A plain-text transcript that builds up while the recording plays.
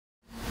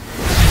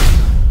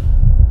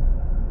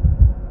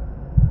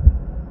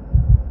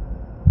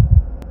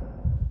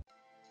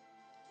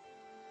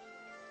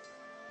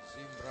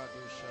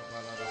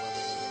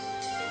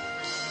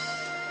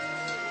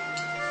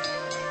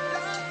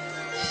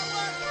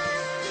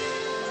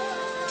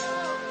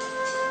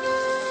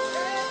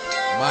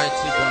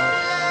Mighty God.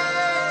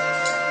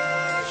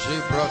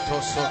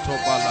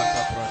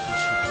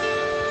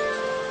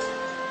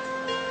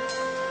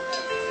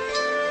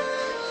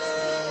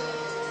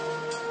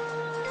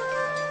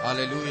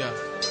 Hallelujah.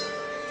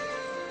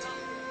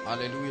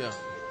 Hallelujah.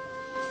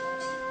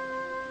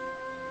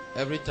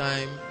 Every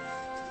time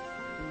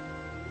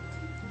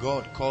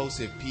God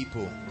calls a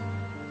people,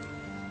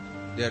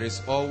 there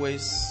is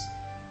always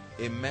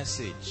a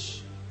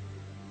message.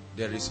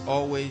 There is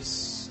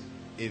always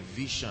a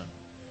vision.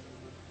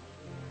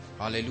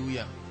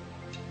 Hallelujah.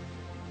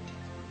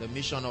 The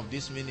mission of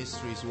this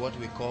ministry is what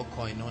we call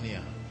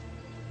koinonia.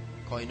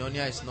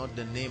 Koinonia is not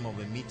the name of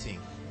a meeting.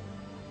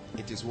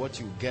 It is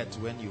what you get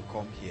when you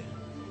come here.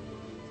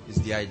 It's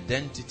the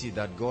identity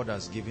that God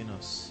has given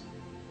us.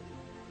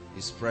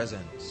 His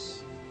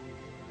presence.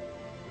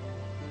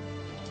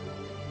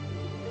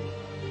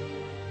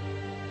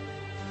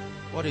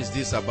 What is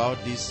this about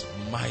this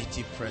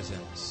mighty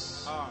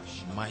presence?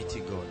 Mighty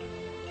God.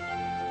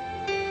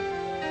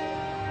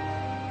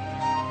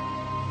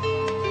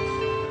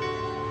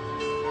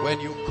 When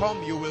you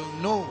come, you will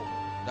know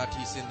that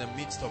He's in the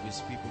midst of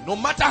His people. No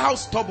matter how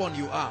stubborn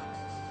you are,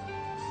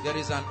 there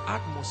is an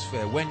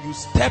atmosphere. When you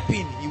step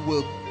in, He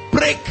will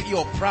break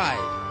your pride.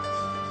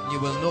 You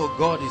will know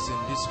God is in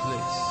this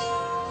place.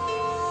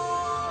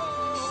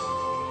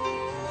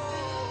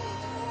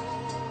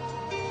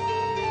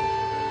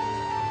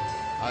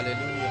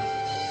 Hallelujah.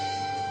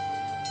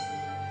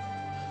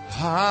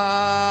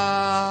 Hallelujah.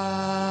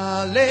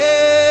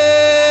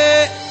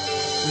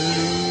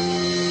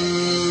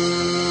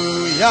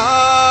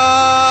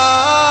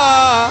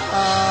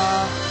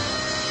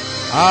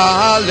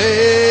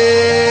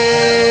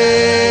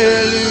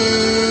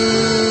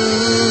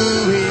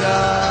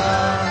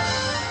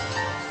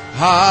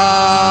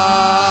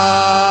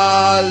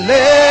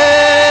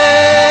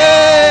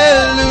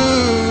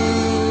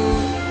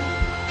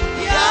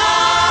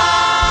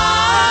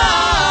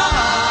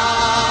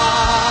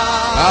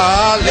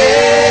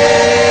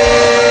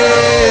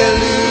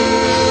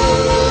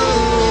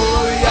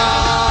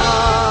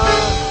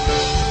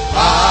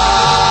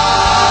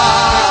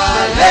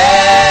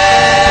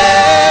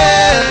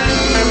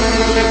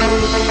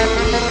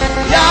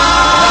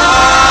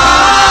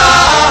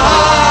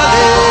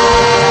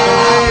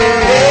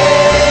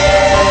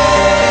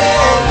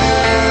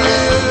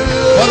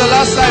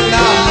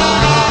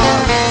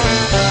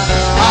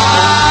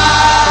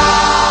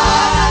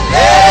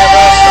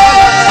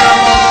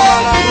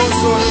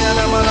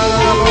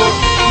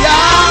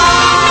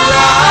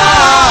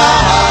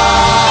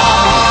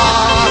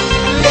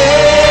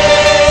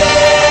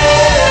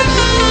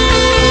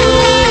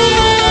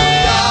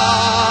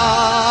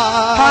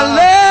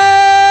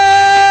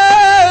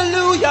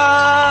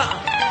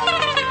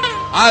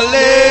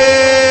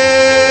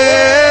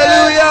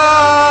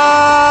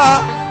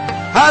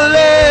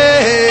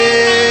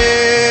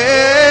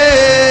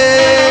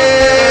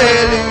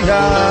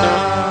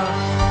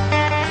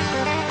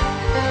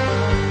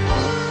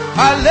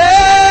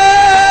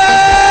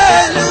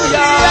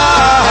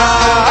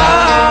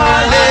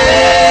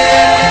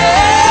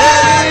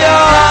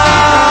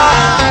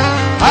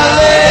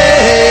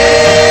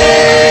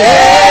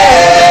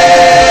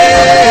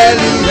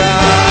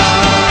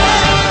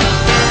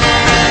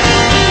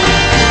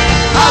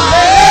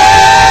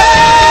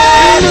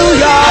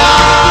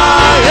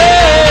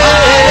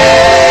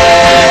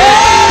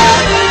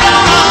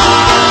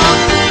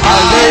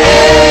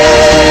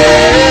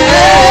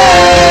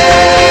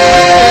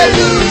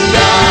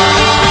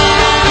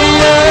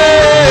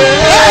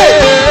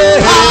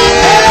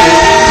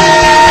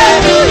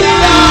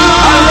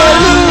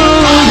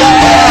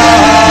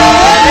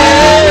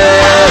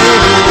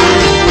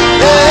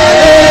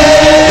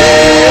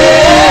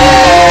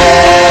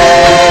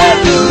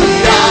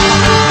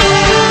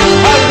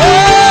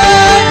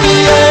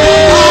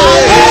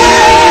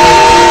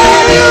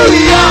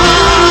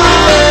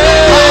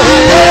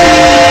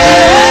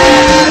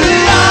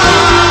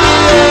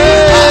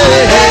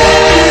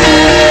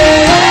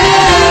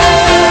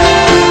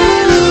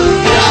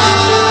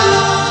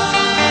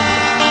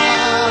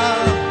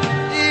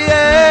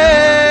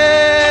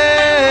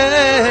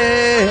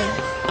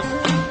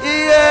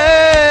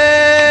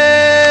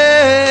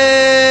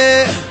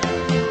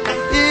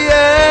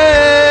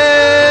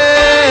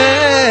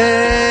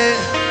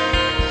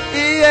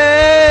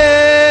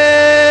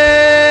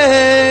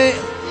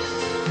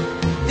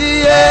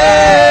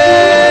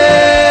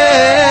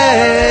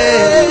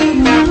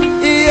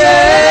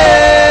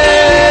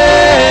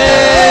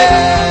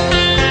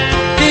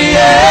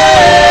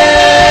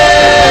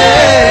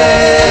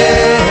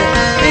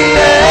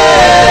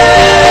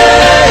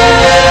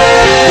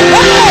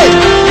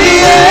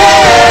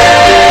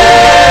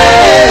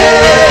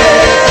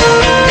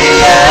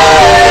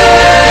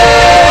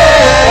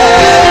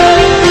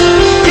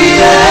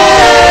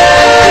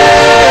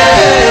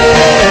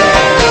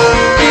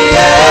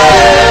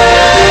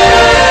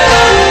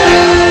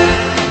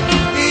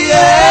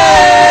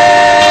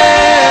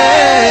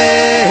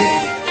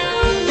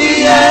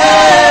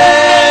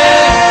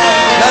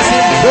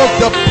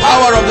 The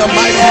power of the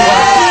mighty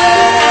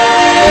one.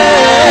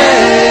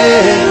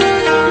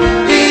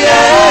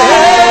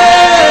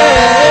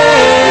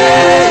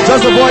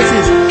 Just the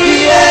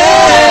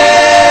voices.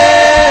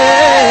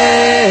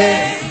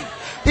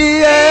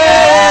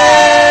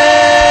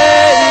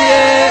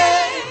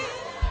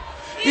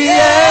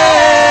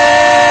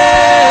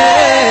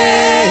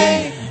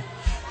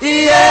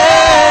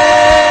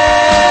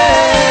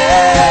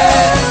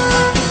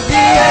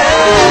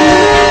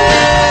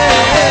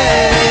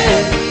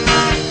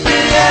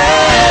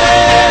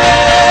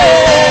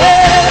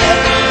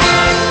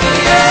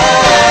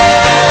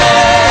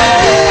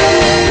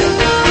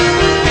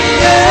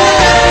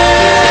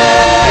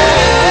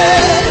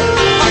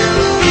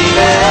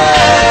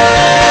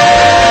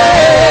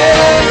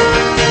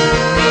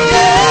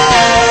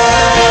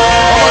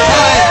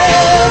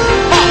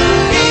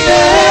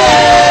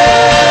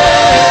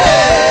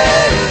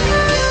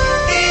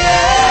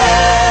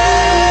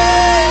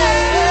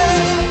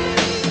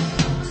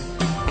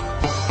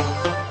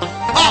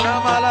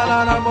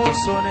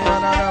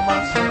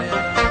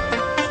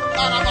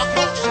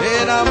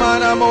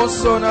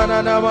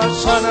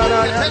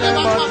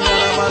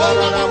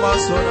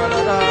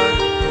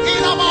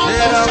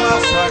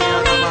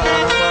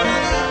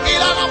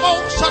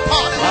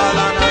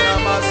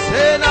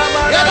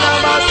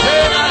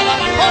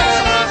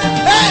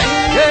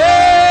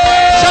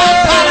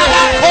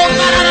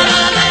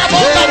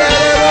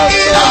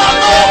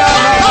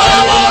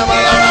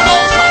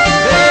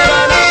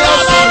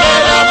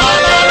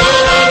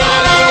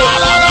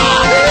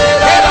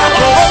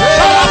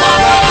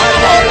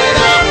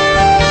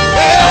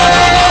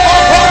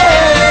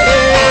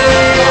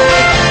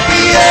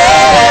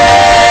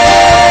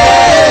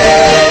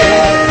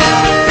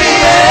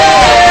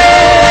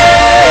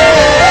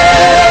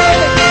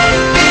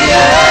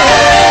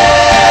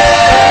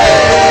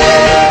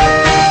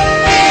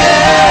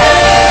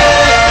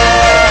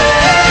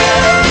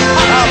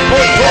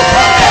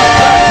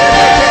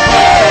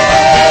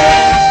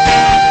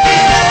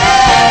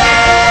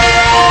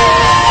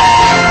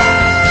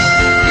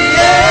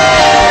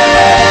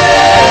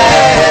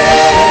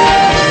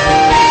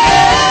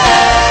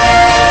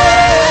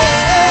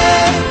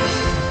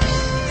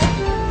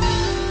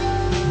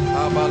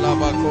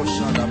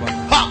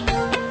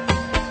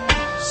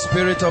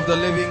 Spirit of the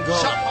living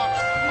God,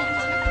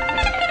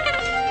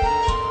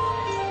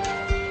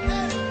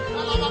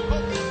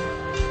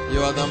 you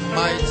are the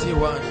mighty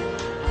one.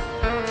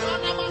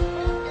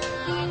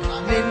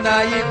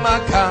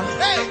 Ninaimaka,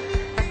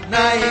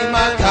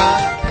 naimaka,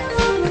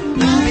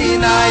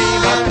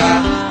 ninaimaka,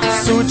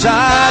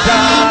 sujada,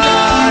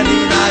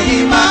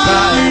 ninaimaka,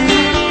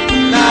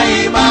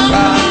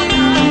 naimaka,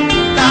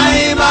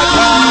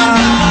 naimaka,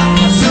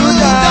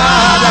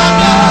 sujada,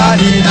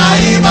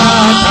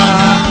 ninaimaka,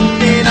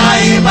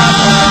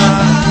 ninaimaka,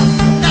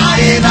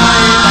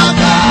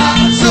 naimaka,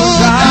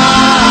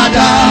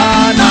 sujada,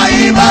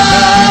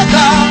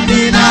 naimaka,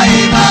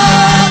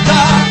 ninaimaka,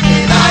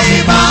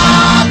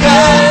 ninaimaka,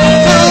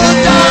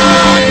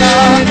 sujada,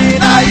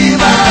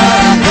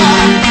 ninaimaka,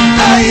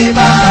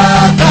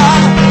 naimaka,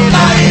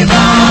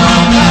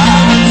 ninaimaka,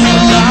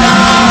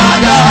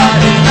 sujada,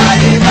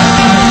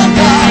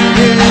 ninaimaka,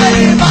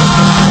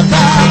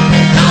 ninaimaka,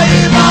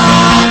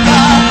 naimaka,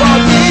 for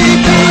we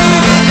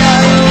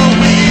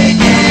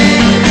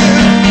give you,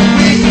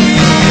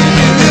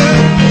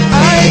 I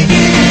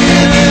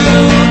give you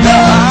the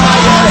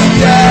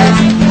highest.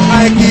 I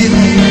give you,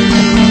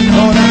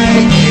 Lord, I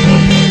give you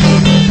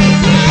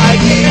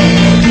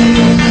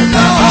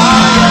the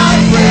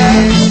highest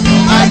praise.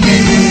 I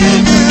give you,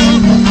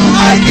 I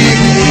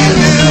give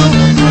you,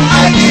 I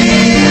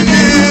give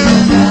you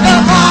the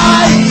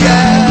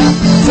highest.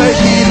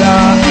 Tequila,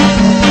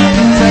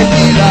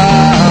 tequila,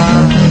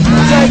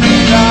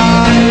 tequila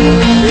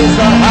is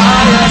the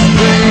highest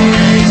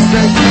praise.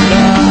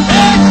 Tequila,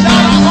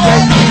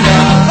 tequila,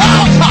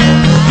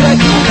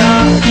 tequila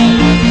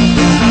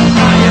is the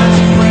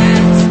highest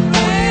praise.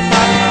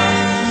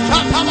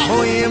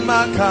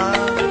 Oimaka,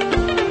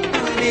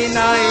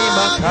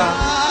 ninaimaka,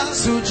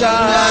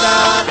 sujada,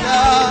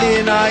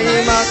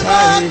 ninaimaka,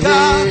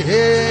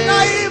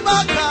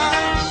 naimaka,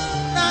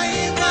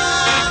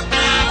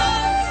 naimaka,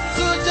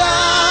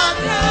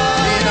 sujada,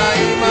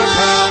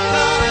 ninaimaka,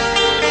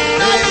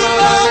 naimaka,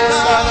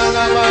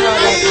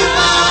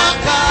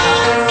 naimaka,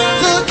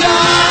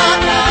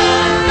 sujada,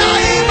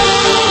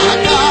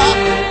 naimaka,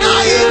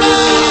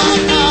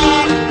 naimaka,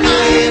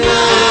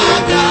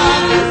 naimaka,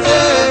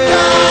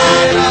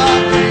 sujada,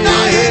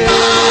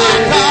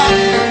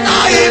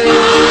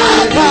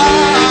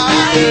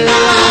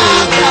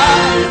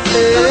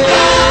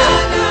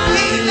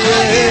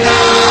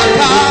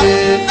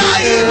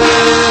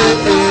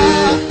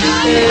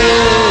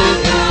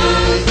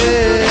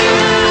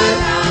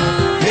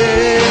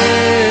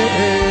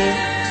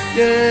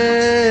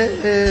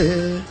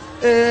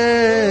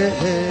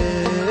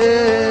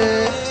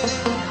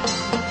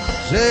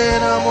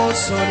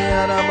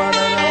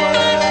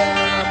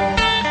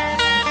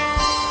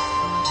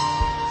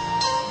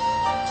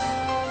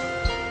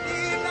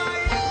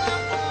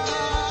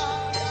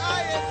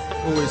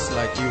 Who is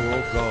like you,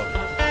 oh God?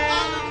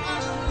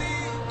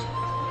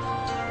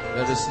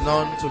 There is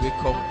none to be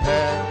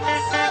compared.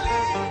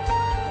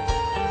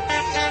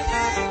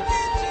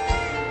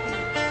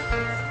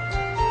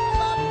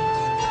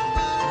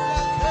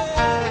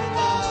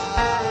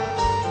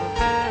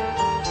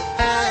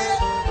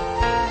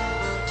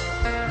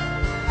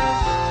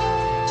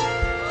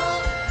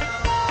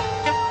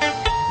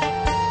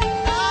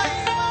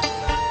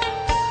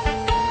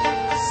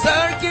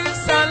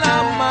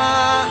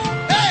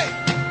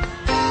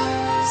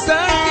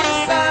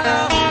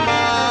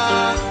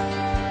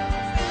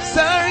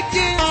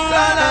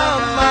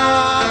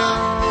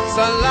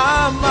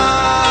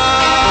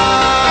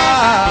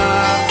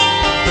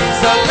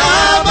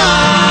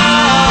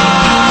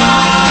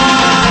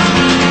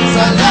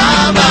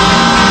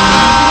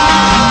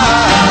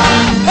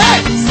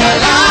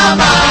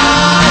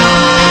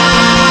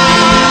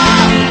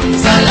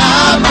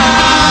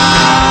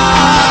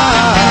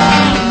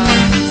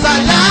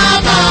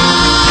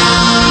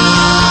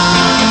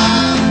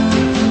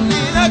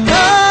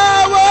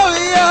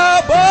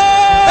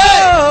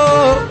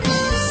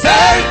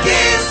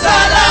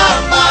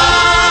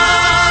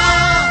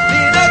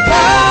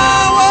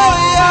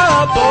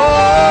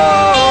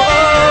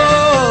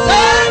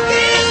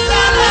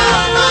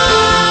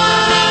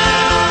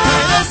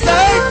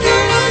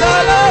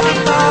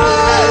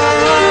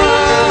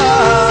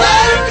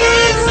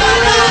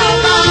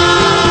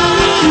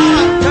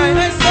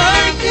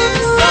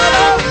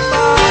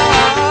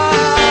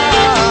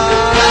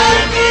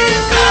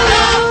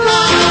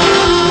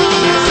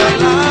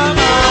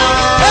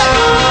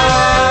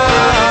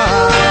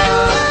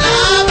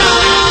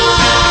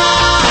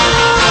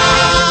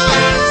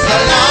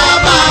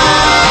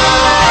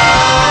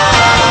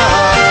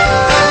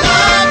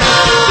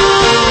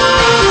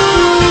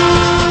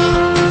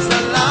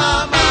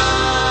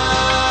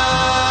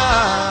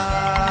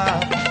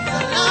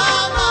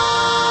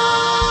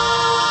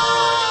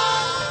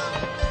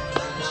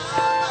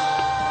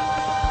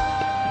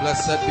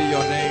 Blessed be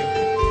your name.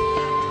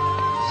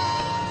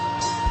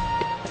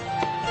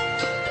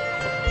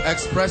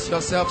 Express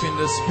yourself in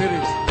the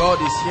spirit. God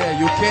is here.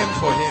 You came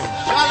for him.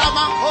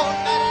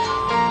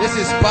 This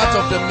is part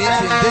of the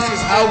meeting. This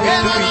is how we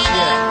do it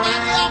here.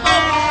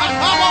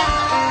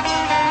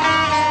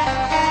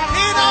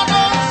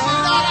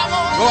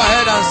 Go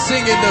ahead and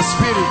sing in the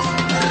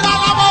spirit.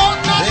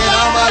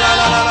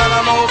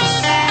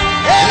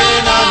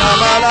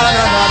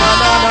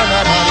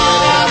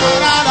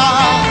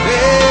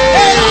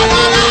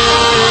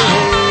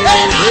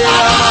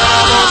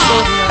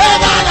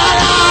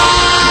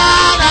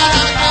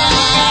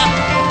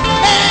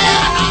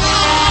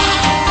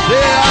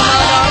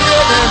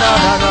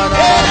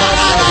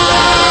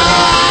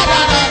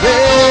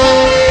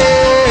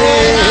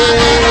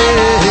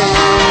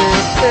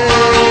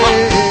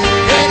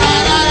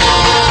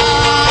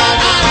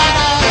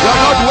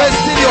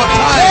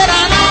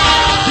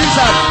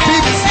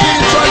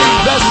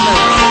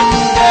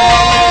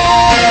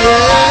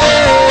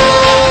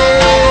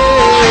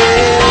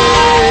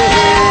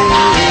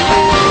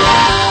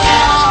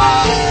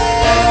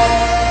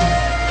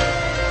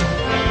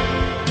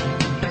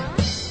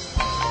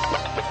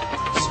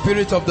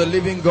 Spirit of the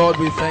living God,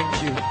 we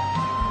thank you.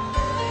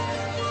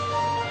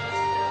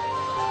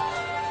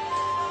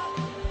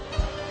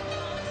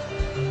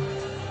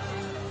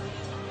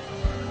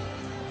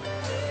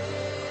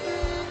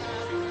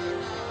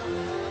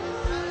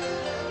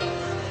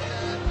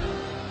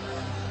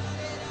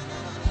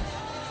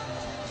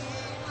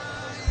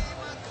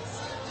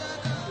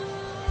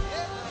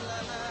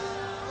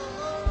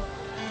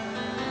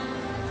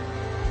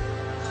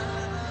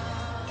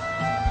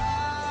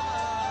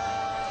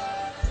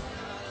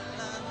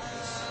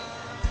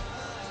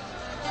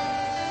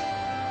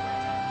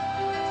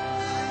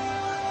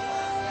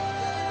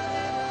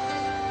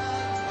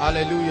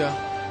 Hallelujah.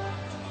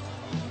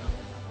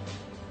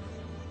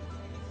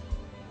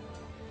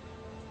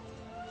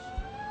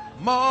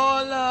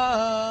 More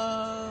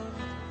love,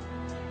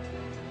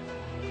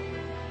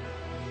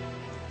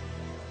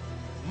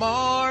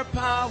 more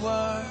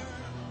power,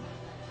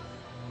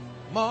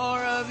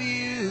 more of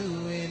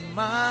you in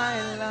my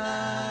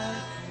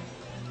life.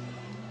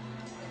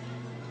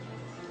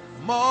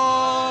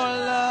 More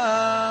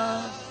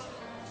love,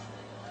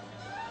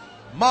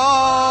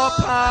 more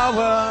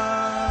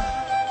power,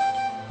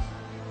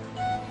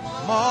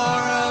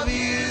 more of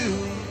you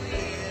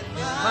in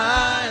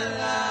my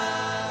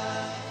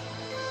life.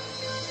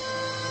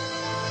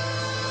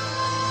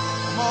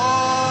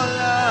 More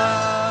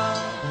love,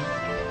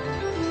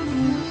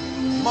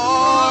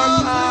 more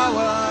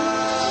power,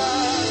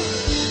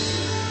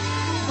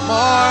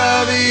 more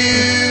of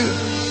you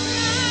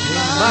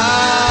in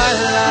my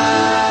life.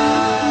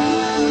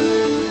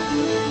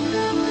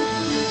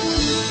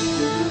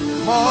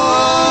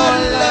 More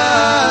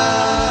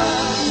love,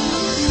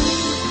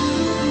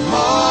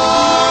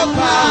 more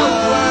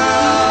power,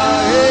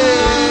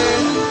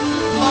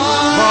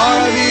 more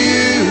of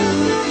you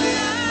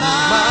in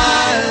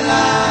my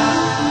life.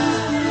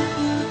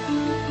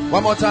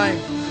 One more time.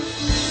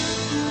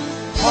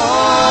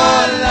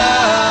 More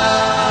love,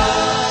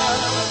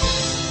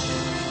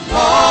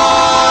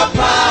 more power.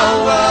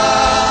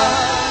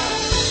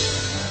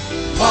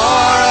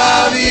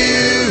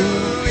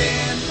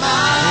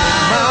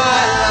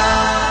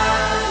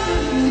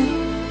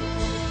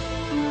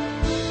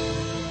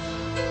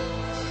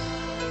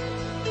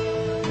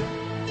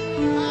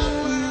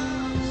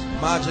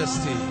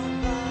 majesty,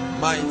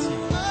 mighty,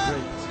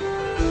 great.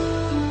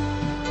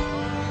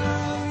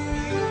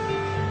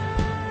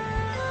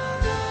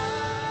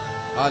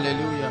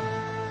 Hallelujah.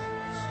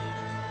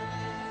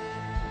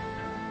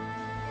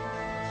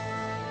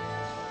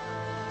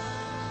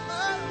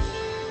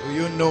 Do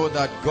you know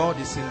that God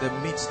is in the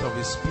midst of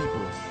his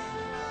people?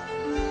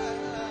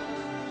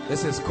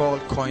 This is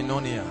called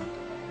koinonia.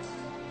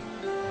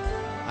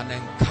 An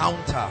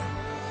encounter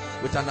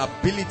with an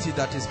ability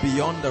that is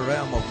beyond the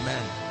realm of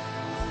men.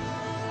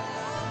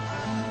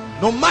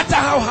 No matter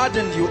how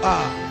hardened you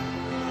are,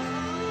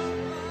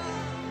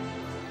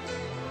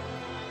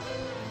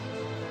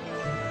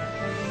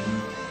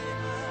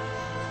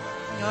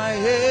 I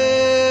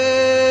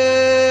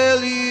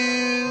hail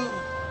you,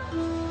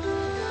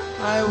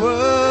 I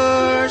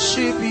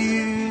worship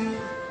you,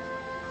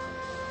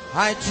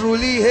 I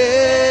truly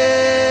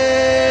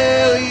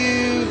hail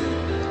you,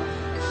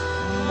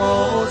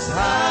 Most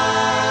High.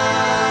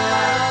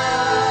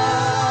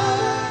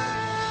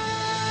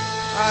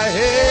 I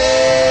hail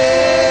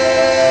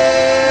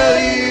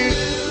you,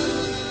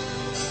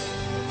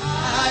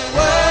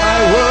 I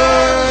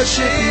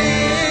worship you.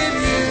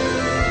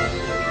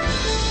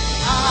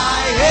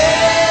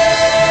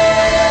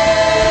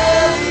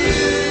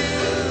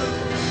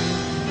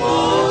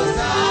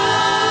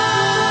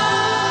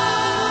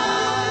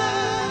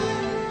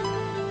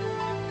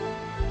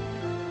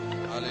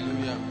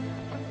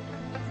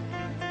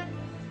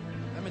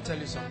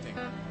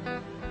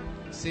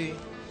 See,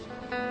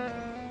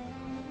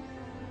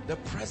 the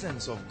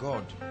presence of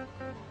God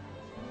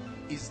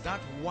is that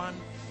one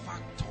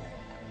factor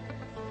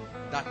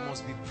that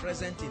must be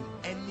present in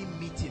any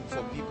meeting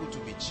for people to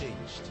be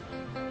changed.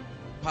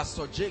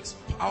 Pastor Jakes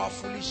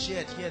powerfully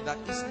shared here that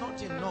it's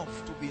not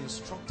enough to be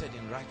instructed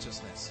in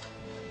righteousness.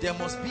 There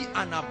must be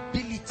an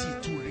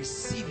ability to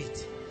receive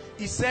it.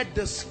 He said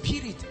the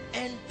Spirit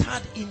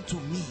entered into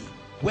me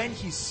when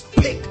he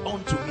spake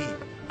unto me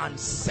and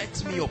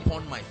set me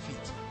upon my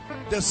feet.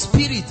 The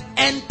Spirit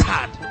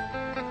entered.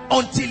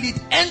 Until it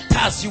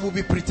enters, you will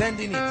be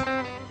pretending it.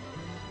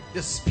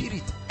 The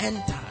Spirit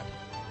entered.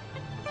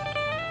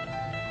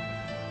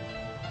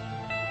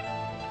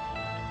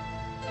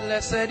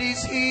 Blessed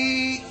is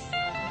he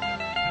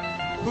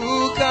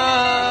who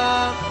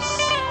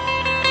comes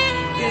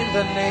in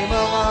the name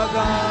of our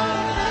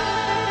God.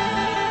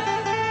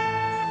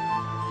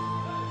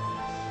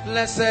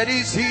 Blessed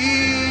is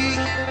he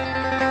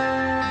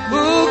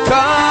who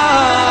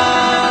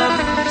comes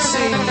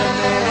in the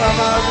name of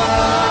our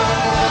God.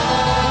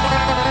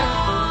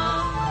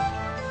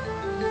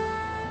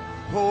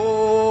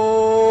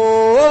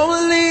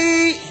 Holy,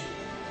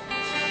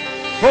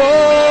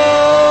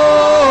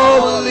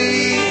 holy,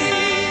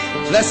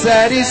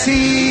 blessed is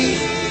he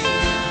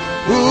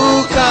who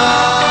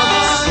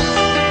comes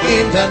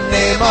in the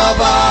name of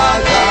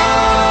our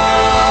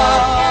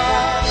God.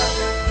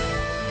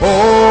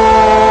 Holy,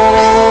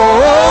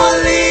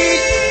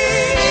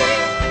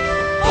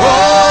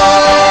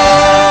 holy,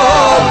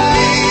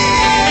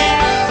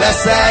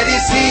 blessed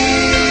is he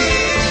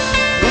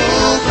who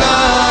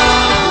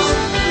comes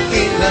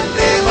in the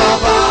name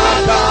of our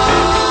God.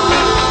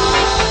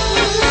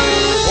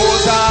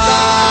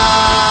 Hosanna,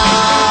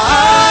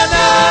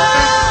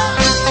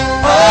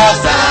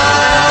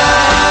 Hosanna,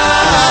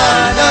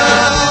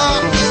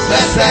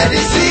 blessed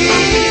is he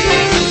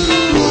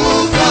who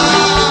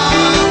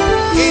comes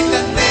in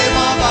the name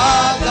of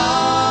our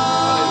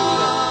God.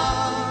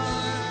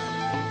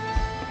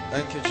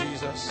 Thank you,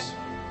 Jesus.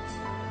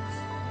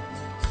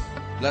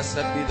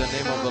 Blessed be the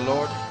name of the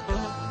Lord.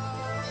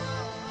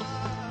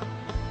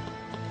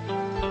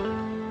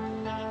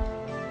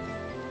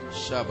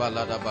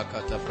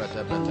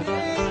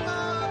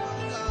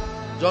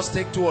 Just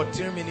take 2 or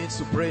 3 minutes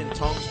to pray in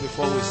tongues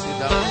before we sit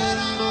down.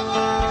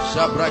 You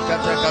are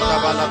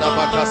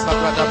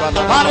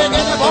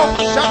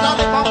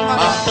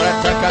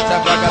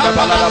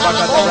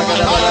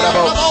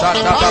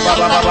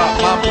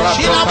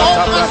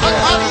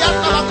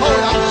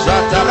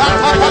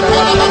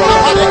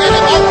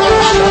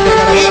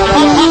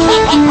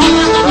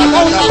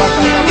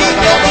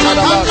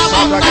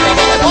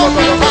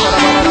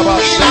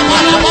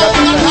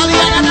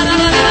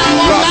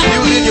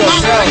building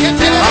yourself.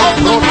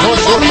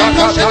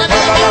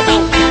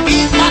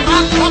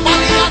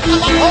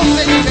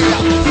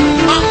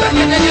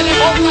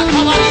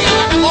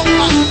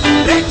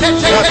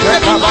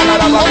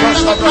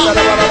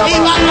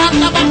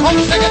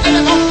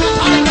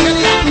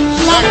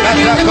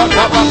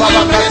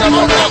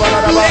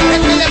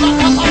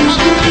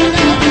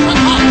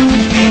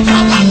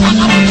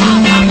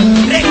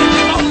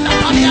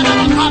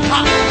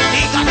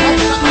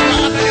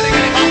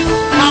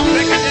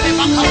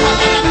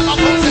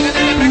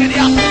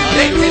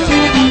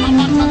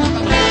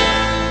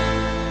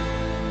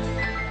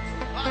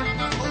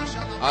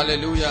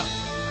 Hallelujah.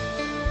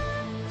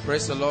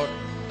 Praise the Lord.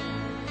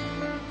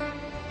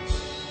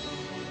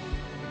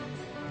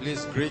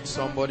 Please greet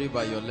somebody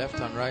by your left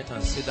and right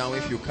and sit down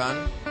if you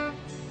can.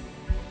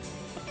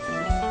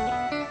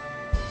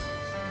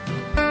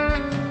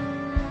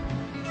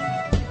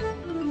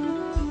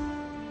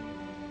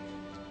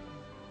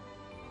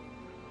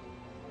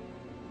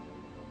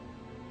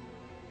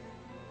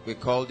 We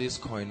call this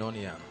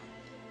koinonia.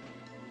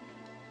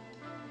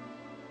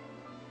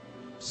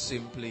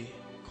 Simply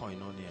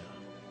koinonia.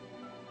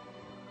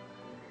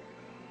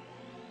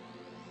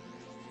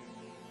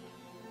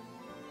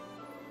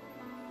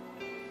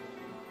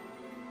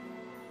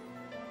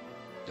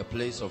 The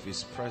place of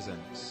his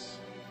presence.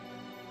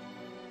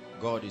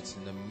 God is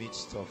in the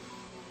midst of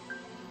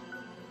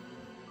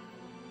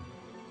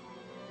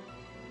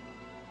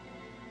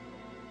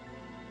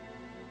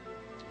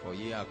For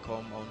ye are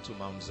come unto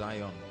Mount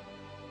Zion,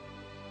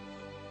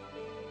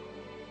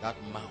 that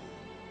mount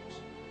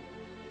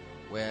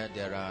where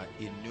there are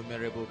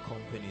innumerable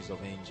companies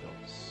of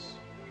angels,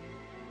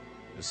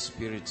 the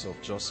spirits of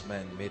just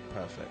men made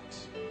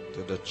perfect,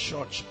 to the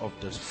church of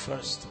the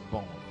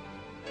firstborn,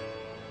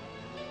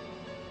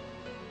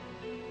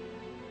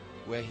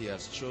 where he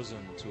has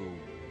chosen to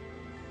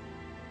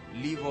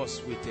leave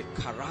us with a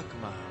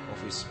charagma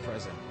of his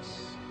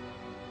presence.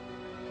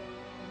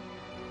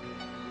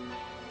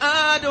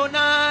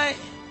 Adonai,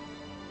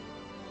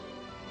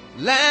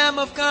 Lamb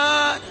of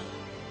God,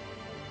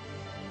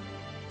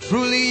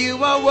 truly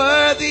you are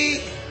worthy,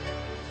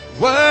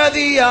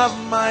 worthy of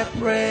my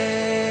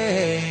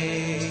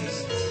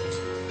praise.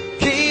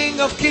 King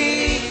of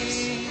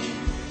kings,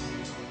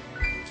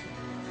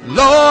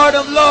 Lord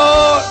of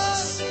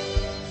lords,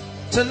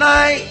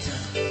 tonight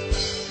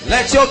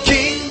let your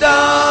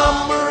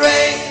kingdom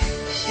reign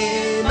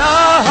in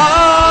our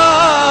hearts.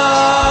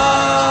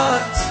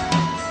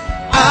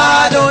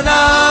 Adonai,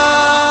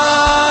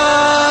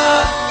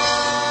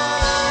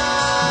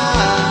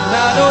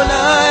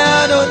 Adonai,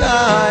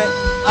 Adonai,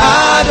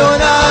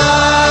 Adonai,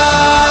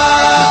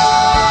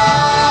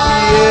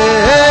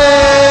 yeah,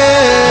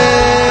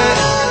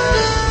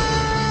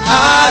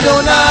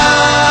 Adonai,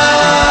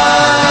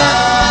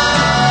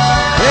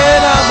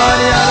 Ela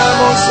Mariana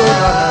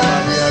Mosona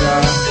Mariana,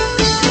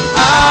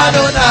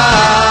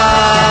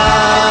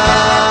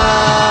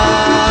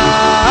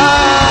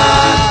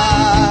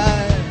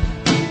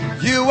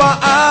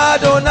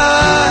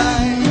 Adonai.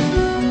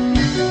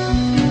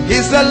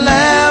 He's the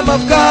Lamb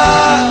of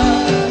God.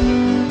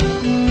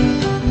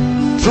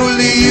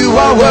 Truly you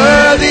are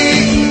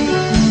worthy,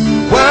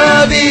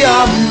 worthy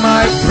of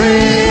my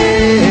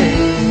praise.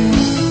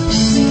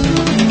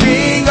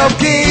 King of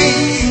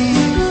kings,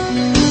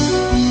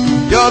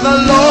 you're the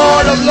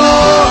Lord of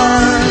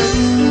lords.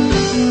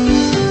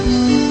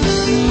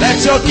 Let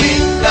your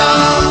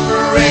kingdom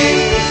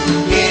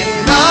reign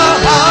in our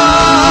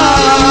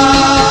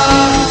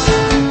hearts.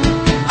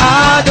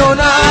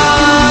 Adonai,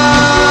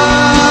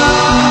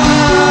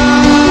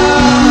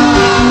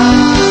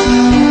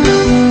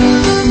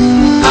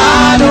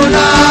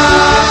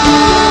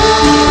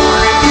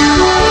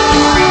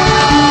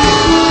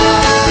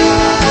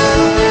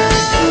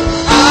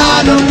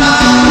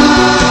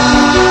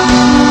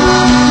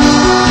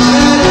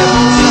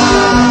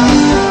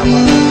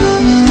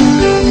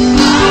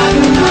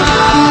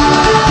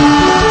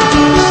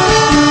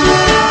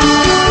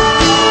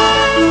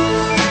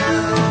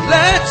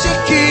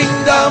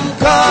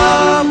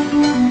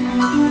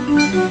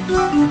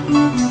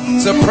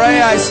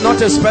 prayer is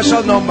not a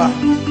special number.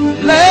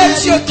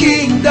 Let your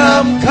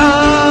kingdom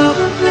come.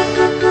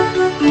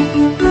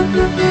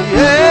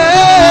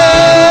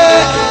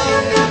 Yeah.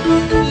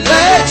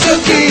 Let your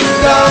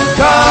kingdom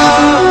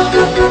come.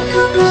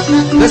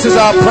 This is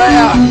our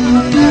prayer.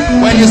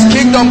 When his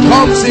kingdom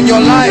comes in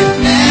your life,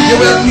 you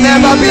will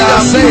never be the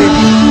same.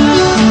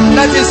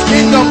 Let his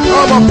kingdom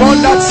come upon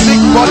that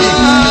sick body.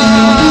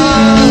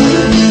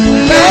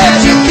 Let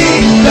your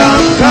kingdom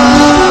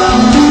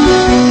come.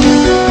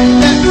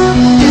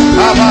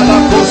 Let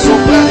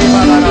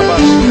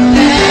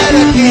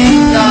the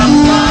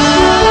kingdom come.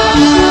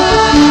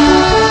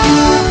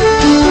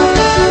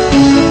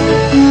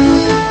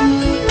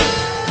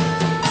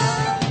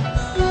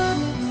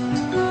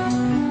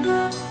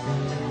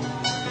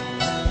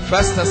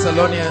 1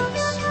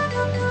 Thessalonians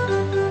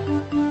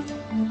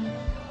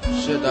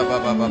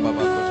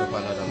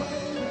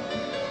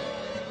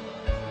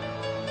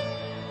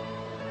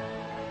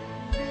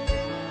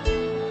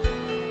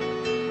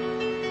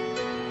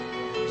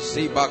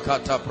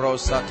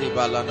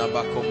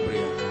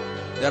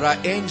there are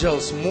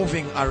angels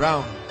moving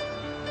around,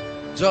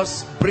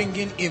 just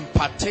bringing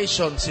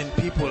impartations in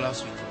people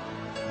as we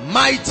do.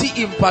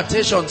 Mighty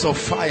impartations of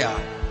fire.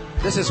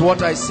 This is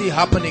what I see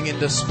happening in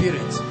the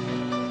spirit.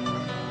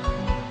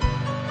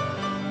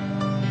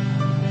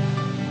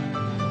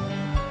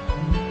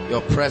 Your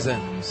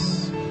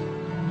presence.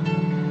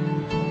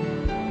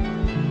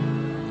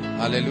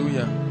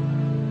 Hallelujah.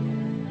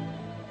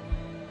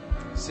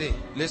 See,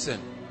 listen.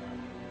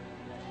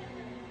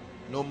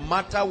 No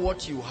matter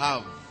what you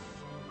have,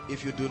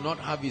 if you do not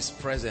have his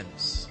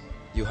presence,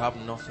 you have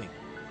nothing.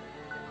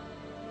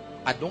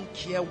 I don't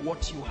care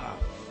what you have.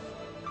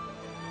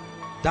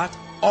 That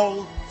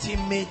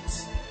ultimate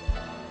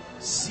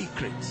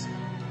secret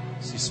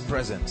is his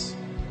presence.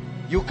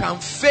 You can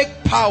fake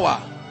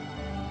power,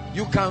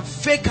 you can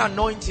fake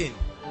anointing,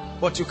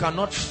 but you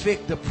cannot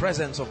fake the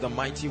presence of the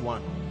mighty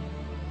one.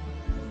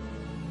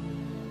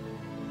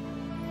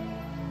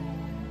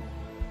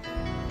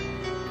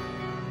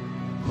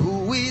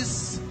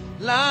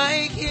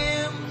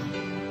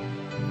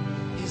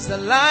 the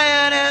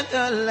Lion and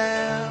the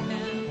Lamb.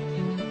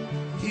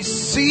 He's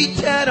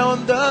seated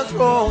on the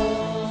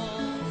throne.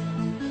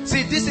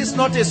 See, this is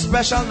not a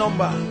special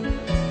number.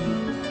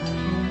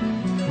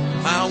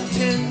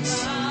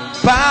 Mountains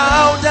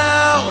bow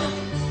down,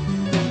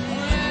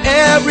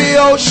 every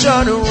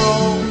ocean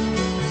roll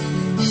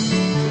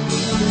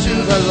to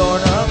the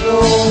Lord of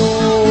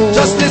Lords.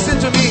 Just listen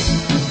to me.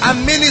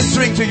 I'm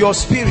ministering to your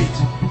spirit.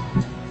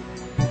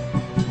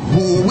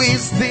 Who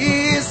is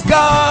this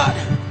God?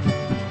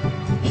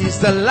 He's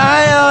the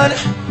Lion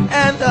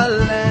and the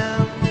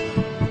Lamb,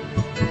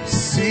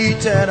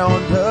 seated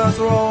on the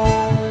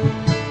throne.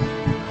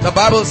 The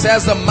Bible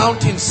says the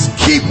mountains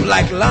skip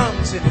like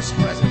lambs in his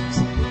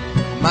presence.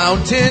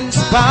 Mountains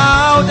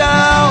bow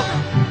down,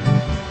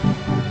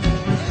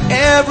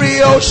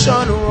 every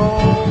ocean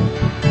roll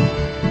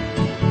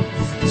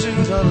to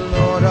the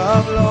Lord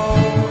of Lords.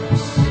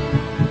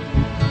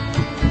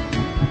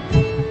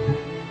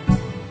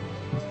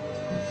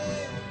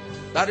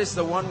 That is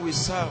the one we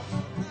serve.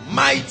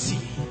 Mighty.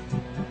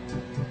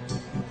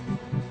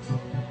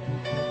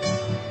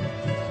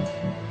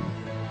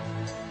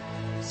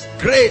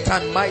 Great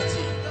and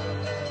mighty.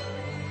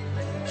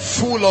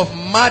 Full of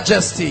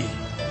majesty.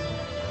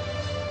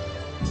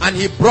 And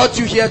he brought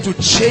you here to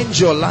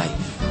change your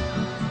life.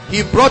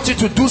 He brought you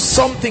to do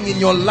something in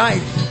your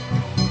life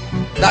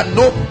that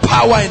no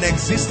power in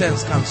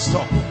existence can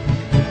stop.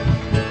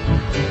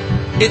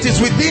 It is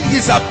within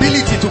his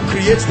ability to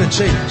create the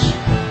change.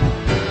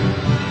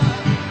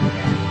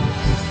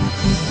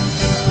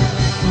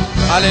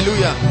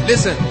 Hallelujah.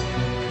 Listen.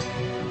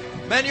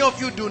 Many of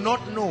you do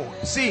not know.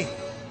 See,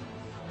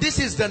 this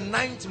is the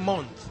 9th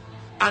month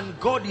and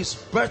God is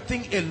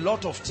birthing a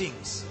lot of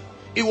things.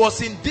 It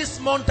was in this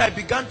month I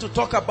began to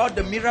talk about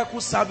the miracle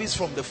service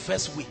from the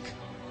first week.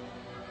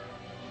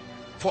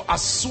 For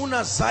as soon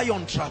as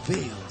Zion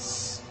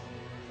travails,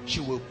 she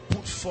will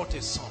put forth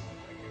a son.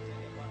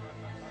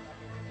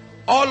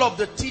 All of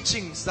the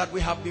teachings that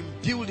we have been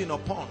building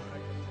upon,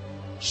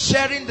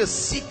 sharing the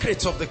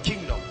secrets of the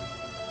kingdom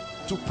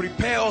to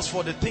prepare us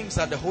for the things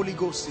that the Holy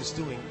Ghost is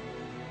doing.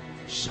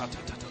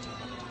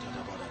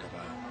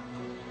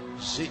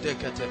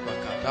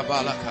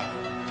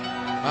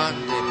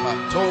 Ande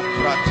pato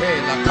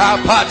pratela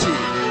kapati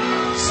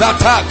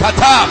zata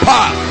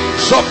katapa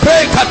sope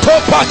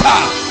katopata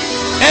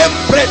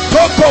empre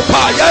toko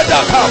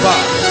payada kaba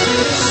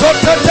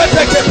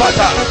sotete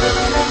kepata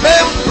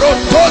membro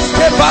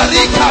toske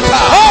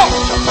barikata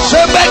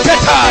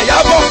shebeketa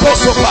yaboko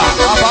sopa.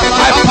 I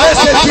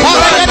place a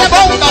demand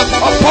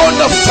upon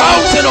the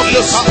fountain of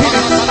the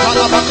Spirit.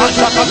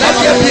 Let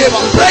there be a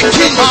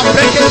breaking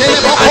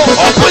and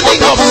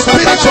opening of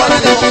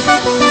spirituality.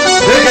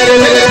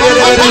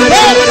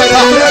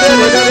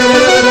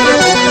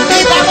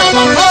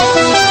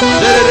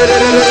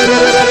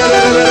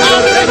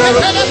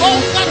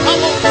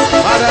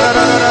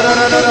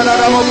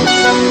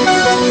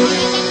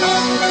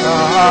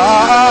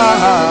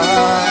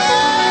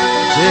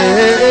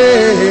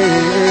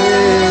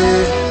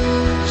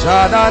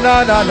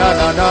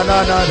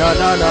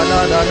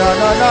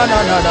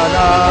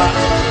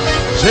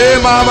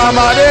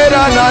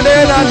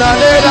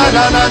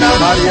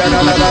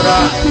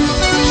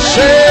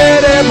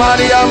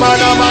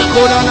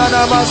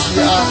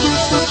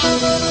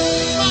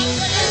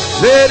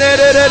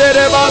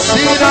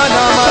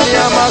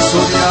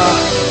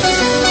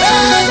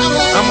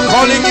 I'm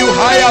calling you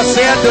higher,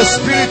 saith the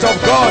Spirit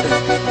of God.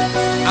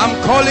 I'm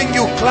calling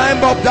you,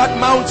 climb up that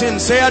mountain,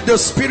 saith the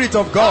Spirit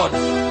of God.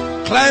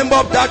 Climb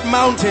up that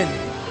mountain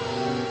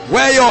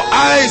where your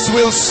eyes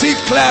will see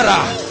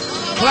clearer.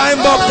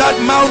 Climb up that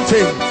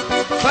mountain.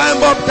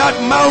 Climb up that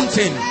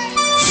mountain.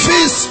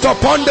 Feast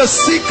upon the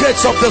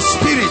secrets of the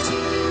Spirit.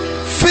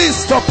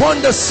 Feast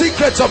upon the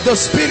secrets of the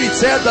Spirit,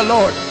 saith the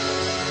Lord.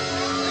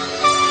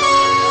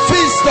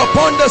 Feast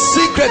upon the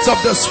secrets of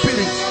the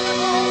Spirit.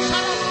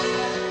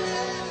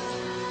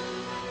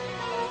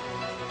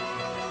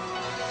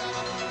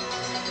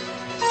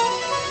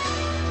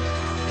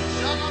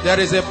 There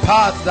is a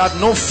path that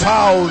no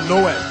fowl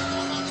knoweth.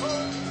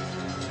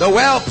 The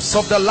whelps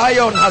of the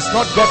lion has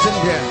not gotten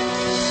there.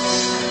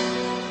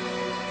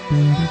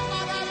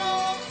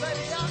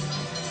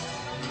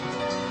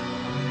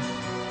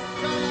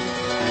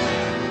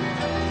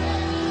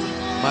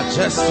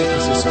 Majestic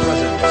is his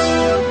presence.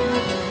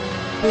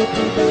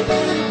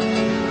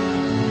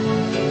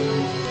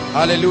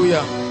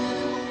 Hallelujah.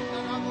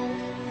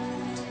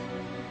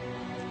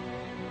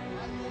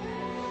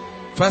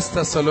 First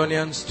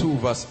Thessalonians 2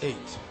 verse 8.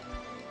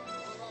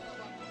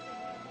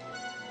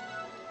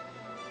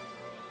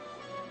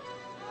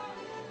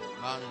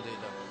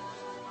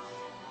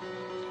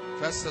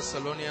 First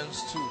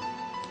Thessalonians 2.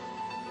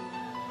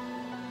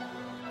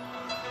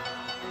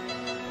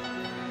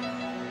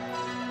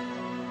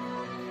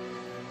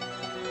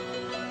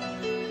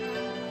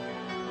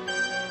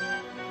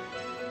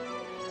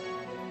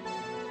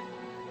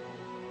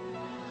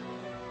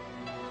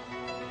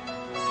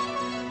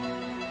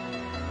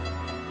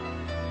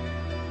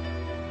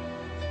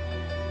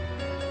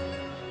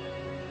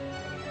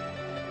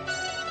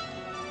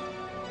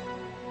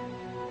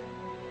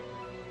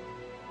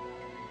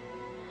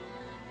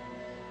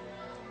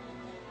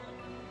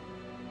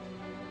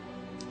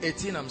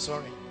 18, I'm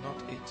sorry,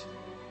 not 8.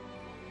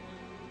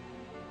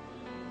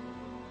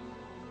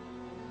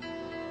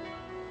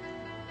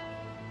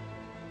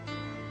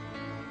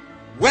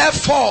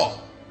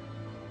 Wherefore,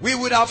 we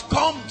would have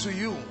come to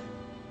you,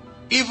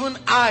 even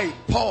I,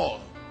 Paul,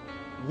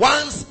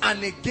 once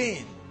and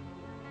again,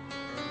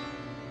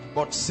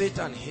 but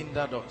Satan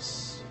hindered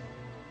us.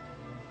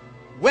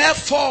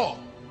 Wherefore,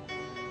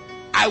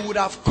 I would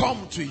have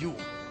come to you.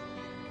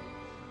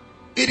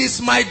 It is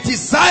my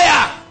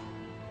desire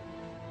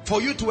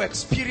for you to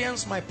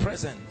experience my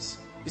presence.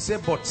 He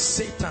said, but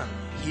Satan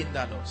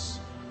hindered us.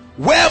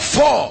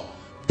 Wherefore,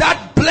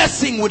 that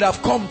blessing would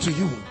have come to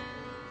you.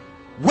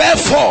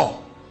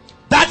 Wherefore,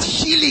 that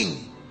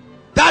healing,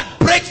 that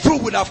breakthrough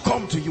would have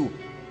come to you.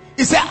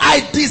 He said,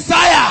 I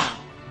desire,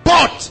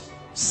 but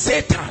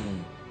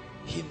Satan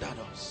hindered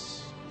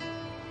us.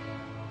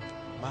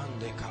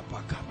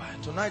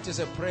 Tonight is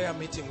a prayer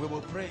meeting. We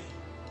will pray.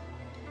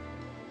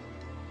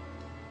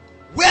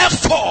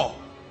 Wherefore,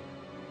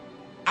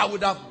 I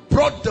would have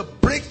brought the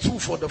breakthrough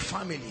for the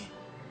family.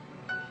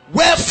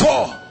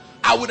 Wherefore,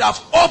 I would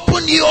have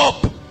opened you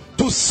up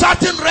to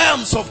certain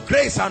realms of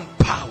grace and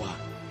power.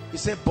 He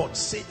said, but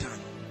Satan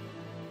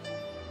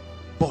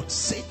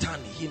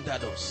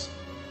hindered us.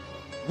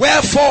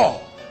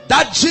 Wherefore,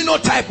 that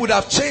genotype would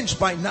have changed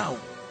by now.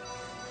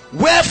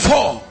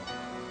 Wherefore,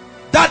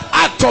 that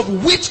act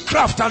of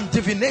witchcraft and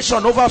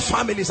divination over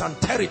families and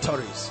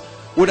territories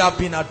would have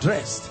been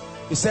addressed.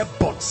 He said,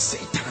 but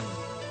Satan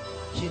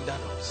hindered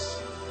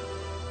us.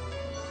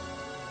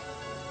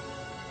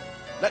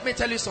 Let me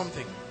tell you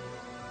something.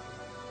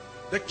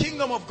 The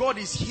kingdom of God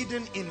is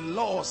hidden in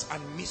laws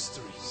and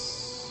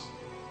mysteries.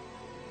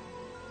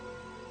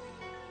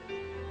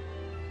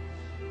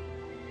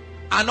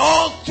 And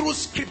all through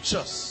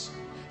scriptures,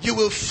 you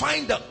will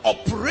find the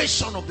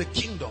operation of the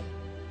kingdom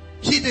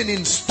hidden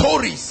in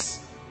stories,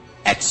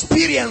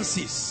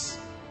 experiences,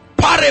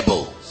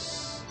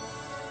 parables.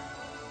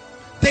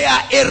 They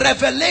are a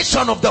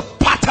revelation of the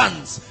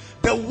patterns,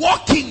 the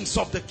workings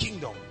of the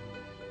kingdom.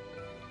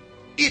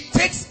 It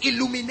takes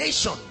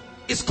illumination.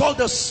 It's called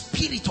the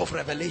spirit of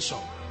revelation.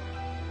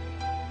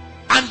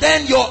 And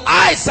then your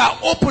eyes are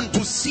open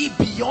to see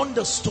beyond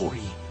the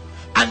story.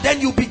 And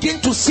then you begin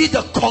to see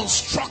the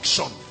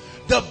construction,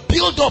 the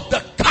build-up,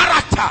 the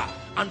character,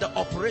 and the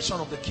operation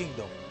of the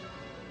kingdom.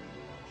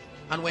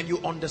 And when you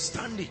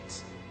understand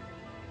it,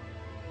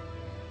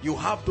 you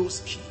have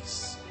those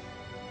keys,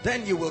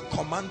 then you will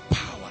command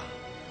power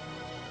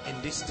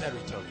in this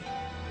territory.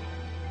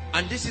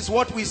 And this is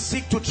what we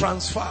seek to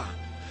transfer.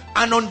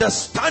 An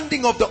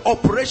understanding of the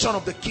operation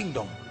of the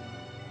kingdom.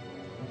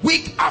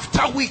 Week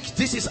after week,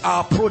 this is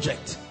our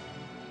project.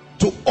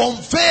 To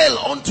unveil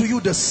unto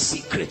you the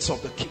secrets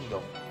of the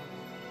kingdom.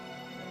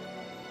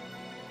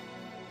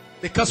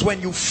 Because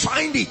when you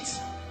find it,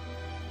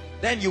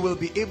 then you will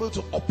be able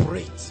to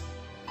operate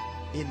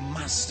in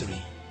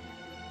mastery.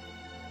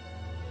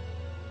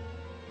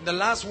 In the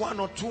last 1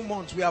 or 2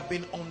 months, we have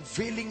been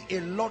unveiling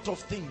a lot of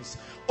things,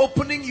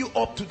 opening you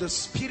up to the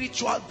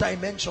spiritual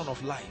dimension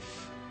of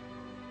life.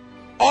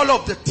 All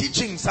of the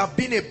teachings have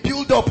been a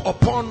build-up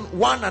upon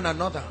one and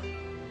another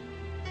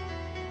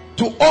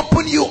to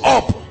open you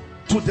up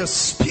to the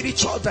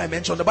spiritual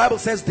dimension. The Bible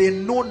says they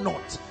know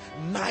not,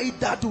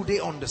 neither do they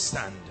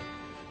understand.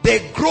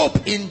 They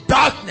grope in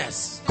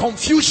darkness,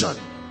 confusion,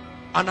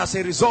 and as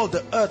a result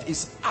the earth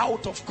is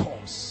out of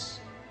course.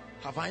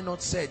 Have I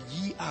not said,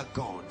 ye are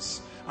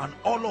gods, and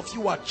all of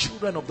you are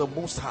children of the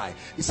Most High?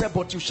 He said,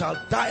 but you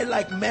shall die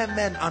like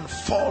men and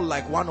fall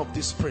like one of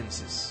these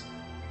princes.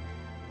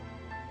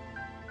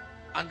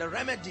 And the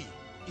remedy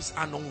is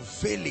an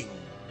unveiling.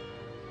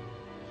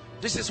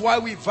 This is why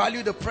we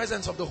value the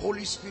presence of the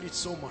Holy Spirit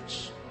so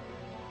much.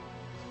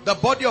 The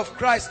body of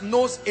Christ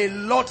knows a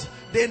lot.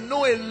 They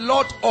know a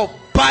lot of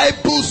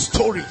Bible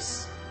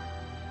stories.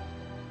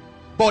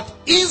 But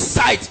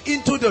insight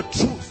into the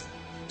truth,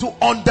 to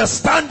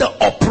understand the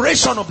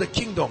operation of the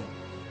kingdom,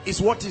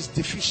 is what is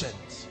deficient.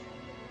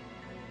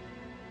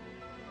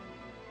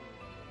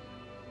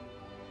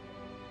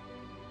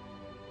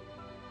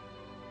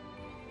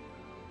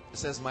 It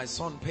says, my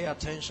son, pay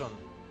attention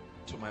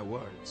to my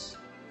words.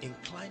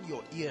 Incline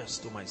your ears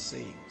to my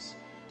sayings.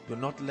 Do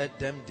not let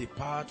them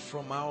depart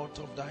from out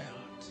of thy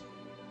heart.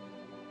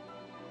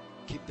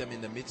 Keep them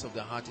in the midst of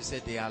the heart. He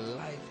said, they are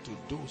life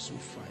to those who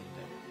find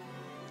them,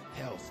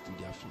 health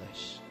to their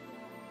flesh.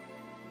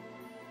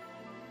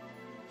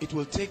 It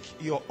will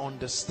take your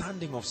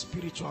understanding of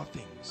spiritual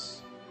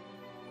things.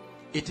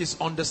 It is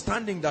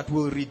understanding that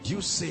will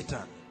reduce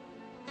Satan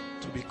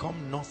to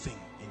become nothing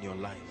in your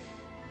life.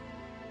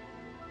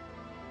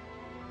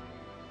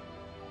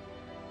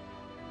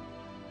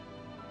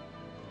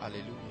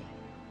 Hallelujah.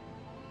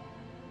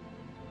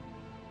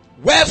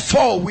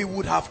 Wherefore we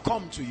would have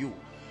come to you.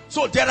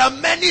 So there are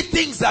many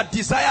things that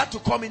desire to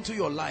come into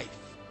your life.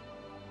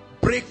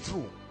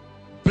 Breakthrough,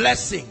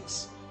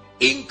 blessings,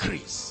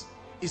 increase.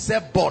 He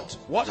said, but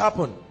what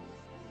happened?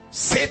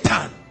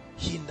 Satan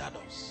hindered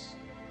us.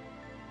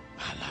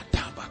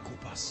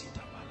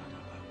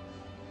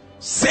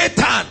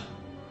 Satan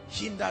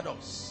hindered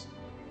us.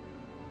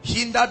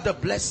 hindered the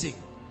blessing,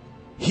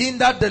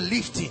 hindered the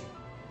lifting,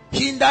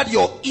 hindered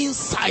your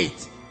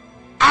insight,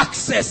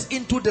 access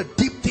into the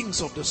deep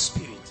things of the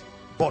spirit.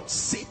 But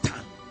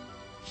Satan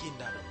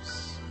hindered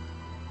us.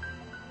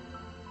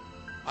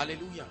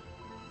 Hallelujah.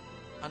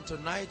 And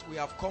tonight we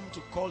have come to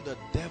call the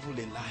devil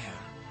a liar.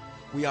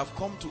 We have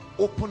come to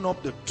open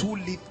up the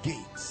two-leaf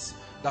gates,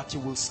 that you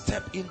will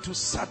step into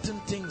certain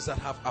things that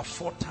have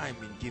aforetime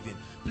been given.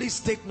 Please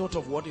take note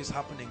of what is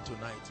happening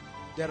tonight.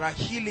 There are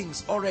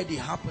healings already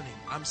happening.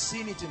 I'm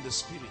seeing it in the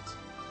spirit.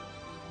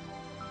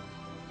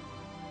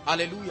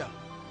 Hallelujah.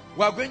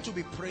 We are going to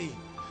be praying.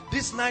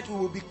 This night we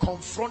will be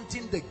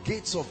confronting the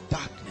gates of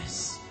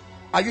darkness.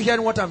 Are you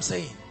hearing what I'm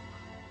saying?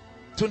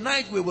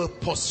 Tonight we will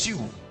pursue,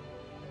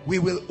 we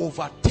will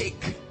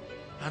overtake,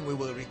 and we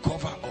will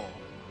recover all.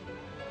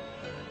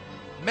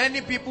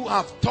 Many people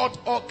have taught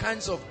all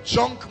kinds of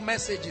junk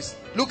messages.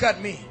 Look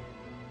at me.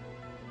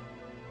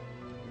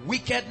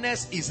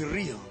 Wickedness is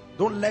real.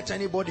 Don't let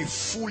anybody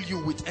fool you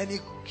with any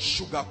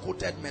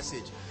sugar-coated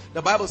message.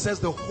 The Bible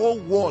says the whole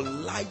world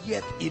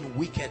lieth in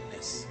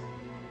wickedness.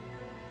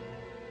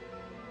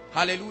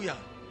 Hallelujah.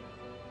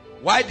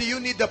 Why do you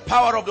need the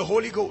power of the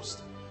Holy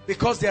Ghost?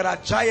 Because there are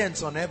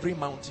giants on every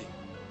mountain.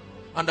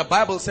 And the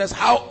Bible says,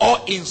 how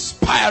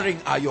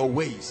awe-inspiring are your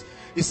ways.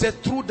 It said,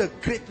 through the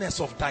greatness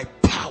of thy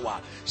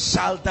power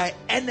shall thy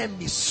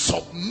enemies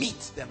submit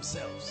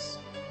themselves.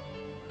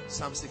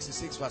 Psalm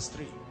 66 verse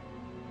 3.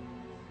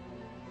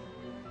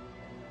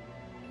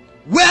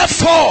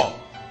 Wherefore,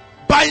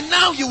 by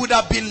now you would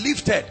have been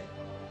lifted.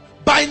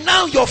 By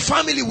now your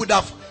family would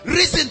have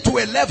risen to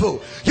a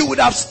level. You would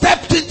have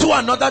stepped into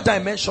another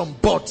dimension.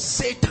 But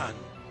Satan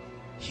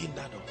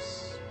hindered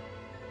us.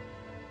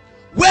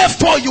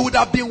 Wherefore you would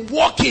have been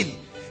walking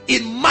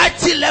in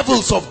mighty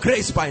levels of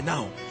grace by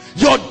now.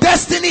 Your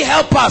destiny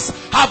helpers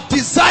have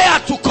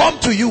desired to come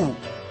to you,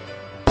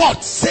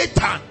 but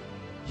Satan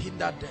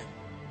hindered them.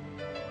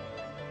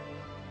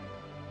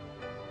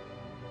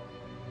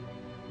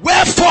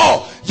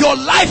 Wherefore your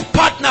life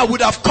partner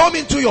would have come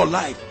into your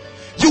life.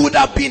 You would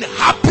have been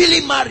happily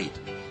married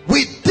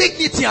with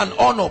dignity and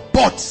honor,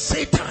 but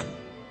Satan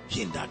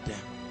hindered them.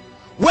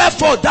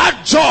 Wherefore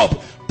that job,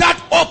 that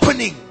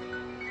opening,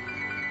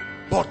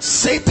 but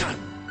Satan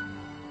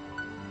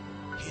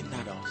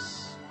hindered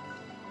us.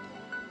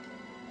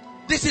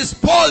 This is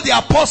Paul the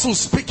apostle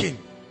speaking.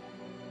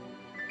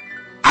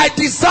 I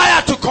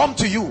desire to come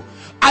to you.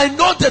 I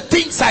know the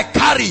things I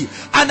carry,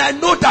 and I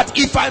know that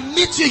if I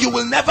meet you, you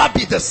will never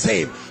be the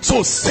same.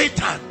 So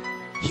Satan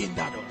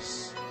hindered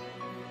us.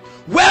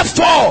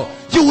 Wherefore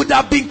you would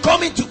have been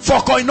coming for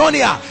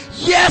koinonia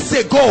years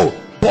ago,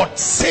 but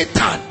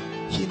Satan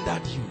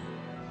hindered you.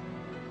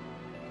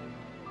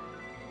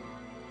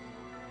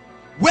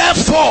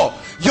 Wherefore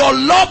your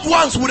loved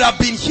ones would have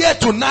been here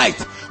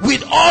tonight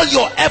with all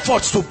your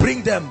efforts to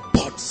bring them,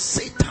 but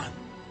Satan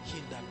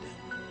hindered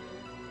them.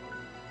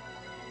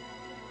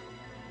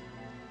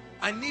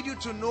 I need you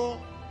to know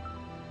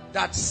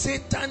that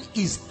Satan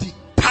is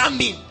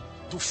determined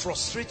to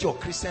frustrate your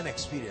Christian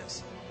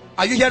experience.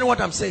 Are you hearing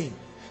what I'm saying?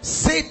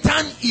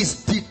 Satan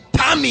is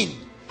determined.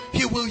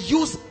 He will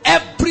use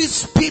every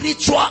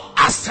spiritual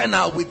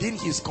arsenal within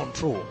his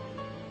control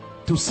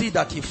to see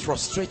that he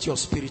frustrates your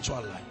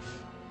spiritual life.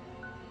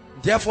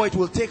 Therefore, it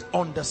will take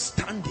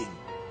understanding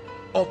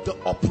of the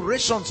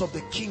operations of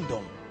the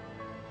kingdom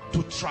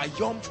to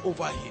triumph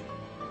over him.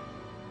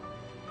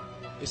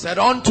 He said,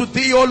 unto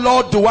thee, O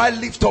Lord, do I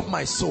lift up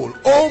my soul.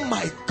 Oh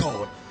my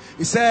God.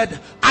 He said,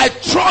 I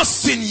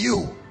trust in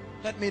you.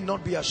 Let me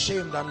not be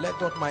ashamed, and let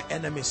not my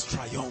enemies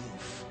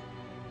triumph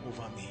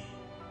over me.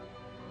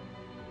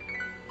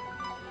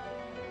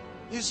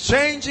 He's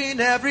changing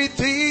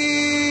everything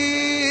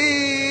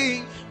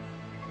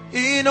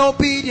in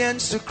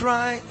obedience to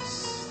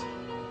Christ.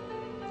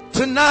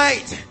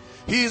 Tonight,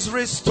 he's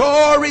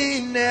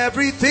restoring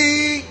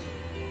everything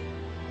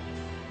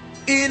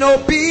in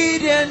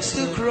obedience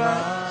to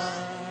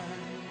Christ.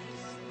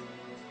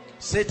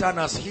 Satan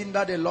has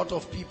hindered a lot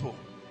of people.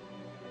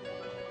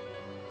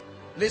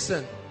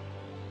 Listen,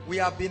 we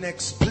have been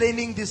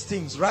explaining these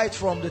things right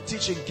from the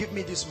teaching, Give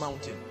Me This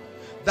Mountain.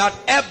 That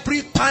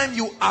every time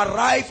you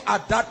arrive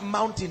at that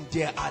mountain,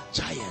 there are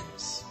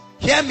giants.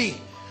 Hear me.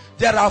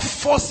 There are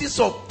forces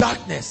of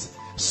darkness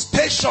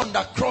stationed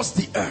across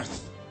the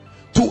earth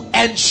to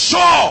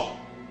ensure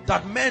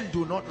that men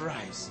do not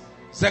rise.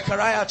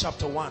 Zechariah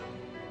chapter 1.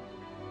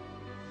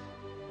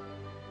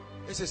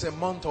 This is a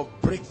month of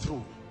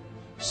breakthrough.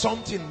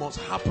 Something must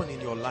happen in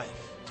your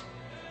life.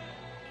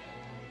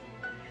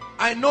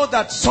 I know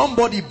that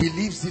somebody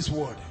believes this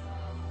word.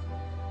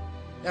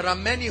 There are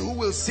many who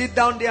will sit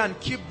down there and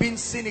keep being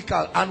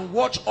cynical and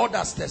watch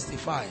others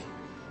testify.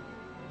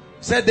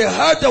 Said they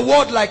heard the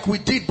word like we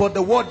did, but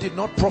the word did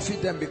not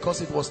profit them because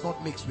it was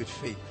not mixed with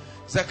faith.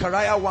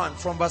 Zechariah 1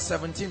 from verse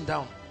 17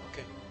 down.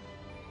 Okay.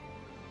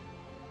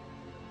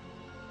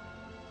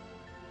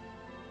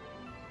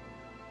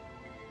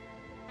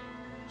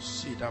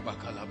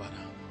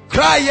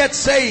 Cry yet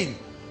saying,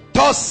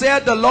 thus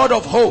saith the Lord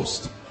of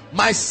hosts,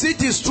 my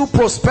cities through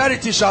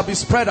prosperity shall be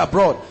spread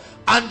abroad.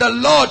 and the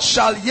Lord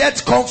shall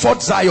yet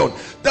comfort Zion.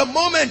 The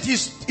moment it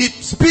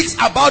speaks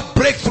about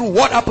breakthrough,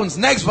 what happens?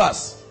 Next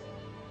verse.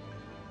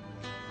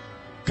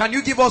 Can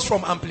you give us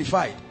from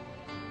Amplified?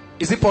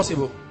 Is it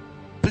possible?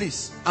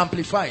 Please,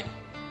 Amplified.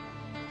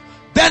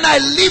 Then I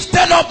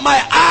lifted up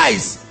my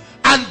eyes,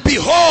 and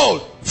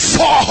behold,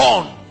 4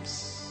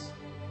 horns.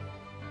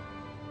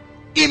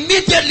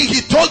 Immediately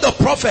he told the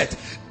prophet,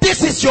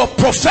 this is your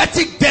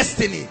prophetic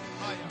destiny.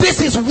 This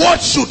is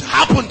what should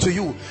happen to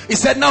you. He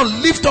said, now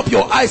lift up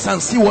your eyes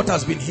and see what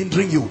has been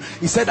hindering you.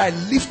 He said, I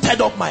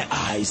lifted up my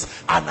eyes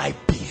and I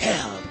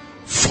beheld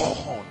 4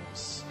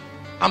 horns.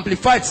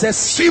 Amplified says,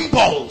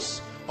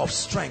 symbols of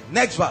strength.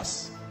 Next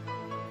verse.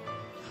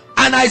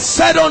 And I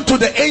said unto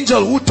the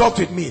angel who talked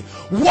with me,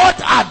 what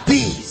are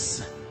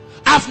these?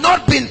 I've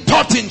not been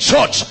taught in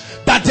church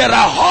that there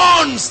are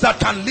horns that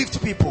can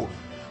lift people.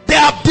 They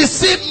have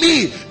deceived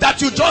me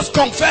that you just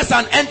confess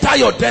and enter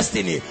your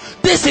destiny.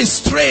 This is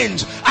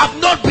strange. I've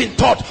not been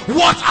taught.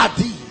 What are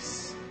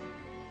these?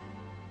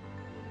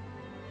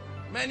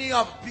 Many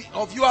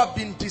of you have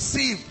been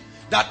deceived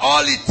that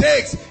all it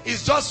takes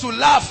is just to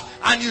laugh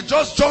and you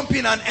just jump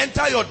in and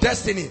enter your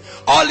destiny.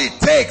 All it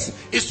takes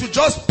is to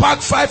just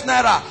pack 5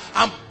 naira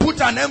and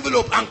put an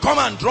envelope and come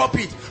and drop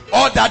it.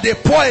 Or that they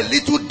pour a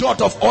little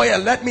dot of oil.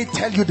 Let me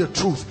tell you the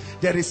truth.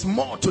 There is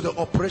more to the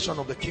operation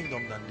of the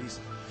kingdom than this.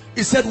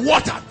 He said,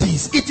 what are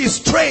these? It is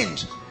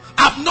strange.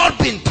 I've not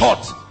been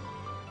taught.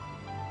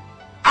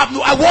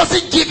 I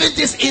wasn't given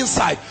this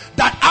insight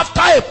that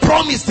after a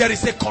promise there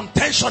is a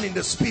contention in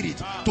the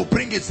spirit to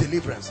bring its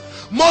deliverance.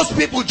 Most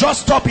people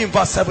just stop in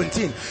verse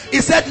 17.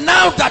 He said,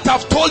 now that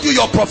I've told you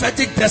your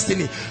prophetic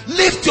destiny,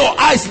 lift your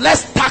eyes,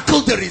 let's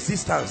tackle the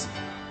resistance.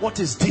 What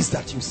is this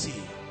that you see?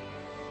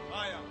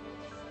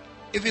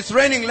 If it's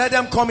raining, let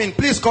them come in.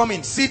 Please come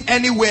in. Sit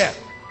anywhere.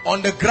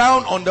 On the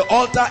ground, on the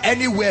altar,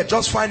 anywhere.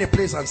 Just find a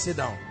place and sit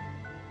down.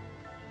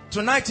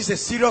 Tonight is a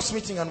serious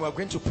meeting and we're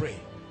going to pray.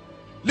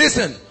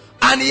 Listen.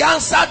 And he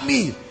answered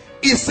me.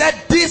 He said,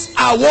 these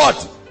are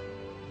what?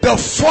 The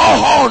 4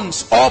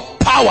 horns or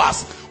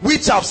powers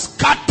which have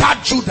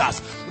scattered Judah,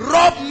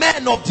 robbed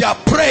men of their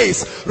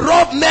praise,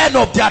 robbed men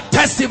of their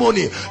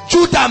testimony.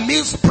 Judah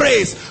means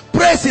praise.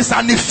 Praise is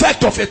an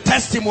effect of a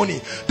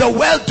testimony. The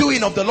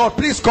well-doing of the Lord.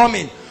 Please come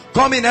in.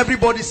 Come in,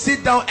 everybody.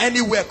 Sit down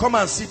anywhere. Come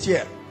and sit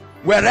here.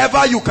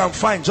 Wherever you can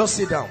find, just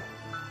sit down.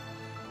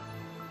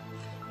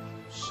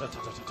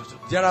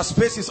 There are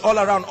spaces all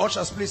around.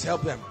 Ushers, please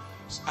help them.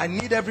 I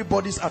need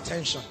everybody's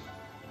attention.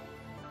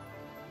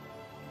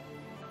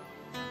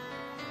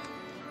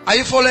 Are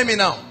you following me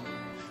now?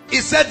 He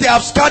said they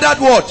have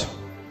scattered what?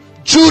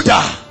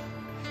 Judah,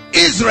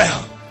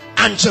 Israel,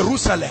 and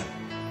Jerusalem.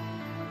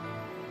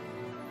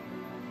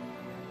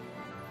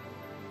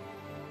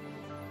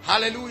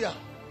 Hallelujah.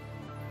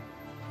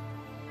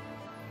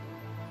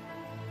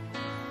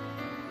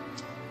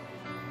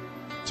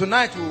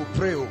 Tonight we will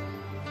pray.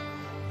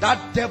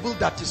 That devil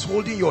that is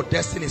holding your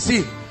destiny.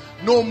 See,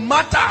 no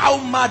matter how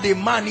mad a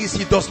man is,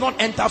 he does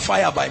not enter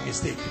fire by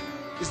mistake.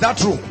 Is that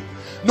true?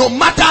 No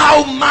matter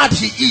how mad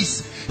he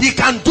is, he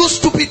can do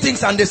stupid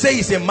things and they say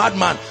he's a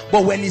madman.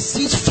 But when he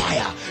sees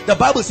fire, the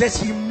Bible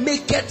says he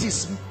maketh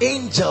his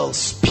angels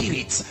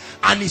spirits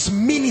and his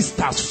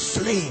ministers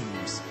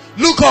flames.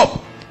 Look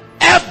up.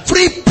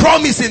 Every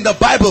promise in the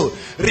Bible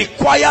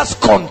requires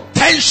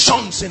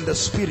contentions in the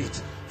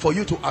spirit for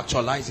you to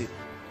actualize it.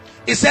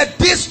 He said,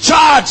 this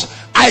charge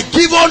I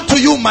give unto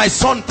you, my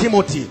son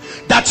Timothy,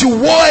 that you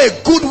war a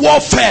good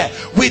warfare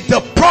with the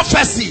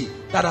prophecy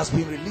that has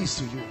been released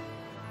to you.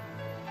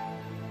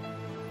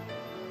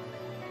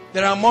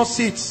 There are more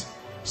seats.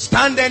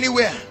 Stand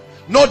anywhere.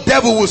 No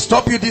devil will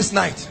stop you this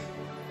night.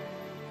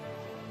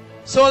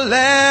 So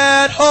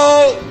let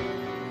hope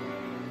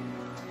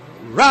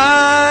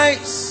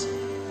rise.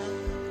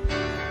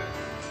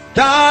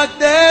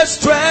 Darkness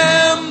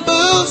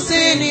trembles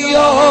in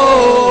your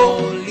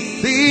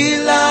holy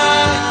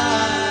light.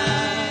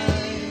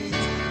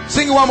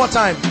 Sing it one more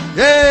time.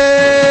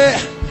 Yeah.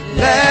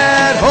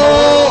 Let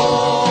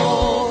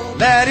hope,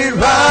 let it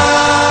rise.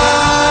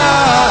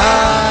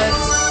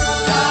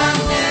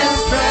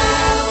 Darkness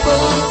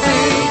trembles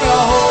in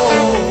your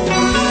holy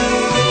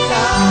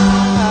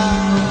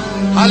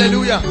light.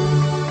 Hallelujah.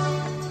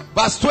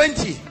 Verse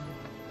 20.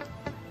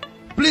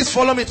 Please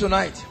follow me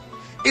tonight.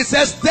 It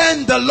says,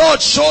 then the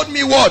Lord showed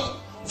me what?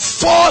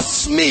 4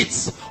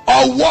 smiths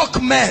or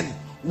workmen,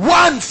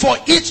 one for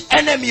each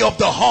enemy of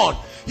the horn.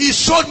 He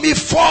showed me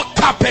 4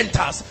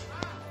 carpenters.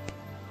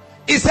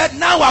 He said,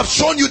 now I've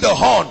shown you the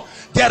horn.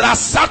 There are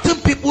certain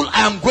people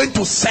I am going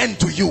to send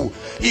to you.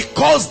 He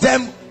calls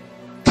them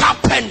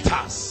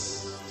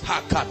carpenters.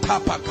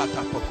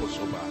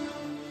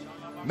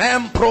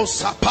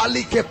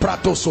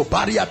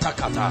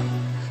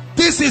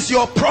 This is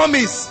your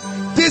promise.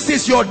 This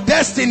is your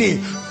destiny.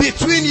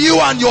 Between you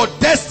and your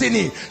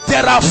destiny,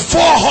 there are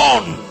 4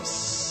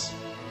 horns.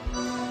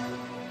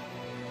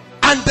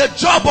 And the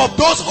job of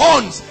those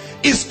horns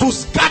is to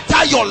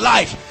scatter your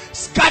life,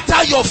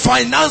 scatter your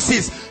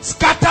finances,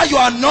 scatter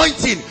your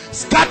anointing,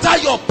 scatter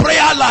your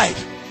prayer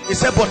life. He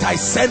said, but I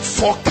sent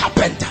 4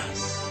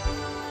 carpenters.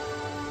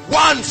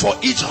 one for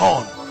each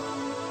horn.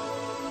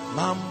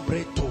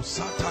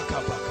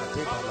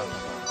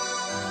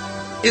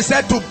 He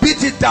said to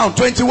beat it down.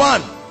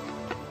 21.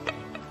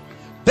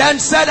 Then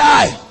said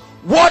I,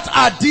 what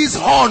are these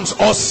horns,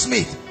 or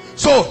smith?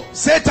 So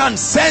Satan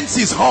sends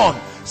his horn.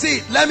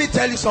 See, let me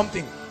tell you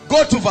something.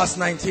 Go to verse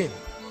 19.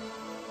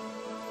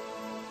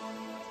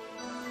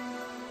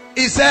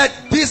 He said,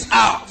 these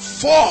are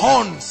 4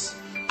 horns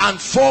and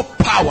 4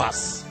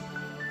 powers.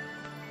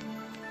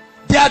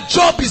 Their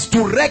job is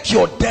to wreck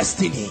your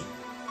destiny.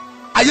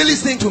 Are you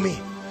listening to me?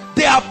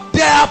 They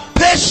are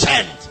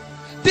patient.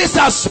 These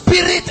are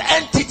spirit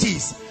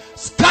entities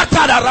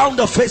scattered around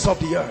the face of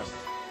the earth.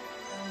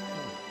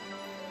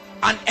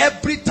 And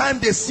every time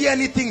they see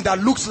anything that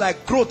looks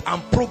like growth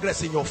and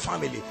progress in your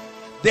family,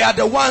 they are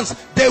the ones,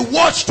 they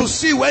watch to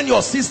see when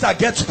your sister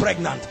gets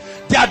pregnant.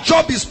 Their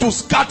job is to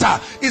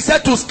scatter. He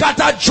said to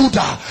scatter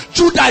Judah.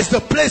 Judah is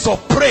the place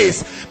of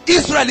praise.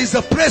 Israel is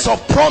the place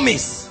of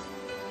promise.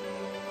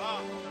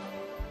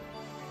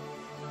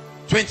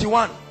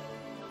 21.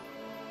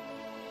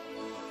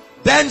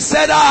 Then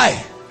said I,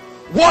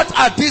 what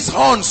are these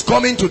horns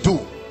coming to do?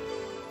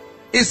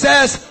 He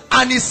says,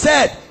 and he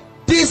said,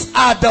 these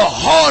are the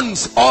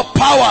horns or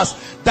powers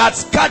that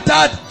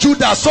scattered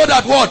Judah, so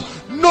that what?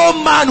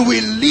 No man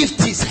will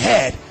lift his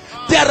head.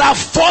 There are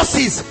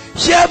forces,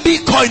 hear me,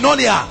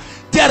 koinonia.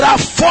 There are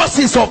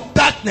forces of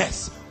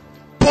darkness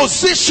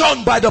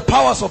positioned by the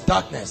powers of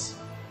darkness.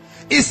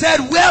 He said,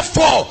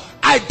 wherefore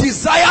I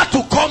desire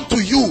to come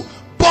to you,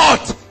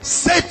 but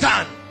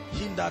Satan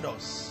hindered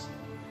us,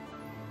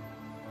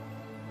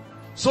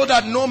 so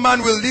that no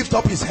man will lift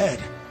up his head.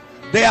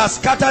 They are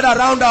scattered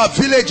around our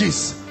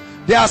villages.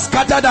 They are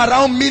scattered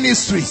around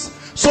ministries,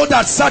 so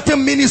that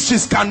certain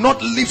ministries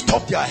cannot lift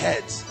up their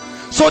heads,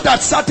 so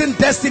that certain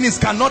destinies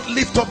cannot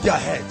lift up their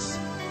heads.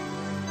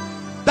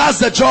 That's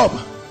the job.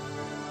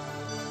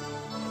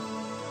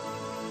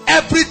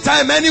 Every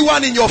time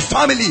anyone in your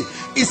family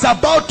is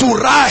about to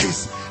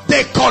rise,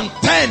 they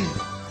contend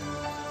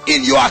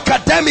in your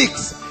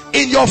academics,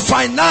 in your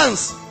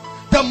finance.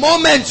 The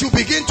moment you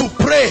begin to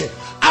pray,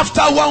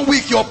 after 1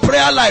 week your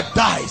prayer life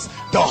dies.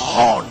 The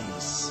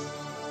horns.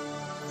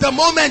 The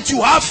moment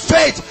you have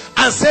faith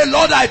and say,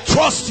 Lord, I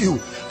trust you,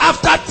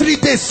 after 3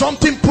 days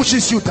something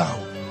pushes you down.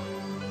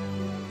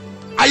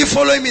 Are you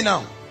following me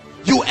now?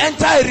 You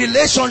enter a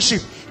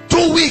relationship,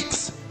 2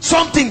 weeks,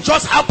 something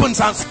just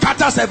happens and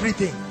scatters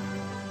everything.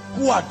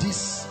 Who are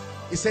these?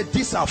 He said,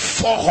 these are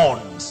 4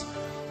 horns.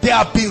 They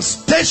have been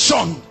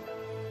stationed,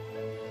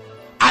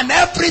 and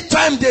every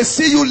time they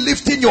see you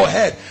lifting your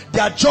head,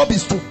 their job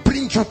is to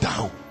bring you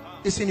down.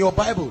 It's in your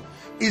Bible.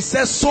 It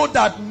says, so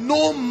that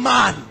no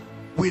man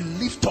will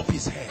lift up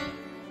his head.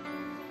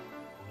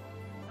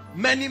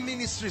 Many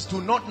ministries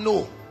do not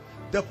know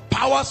the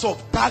powers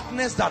of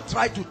darkness that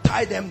try to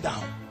tie them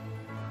down.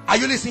 Are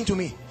you listening to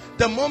me?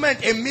 The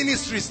moment a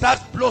ministry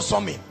starts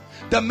blossoming,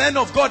 the men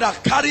of God are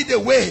carried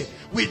away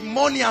with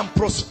money and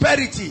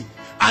prosperity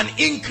and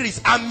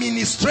increase and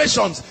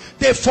ministrations.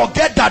 They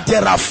forget that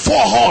there are 4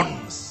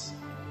 horns.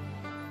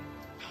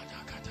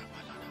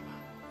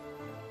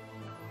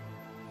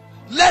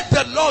 Let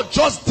the Lord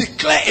just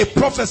declare a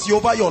prophecy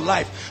over your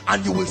life,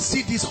 and you will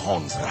see these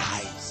horns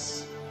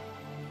rise.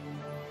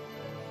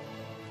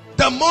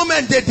 The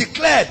moment they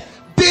declared,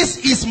 this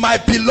is my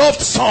beloved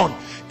son,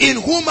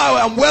 in whom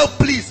I am well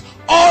pleased,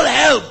 all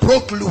hell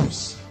broke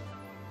loose.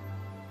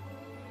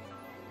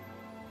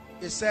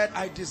 He said,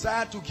 I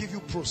desire to give you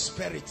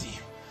prosperity.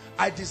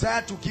 I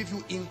desire to give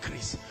you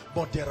increase.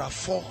 But there are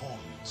 4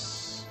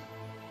 horns.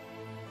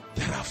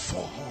 There are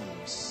 4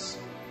 horns.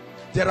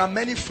 There are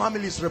many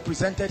families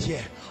represented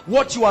here.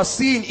 What you are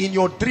seeing in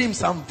your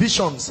dreams and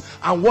visions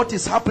and what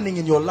is happening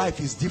in your life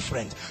is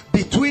different.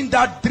 Between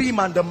that dream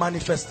and the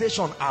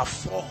manifestation are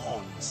 4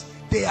 horns.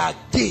 They are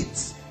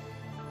gates.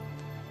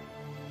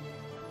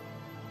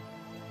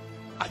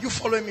 Are you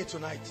following me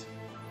tonight?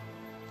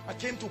 I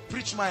came to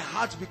preach my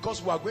heart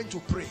because we are going to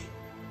pray.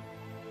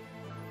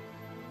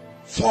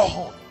 4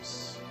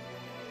 horns.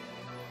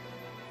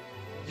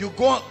 You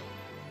go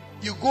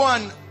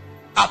and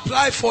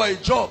apply for a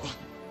job.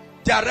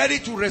 They are ready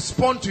to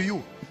respond to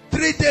you.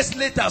 3 days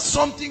later,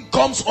 something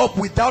comes up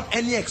without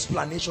any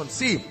explanation.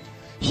 See,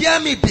 hear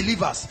me,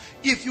 believers.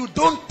 If you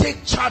don't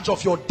take charge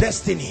of your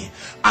destiny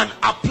and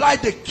apply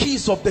the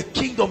keys of the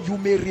kingdom, you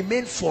may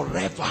remain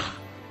forever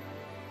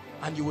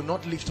and you will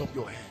not lift up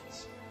your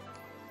hands.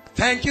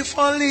 Thank you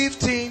for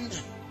lifting.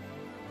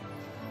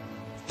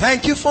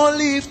 Thank you for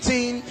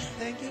lifting.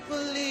 Thank you for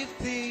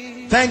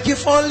lifting. Thank you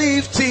for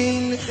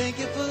lifting. Thank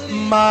you for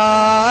lifting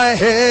my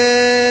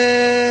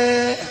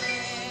head.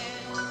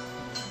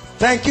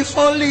 Thank you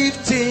for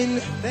lifting.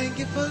 Thank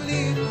you for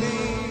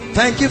lifting.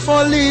 Thank you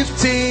for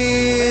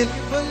lifting. Thank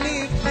you for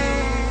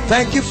lifting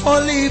Thank you for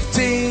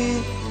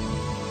lifting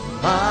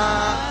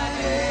my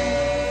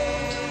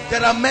head.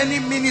 There are many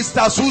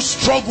ministers who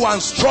struggle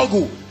and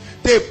struggle.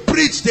 They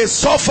preach, they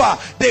suffer,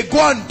 they go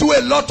and do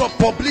a lot of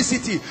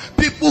publicity.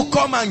 People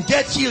come and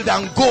get healed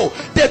and go.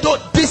 They don't.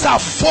 These are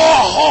 4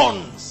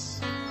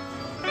 horns.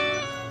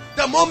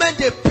 The moment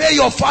they pay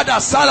your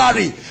father's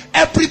salary,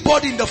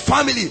 everybody in the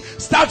family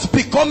starts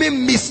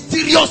becoming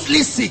mysteriously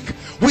sick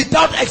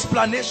without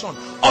explanation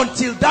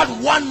until that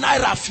 1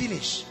 naira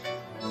finish.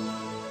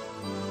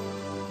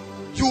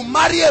 You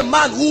marry a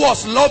man who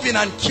was loving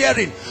and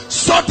caring,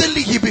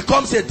 suddenly he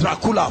becomes a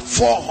Dracula,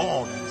 4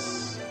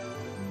 horns.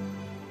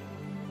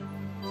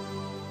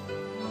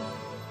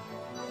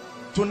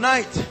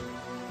 Tonight,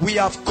 we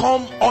have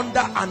come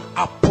under an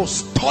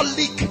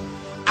apostolic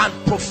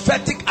and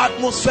prophetic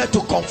atmosphere to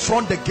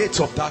confront the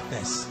gates of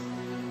darkness.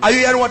 Are you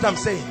hearing what I'm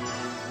saying?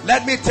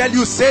 Let me tell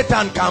you,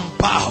 Satan can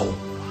bow.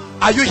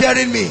 Are you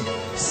hearing me?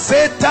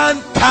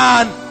 Satan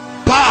can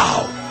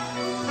bow.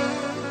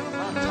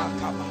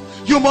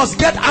 You must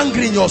get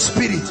angry in your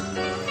spirit.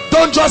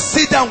 Don't just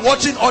sit down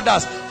watching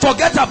others.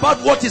 Forget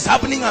about what is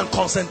happening and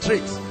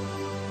concentrate.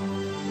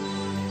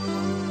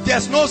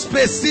 There's no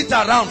space. Sit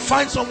around.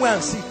 Find somewhere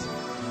and sit.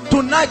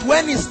 Tonight,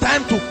 when it's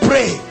time to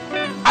pray,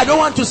 I don't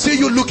want to see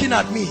you looking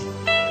at me.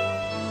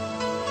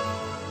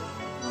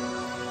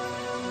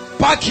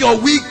 Pack your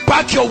wig,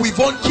 pack your weave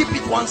on, keep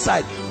it one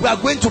side. We are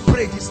going to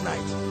pray this night.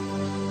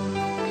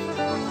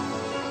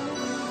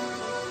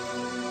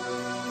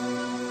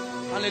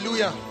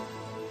 Hallelujah.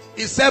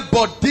 He said,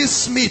 but these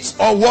smiths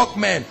or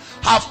workmen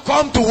have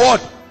come to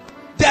what?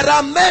 There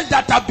are men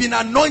that have been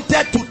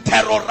anointed to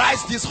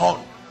terrorize this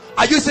horn.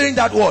 Are you saying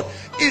that word?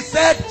 He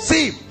said,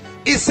 see,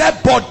 he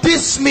said, but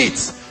these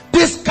smiths,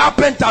 these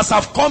carpenters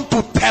have come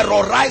to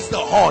terrorize the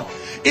horn.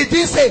 It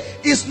didn't say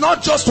it's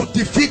not just to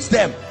defeat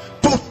them,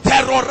 to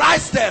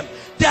terrorize them.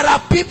 There are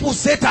people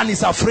Satan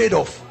is afraid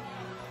of.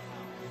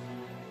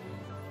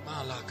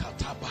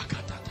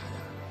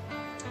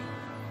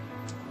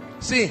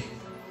 See,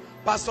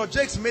 Pastor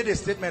Jakes made a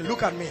statement.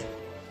 Look at me.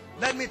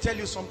 Let me tell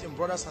you something,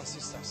 brothers and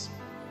sisters.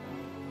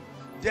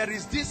 There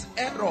is this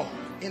error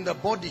in the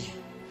body.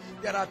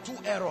 There are 2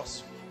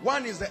 errors.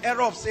 One is the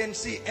error of saying,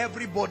 see,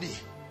 everybody,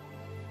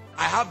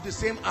 I have the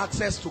same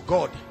access to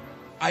God.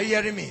 Are you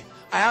hearing me?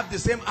 I have the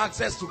same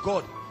access to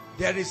God.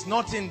 There is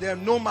nothing there.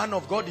 No man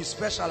of God is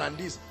special and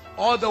this.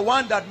 Or the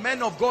one that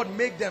men of God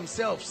make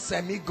themselves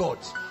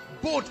semi-gods.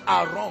 Both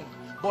are wrong.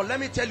 But let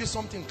me tell you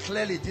something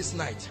clearly this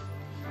night.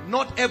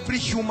 Not every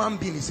human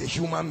being is a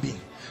human being.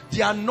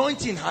 The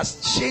anointing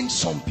has changed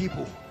some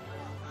people.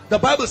 The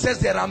Bible says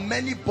there are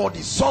many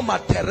bodies. Some are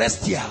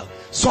terrestrial,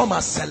 some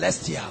are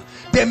celestial.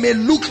 They may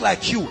look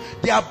like you.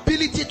 The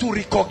ability to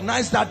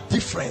recognize that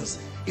difference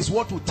is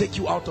what will take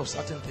you out of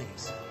certain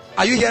things.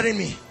 Are you hearing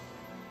me?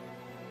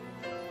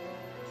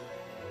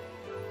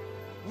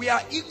 We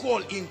are equal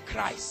in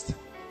Christ,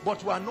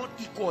 but we are not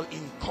equal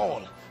in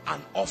call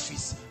and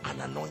office and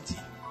anointing.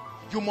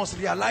 You must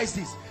realize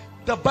this.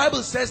 The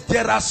Bible says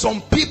there are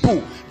some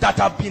people that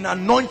have been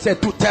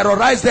anointed to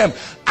terrorize them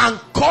and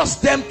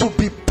cause them to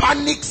be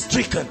panic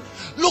stricken.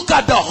 Look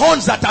at the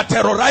horns that are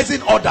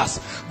terrorizing others.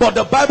 But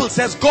the Bible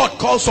says God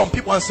calls some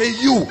people and say,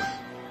 you,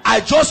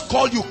 I just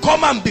call you,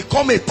 come and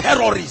become a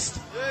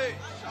terrorist.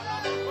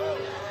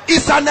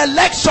 It's an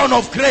election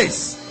of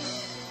grace.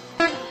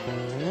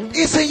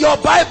 It's in your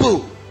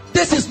Bible.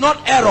 This is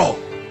not error.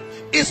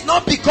 It's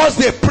not because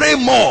they pray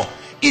more.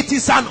 It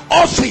is an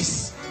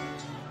office.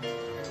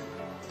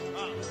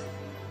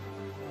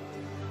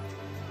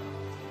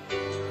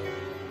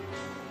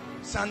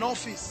 It's an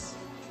office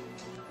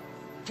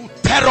to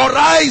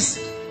terrorize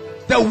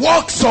the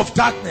works of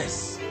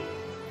darkness.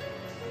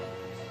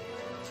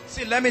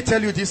 See, let me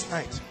tell you this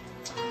night,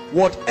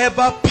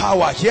 whatever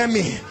power, hear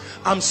me,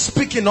 I'm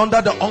speaking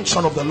under the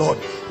unction of the Lord.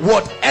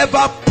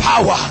 Whatever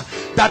power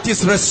that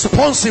is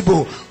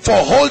responsible for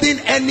holding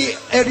any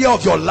area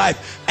of your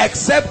life,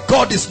 except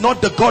God is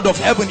not the God of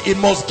heaven, it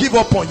must give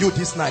up on you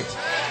this night.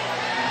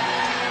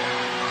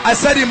 I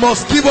said it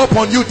must give up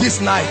on you this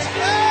night.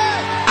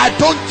 I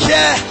don't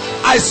care.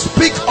 I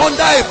speak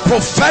under a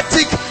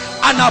prophetic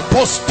and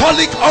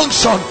apostolic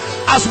unction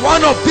as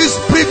one of these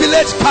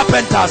privileged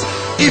carpenters.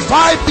 If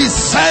I be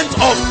sent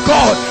of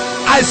God,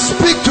 I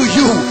speak to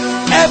you.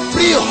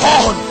 Every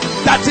horn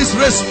that is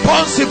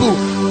responsible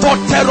for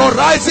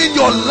terrorizing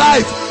your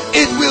life,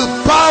 it will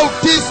bow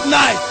this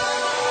night.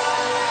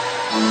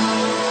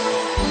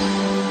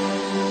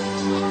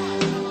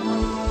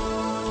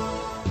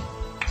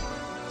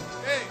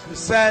 He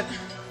said,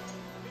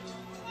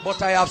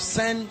 but I have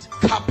sent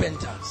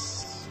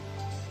carpenters.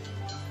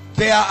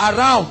 They are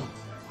around,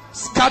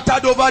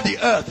 scattered over the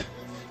earth.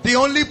 The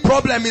only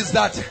problem is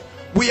that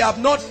we have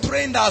not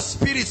trained our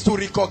spirits to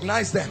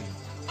recognize them.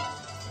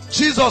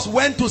 Jesus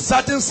went to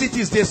certain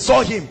cities, they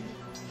saw him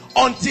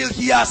until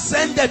he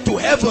ascended to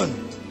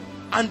heaven,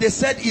 and they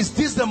said, is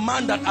this the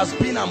man that has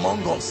been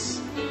among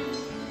us?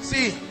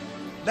 See,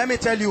 let me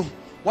tell you,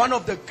 one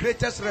of the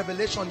greatest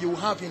revelations you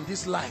have in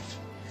this life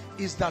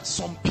is that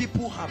some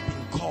people have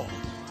been called.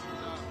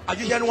 Are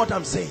you hearing what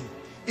I'm saying?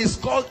 It's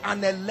called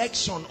an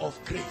election of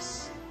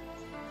grace.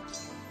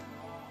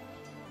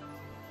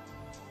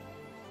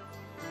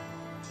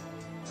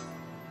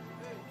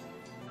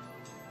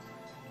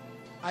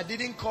 I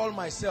didn't call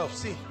myself.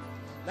 See,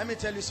 let me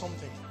tell you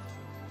something.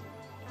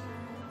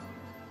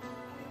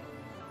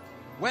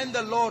 When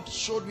the Lord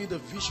showed me the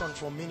vision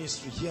for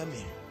ministry, hear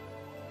me,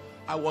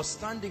 I was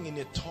standing in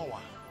a tower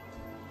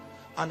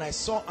and I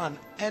saw an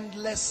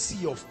endless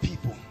sea of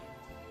people,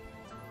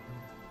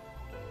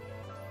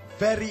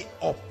 very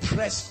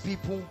oppressed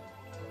people,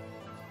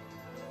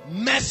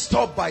 messed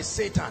up by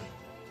Satan.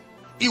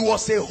 It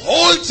was a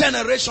whole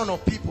generation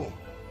of people,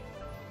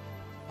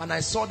 and I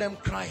saw them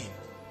crying.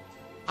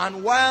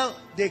 And while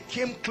they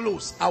came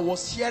close, I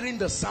was hearing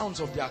the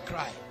sounds of their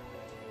cry.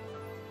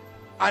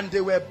 And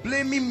they were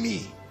blaming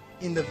me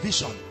in the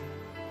vision.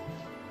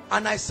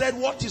 And I said,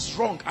 what is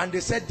wrong? And they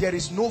said, there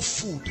is no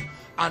food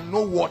and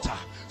no water.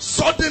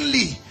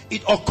 Suddenly,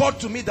 it occurred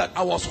to me that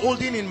I was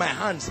holding in my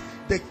hands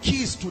the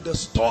keys to the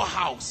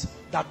storehouse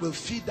that will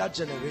feed that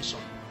generation.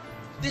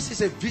 This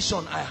is a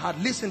vision I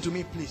had. Listen to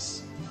me,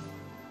 please.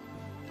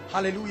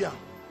 Hallelujah.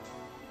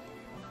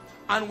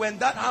 And when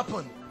that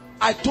happened,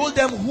 I told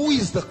them, who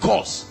is the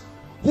cause?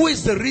 Who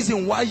is the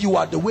reason why you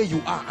are the way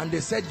you are? And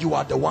they said, you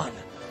are the one.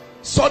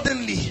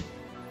 Suddenly,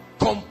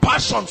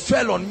 compassion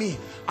fell on me.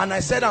 And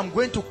I said, I'm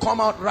going to come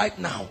out right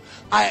now.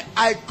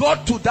 I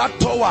got to that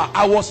tower.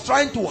 I was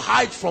trying to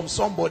hide from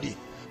somebody.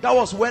 That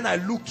was when I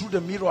looked through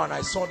the mirror and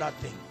I saw that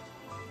thing.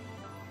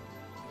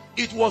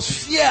 It was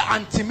fear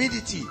and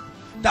timidity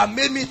that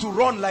made me to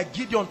run like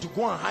Gideon to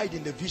go and hide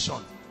in the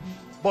vision.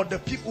 But the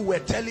people were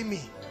telling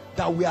me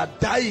that we are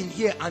dying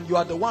here and you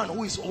are the one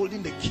who is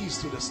holding the keys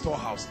to the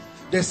storehouse.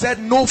 They said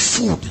no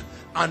food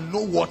and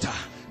no water.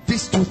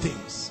 These two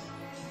things.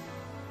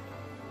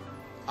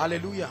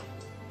 Hallelujah.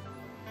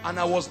 And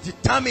I was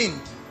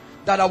determined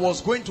that I was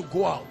going to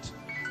go out.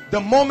 The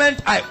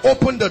moment I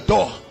opened the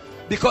door,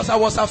 because I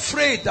was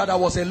afraid that I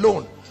was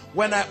alone.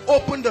 When I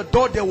opened the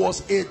door, there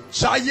was a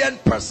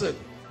giant person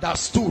that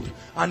stood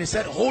and he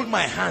said, hold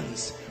my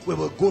hands, we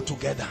will go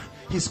together.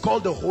 He's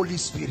called the Holy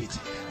Spirit.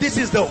 This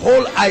is the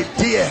whole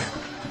idea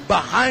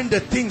behind the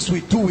things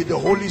we do with the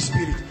Holy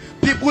Spirit.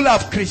 People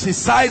have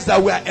criticized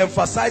that we are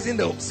emphasizing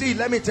the... See,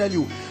 let me tell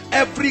you,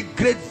 every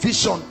great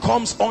vision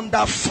comes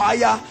under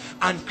fire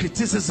and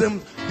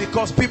criticism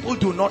because people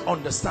do not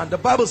understand. The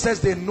Bible says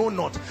they know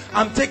not.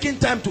 I'm taking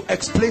time to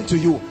explain to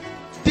you.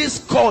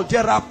 This call,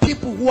 there are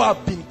people who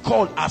have been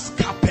called as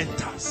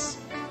carpenters.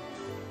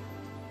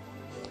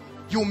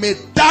 You may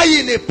die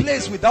in a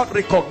place without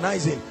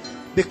recognizing,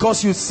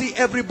 because you see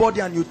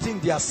everybody and you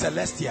think they are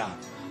celestial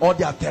or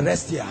they are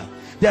terrestrial.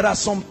 There are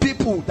some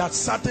people that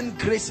certain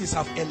graces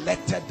have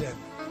elected them.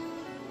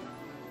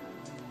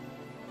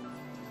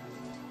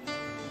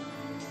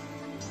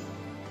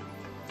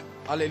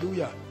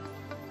 Hallelujah.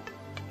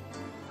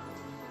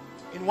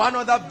 In one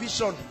other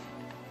vision,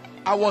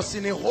 I was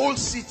in a whole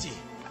city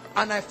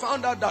and I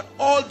found out that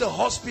all the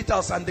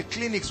hospitals and the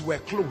clinics were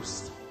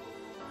closed.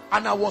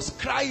 And I was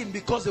crying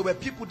because there were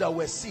people that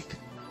were sick.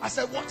 I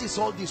said, what is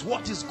all this?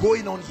 What is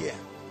going on here?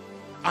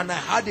 And I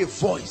heard a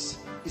voice.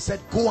 He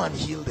said, go and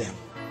heal them.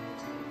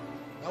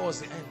 That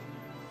was the end.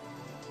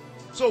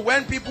 So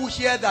when people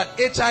hear that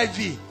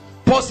HIV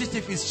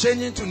positive is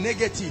changing to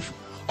negative,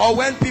 or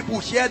when people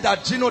hear that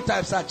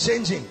genotypes are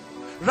changing,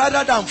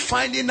 rather than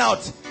finding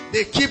out,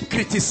 they keep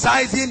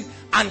criticizing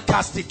and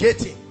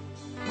castigating.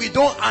 We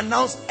don't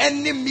announce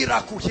any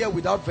miracle here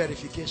without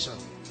verification.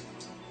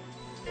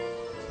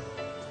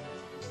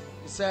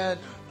 He said,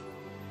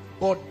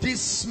 but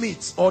these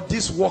smiths or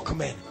these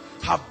workmen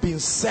have been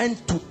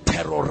sent to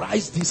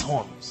terrorize these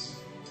homes.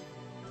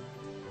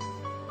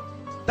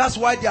 That's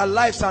why their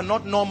lives are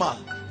not normal.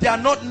 They are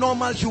not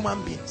normal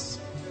human beings.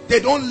 They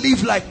don't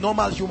live like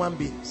normal human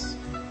beings.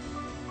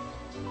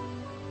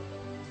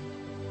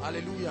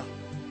 Hallelujah.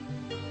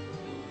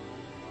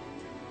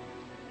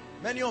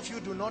 Many of you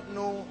do not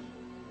know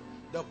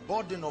the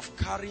burden of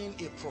carrying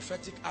a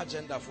prophetic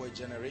agenda for a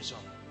generation.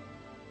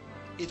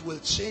 It will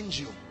change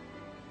you.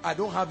 I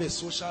don't have a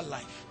social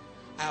life.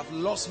 I have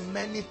lost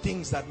many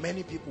things that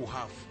many people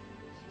have.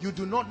 You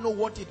do not know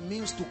what it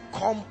means to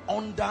come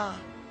under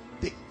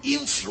the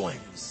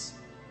influence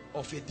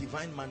of a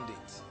divine mandate.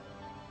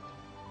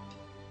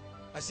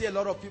 I see a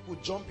lot of people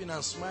jumping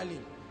and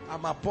smiling.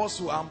 I'm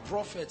apostle, I'm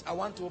prophet, I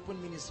want to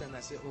open ministry, and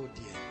I say, oh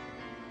dear.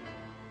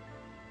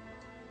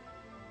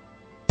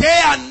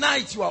 Day and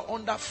night you are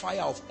under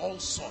fire of all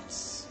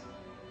sorts.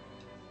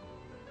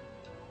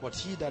 But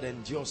he that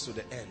endures to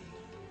the end.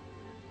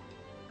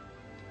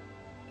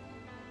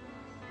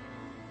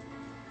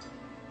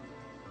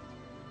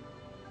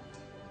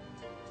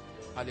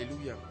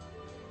 Hallelujah.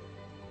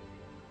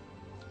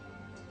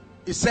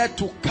 He said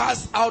to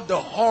cast out the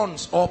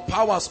horns or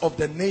powers of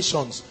the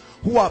nations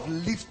who have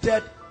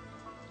lifted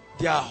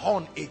their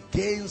horn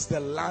against the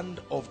land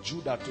of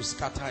Judah to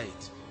scatter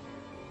it.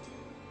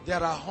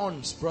 There are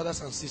horns,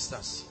 brothers and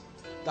sisters,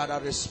 that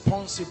are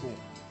responsible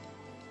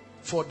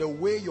for the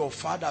way your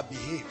father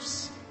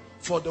behaves,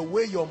 for the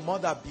way your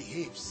mother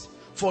behaves,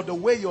 for the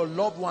way your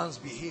loved ones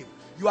behave.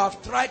 You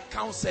have tried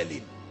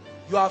counseling,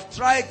 you have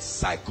tried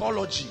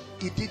psychology,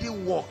 it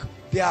didn't work.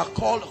 They are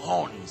called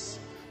horns.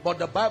 But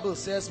the Bible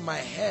says, my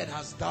head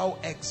hast thou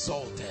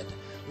exalted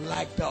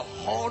like the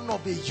horn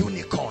of a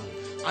unicorn,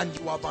 and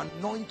you have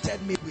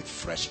anointed me with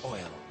fresh oil.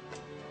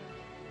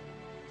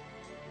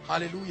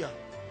 Hallelujah.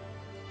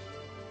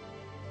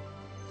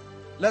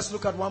 Let's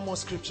look at one more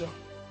scripture.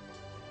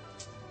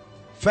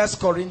 1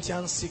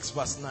 Corinthians 6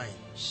 verse 9.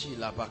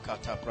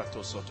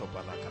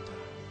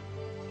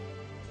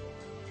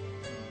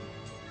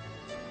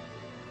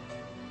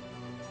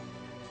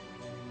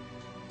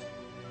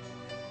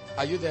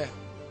 Are you there?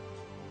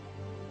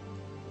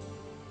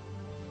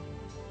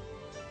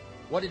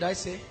 What did I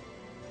say?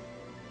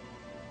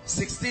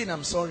 16,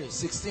 I'm sorry.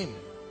 16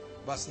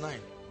 verse 9.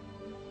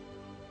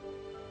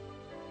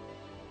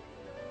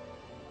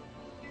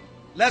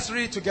 Let's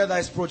read it together.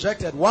 It's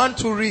projected. 1,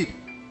 2, read.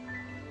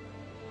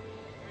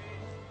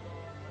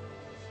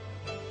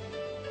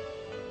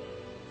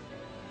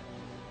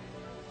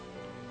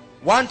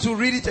 One to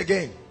read it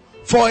again.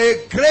 For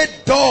a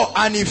great door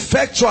and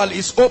effectual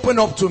is open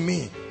up to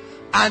me,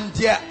 and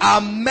there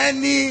are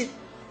many.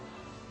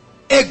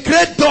 A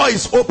great door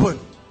is open.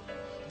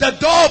 The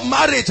door of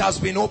marriage has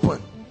been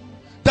opened.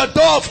 The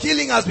door of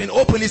healing has been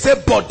opened. He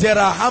said, but there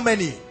are how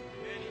many?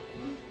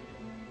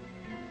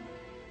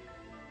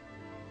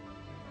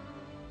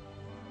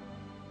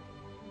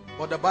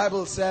 But the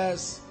Bible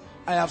says,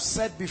 I have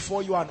set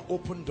before you an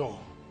open door.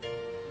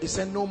 He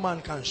said, no man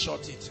can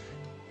shut it.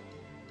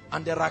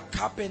 And there are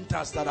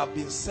carpenters that have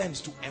been sent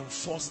to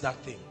enforce that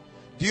thing.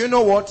 Do you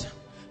know what?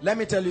 Let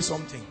me tell you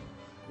something.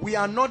 We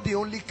are not the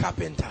only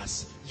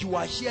carpenters. You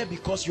are here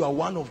because you are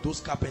one of those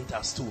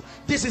carpenters too.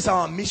 This is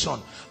our mission.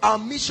 Our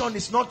mission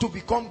is not to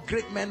become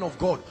great men of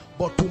God,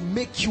 but to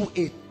make you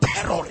a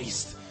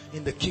terrorist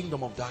in the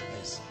kingdom of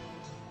darkness.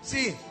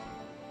 See,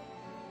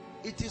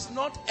 it is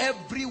not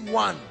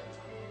everyone,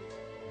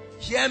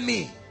 hear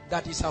me,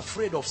 that is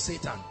afraid of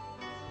Satan.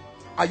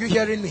 Are you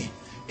hearing me?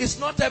 It's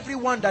not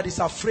everyone that is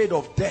afraid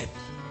of death.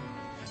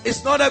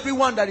 It's not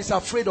everyone that is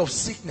afraid of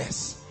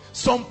sickness.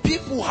 Some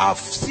people have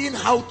seen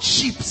how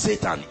cheap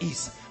Satan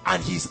is,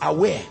 and he's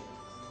aware.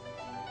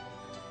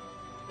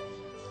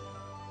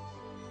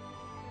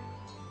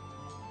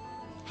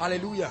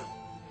 Hallelujah.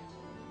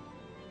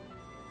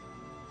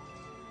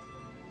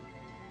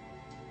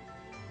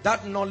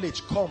 That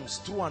knowledge comes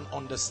through an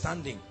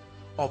understanding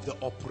of the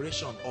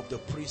operation of the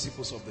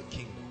principles of the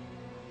kingdom.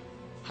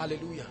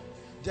 Hallelujah.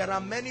 There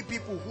are many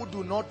people who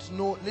do not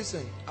know.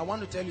 Listen, I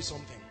want to tell you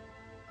something.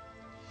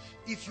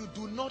 If you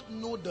do not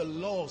know the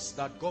laws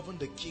that govern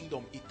the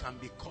kingdom, it can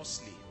be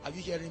costly. Are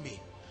you hearing me?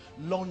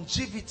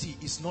 Longevity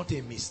is not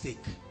a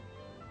mistake.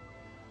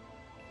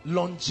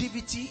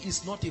 Longevity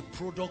is not a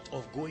product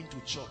of going to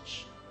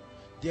church.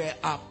 There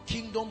are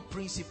kingdom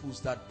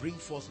principles that bring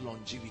forth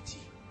longevity.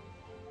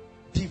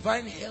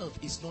 Divine health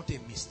is not a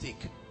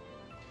mistake.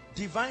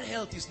 Divine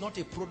health is not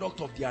a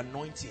product of the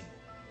anointing.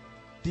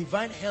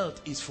 Divine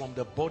health is from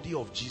the body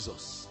of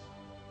Jesus.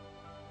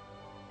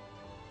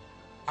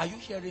 Are you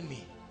hearing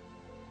me?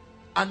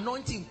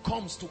 Anointing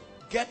comes to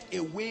get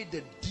away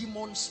the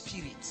demon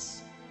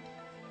spirits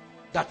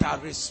that are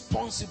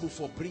responsible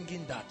for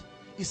bringing that.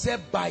 He said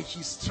by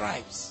his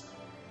stripes.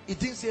 He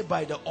didn't say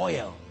by the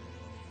oil.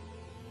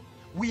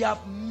 We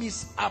have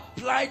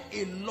misapplied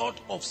a lot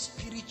of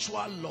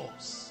spiritual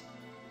laws.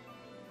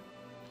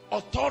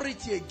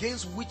 Authority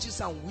against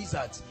witches and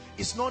wizards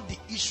is not the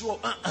issue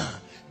of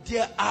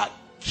there are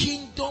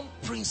kingdom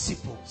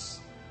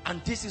principles,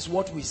 and this is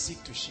what we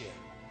seek to share.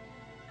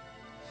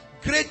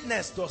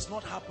 Greatness does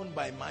not happen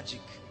by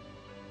magic.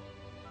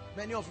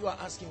 Many of you are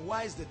asking,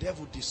 why is the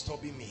devil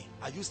disturbing me?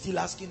 Are you still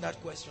asking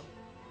that question?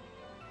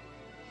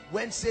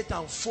 When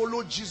Satan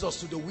followed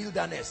Jesus to the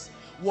wilderness,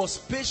 was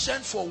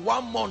patient for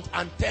 1 month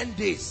and 10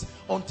 days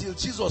until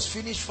Jesus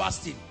finished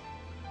fasting.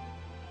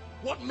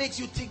 What makes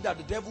you think that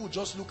the devil will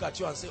just look at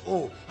you and say,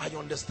 oh, I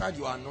understand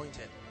you are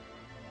anointed?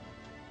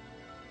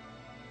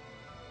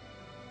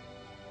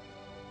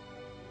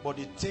 But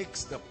it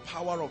takes the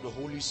power of the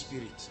Holy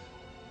Spirit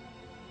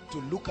to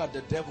look at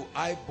the devil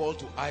eyeball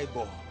to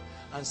eyeball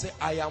and say,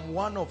 I am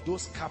one of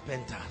those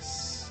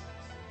carpenters.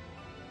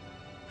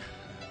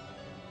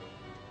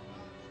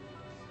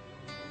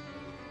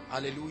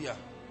 Hallelujah.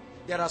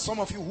 There are some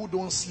of you who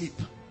don't sleep.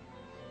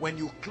 When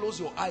you close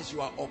your eyes,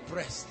 you are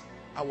oppressed.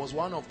 I was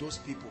one of those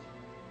people.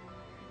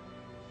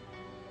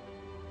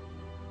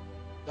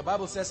 The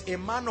Bible says, a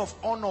man of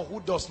honor who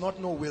does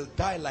not know will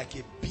die like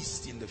a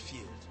beast in the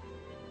field.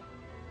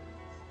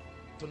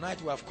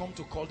 Tonight we have come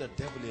to call the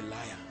devil a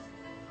liar.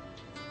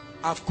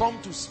 I've come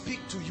to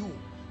speak to you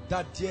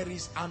that there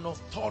is an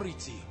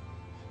authority.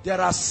 There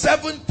are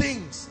 7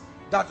 things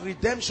that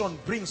redemption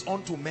brings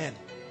unto men.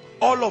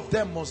 All of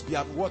them must be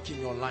at work in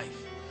your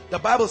life. The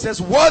Bible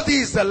says, worthy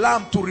is the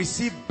Lamb to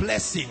receive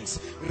blessings,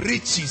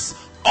 riches,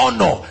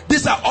 honor.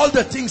 These are all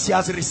the things he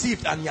has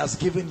received and he has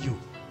given you.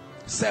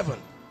 7.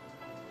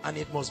 And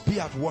it must be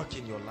at work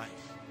in your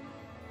life.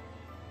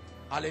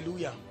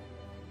 Hallelujah.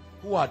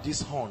 Who are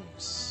these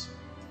horns?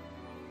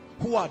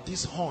 Who are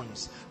these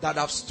horns that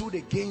have stood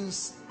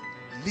against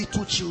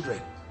little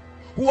children?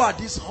 Who are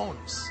these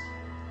horns?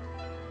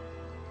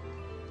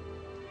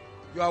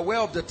 You are aware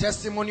of the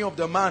testimony of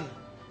the man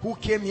who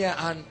came here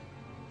and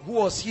who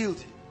was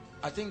healed,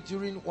 I think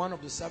during one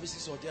of the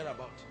services or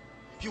thereabout.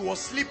 He was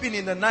sleeping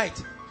in the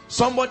night.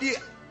 Somebody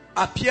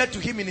appeared to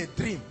him in a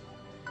dream.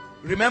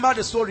 Remember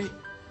the story?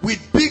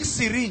 With big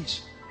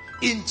syringe,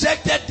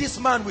 injected this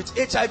man with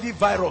HIV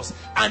virus,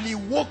 and he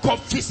woke up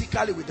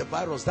physically with the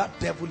virus. That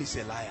devil is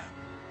a liar.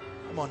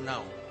 Come on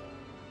now.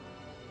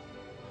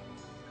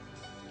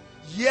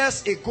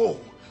 Years ago,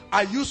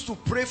 I used to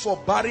pray for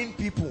barren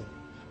people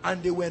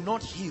and they were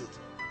not healed.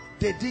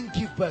 They didn't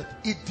give birth.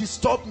 It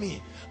disturbed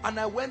me. And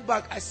I went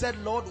back. I said,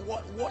 Lord,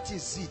 what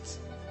is it?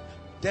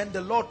 Then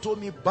the Lord told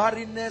me,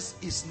 barrenness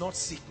is not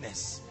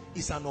sickness.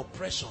 It's an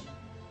oppression.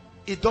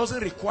 It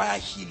doesn't require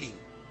healing.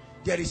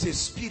 There is a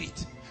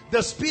spirit.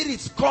 The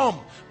spirits come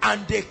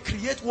and they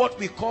create what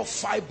we call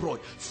fibroid.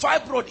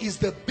 Fibroid is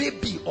the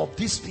baby of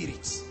these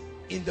spirits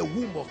in the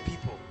womb of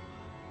people.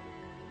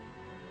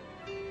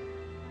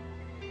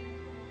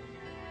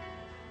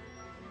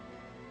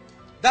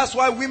 That's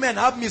why women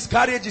have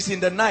miscarriages in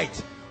the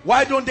night.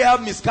 Why don't they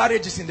have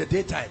miscarriages in the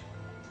daytime?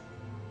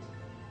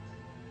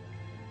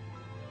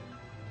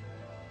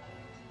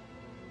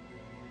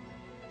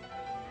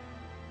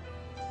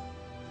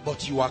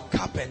 But you are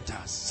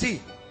carpenters.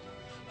 See,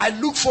 I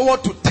look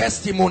forward to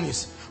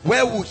testimonies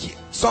where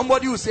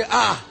somebody will say,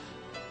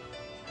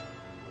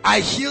 I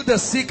healed the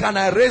sick and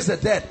I raised the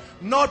dead.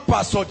 Not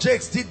Pastor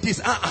Jakes did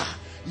this.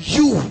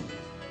 You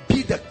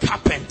be the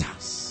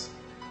carpenters.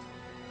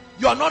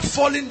 You are not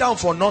falling down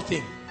for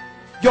nothing.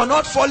 You are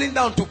not falling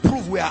down to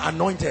prove we are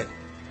anointed.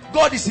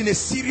 God is in a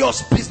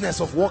serious business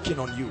of working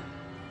on you.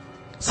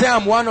 Say,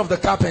 I'm one of the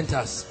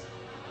carpenters.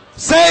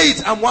 Say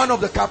it, I'm one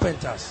of the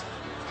carpenters.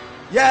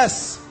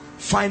 Yes,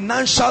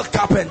 financial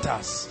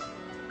carpenters,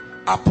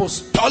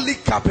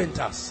 apostolic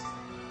carpenters.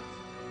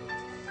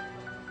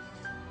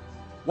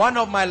 One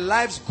of my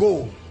life's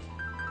goal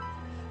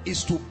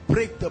is to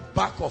break the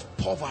back of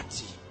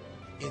poverty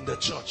in the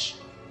church.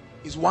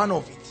 Is one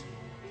of it.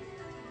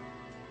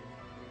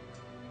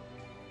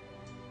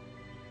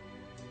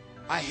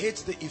 I hate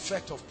the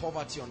effect of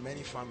poverty on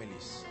many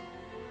families.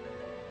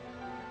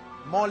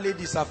 More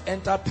ladies have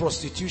entered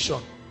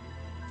prostitution.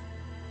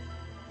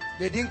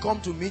 They didn't come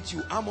to meet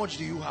you. How much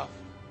do you have?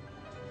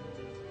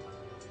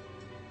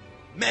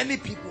 Many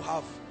people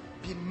have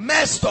been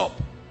messed up.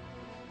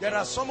 There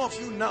are some of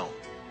you now,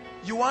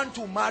 you want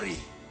to marry,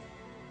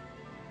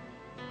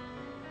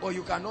 or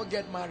you cannot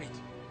get married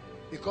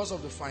because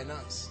of the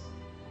finance.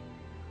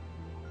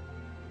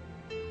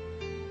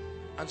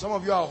 And some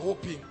of you are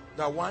hoping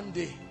that one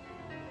day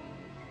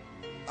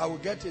I will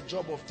get a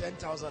job of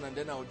 10,000 and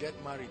then I will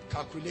get married.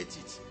 Calculate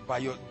it by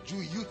you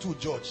two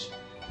judge.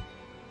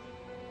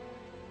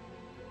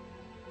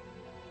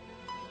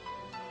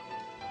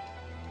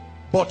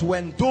 But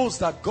when those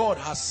that God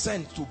has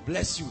sent to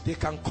bless you, they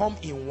can come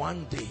in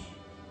one day.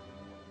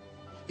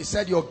 He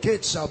said, your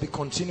gates shall be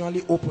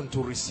continually open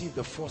to receive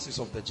the forces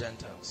of the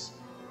Gentiles.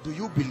 Do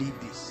you believe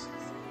this?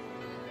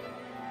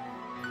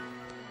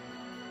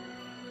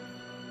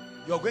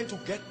 You're going to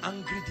get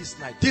angry this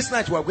night. This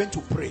night we are going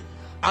to pray.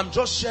 I'm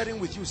just sharing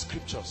with you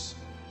scriptures.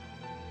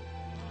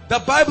 The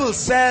Bible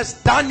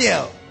says,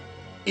 Daniel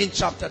in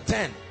chapter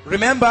 10.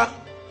 Remember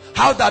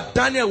how that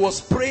Daniel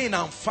was praying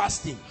and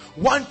fasting,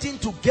 wanting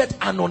to get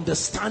an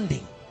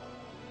understanding.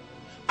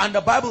 And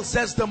the Bible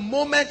says the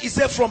moment, he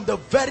said, from the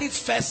very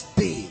first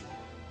day.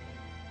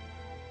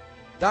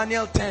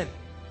 Daniel 10.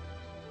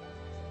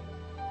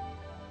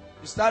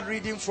 You start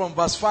reading from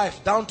verse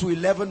 5 down to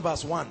 11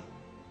 verse 1.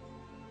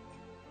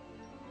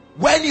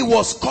 When he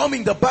was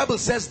coming, the Bible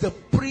says the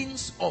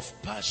prince of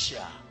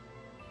Persia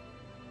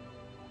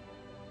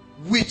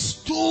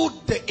withstood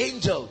the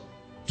angel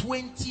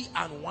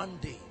 21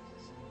 days.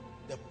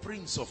 The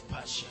prince of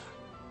Persia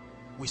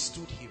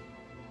withstood him.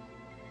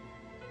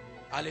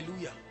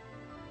 Hallelujah.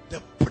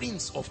 The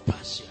prince of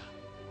Persia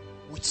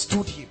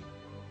withstood him.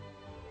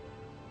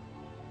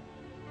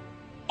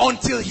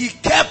 Until he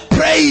kept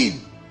praying.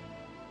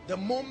 The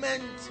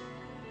moment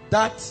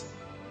that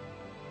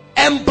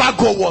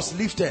embargo was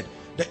lifted,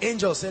 the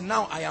angel said,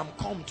 now I am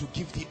come to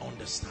give thee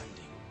understanding.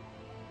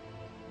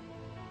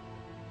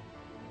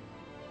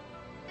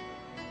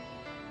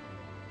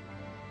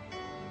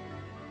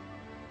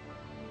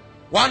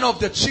 One of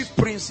the chief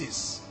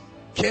princes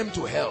came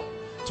to hell.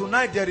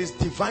 Tonight there is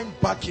divine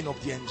backing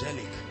of the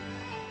angelic.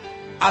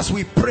 As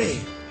we pray,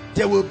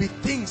 there will be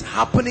things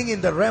happening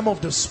in the realm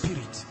of the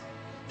spirit.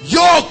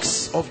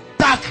 Yokes of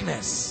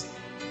darkness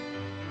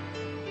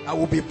that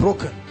will be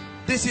broken.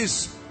 This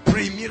is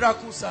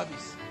pre-miracle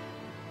service.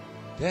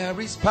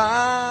 There is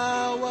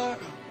power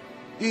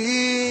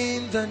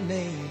in the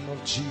name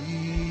of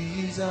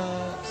Jesus.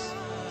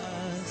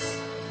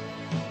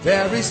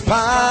 There is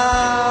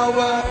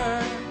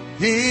power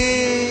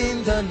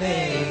in the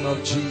name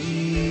of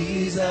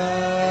Jesus.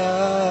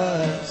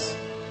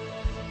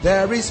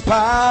 There is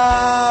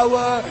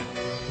power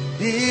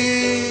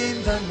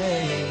in the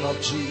name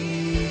of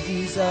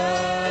Jesus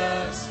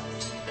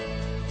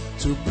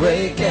to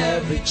break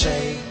every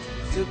chain,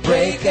 to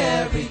break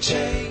every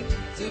chain,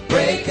 to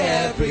break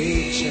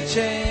every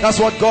chain. That's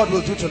what God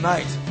will do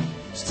tonight.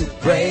 To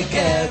break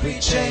every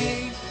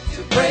chain,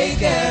 to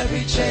break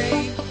every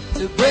chain,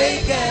 to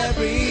break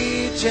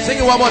every chain. Sing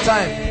it one more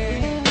time.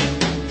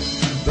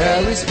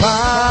 There is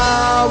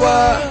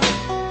power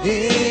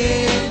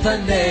in the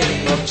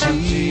name of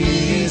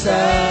Jesus.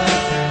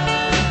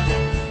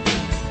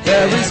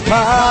 There is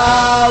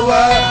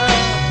power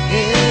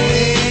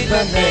in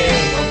the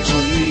name of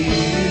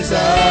Jesus.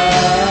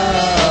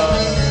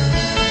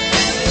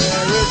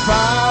 There is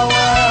power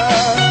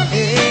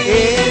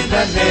in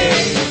the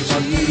name of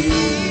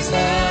Jesus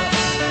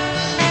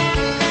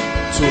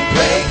to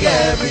break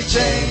every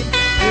chain,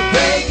 to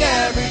break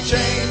every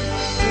chain,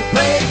 to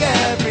break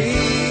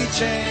every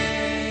chain.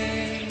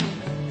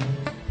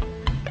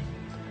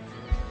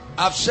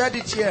 I've shared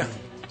it here.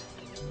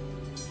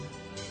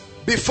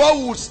 Before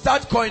we would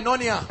start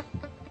Koinonia,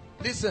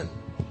 listen,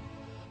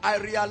 I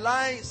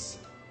realized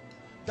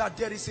that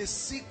there is a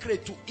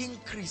secret to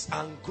increase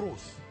and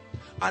growth.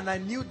 And I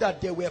knew that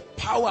there were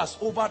powers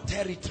over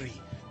territory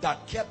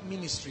that kept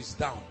ministries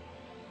down.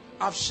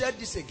 I've shared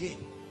this again.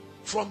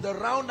 From the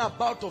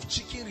roundabout of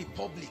Chicken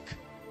Republic,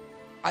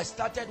 I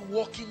started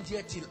walking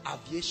there till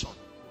aviation,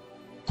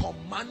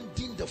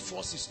 commanding the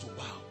forces to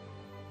bow.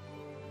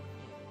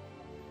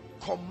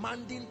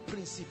 Commanding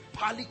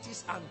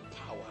principalities and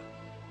power.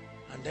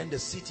 And then the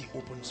city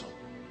opens up.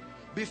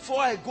 Before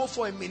I go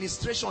for a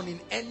ministration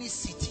in any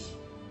city,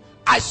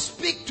 I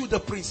speak to the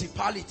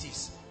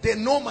principalities. They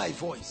know my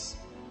voice.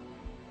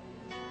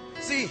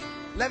 See,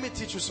 let me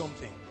teach you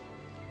something.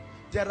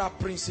 There are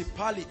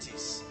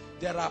principalities,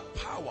 there are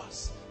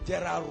powers,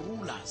 there are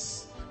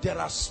rulers, there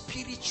are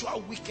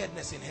spiritual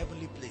wickedness in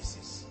heavenly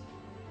places.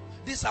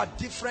 These are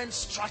different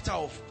strata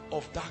of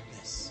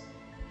darkness.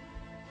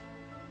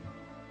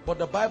 But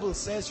the Bible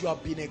says you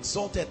have been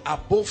exalted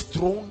above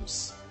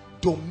thrones,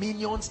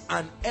 dominions,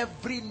 and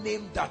every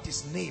name that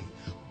is named,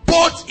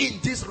 both in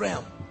this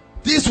realm,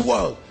 this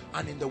world,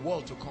 and in the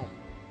world to come.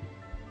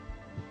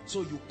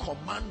 So you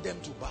command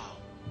them to bow.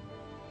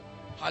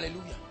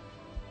 Hallelujah.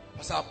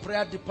 As our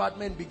prayer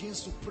department begins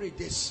to pray,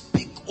 they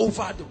speak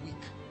over the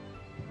week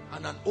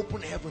and an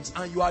open heavens.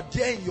 And you are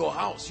there in your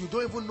house. You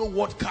don't even know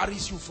what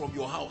carries you from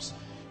your house.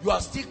 You are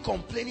still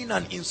complaining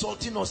and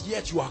insulting us,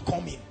 yet you are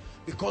coming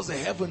because the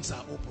heavens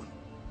are open.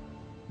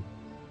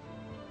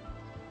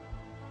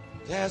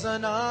 There's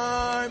an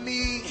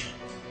army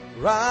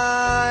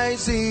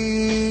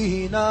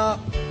rising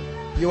up.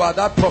 You are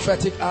that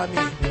prophetic army.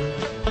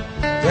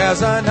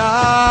 There's an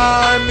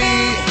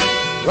army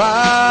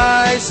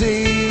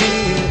rising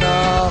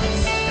up.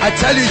 I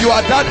tell you, you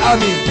are that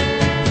army.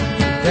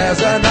 There's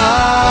an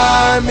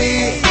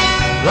army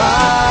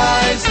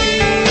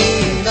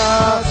rising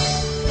up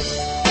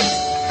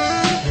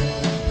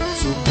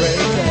to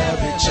break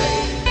every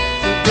chain,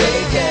 to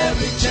break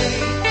every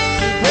chain,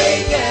 to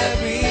break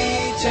every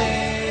chain.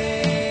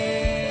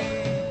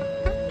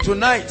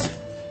 Tonight,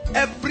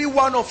 every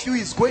one of you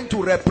is going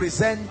to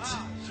represent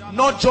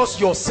not just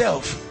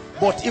yourself,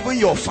 but even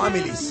your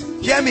families.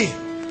 Hear me.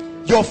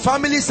 Your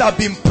families have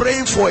been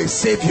praying for a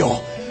savior.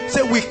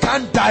 Say, we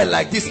can't die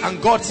like this.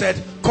 And God said,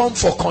 come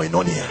for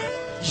Koinonia.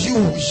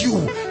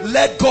 You,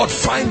 let God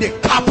find a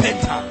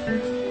carpenter.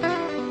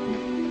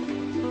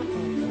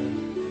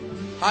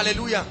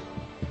 Hallelujah.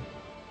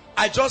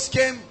 I've just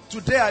came,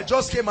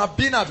 I've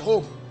been at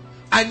home.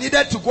 I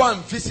needed to go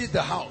and visit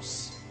the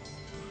house.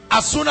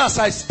 As soon as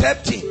I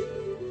stepped in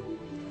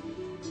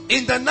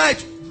the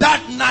night,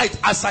 that night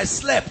as I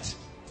slept,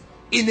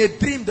 in a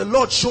dream, the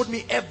Lord showed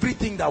me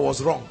everything that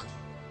was wrong.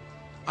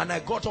 And I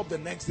got up the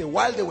next day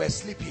while they were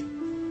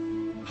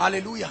sleeping.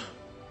 Hallelujah.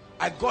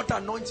 I got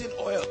anointing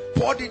oil,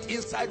 poured it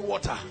inside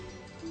water,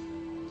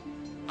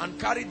 and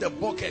carried the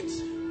bucket.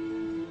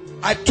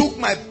 I took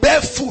my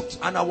bare foot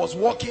and I was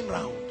walking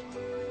around.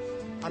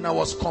 And I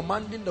was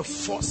commanding the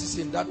forces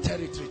in that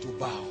territory to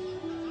bow.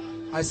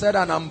 I said,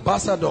 an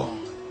ambassador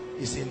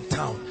is in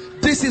town.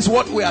 This is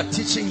what we are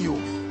teaching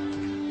you.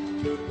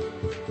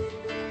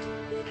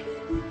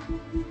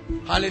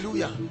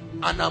 Hallelujah.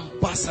 An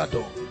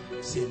ambassador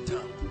is in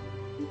town.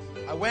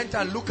 I went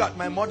and looked at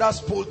my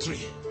mother's poultry.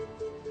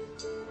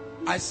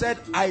 I said,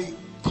 I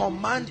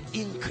command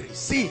increase.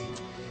 See,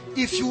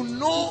 if you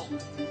know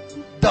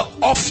the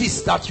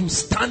office that you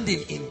stand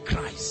in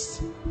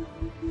Christ,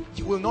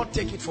 you will not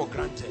take it for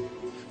granted.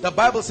 The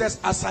Bible says,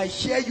 as I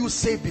hear you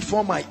say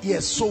before my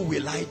ears, so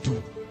will I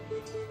do.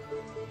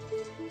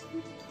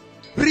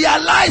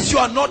 Realize you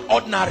are not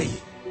ordinary.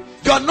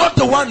 You are not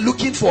the one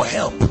looking for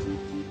help.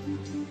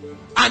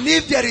 And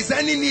if there is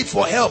any need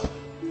for help,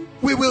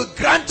 we will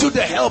grant you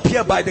the help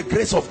here by the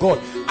grace of God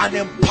and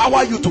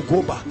empower you to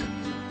go back.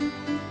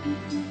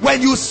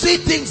 When you see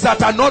things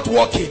that are not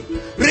working,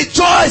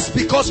 rejoice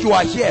because you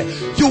are here.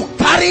 You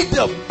carry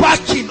the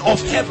backing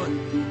of heaven.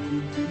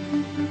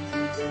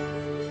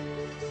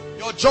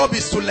 Your job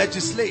is to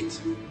legislate.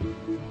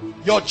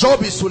 Your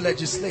job is to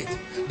legislate.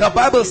 The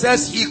Bible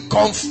says he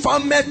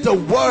confirmed the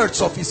words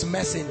of his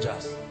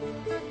messengers.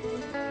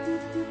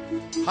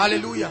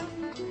 Hallelujah.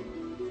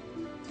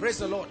 Praise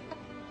the Lord.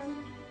 An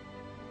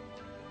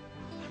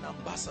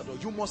ambassador,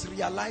 you must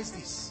realize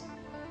this,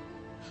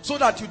 so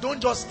that you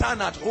don't just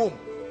stand at home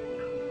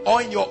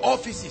or in your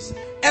offices.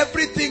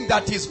 Everything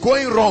that is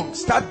going wrong,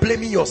 start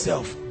blaming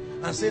yourself.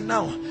 and say,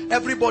 now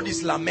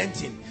everybody's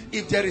lamenting.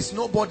 If there is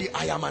nobody,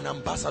 I am an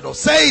ambassador.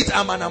 Say it,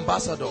 I'm an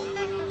ambassador.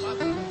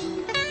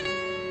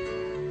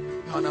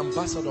 You're an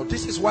ambassador.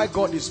 This is why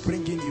God is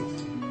bringing you.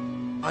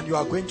 And you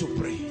are going to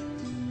pray.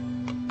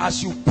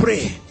 As you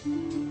pray,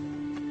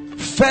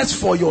 first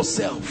for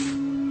yourself,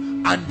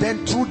 and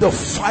then through the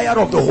fire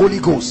of the Holy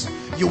Ghost,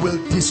 you will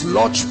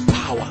dislodge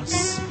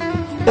powers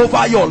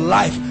over your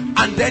life.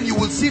 And then you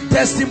will see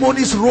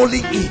testimonies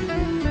rolling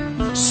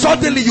in.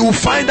 Suddenly you will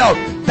find out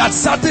that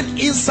certain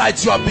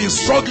insights you have been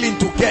struggling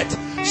to get,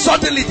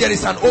 suddenly there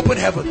is an open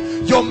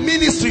heaven. Your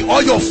ministry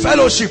or your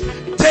fellowship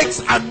takes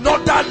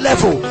another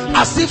level,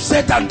 as if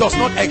Satan does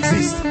not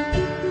exist.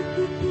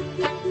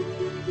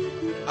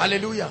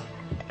 Hallelujah.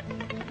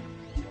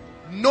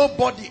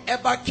 Nobody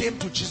ever came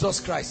to Jesus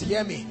Christ,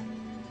 hear me,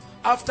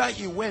 after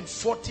he went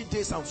 40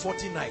 days and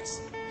 40 nights.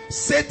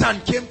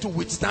 Satan came to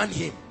withstand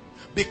him,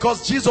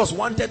 because Jesus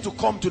wanted to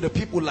come to the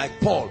people like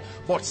Paul,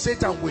 but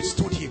Satan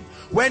withstood him.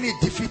 When he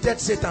defeated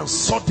Satan,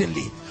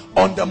 suddenly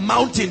on the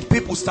mountain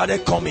people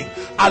started coming.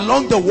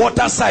 Along the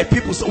waterside,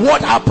 people said,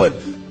 what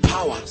happened?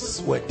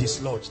 Powers were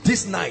dislodged.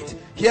 This night,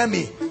 hear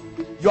me,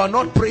 you are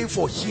not praying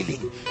for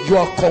healing, you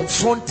are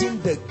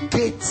confronting the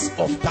gates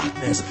of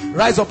darkness.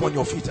 Rise up on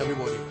your feet,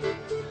 everybody.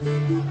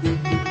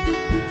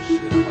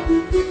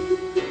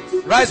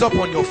 Rise up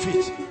on your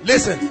feet.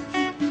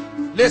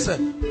 Listen,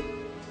 listen,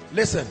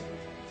 listen.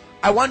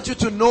 I want you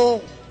to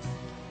know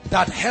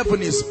that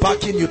heaven is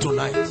backing you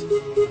tonight.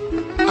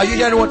 Are you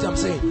hearing what I'm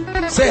saying?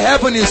 Say,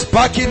 heaven is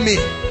backing me.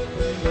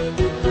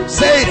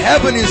 Say it,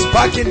 heaven is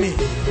backing me.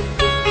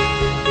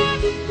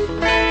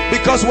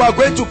 Because we are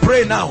going to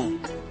pray now.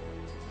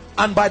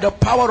 And by the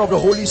power of the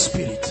Holy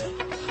Spirit,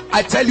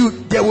 I tell you,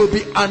 there will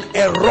be an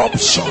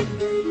eruption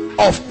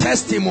of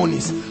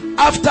testimonies.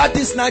 After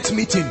this night's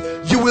meeting,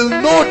 you will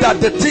know that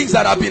the things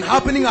that have been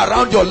happening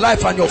around your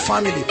life and your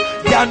family,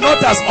 they are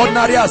not as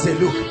ordinary as they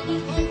look.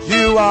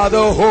 You are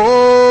the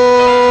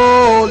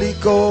Holy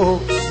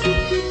Ghost.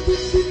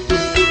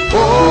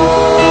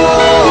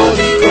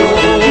 Holy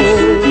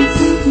Ghost.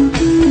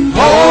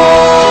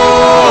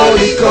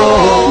 Holy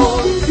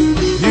Ghost.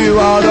 You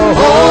are the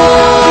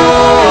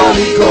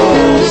Holy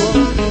Ghost.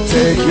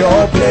 Take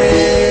your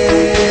place.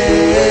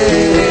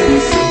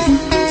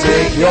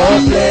 Take your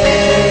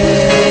place.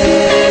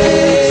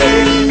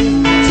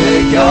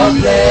 Take your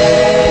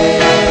place.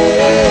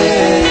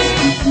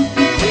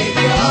 Take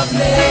your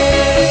place.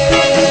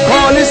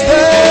 Call his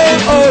name,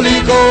 Holy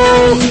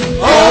Ghost.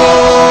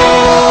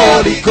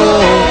 Holy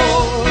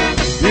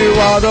Ghost. You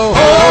are the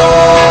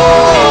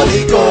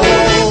Holy Ghost.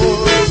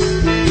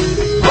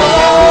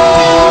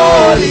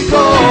 Holy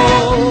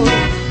Ghost.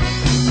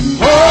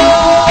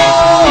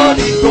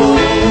 Holy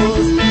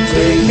Ghost.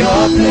 Take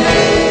your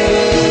place.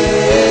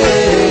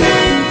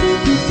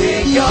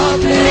 Take your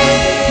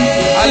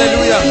place.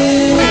 Hallelujah.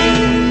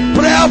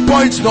 Prayer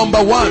point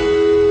number 1.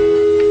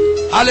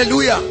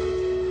 Hallelujah.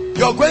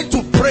 You're going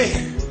to pray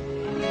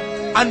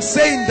and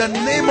say, in the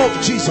name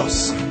of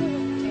Jesus,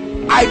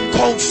 I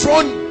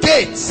confront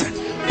gates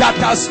that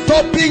are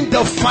stopping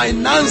the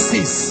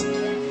finances,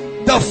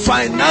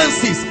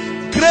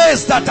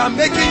 grace that are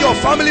making your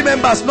family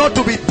members not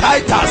to be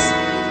tithers,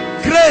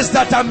 grace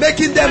that are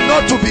making them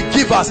not to be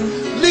givers.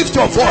 Lift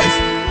your voice.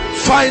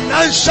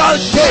 Financial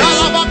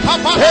gates.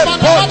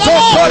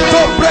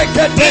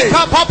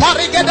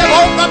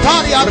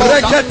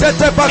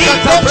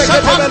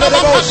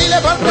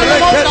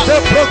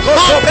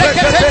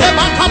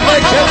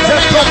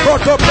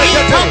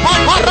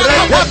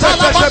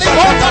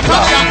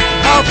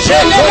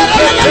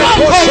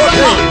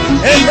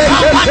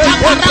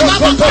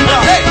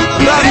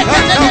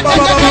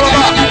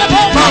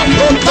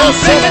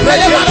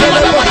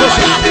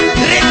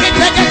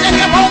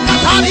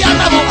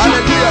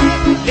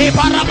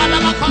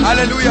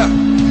 Hallelujah.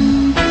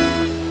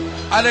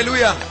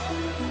 Hallelujah.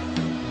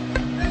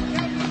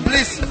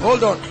 Please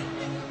hold on.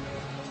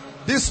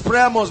 This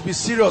prayer must be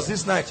serious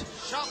this night.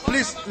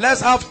 Please,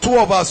 let's have 2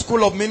 of our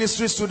School of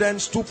Ministry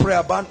students, 2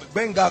 prayer band.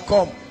 Benga,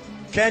 come.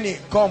 Kenny,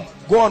 come.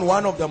 Go on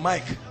one of the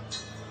mic.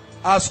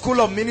 Our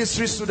School of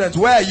Ministry students,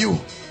 where are you?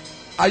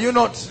 Are you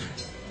not?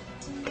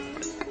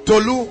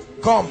 Tolu,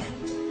 come.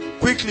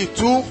 Quickly,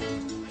 2,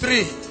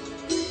 3.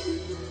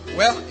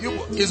 Well,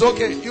 it's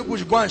okay. You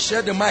push, go and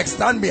share the mic.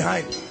 Stand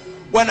behind.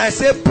 When I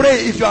say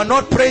pray, if you are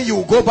not praying, you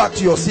will go back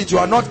to your seat. You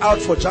are not out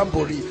for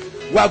jamboree.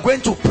 We are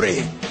going to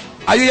pray.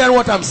 Are you hearing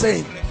what I'm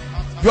saying?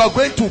 You are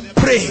going to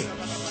pray.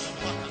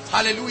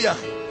 Hallelujah.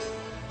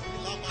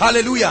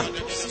 Hallelujah.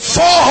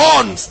 4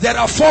 horns. There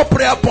are 4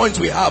 prayer points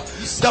we have.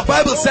 The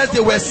Bible says they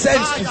were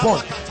sent to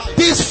God.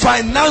 This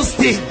finance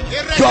thing,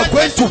 you are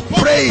going to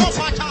pray it.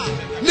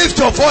 Lift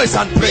your voice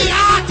and pray.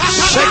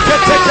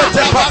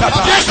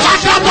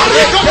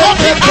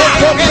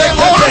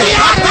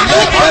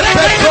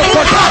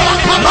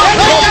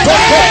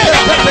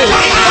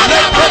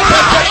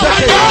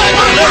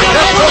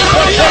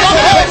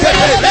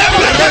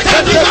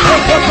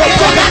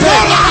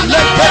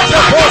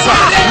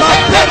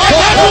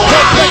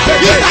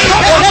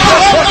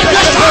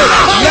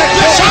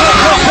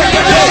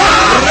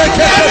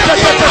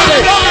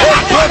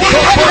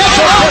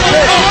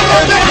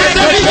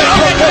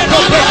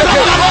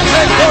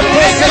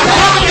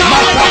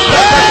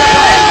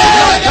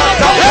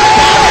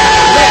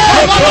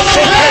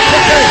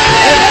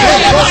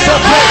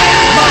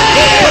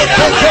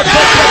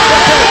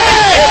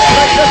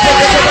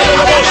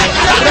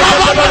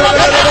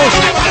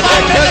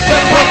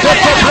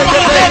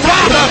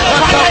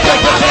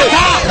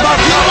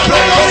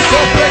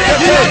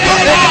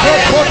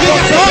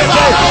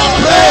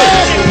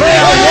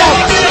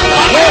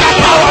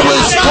 Power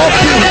will stop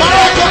you.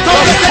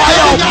 The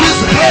fire of this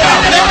prayer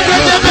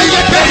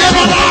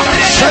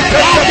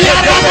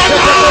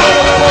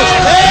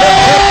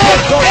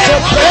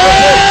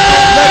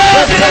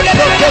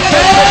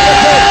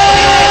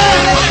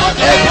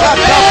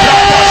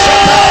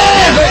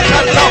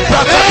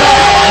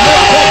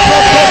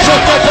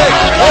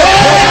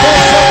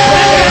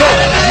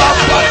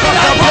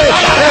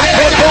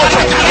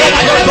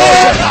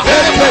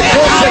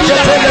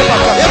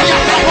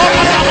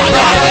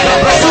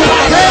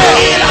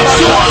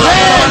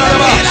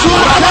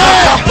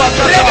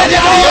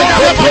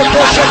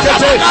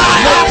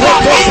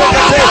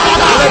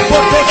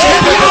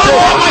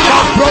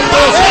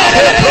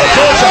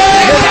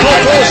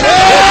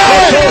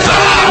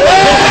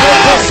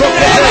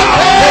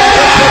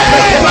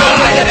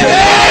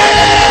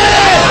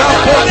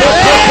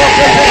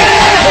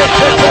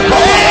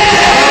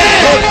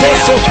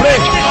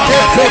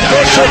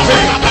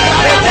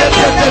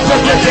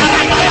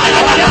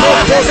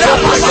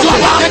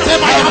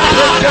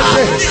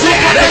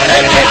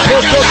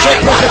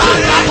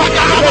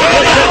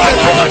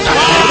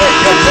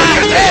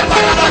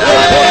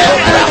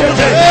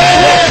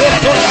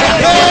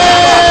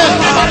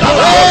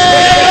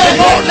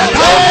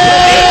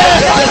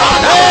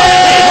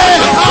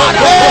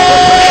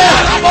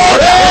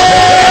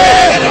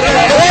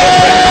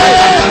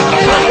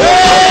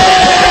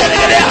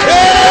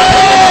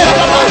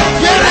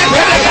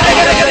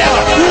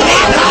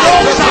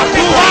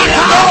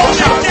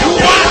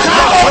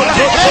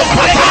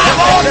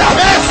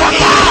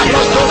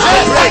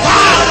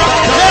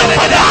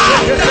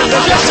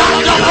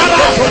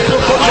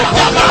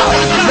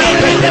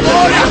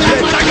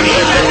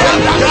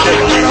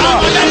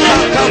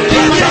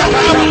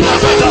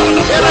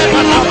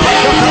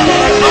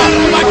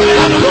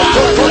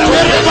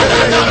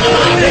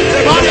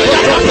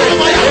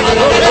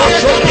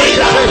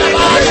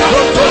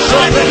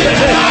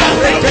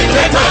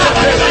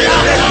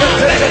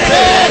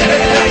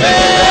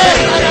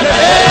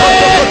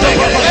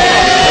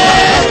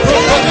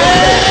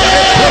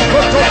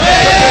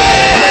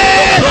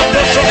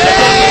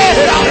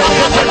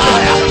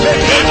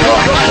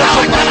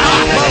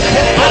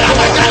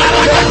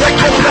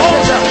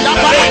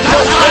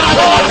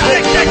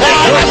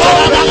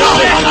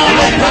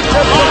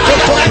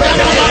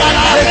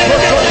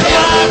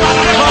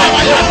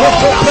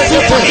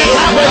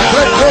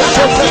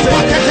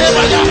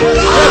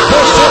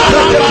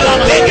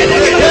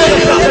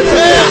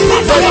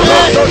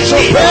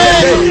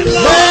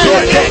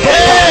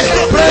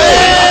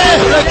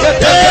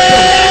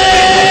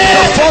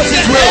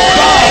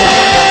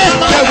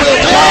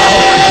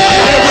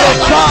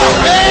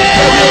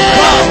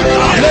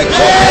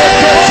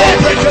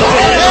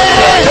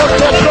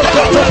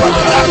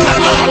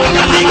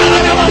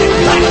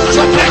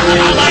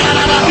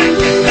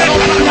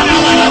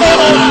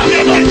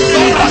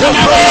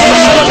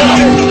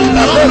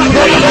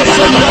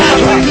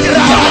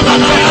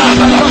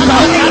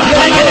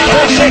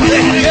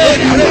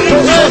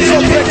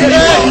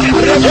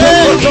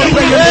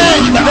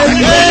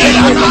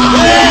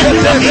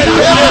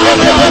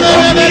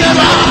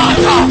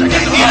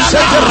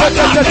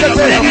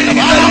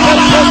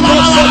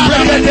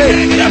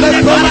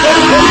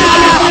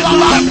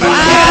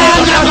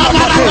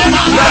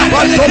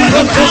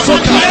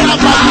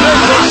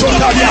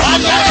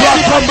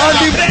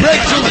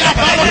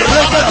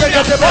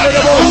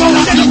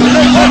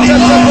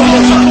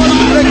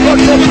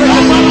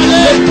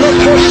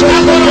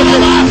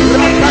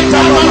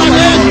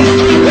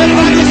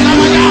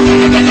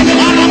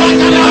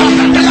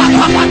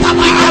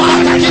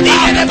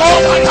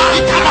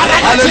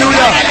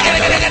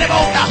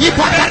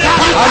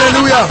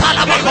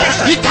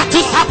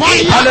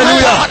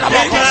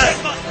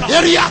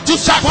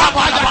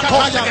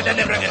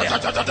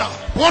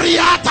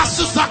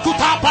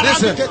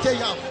Listen,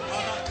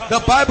 the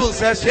Bible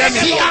says, hear me.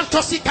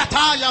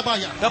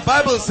 The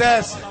Bible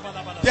says,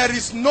 there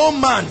is no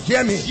man,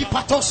 hear me,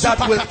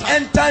 that will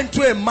enter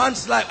into a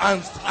man's life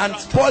and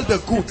spoil the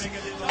goods,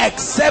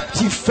 except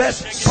he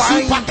first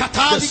bind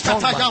the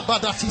strong man.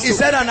 He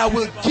said, and I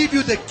will give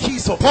you the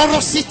keys of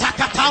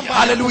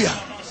hallelujah.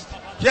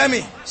 Hear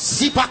me.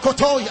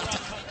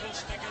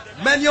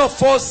 Many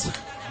of us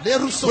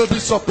will be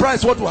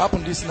surprised what will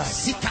happen this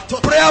night.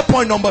 Prayer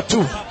point number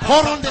 2.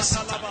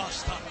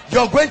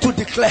 You're going to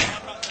declare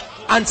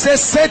and say,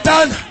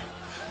 Satan,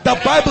 the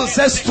Bible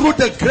says, through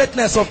the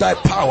greatness of thy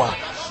power,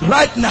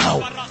 right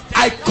now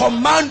I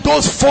command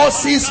those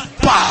forces,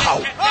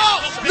 bow.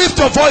 Lift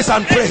your voice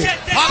and pray.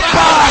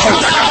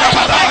 Bow.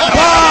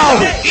 Bow.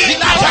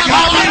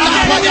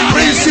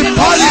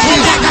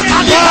 Principalities,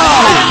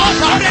 bow.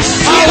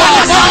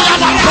 Powers,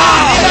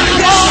 bow.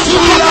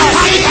 Rulers,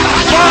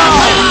 bow.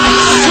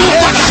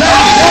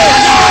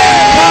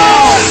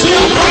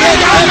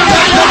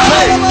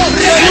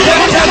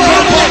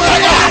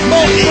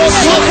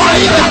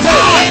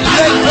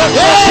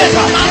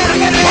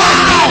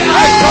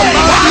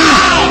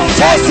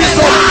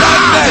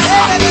 darkness,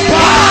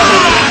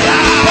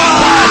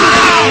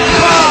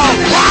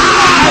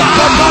 I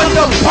command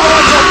the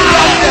powers of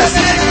darkness.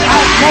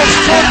 I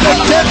confront the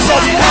gates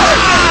of hell.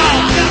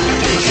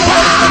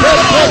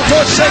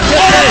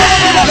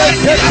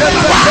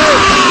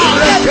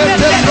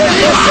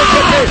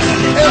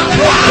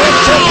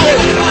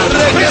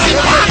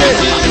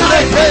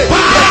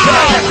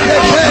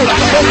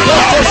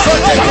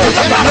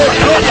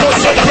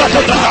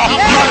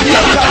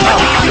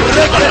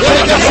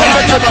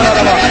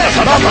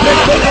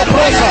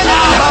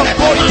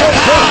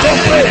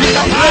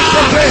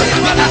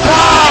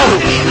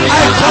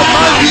 I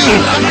command you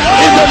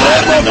in the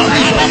name of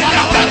Jesus.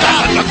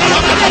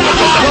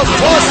 The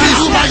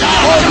forces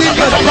holding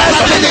the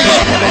destiny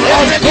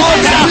of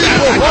God's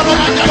people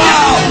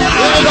bow.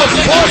 The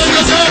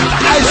forces,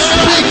 I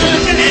speak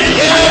in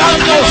the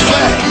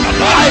atmosphere.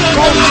 I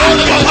confront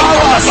the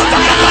powers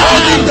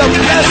holding the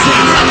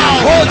blessings,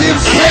 holding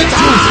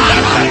breakthroughs.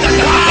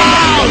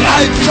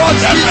 I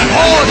judge this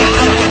hold.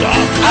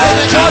 I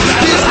judge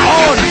this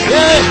hold.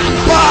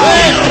 Bow.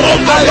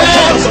 I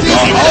judge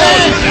this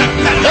hold.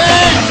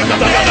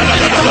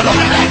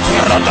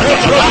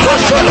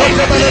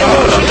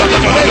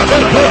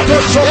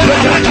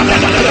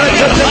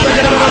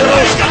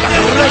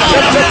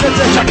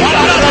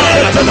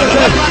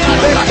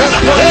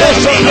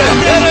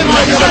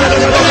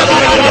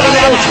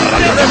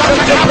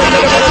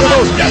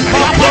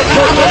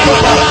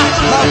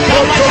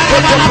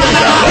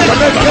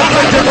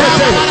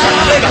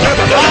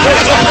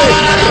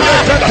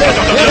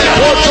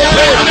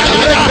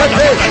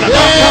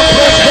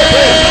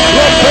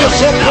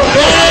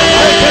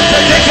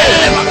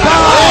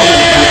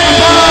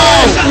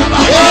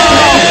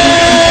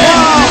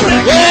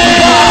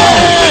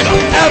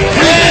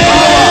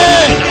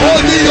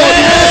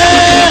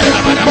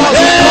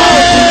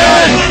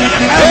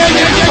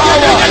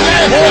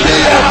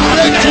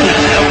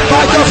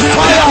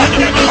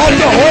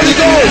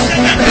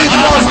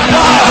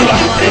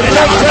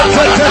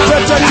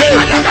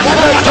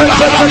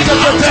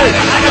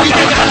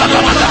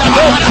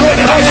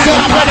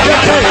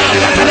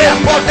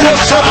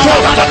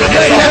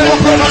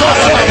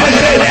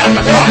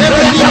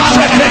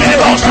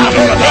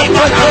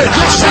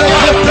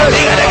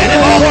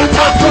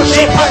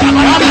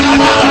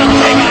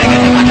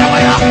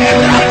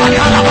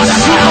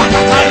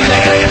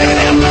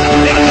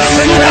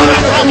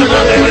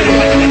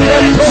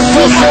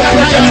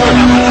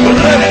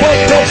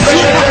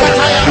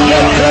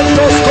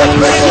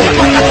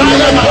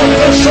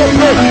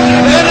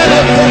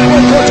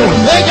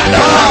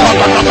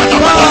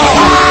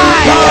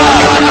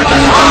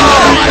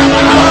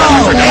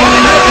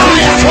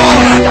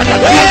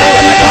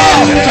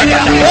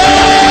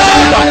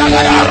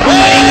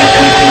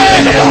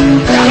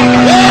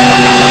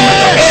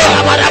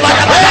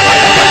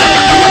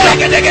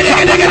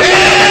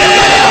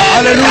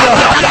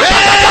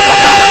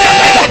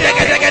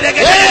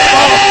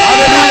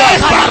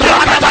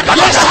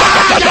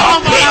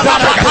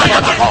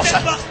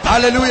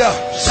 Hallelujah.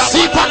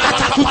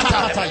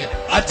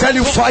 I tell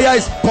you, fire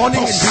is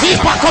burning in this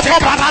house.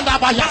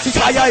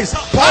 Fire is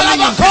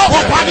burning in this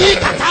house.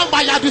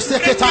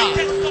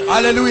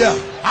 Hallelujah.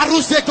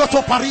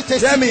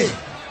 Hear me.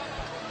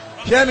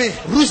 Hear me.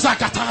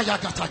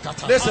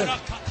 Listen.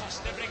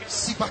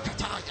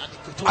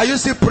 Are you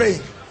still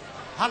praying?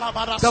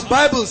 The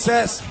Bible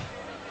says,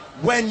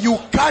 when you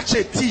catch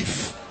a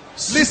thief,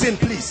 listen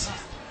please,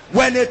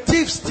 when a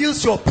thief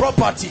steals your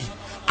property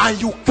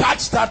and you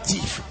catch that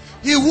thief,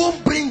 he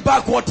won't bring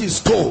back what he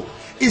stole.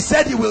 He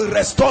said he will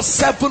restore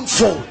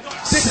sevenfold.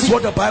 This is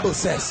what the Bible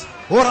says.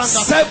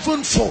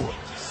 Sevenfold.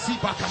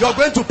 You're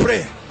going to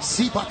pray.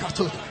 See,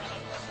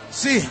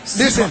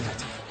 listen.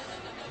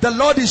 The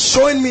Lord is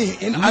showing me,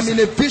 I'm in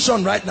a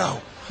vision right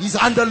now,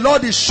 and the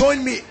Lord is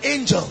showing me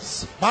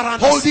angels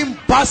holding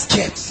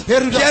baskets.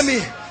 Hear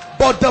me.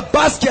 But the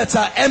baskets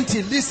are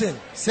empty. Listen,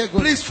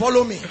 please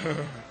follow me.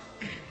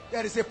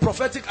 There is a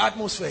prophetic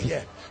atmosphere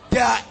here.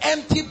 There are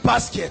empty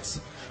baskets,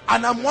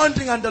 and I'm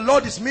wondering, and the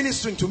Lord is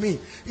ministering to me.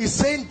 He's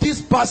saying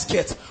this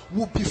basket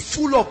will be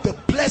full of the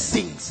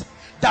blessings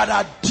that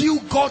are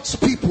due God's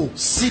people.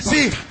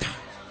 See,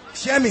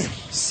 hear me.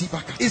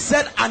 He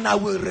said, and I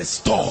will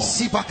restore.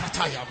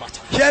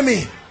 Hear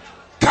me.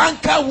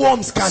 Canker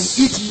worms can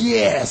eat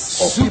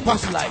years of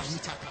people's lives.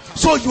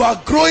 So you are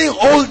growing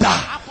older,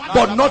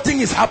 but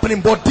nothing is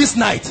happening. But this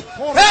night,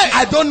 hey,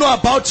 I don't know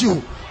about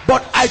you,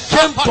 but I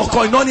came to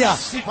Koinonia.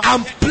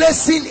 I'm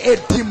placing a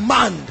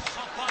demand.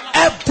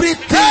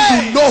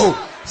 Everything you know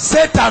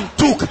Satan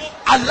took,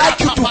 I'd like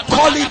you to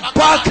call it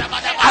back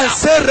and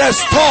say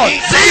restore.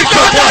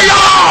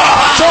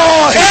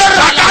 Joy.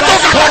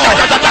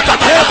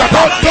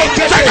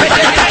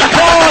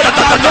 God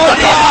cannot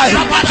lie.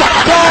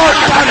 God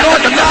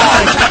cannot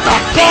lie.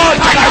 God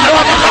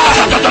cannot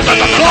lie.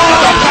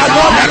 God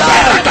cannot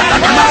lie.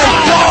 My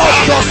God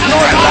does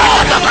not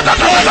lie.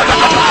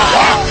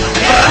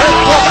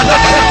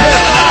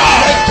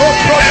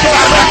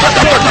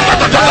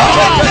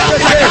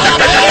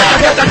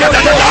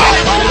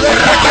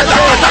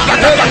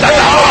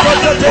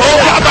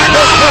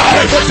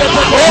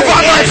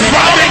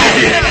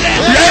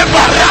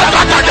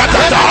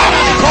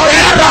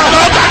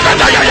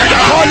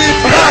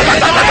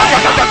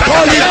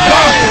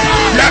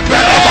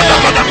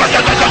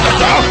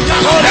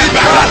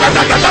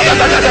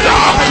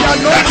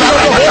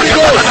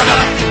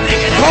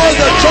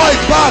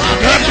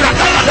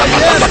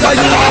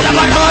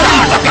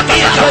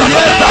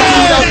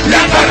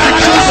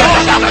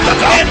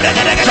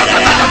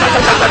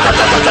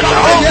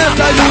 years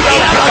that you would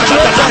have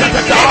graduated,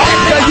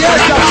 the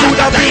years that you would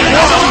have been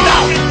working,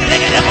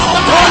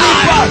 call it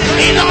back.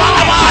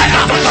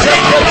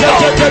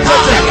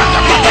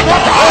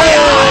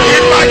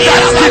 In my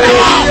destiny,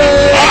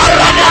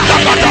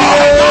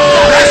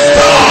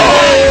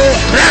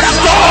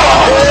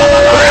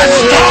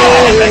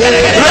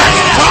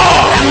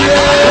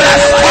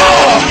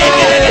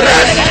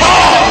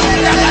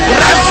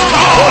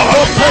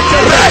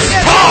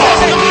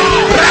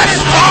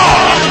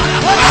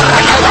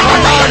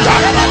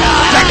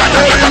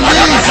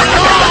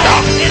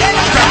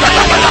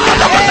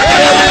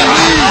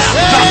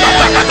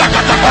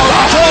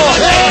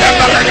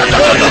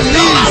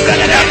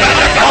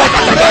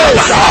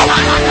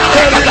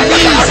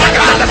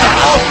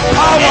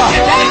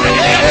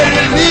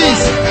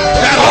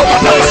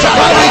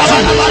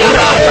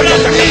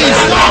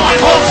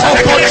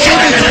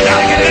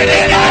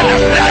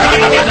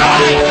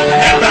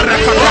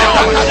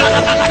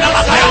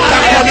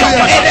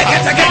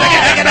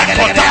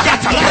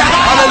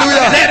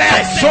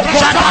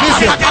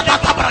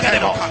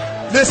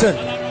 listen,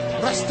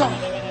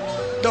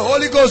 the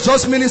Holy Ghost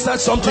just ministered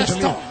something to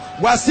me.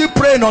 We are still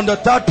praying on the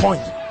third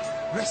point.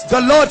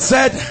 The Lord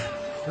said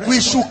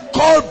we should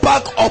call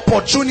back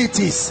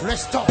opportunities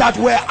that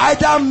were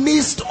either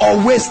missed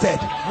or wasted.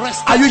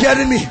 Are you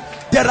hearing me?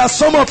 There are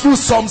some of you,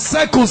 some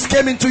circles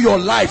came into your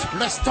life,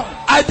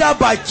 either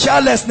by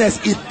carelessness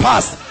it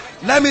passed.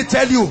 Let me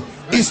tell you,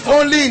 it's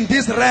only in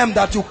this realm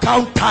that you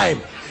count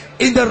time.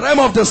 In the realm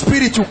of the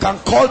spirit, you can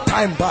call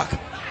time back.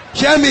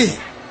 Hear me.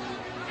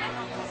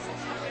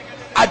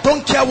 I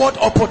don't care what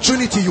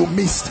opportunity you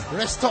missed.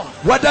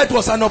 Whether it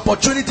was an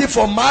opportunity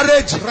for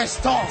marriage,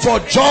 for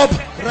job,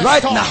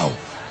 right now,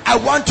 I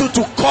want you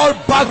to call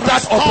back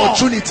that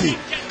opportunity.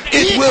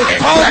 It will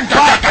come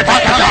back.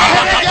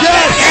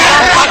 Yes.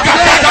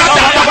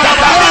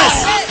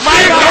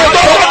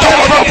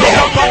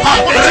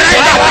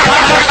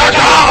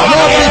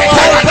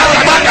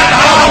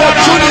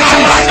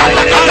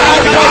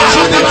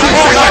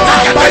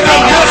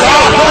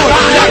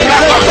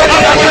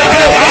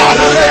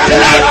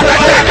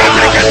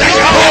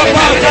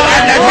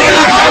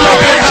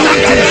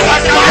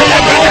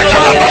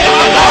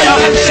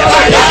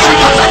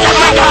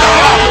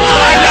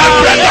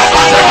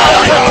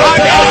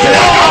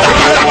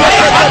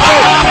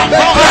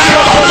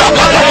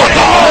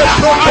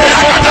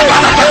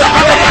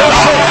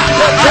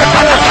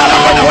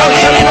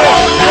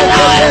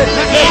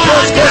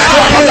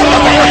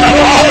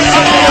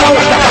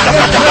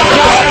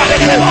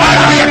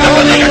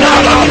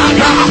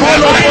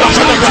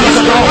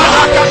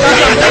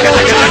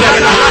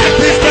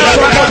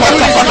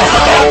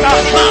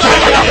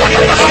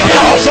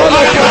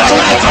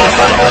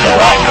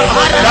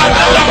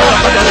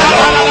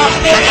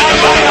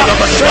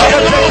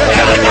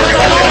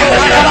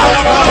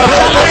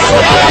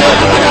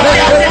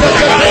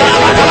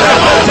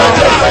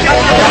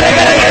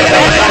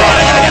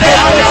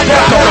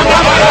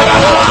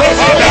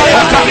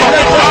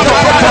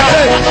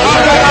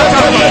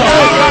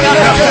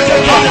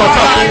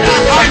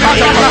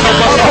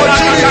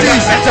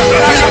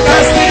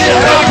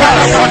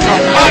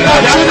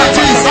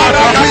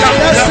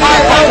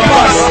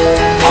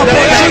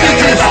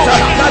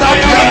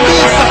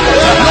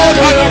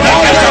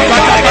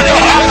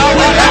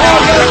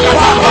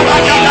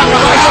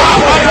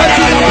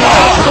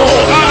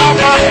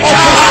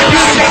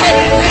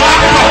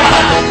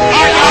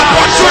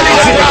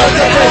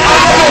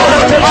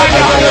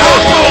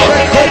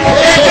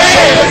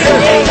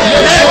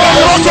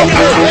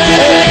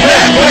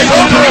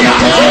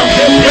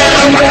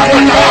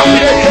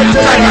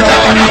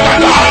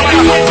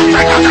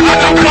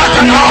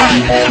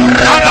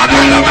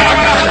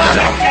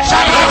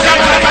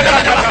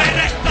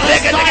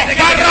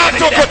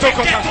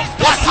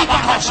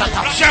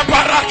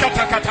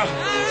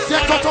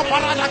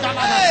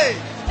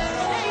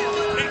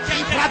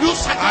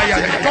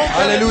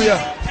 Hallelujah.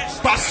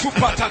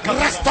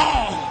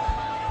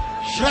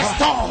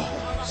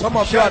 Restore. Some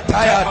of you are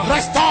tired.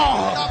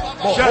 Restore.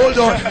 But hold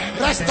on.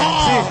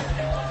 Restore.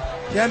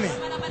 Hear me.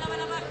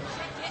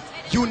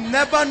 You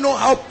never know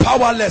how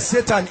powerless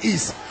Satan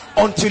is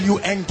until you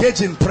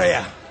engage in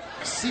prayer.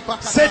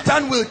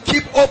 Satan will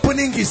keep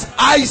opening his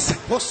eyes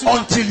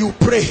until you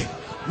pray.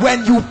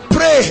 When you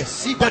pray,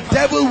 the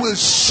devil will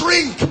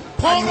shrink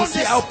and you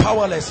see how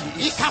powerless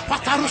he is.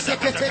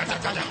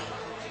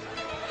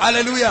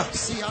 Hallelujah.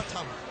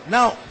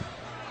 Now,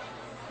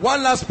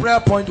 one last prayer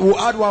point. We'll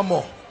add one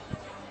more.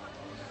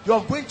 You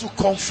are going to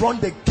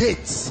confront the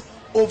gates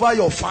over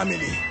your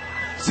family.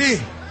 See,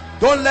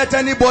 don't let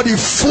anybody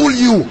fool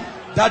you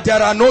that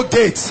there are no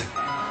gates.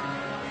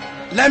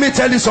 Let me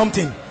tell you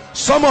something.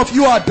 Some of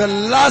you are the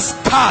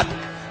last card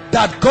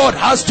that God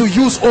has to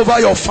use over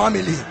your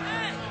family.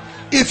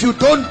 If you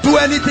don't do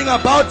anything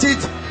about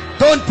it,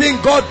 don't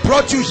think God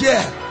brought you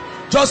here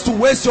just to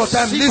waste your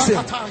time.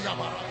 Listen.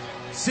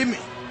 See me.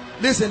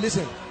 Listen.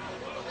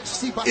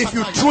 If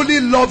you truly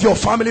love your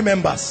family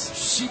members,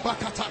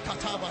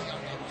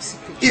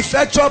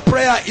 Effectual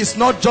prayer is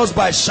not just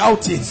by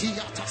shouting.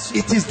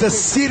 It is the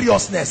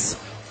seriousness.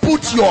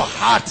 Put your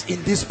heart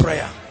in this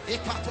prayer.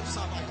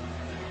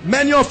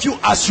 Many of you,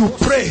 as you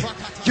pray,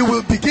 you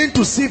will begin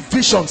to see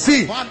vision.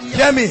 See,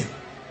 hear me.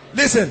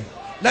 Listen,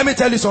 let me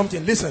tell you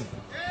something. Listen.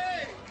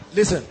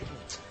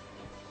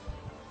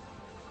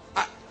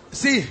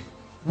 See,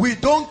 we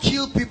don't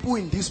kill people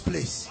in this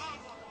place.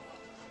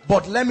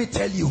 But let me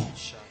tell you,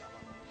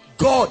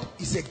 God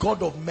is a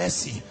God of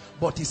mercy,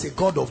 but He's a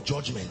God of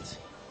judgment.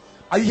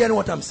 Are you hearing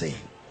what I'm saying?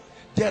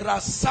 There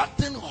are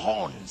certain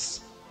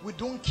horns. We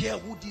don't care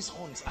who these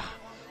horns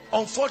are.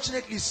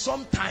 Unfortunately,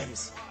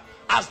 sometimes,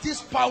 as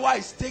this power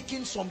is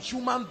taking, some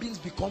human beings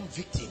become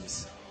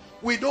victims.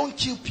 We don't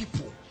kill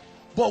people.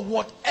 But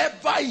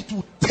whatever it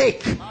will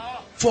take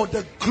for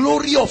the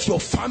glory of your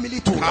family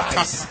to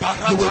rise,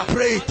 you will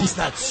pray it this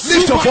night.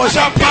 Lift your voice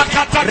and pray.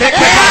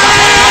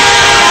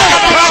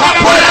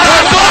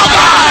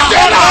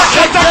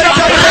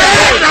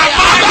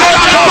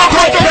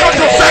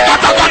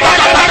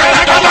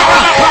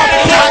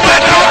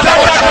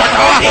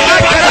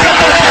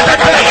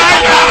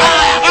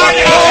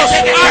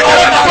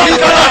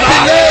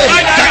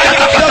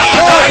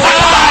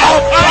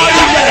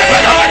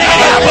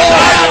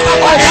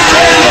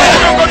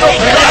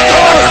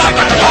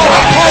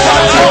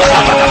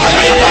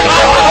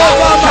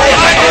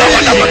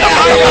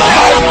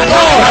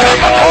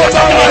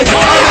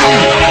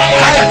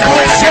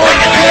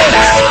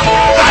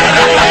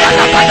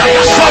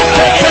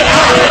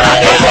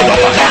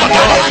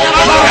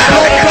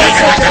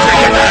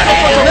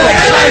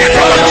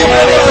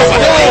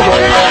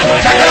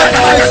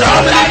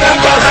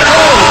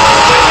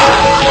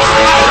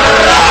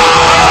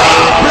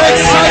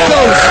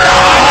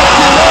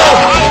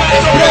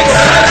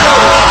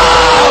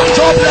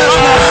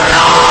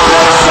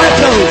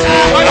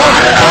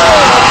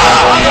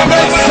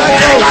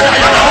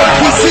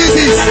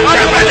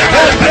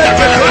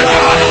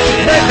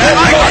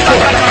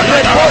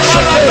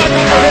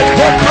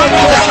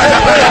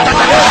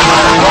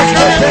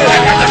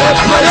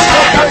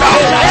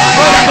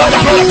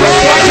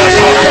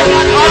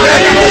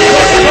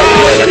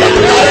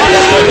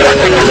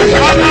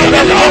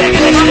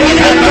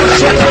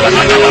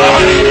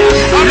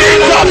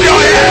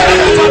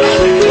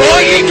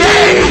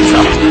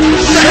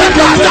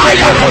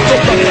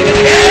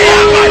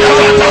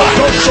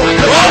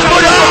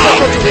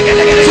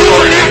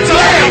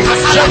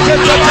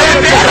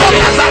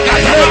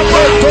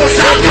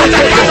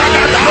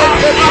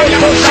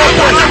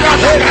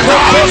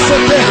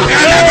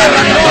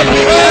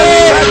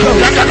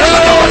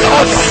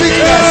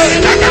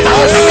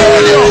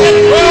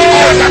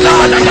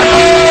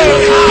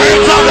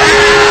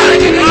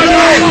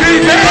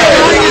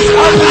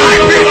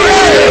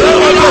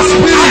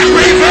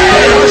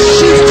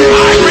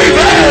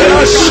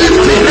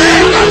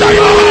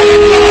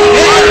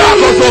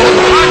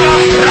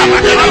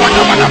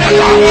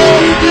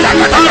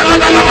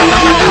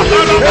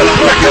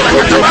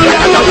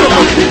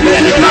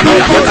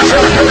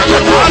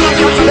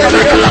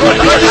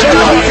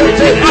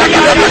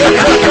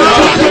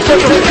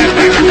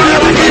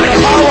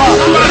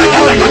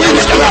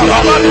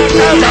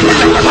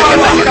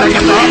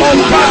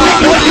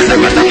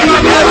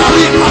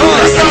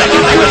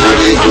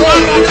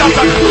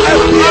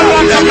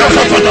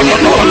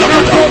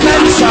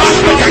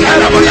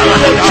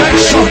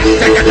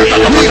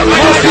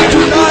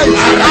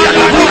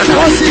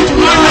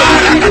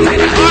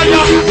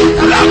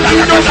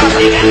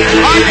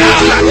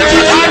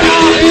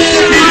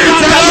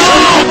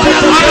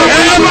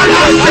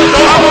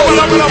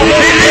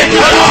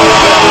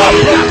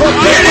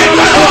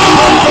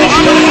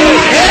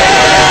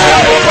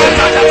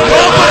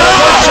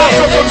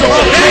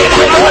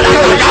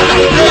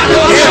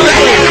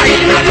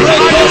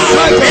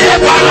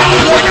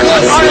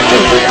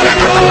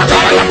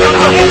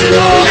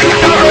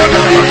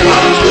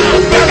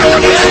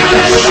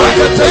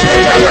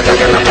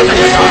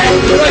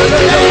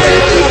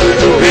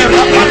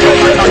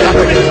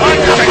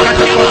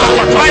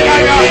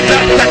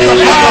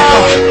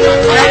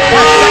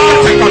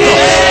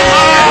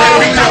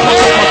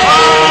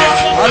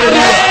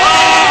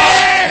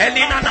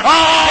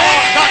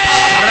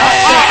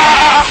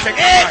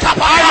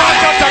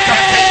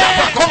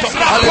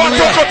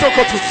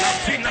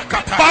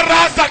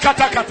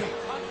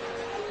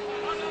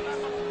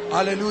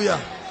 Hallelujah.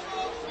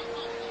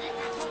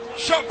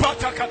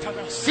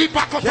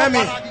 Hear me.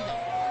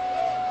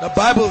 The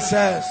Bible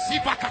says,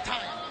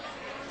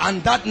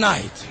 and that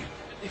night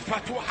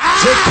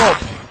Jacob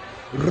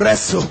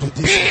wrestled with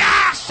this.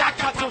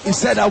 He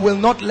said, I will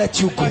not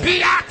let you go.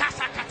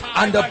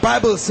 And the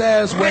Bible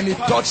says, when he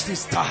touched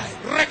his thigh,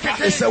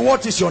 he said,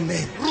 what is your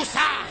name?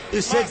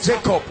 He said,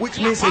 Jacob, which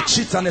means a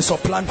cheat and a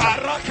supplanter.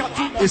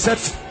 He said,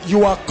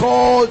 you are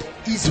called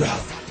Israel,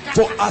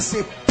 for as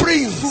a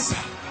prince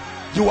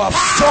you have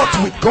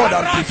fought with God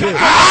and prevailed.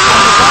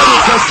 And the Bible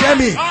says, hear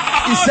me,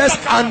 he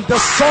says, and the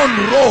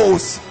sun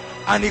rose,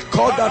 and he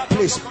called that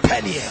place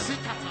Peniel.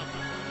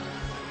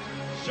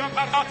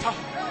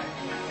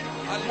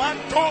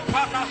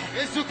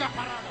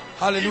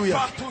 Hallelujah.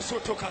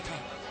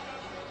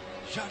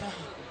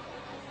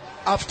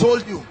 I've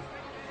told you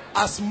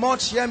as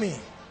much, hear me,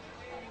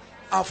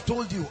 I've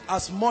told you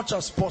as much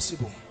as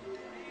possible,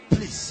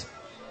 please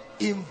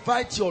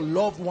invite your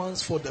loved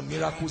ones for the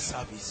miracle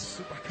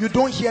service. You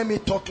don't hear me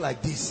talk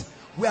like this.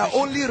 We are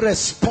only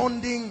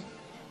responding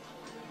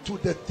to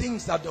the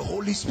things that the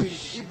Holy Spirit,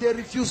 if they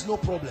refuse, no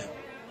problem.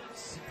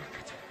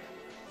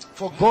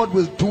 For God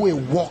will do a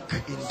work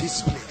in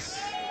this place.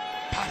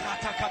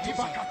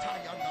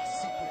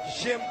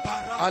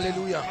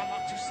 Hallelujah.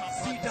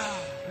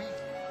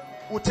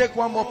 We'll take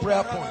one more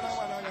prayer point.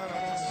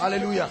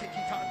 Hallelujah.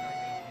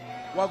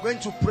 We're going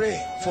to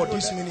pray for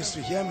this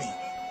ministry. Hear me.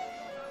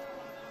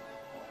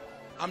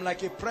 I'm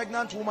like a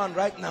pregnant woman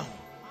right now,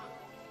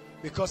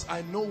 because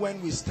I know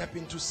when we step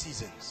into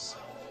seasons,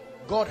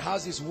 God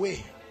has his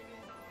way.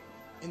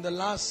 In the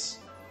last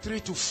 3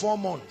 to 4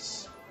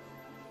 months,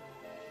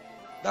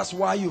 that's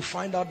why you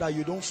find out that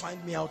you don't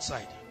find me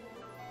outside.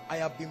 I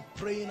have been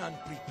praying and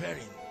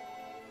preparing,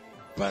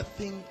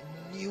 birthing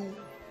new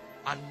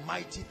and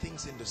mighty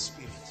things in the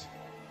spirit.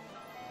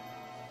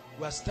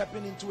 We are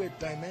stepping into a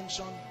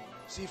dimension.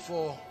 See,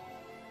 for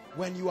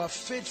when you are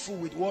faithful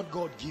with what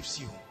God gives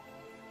you,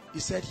 he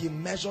said he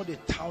measured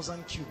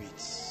 1,000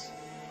 cubits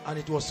and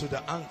it was to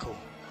the ankle.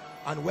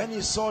 And when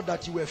he saw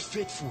that you were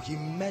faithful, he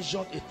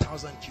measured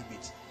 1,000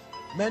 cubits.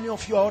 Many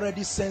of you are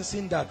already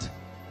sensing that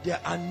there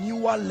are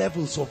newer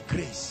levels of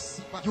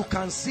grace. You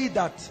can see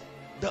that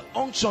the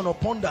unction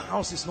upon the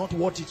house is not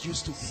what it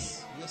used to be.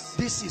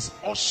 This is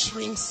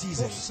ushering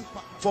seasons.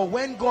 For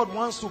when God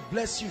wants to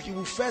bless you, he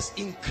will first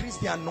increase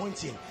the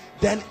anointing,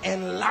 then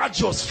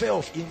enlarge your sphere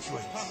of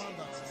influence.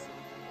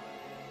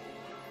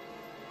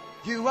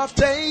 You have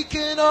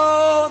taken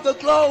all the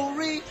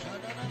glory.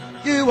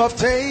 You have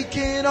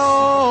taken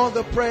all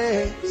the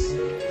praise.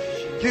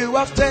 You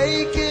have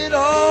taken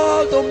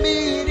all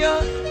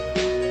dominion.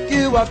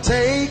 You have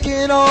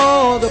taken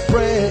all the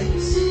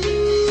praise.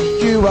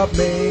 You have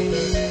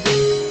made.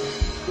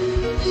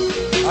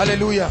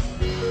 Hallelujah.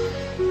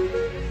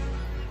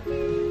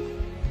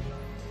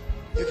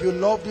 If you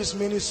love this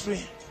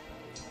ministry,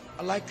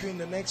 I'd like you in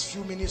the next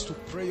few minutes to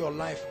pray your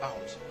life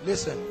out.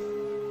 Listen,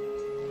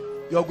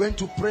 you're going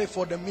to pray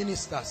for the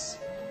ministers.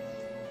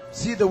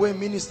 See the way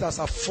ministers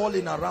are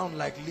falling around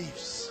like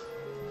leaves.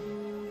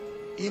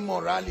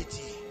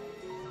 Immorality,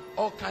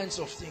 all kinds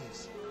of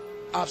things.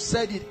 I've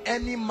said it,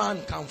 any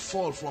man can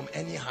fall from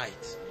any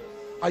height.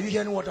 Are you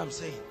hearing what I'm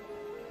saying?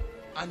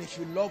 And if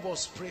you love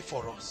us, pray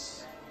for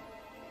us.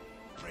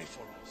 Pray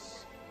for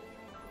us.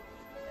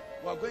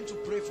 We're going to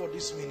pray for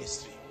this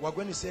ministry. We're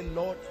going to say,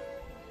 Lord,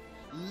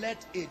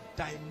 let a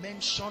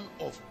dimension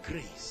of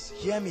grace,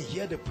 hear me,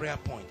 hear the prayer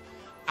point,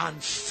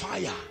 and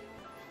fire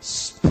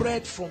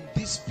spread from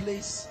this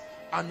place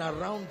and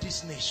around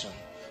this nation.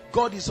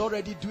 God is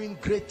already doing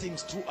great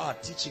things through our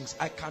teachings.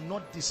 I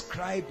cannot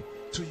describe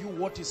to you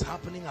what is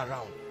happening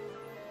around.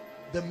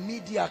 The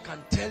media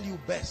can tell you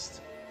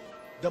best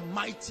the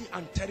mighty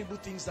and terrible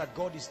things that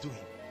God is doing.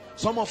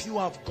 Some of you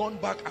have gone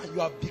back and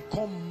you have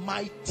become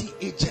mighty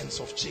agents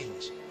of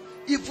change.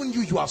 Even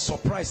you are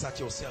surprised at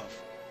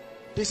yourself.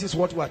 This is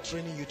what we are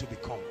training you to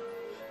become.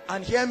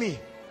 And hear me,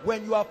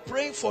 when you are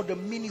praying for the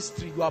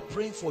ministry, you are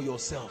praying for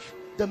yourself.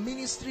 The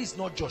ministry is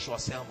not Joshua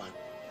Selman.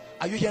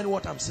 Are you hearing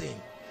what I'm saying?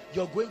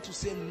 You're going to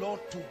say, Lord,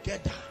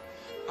 together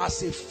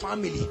as a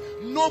family,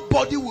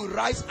 nobody will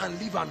rise and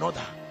leave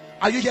another.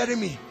 Are you hearing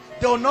me?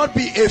 There will not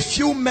be a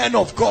few men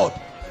of God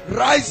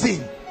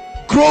rising,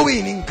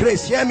 growing in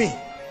grace. Hear me.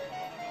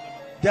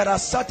 There are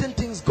certain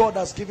things God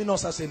has given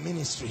us as a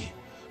ministry.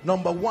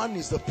 Number one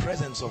is the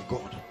presence of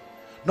God.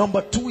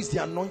 Number two is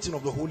the anointing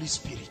of the Holy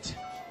Spirit.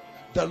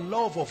 The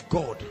love of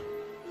God.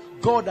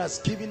 God has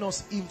given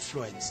us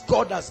influence.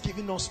 God has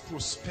given us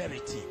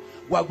prosperity.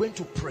 We are going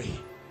to pray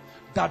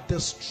that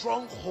the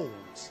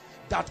strongholds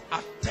that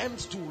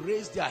attempt to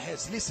raise their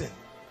heads, listen,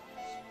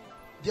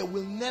 there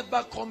will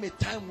never come a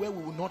time where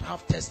we will not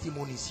have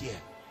testimonies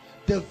here.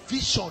 The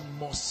vision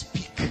must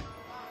speak.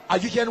 Are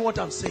you hearing what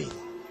I'm saying?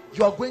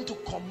 You are going to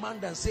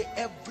command and say,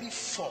 every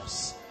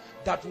force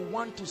that will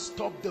want to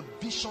stop the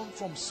vision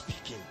from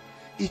speaking,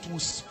 it will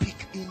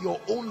speak in your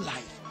own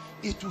life.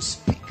 It will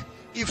speak.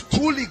 If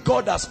truly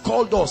God has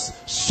called us,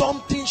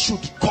 something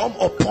should come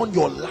upon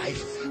your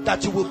life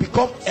that you will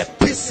become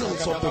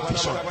epistles of the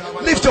vision.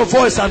 Lift your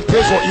voice and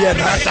pray for ear.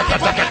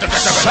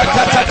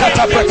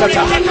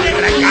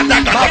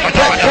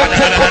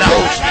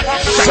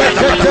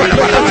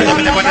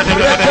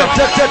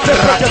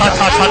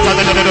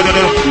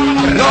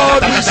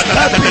 Lord, we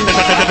step into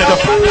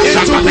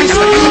this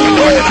new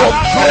wave of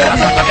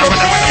glory,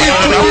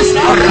 into this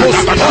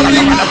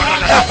apostolic,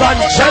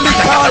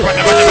 evangelical,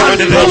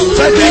 and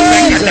prophetic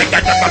season.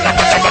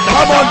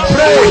 Come on,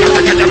 pray.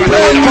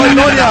 Pray,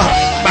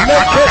 Koinonia.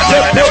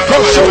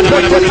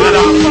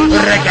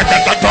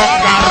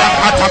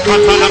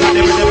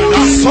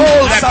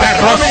 Souls are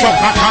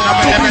coming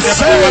to be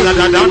saved.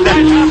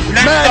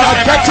 Men are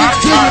getting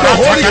filled with the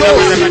Holy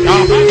Ghost.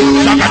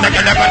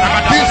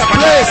 This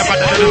place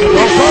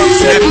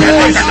becomes a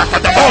place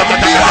of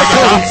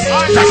miracles,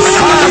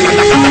 signs,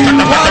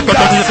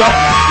 wonders.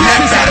 This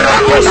is an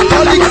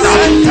apostolic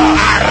center,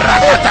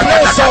 a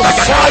place of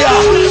fire,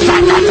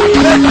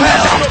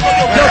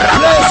 the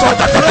place of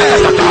prayer,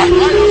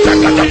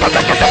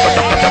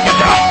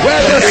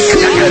 where the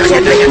secrets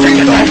of the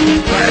kingdom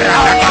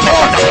are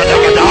taught.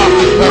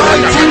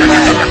 Mighty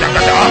men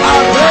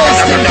are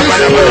raised in this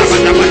place.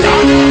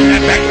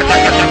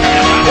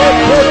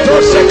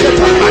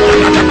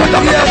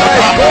 Here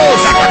my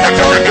voice from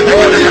glory to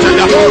glory,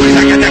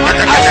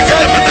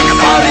 affecting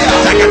Maria,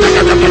 affecting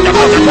Kaduna,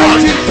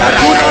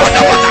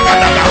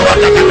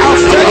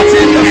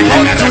 affecting the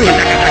country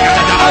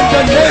and the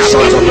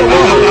nations of the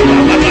world.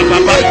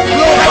 A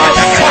global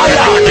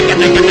fire that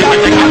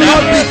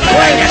cannot be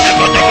quenched.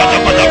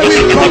 We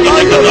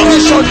command the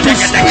vision to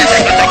speak.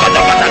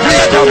 We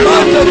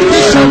command the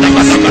vision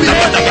to speak.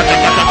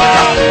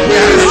 We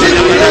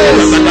receive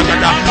grace,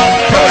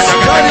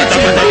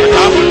 prosperity,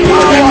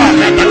 power,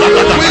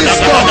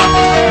 wisdom,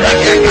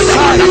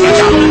 insight,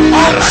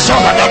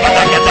 action,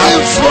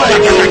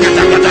 influence.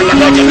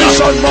 The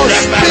vision must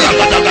speak.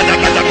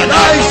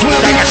 Lives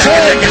will be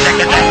changed.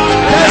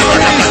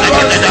 Destinies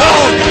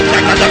transformed.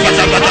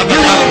 We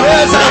will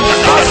raise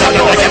ambassadors,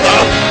 equip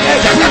them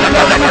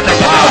with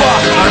power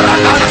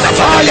and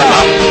fire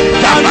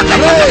and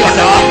grace.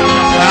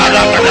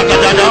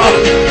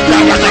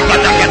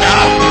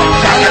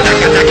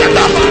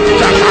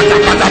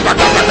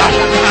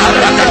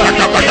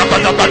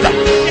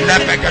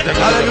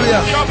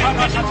 Hallelujah.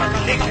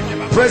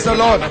 Praise the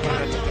Lord.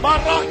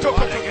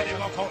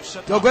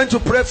 You're going to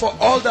pray for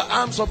all the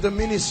arms of the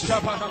ministry.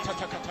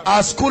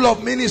 Our school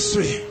of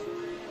ministry,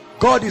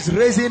 God is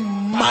raising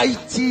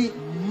mighty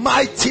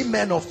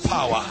men of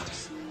power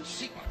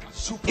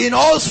in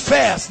all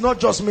spheres, not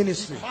just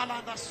ministry.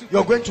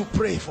 You're going to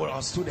pray for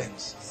our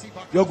students.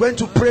 You're going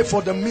to pray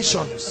for the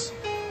missions.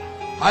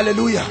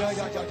 Hallelujah.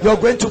 You're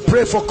going to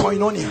pray for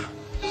koinonia.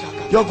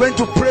 You're going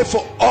to pray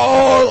for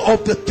all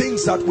of the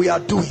things that we are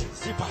doing.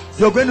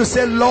 You're going to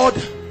say, Lord,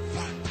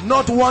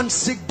 not one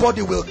sick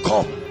body will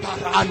come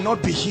and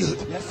not be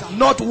healed.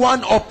 Not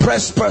one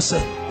oppressed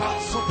person.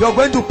 You're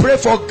going to pray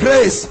for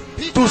grace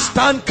to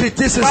stand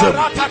criticism,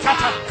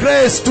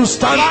 grace to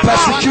stand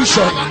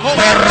persecution,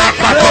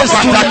 grace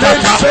to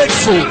remain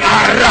faithful,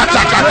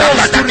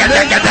 grace to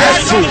remain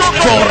faithful,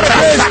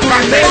 grace to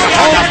remain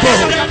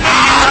humble.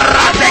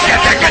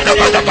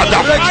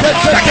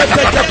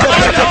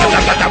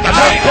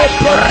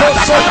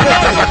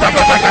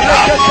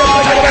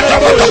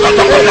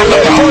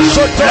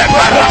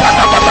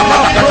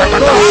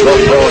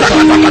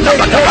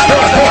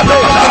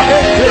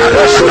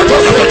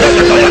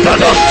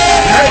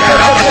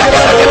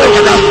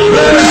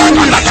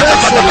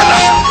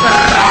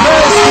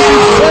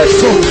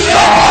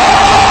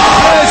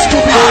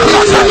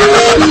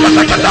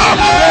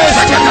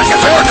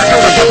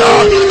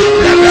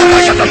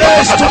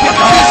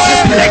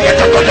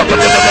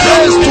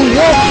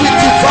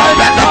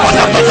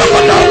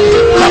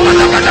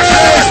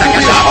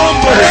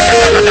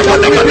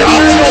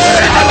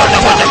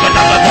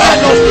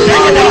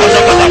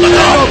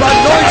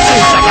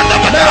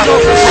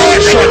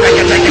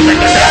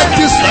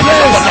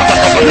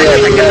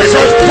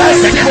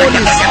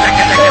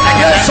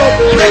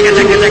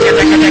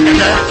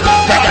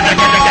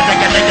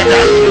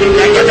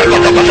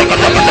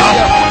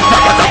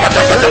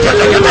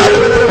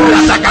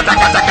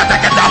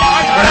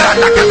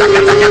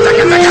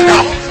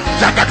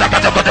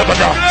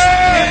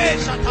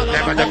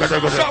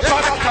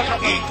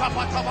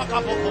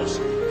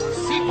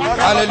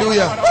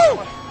 Hallelujah.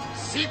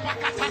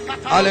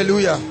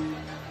 Hallelujah.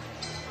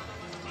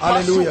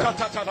 Hallelujah.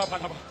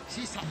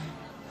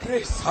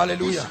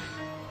 Hallelujah.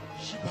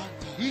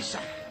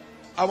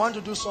 I want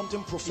to do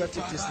something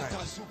prophetic this night.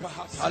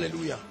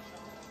 Hallelujah.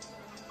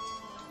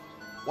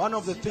 One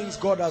of the things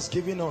God has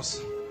given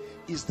us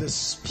is the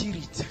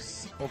spirit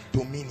of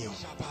dominion.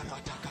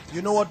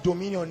 You know what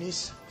dominion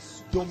is?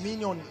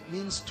 Dominion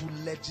means to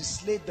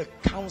legislate the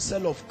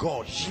counsel of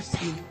God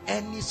in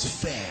any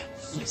sphere,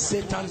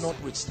 Satan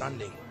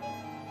notwithstanding.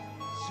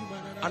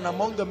 And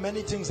among the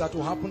many things that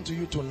will happen to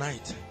you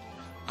tonight,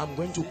 I'm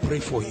going to pray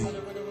for you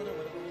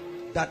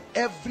that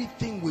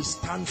everything we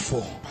stand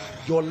for,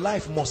 your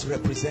life must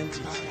represent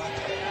it.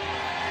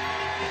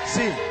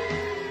 See,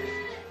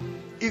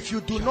 if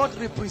you do not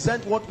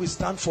represent what we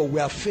stand for,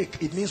 we are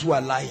fake. It means we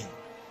are lying.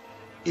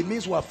 It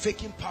means we are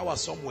faking power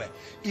somewhere.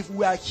 If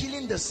we are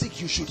healing the sick,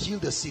 you should heal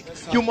the sick.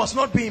 You must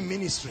not be in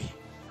ministry.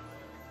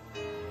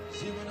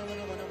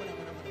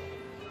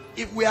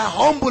 If we are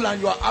humble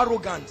and you are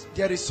arrogant,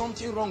 there is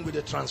something wrong with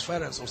the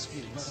transference of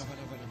spirits.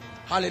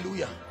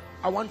 Hallelujah.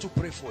 I want to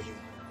pray for you.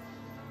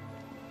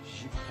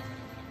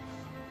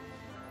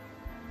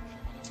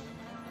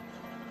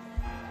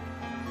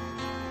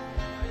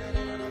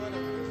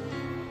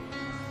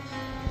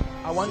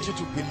 I want you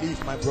to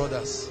believe, my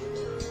brothers.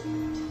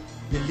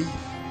 Believe.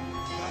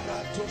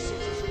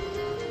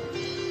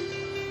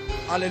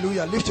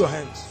 Hallelujah. Lift your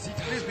hands.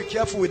 Please be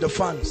careful with the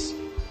fans.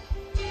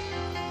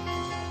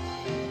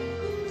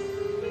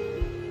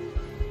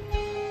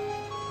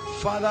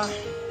 Father,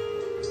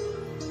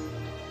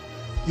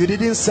 you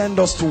didn't send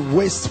us to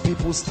waste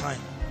people's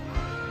time.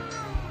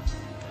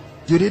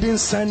 You didn't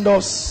send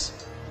us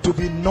to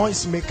be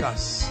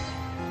noisemakers.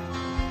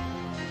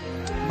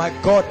 My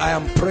God, I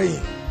am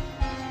praying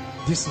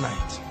this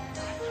night.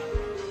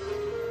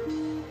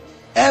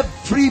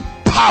 Every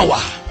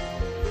power,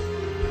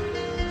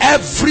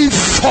 every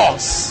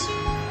force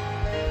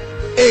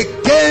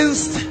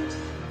against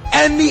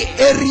any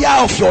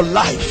area of your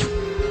life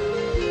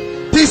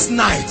this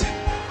night,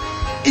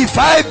 if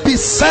I be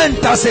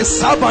sent as a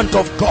servant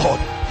of God,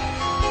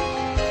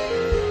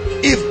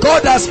 if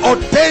God has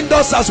ordained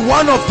us as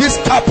one of these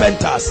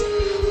carpenters,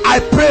 I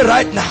pray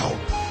right now,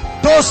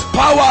 those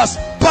powers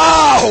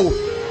bow,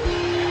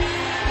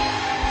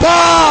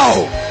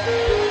 bow,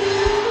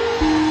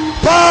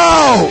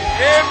 bow,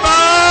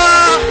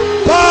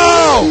 Amen.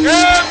 bow.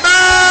 Amen.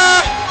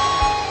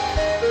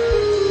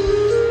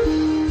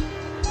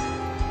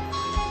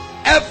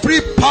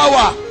 Every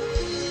power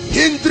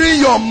hindering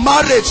your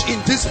marriage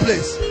in this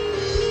place,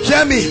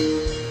 hear me,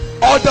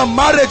 or the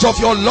marriage of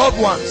your loved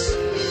ones,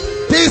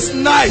 this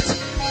night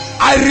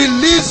I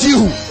release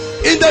you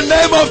in the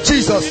name of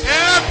Jesus.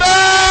 Amen.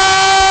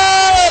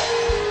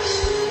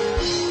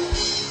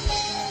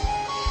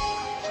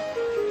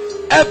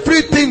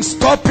 Everything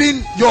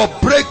stopping your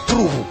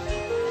breakthrough,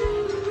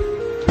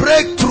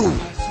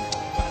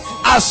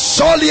 as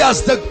surely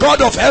as the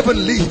God of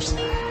heaven lives,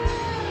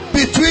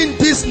 between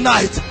this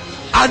night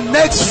and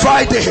next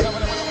Friday,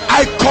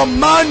 I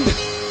command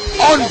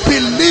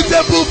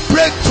unbelievable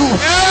breakthrough.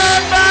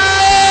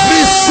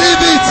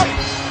 Receive it.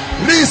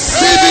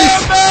 Receive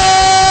it.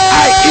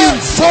 I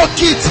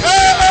invoke it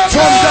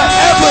from the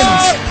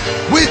heavens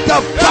with the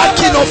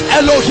backing of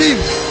Elohim.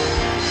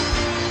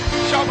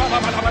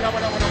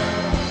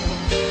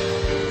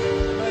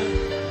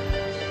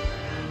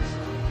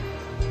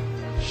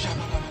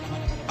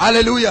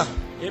 Hallelujah.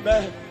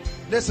 Amen.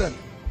 Listen.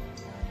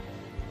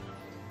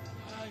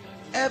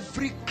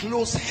 Every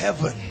closed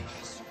heaven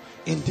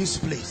in this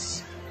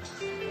place,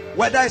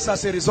 whether it's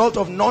as a result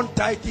of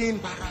non-tithing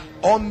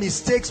or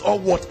mistakes or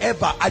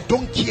whatever, I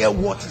don't care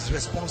what is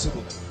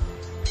responsible.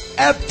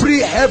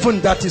 Every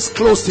heaven that is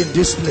closed in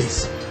this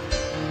place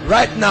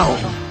right now,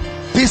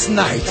 this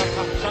night,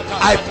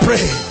 I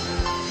pray,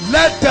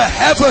 let the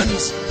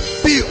heavens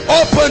be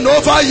open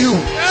over you.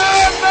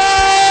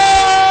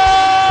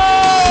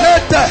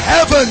 Let the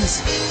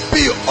heavens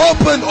be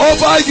open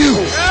over you.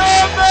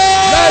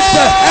 Let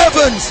the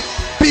heavens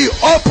be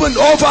open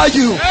over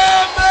you.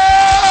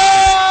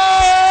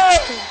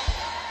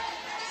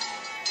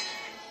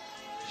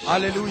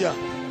 Hallelujah.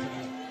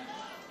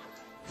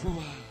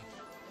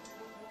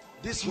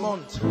 This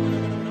month,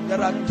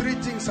 there are 3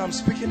 things I'm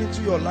speaking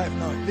into your life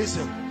now.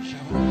 Listen.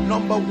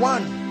 Number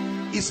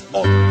 1 is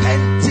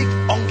authentic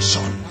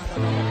unction.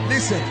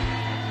 Listen.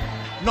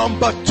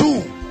 Number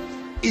 2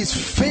 is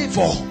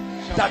favor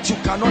that you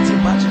cannot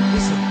imagine.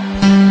 Listen.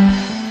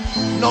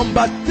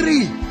 Number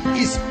 3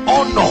 is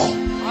honor.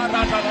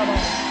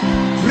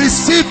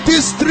 Receive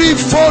these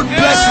 3-fold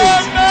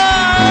blessings.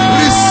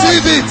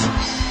 Receive it.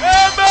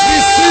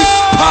 Receive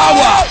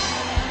power.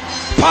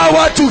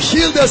 Power to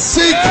heal the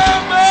sick.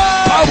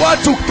 Power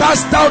to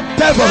cast out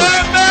devils.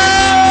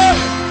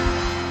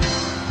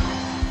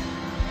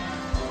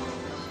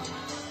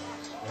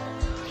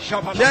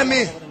 Hear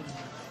me.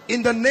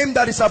 In the name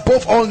that is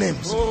above all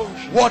names,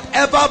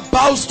 whatever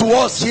bows to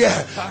us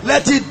here,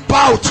 let it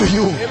bow to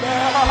you.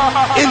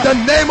 In the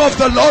name of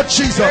the Lord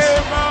Jesus.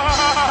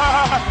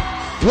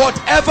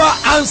 Whatever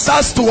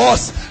answers to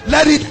us,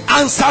 let it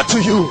answer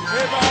to you.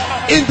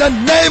 In the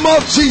name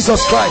of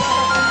Jesus Christ.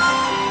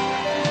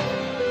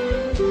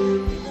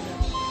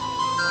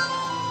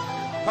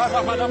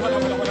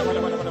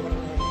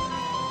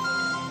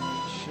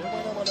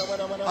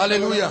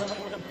 Hallelujah.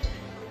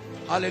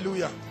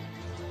 Hallelujah.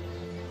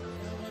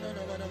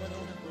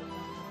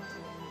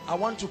 I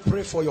want to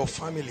pray for your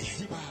family.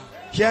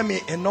 Hear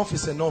me, enough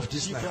is enough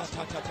this night.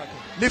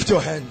 Lift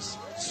your hands.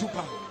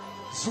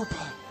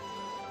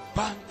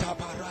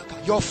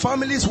 Your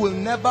families will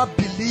never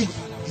believe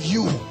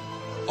you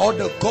or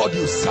the God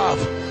you serve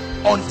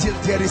until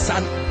there is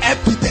an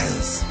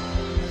evidence.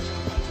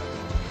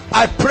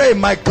 I pray,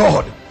 my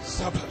God,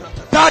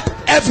 that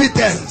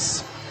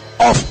evidence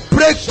of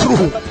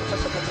breakthrough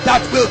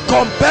that will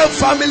compel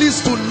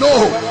families to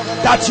know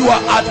that you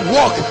are at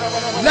work.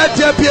 Let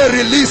there be a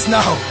release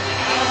now.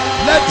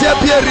 Let there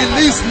be a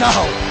release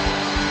now.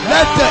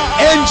 Let the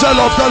angel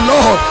of the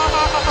Lord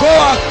go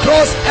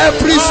across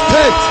every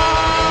state,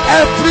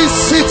 every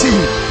city.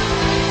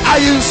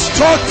 I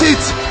instruct it.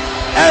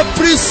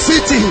 Every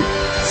city,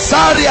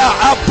 Zaria,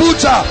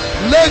 Abuja,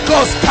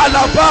 Lagos,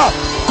 Calabar,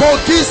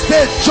 Kogi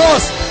State,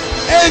 Jos,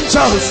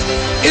 angels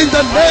in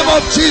the name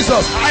of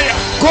Jesus.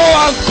 Go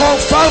and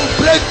confirm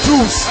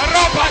breakthroughs.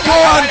 Go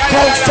and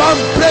confirm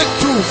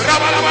breakthroughs.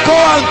 Go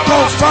and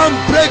confirm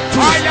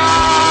breakthroughs.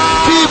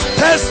 Give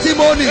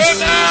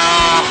testimonies.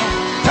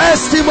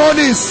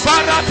 Testimonies.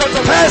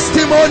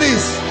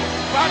 Testimonies.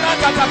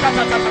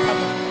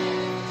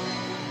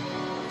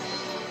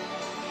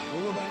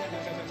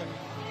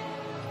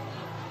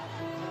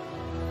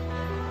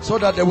 So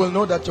that they will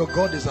know that your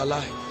God is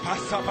alive.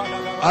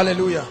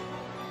 Hallelujah.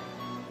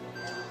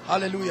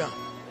 Hallelujah.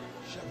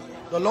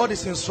 The Lord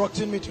is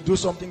instructing me to do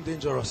something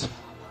dangerous.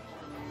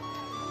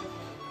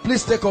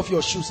 Please take off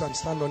your shoes and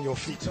stand on your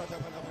feet.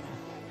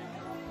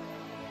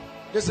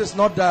 This is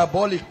not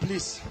diabolic,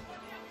 please.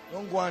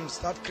 Don't go and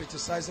start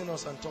criticizing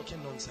us and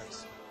talking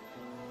nonsense.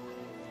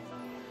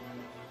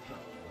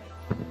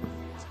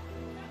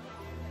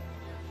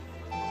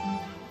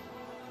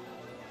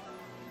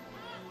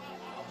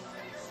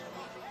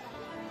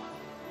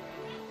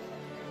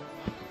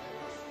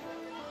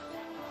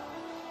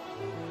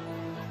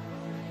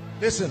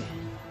 Listen,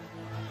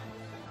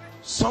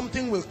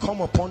 something will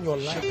come upon your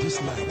life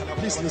this night.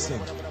 Please listen.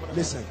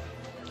 Listen.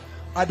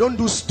 I don't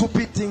do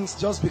stupid things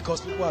just because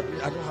people are doing.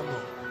 I don't have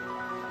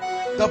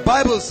no. The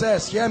Bible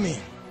says, hear me.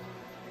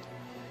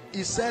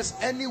 It says,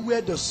 anywhere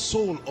the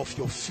sole of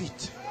your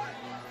feet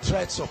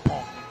treads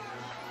upon,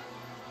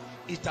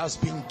 it has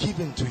been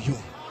given to you.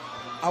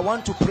 I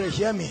want to pray.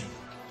 Hear me.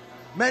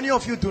 Many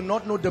of you do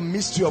not know the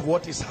mystery of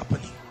what is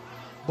happening,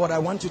 but I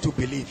want you to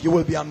believe. You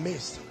will be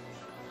amazed.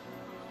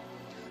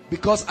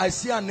 Because I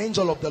see an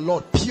angel of the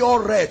Lord,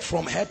 pure red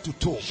from head to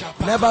toe.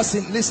 Never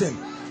seen, listen,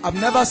 I've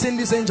never seen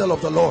this angel of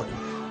the Lord.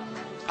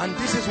 And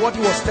this is what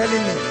he was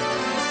telling me.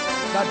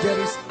 That there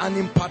is an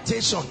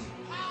impartation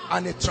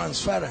and a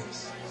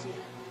transference.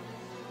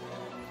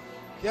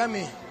 Hear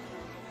me.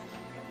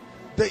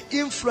 The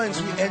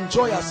influence we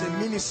enjoy as a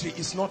ministry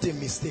is not a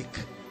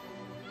mistake.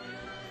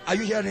 Are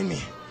you hearing me?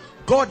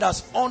 God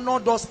has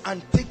honored us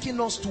and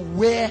taken us to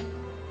where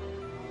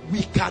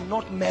we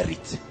cannot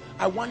merit.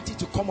 I want it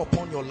to come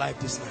upon your life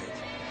this night.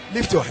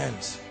 Lift your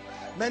hands.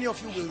 Many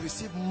of you will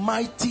receive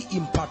mighty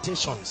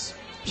impartations.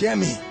 Hear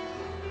me.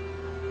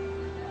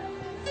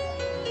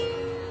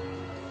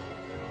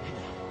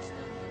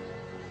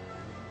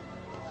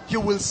 You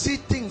will see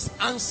things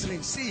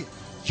answering. See,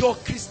 your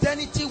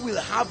Christianity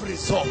will have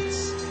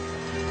results.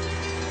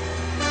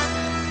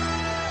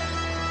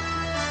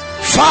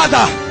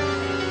 Father,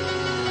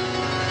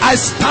 I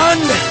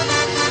stand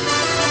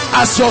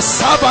as your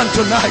servant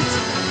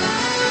tonight,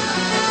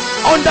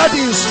 under the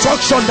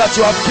instruction that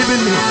you have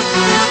given me.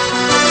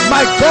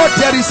 My God,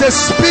 there is a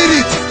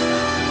spirit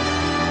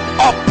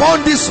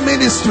upon this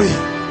ministry,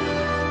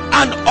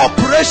 an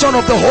operation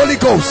of the Holy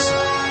Ghost,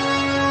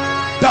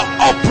 the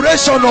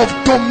operation of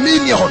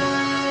dominion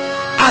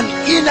and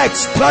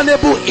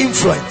inexplainable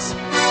influence.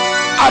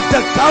 At the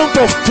count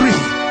of 3,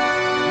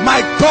 my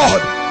God,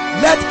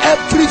 let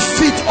every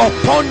feet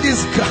upon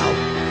this ground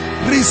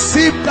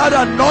receive that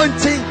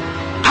anointing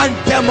and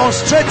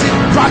demonstrate it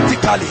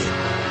practically.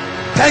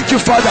 Thank you,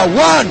 Father. 1,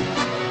 2, 3.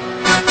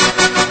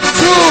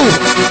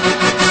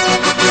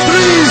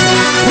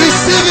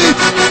 Receive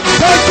it.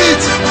 Take it.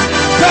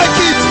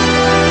 Take it.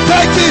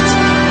 Take it.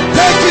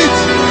 Take it.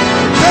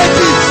 Take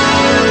it.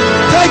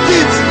 Take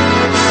it.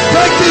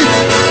 Take it.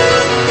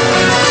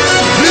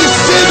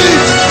 Receive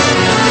it.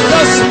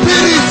 The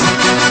spirit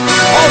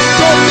of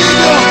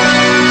dominion.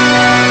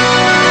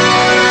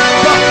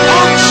 The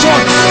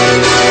unction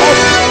of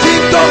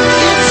kingdom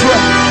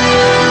influence.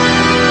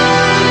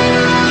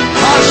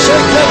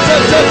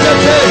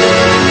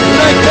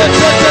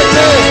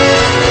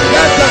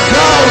 Let the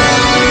ground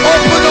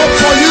open up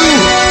for you.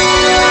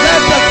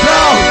 Let the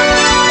ground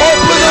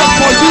open up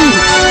for you.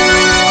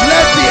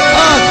 Let the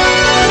earth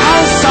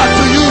answer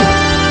to you.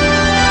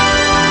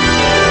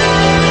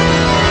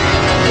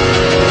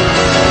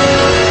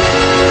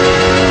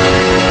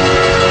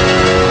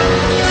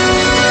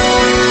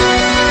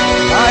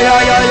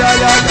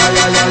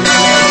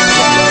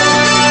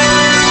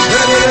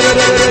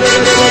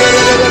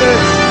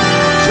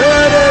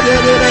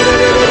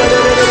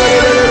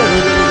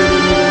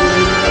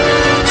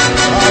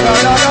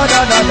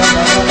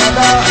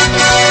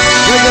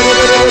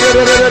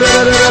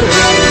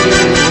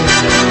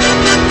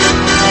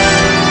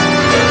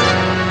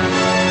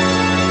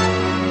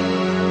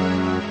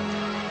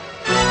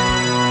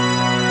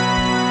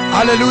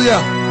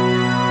 Hallelujah.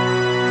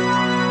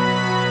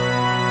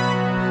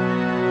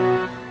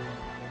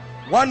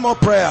 One more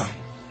prayer.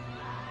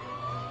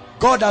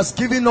 God has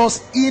given us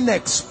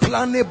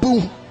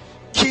inexplainable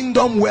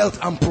kingdom wealth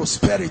and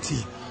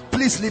prosperity.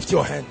 Please lift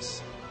your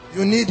hands.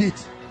 You need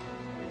it.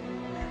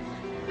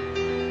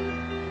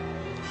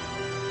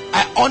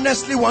 I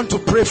honestly want to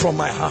pray from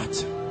my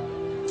heart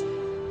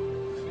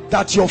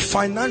that your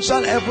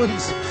financial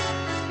heavens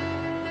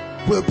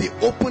will be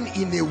open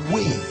in a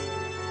way.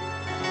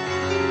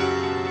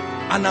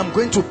 And I'm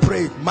going to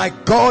pray, my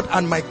God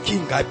and my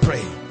King, I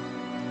pray,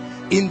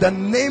 in the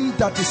name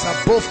that is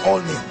above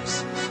all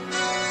names,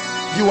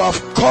 you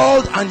have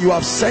called and you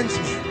have sent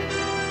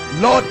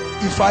me. Lord,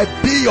 if I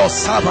be your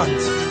servant,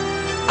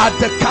 at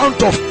the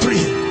count of 3,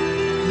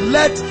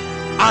 let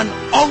an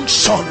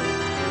unction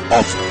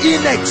of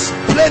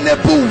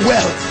inexplainable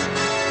wealth,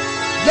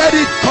 let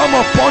it come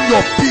upon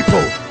your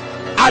people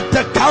at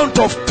the count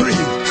of 3. 1,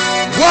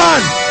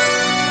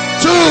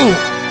 2,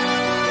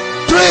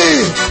 3.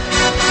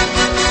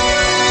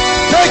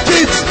 Take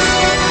it,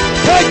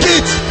 take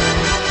it,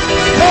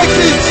 take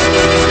it,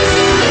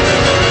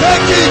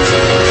 take it.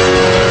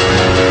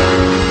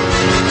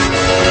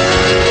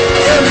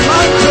 A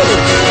mantle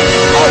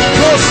of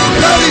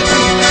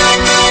prosperity,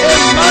 a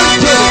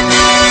mantle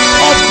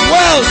of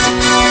wealth,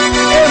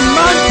 a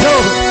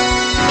mantle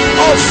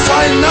of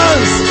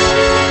finance.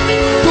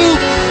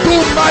 Do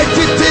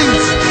mighty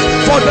things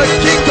for the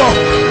kingdom,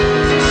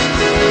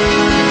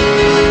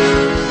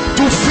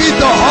 to feed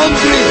the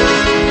hungry,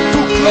 to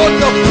clothe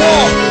the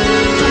poor,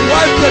 to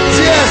wipe the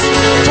tears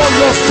from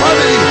your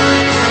family.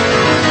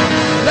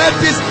 Let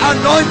this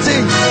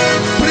anointing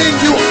bring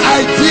you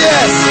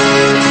ideas.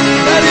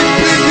 Let it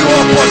bring you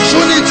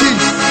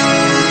opportunities.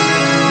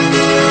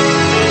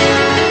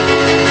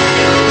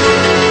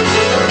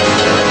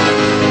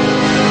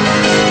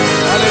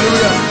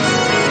 Hallelujah.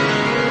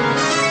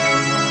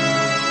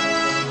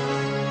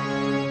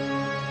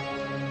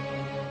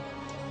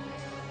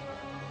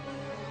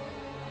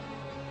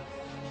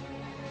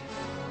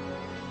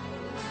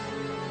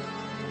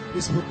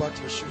 Please put back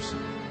your shoes.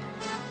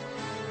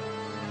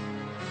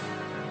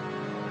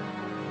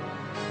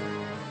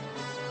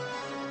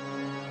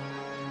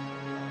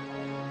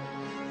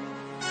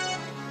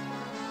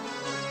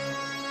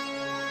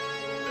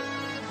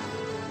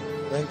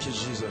 Thank you,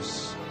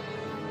 Jesus.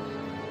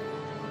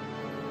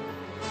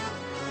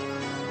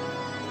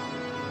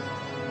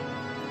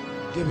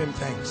 Give him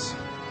thanks.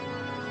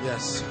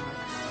 Yes.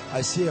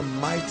 I see a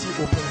mighty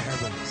open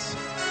heavens.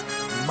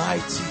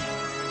 Mighty,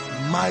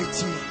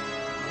 mighty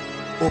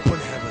open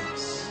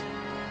heavens.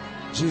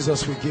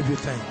 Jesus, we give you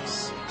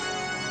thanks.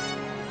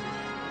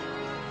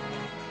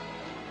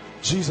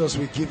 Jesus,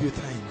 we give you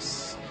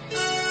thanks.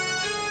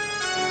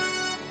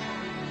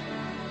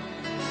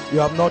 You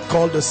have not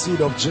called the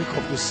seed of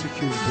Jacob to seek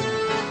you again.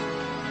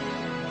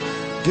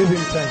 Give him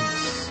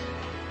thanks.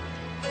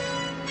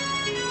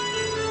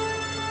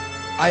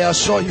 I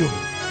assure you,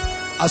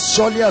 as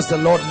surely as the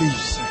Lord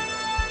lives,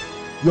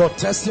 your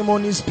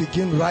testimonies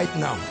begin right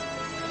now.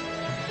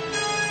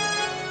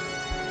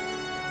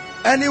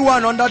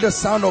 Anyone under the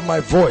sound of my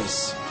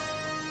voice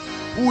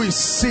who is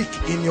sick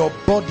in your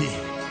body,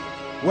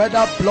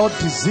 whether blood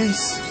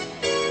disease,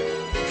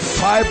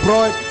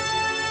 fibroid,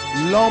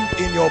 lump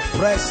in your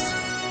breast,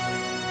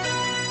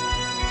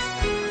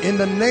 in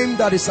the name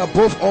that is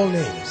above all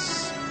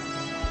names,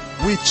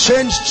 we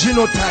change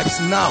genotypes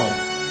now.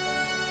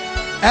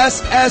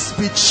 SS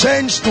be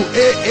changed to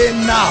AA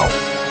now.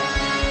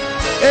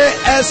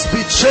 AS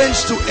be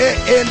changed to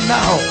AA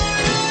now.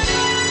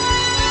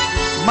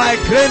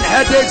 Migraine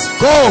headaches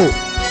go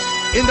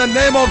in the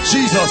name of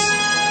Jesus.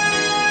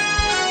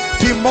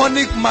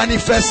 Demonic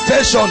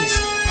manifestations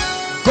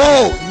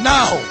go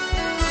now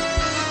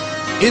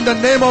in the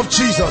name of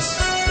Jesus.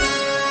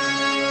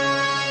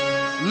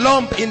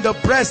 Lump in the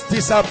breast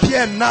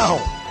disappear now.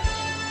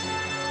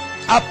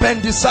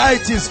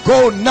 Appendicitis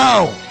go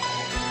now.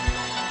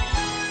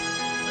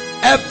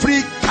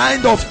 Every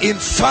kind of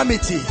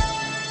infirmity,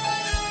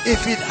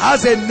 if it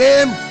has a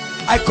name,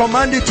 I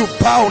command it to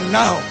bow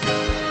now.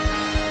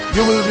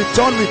 You will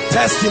return with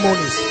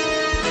testimonies.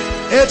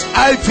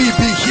 HIV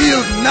be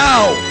healed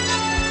now.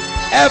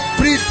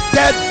 Every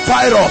dead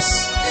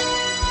virus,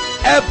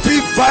 every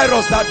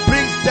virus that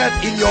brings death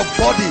in your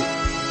body,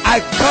 I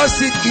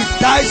curse it, it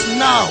dies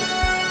now.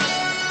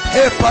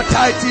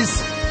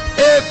 Hepatitis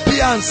A, B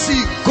and C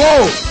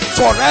go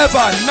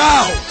forever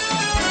now.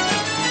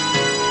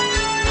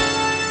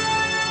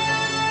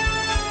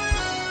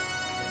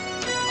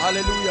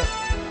 Hallelujah.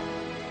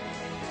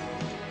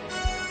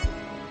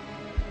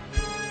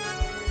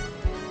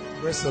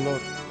 Praise the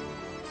Lord.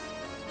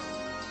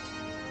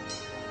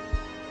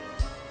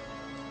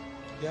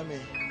 Hear me.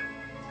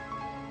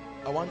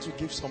 I want to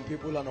give some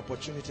people an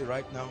opportunity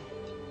right now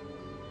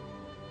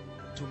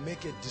to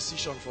make a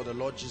decision for the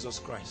Lord Jesus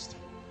Christ.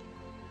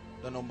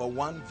 The number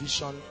one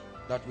vision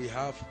that we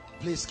have,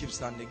 please keep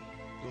standing.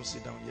 Don't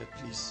sit down yet,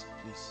 please,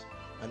 please.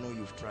 I know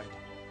you've tried.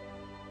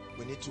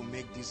 We need to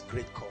make this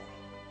great call.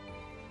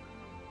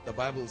 The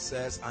Bible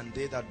says, and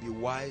they that be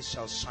wise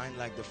shall shine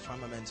like the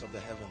firmament of the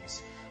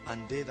heavens,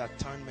 and they that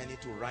turn many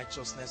to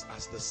righteousness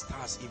as the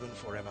stars even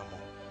forevermore.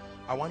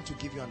 I want to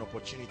give you an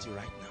opportunity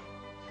right now.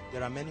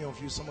 There are many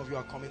of you, some of you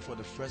are coming for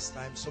the first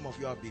time, some of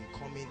you have been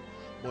coming,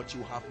 but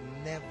you have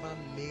never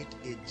made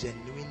a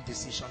genuine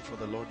decision for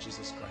the Lord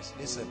Jesus Christ.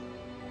 Listen,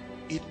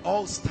 it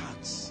all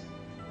starts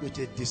with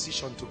a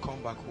decision to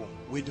come back home.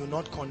 We do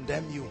not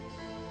condemn you.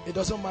 It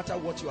doesn't matter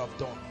what you have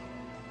done.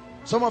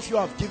 Some of you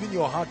have given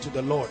your heart to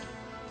the Lord,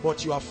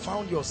 but you have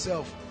found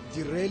yourself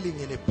derailing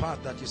in a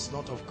path that is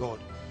not of God.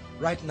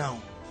 Right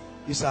now,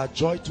 it's our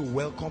joy to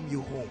welcome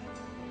you home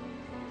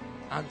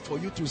and for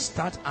you to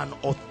start an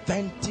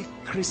authentic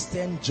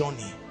Christian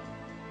journey.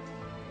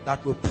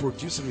 that will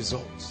produce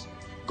results.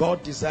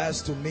 God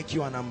desires to make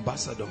you an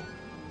ambassador.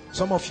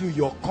 Some of you,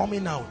 your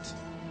coming out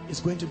is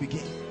going to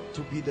begin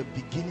to be the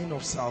beginning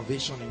of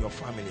salvation in your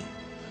family.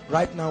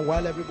 Right now,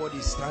 while everybody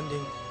is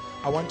standing,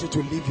 I want you to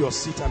leave your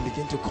seat and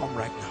begin to come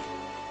right now.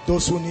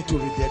 Those who need to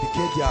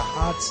rededicate their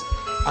hearts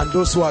and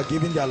those who are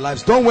giving their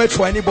lives. Don't wait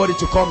for anybody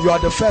to come. You are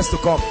the first to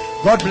come.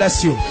 God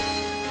bless you.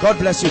 God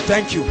bless you.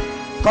 Thank you.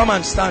 Come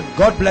and stand.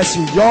 God bless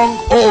you. Young,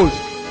 old,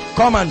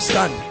 come and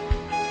stand.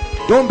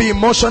 Don't be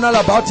emotional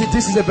about it.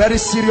 This is a very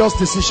serious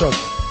decision.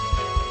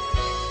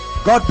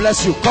 God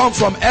bless you. Come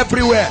from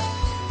everywhere.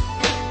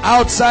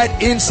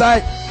 Outside,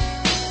 inside.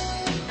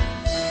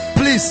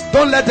 Please,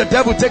 don't let the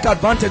devil take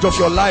advantage of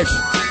your life.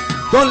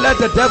 Don't let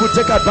the devil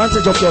take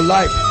advantage of your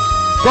life.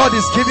 God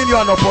is giving you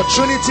an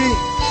opportunity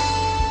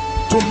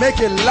to make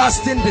a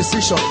lasting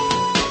decision.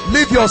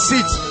 Leave your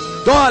seat.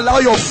 Don't allow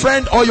your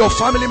friend or your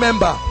family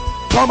member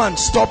come and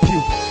stop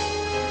you.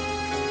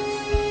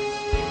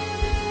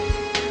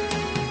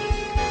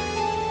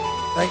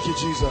 Thank you,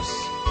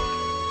 Jesus.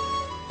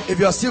 If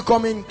you are still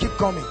coming, keep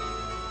coming.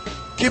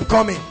 Keep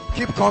coming.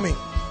 Keep coming.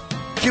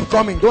 Keep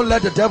coming. Don't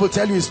let the devil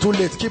tell you it's too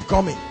late. Keep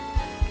coming.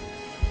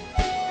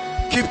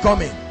 Keep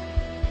coming.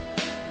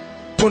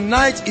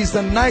 Tonight is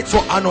the night for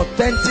an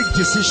authentic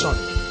decision.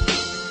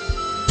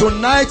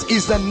 Tonight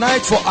is the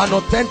night for an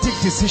authentic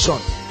decision.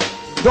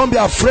 Don't be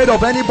afraid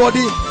of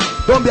anybody.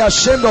 Don't be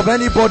ashamed of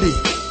anybody.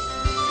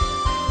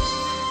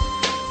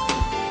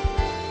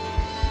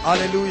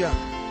 Hallelujah.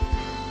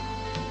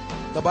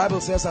 The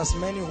Bible says, as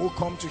many who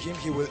come to him,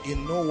 he will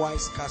in no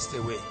wise cast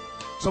away.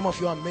 Some of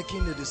you are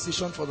making the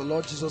decision for the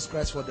Lord Jesus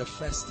Christ for the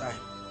first time.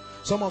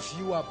 Some of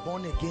you are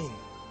born again.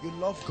 You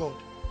love God,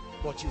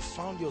 but you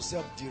found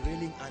yourself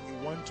derailing and you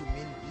want to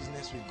mean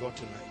business with God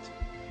tonight.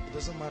 It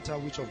doesn't matter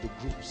which of the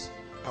groups.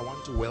 I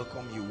want to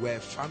welcome you. We're a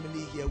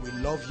family here. We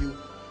love you.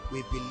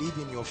 We believe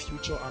in your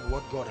future and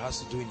what God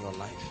has to do in your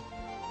life.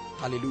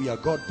 Hallelujah.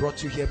 God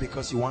brought you here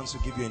because he wants to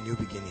give you a new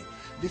beginning.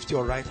 Lift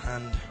your right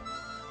hand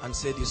and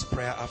say this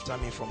prayer after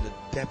me from the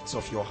depths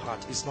of your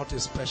heart. It's not a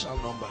special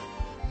number.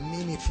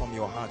 Mean it from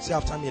your heart. Say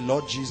after me,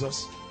 Lord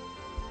Jesus,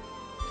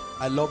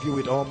 I love you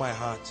with all my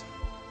heart.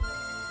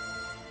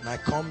 And I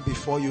come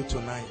before you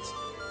tonight,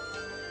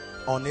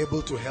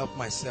 unable to help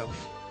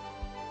myself.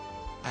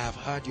 I have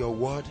heard your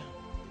word,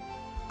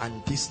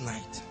 and this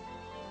night,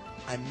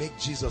 I make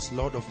Jesus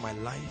Lord of my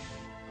life.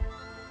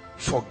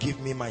 Forgive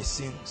me my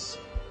sins.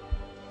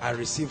 I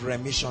receive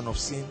remission of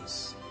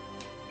sins.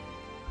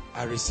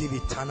 I receive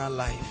eternal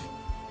life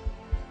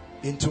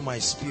into my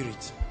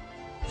spirit.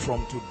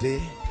 From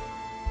today,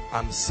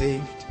 I'm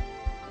saved.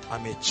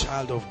 I'm a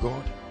child of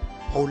God.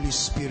 Holy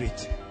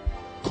Spirit,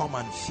 come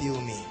and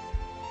fill me.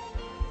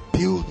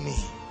 Build me.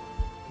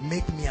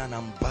 Make me an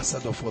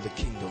ambassador for the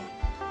kingdom.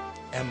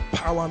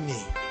 Empower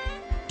me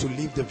to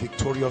live the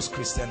victorious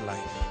Christian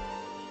life.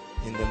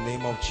 In the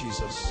name of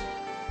Jesus.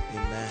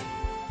 Amen.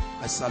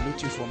 I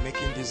salute you for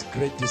making this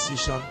great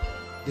decision.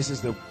 This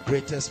is the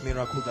greatest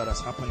miracle that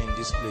has happened in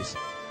this place.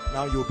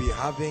 Now you'll be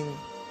having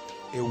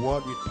a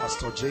word with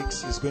Pastor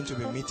Jakes. He's going to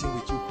be meeting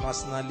with you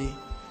personally.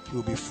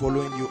 He'll be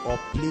following you up.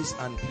 Please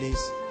and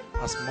please,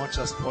 as much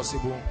as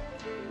possible,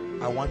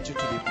 I want you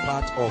to be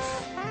part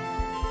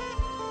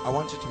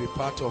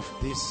of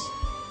this,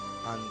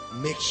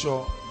 and make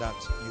sure that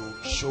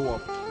you show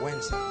up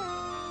Wednesday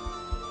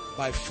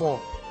by 4.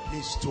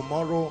 Please,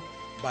 tomorrow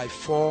by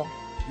 4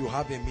 you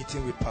have a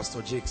meeting with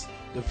Pastor Jakes.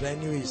 The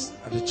venue is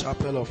at the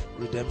Chapel of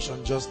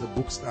Redemption, just the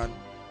book stand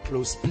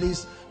close.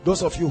 Please,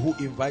 those of you who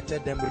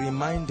invited them,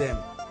 remind them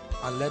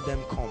and let them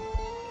come.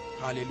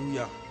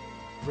 Hallelujah.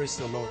 Praise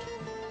the Lord.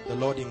 The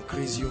Lord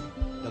increase you.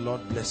 The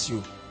Lord bless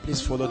you.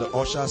 Please follow the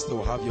ushers. They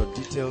will have your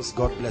details.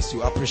 God bless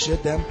you.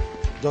 Appreciate them.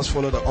 Just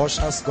follow the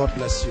ushers. God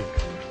bless you.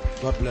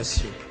 God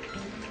bless you.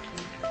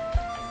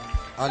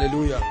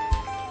 Hallelujah.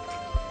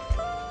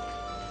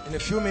 In a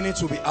few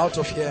minutes we'll be out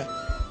of here.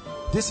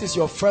 This is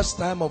your first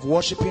time of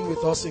worshiping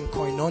with us in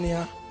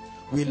Koinonia.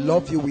 We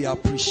love you. We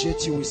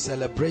appreciate you. We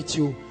celebrate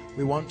you.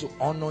 We want to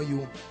honor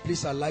you.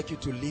 Please, I'd like you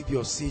to leave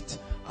your seat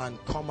and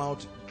come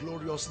out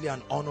gloriously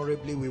and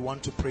honorably. We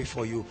want to pray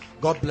for you.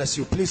 God bless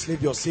you. Please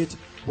leave your seat.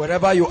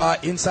 Wherever you are,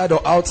 inside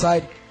or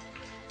outside.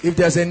 If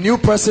there's a new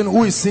person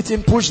who is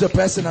sitting, push the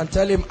person and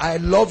tell him, I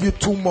love you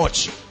too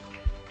much.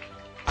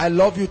 I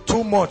love you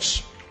too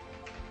much.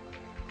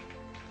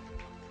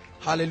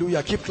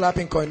 Hallelujah. Keep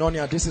clapping,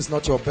 Koinonia. This is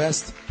not your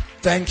best.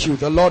 Thank you.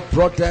 The Lord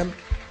brought them.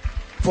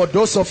 For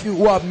those of you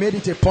who have made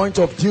it a point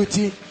of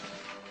duty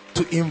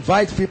to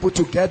invite people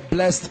to get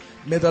blessed,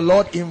 may the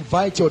Lord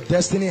invite your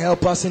destiny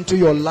helpers into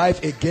your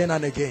life again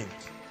and again.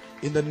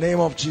 In the name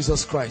of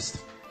Jesus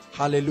Christ.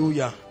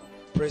 Hallelujah.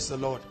 Praise the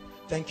Lord.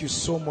 Thank you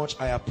so much.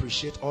 I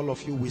appreciate all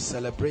of you. We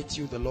celebrate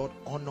you. The Lord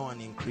honor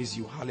and increase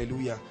you.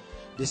 Hallelujah.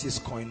 This is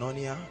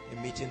Koinonia,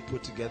 a meeting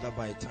put together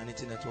by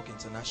Eternity Network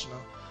International.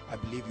 I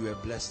believe you are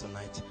blessed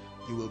tonight.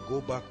 You will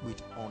go back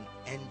with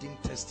unending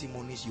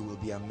testimonies. You will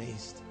be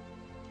amazed.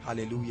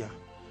 Hallelujah.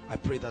 I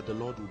pray that the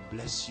Lord will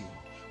bless you.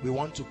 We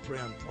want to pray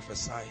and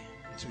prophesy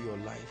into your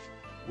life.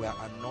 We are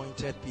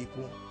anointed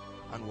people,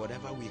 And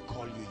whatever we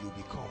call you, you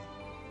become.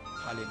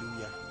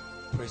 Hallelujah.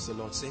 Praise the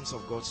Lord. Saints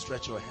of God,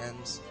 stretch your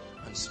hands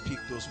and speak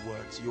those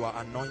words. You are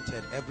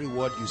anointed. Every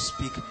word you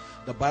speak,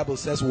 the Bible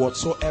says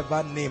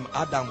whatsoever name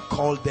Adam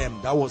called them,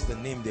 that was the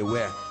name they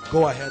were.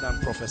 Go ahead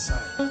and prophesy.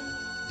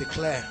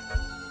 Declare.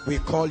 We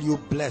call you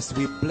blessed.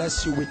 We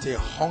bless you with a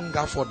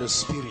hunger for the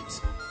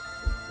Spirit.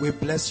 We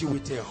bless you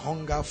with a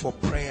hunger for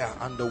prayer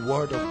and the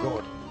word of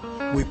God.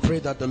 We pray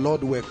that the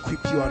Lord will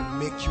equip you and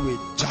make you a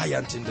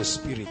giant in the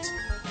Spirit.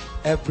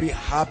 Every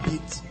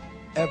habit,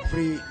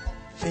 everything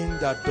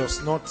that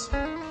does not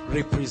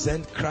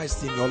represent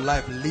Christ in your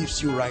life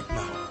leaves you right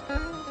now.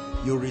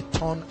 You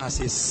return as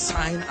a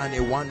sign and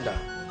a wonder.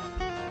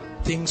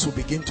 Things will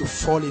begin to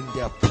fall in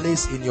their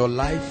place in your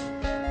life.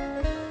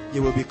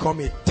 You will become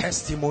a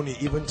testimony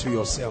even to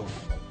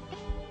yourself.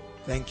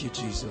 Thank you,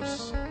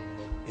 Jesus.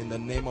 In the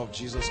name of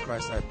Jesus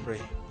Christ I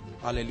pray.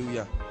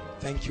 Hallelujah.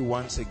 Thank you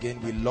once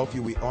again. We love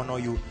you. We honor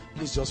you.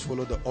 Please just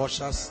follow the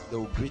ushers. They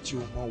will greet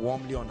you more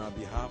warmly on our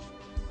behalf,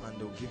 and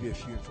they'll give you a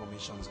few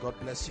informations. God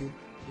bless you.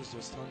 Please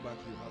just turn back.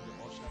 You have the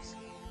ushers.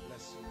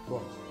 Bless you.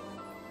 God.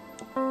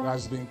 There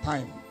has been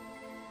time.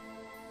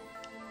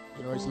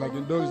 You know, it's like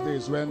in those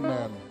days when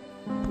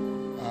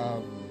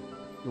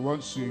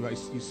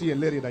you see a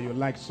lady that you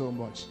like so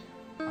much.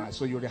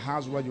 So you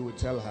rehearse what you would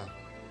tell her.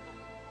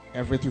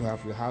 Everything you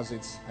have rehearsed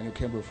it, and you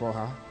came before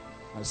her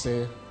and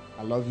say,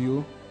 I love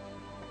you.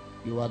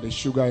 You are the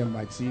sugar in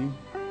my tea.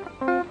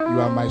 You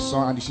are my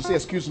son. And she say,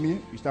 excuse me,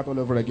 you start all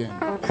over again.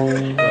 I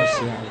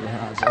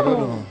don't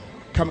know.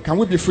 Can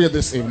we be free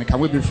this evening? Can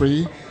we be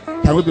free?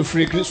 Can we be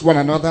free? Greet one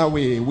another.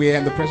 We are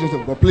in the presence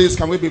of God. Please,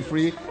 can we be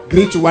free?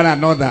 Greet one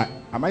another.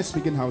 Am I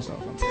speaking house or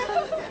something?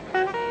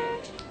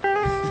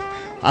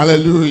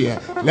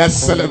 Hallelujah. Let's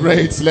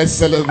celebrate. Let's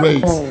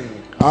celebrate.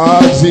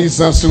 Oh,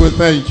 Jesus, we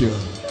thank you.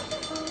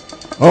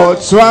 Oh,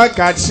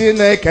 Twaka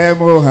Chineke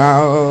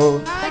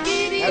Mohao.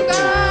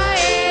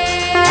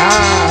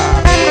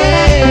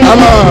 Come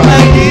on.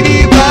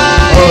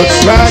 Oh,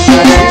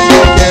 Twaka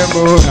Chineke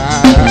Mohao.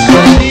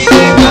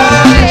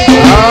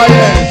 Oh,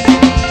 yes.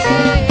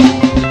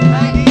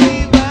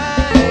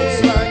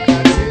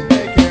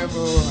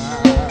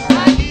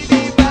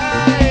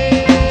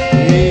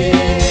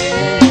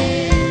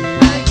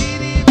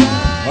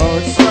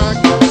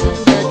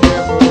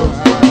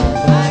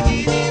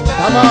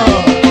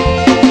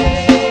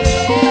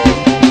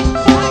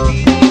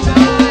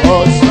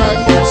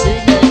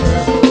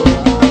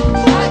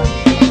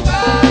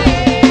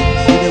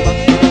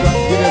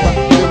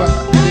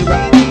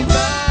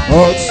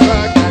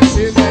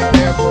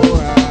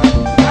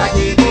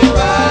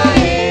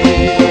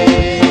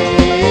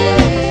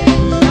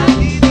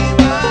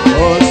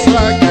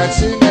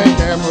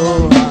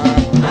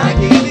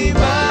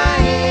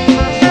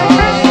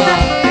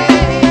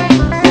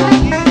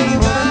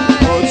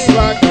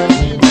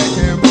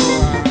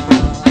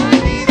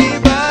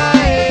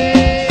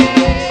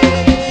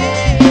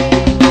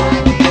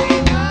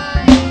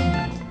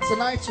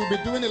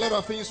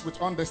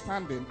 With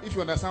understanding. If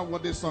you understand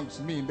what these songs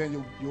mean,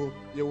 then you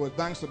will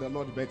dance to the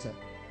Lord better.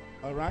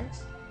 All right?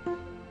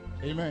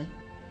 Amen.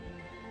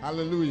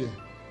 Hallelujah.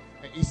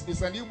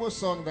 It's an Igbo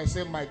song that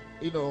say my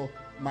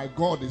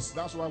God is.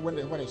 That's why when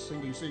I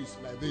sing, you say it's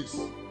like this.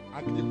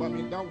 I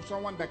mean, that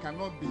someone that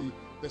cannot be,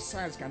 the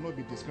size cannot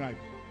be described.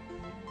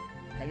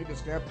 Can you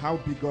describe how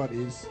big God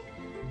is?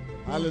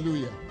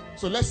 Hallelujah.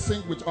 So let's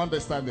sing with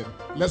understanding.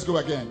 Let's go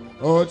again.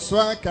 Oh,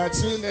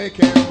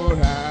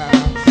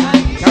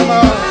 come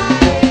on.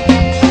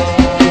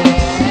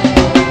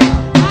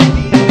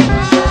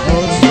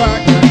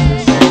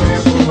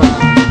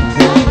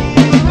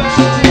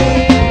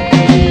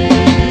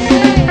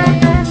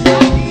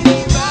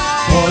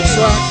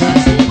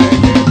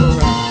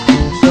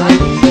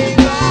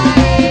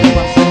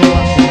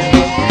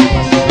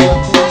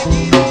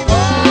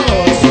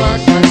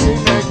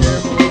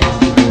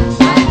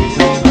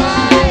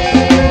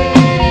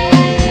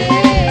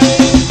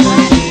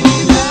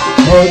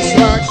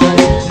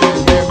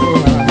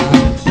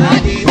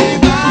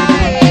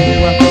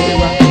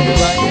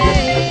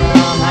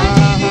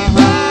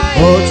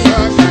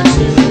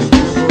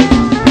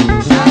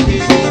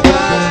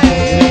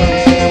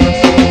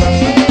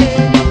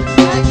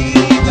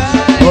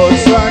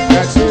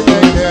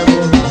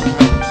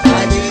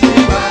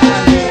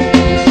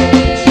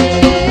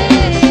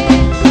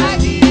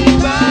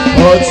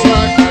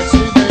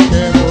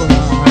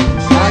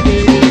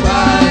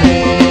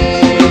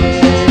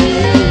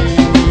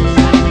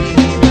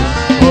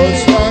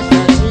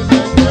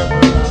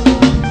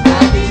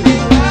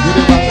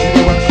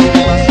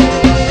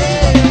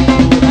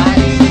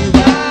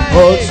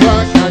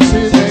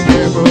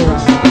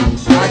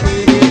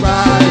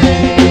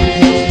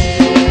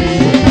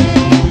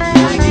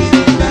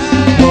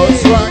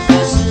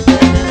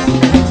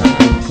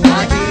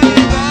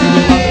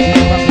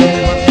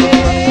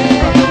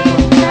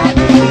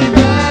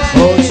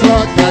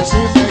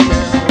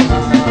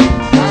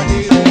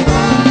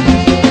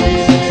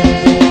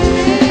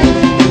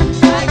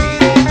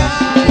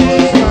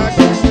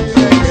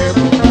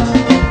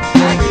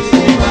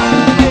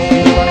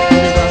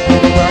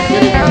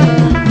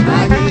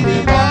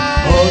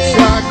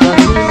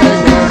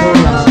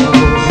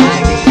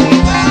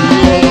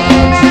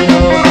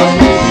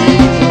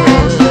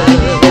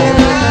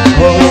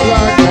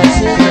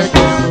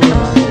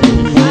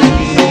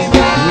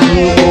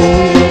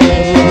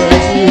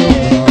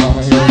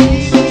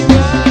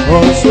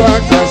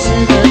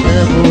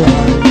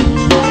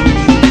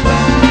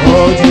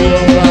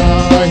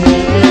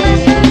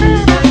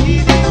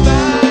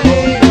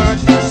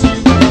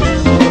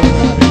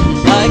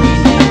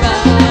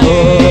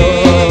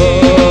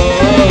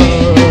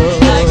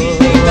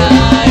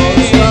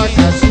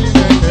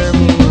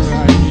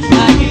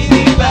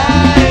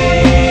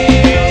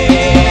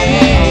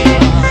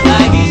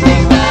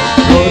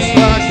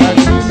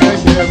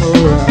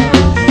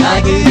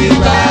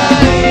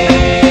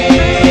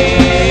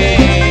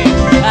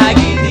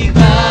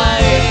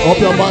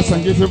 hearts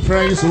and give him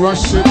praise.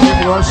 Worship him,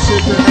 give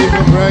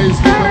him praise,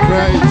 give him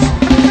praise.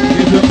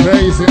 Give him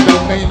praise in the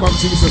name of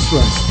Jesus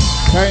Christ.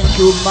 Thank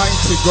you,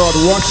 mighty God.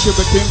 Worship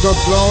the King of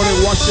glory.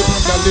 Worship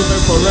him that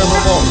liveth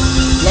forevermore.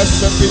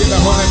 Blessed be the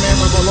holy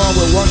name of the Lord.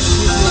 We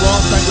worship you,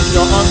 Lord. Thank you for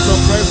your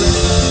awesome presence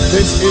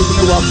this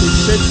evening. We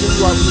appreciate you.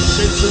 We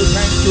appreciate you.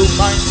 Thank you,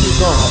 mighty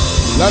God.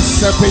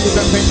 Blessed be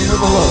the name of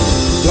the Lord.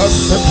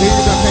 Blessed be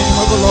the name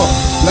of the Lord.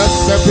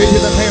 Blessed be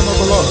the name of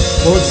the Lord.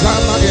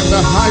 Hosanna in the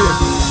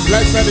highest.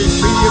 Blessed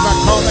is he that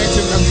cometh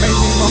in the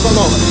name of the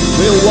Lord.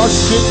 We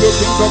worship you,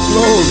 King of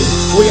glory.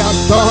 We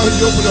adore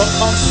you for your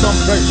awesome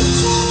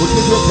presence. We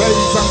give you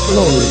praise and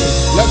glory.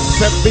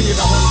 Blessed be the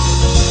Lord.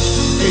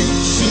 In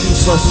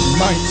Jesus'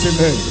 mighty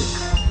name.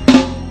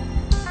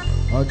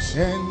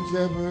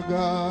 Unchangeable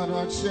God,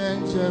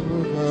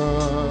 unchangeable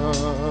God.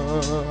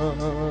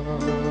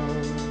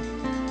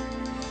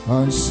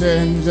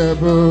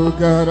 Unchangeable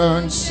God,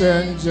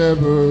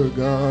 unchangeable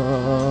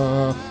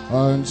God,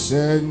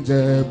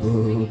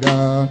 unchangeable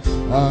God,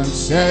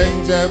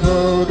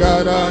 unchangeable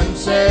God,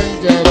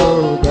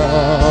 unchangeable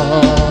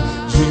God,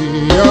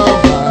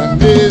 Jehovah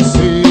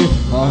Nissi,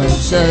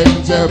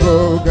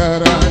 unchangeable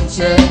God,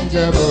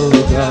 unchangeable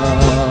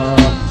God,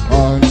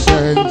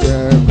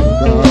 unchangeable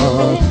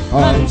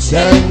God,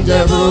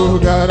 unchangeable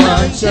God,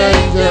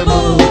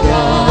 unchangeable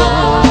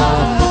God.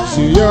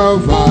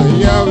 Jehovah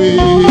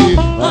Yahweh,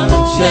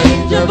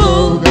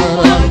 unchangeable God,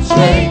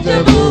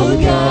 unchangeable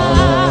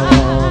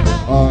God,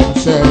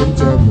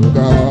 unchangeable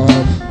God,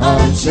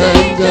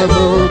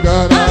 unchangeable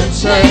God,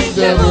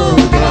 unchangeable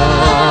God, unchangeable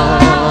God,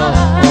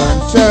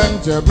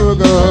 unchangeable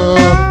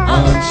God,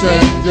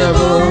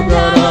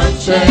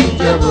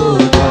 unchangeable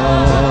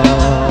God,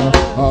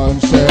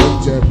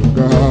 unchangeable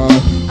God,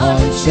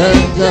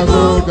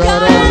 unchangeable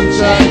God,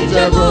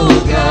 unchangeable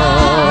God.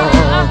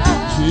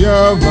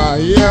 Jehovah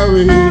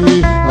Yahweh,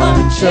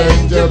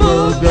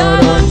 unchangeable God,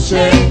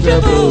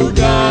 unchangeable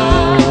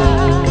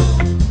God.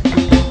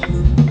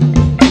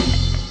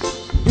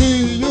 Do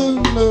you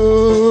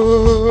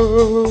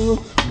know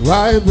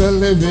why I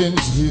believe in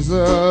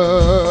Jesus?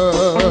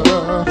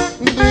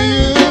 Do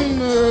you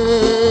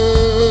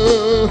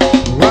know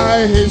why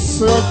he's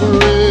so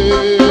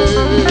great?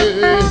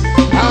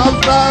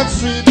 After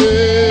 3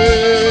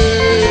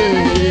 days,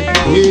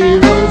 he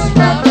rose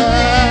from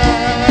death.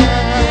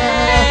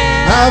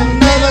 I've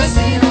never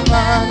seen a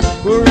man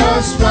who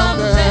rose from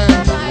the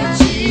dead like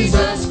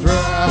Jesus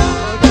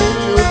Christ.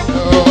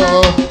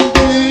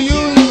 Do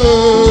you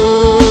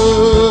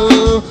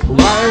know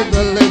why I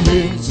believe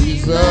in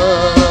Jesus?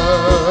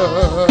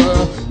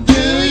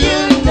 Do you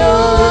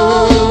know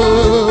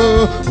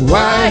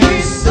why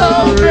he's so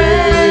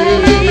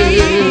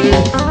great?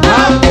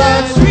 After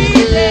 3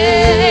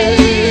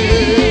 days,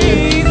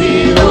 he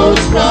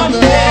rose from the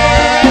dead.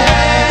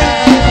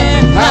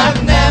 I've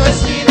never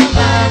seen a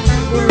man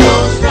who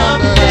rose from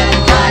the dead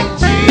like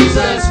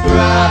Jesus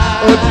Christ.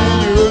 Oh,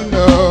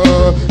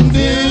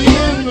 do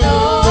you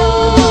know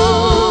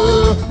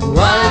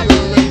why I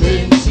believe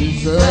in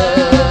Jesus?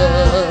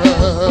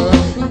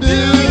 Do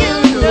you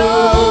know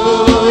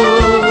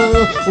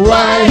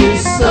why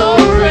he's so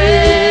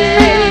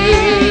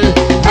great?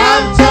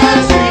 After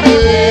 3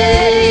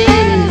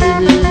 days,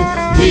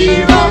 he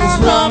rose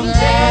from the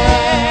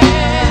dead.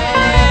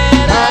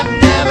 I've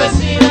never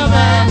seen a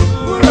man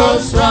who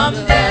rose from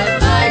the dead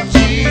like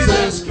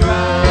Jesus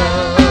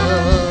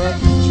Christ.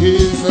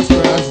 Jesus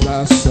Christ,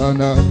 the Son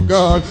of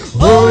God.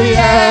 Oh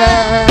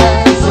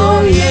yes,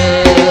 oh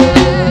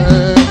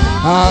yes.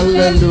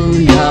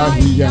 Hallelujah,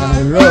 he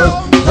arose.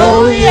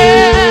 Oh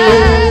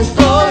yes,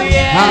 oh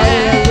yes.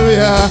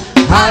 Hallelujah,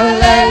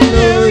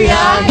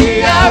 hallelujah, he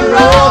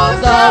arose.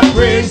 The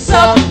Prince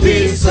of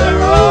Peace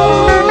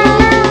arose.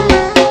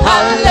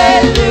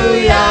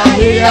 Hallelujah,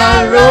 he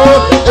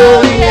arose.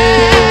 Oh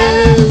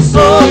yes,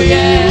 oh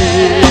yes.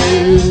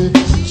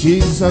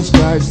 Jesus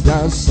Christ,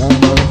 the Son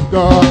of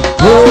God.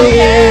 Oh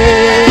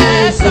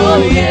yes, oh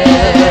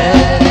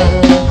yes.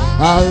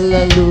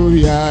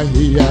 Hallelujah,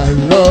 he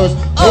arose.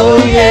 Oh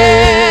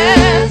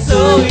yes,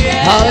 oh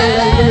yes.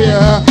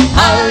 Hallelujah,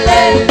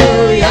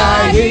 hallelujah,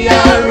 he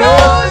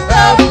arose.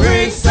 The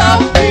Prince of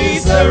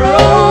Peace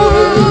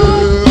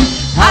arose.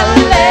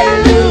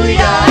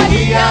 Hallelujah,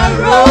 he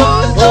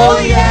arose. Oh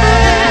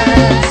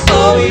yes,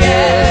 oh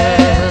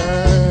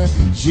yes.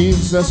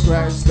 Jesus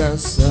Christ, the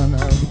Son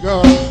of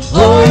God.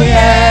 Oh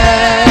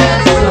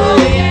yes, oh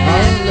yes.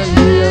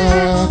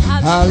 Hallelujah,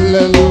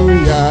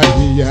 hallelujah,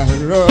 he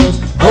arose.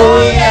 Oh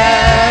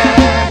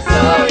yes,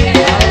 oh yes.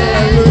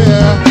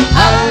 Hallelujah,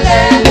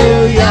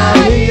 hallelujah,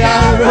 he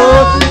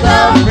arose. The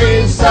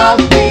Prince of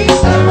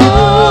Peace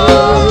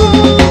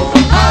arose.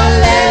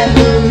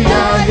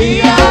 Hallelujah, he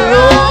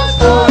arose.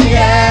 Oh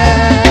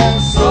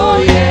yes, oh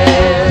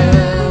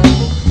yes.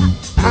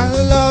 I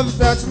love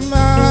that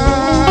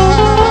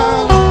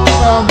man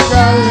from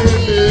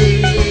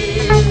Galilee.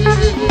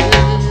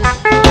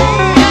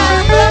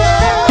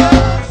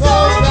 So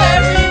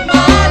very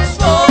much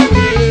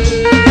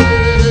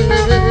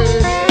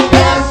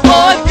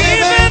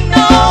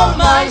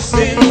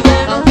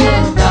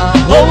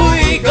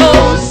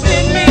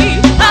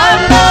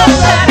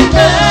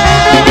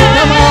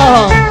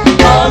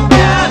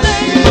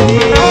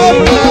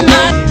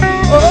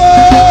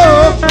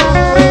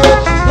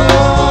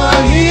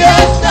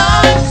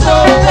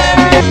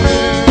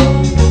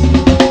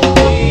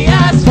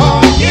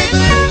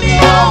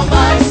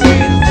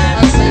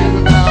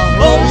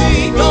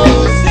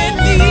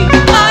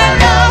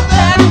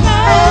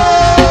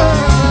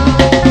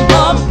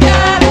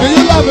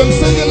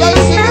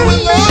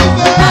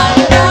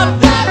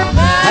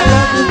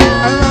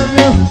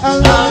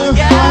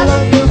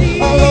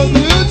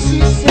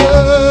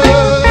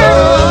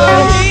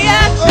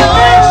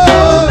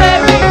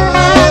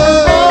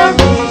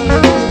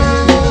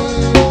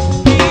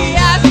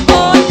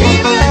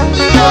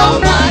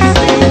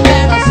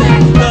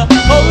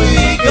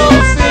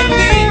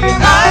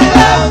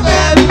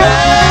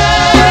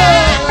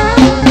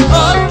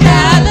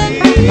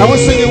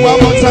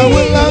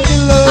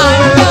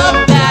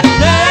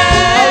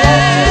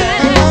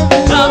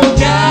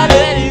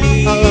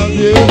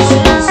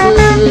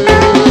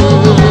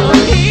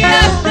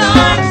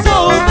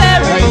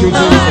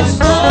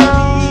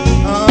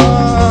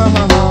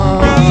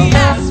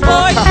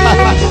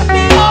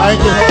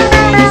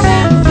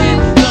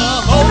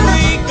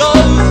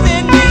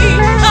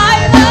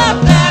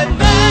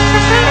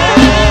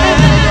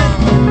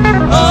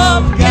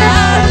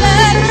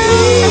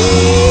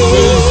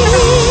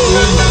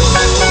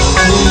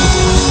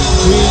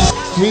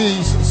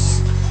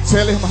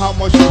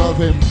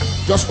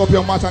Just open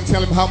your mouth and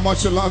tell him how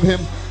much you love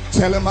him.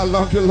 Tell him I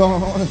love you,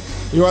 Lord.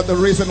 You are the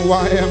reason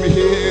why I'm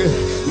here.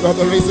 You are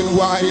the reason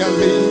why I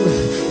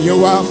live.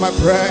 You are my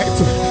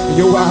bread.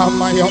 You are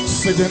my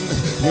oxygen.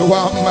 You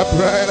are my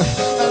bread.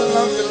 I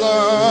love you,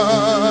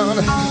 Lord.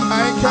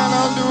 I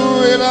cannot do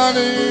without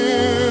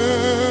you.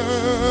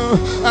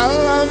 I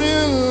love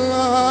you,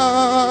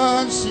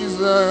 Lord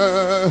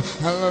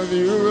Jesus. I love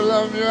you,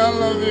 love you, I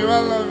love you, I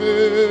love you.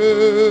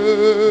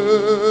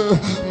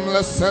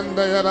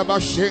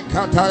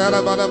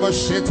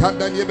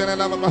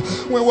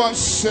 We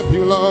worship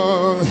you,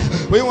 Lord.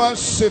 We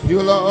worship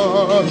you,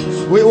 Lord.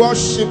 We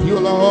worship you,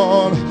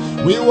 Lord.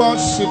 We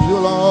worship you,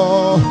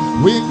 Lord.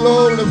 We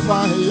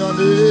glorify your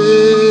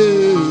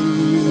name.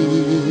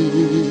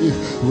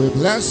 We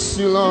bless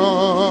you,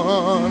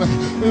 Lord.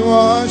 We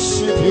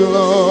worship you,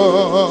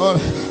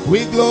 Lord.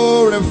 We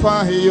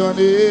glorify your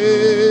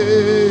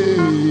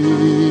name.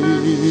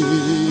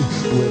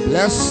 We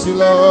bless you,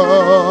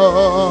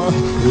 Lord.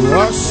 We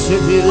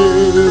worship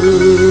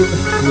you.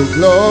 We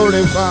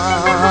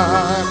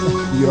glorify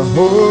your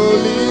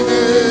holy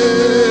name.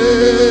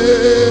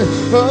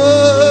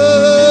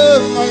 Oh,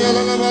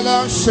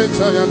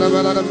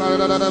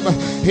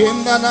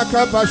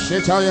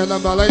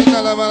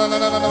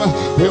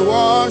 we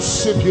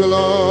worship you,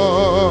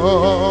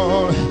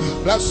 Lord.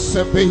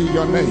 Blessed be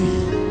your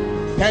name.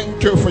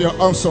 Thank you for your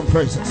awesome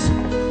presence.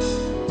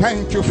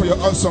 Thank you for your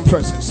awesome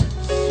presence.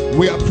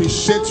 We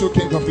appreciate you,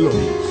 King of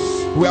Glory.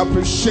 We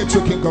appreciate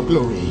you, King of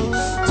Glory.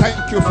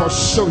 Thank you for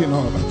showing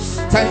up.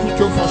 Thank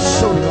you for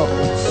showing up.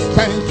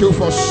 Thank you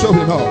for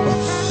showing up.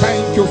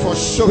 Thank you for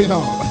showing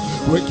up.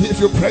 We give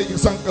you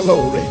praise and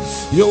glory.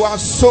 You are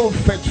so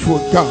faithful,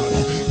 God.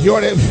 You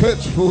are a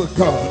faithful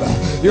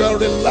God. You are a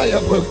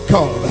reliable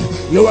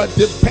God. You are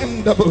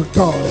dependable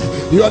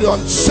God. You are the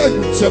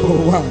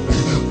unchangeable one.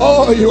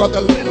 Oh, you are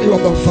the lily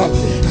of the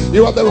valley.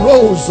 You are the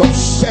rose of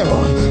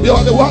Sharon. You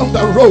are the one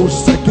that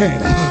rose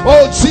again.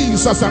 Oh,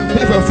 Jesus, I'm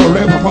living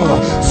forevermore.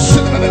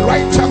 Sitting at the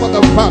right hand of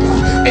the Father,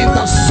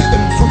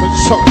 interceding for the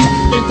church,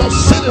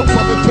 interceding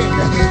for the King,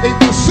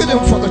 interceding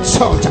for the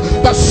church,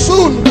 the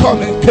soon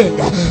coming King.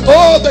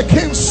 Oh, the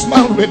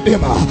kinsman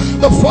redeemer,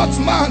 the fourth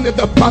man in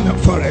the banner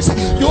forest.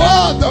 You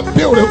are the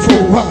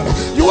beautiful one.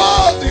 You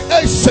are the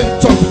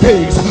ancient of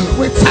days.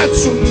 Without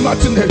you,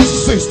 nothing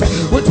exists.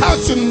 Without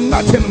you,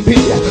 nothing be.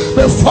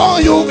 Before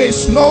you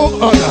is no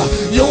other.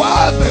 You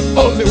are the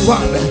only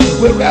one.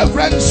 We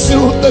reverence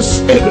you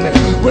this evening.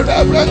 We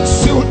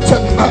reverence you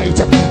tonight.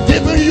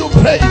 Giving you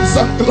praise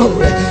and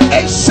glory.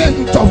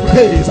 Ancient of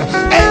days.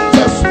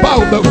 Angels bow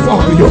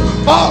before you.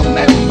 All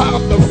men bow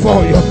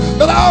before you.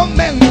 Let all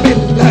men be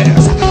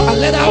liars. And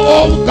let our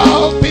old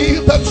God be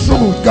the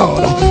true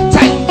God.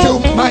 Thank you,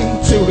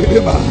 mighty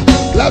Redeemer.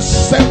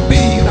 Blessed be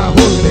the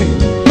holy name.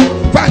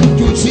 Thank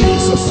you,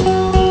 Jesus.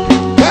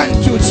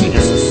 Thank you,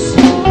 Jesus.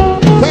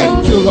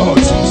 Thank you, Lord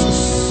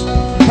Jesus.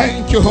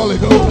 Thank you, Holy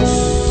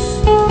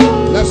Ghost.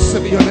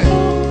 Blessed be your name.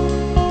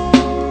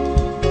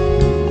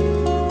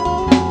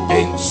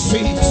 In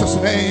Jesus'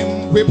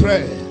 name we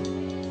pray.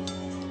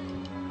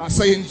 I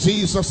say in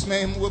Jesus'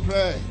 name we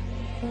pray.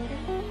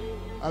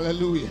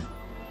 Hallelujah.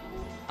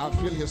 I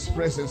feel his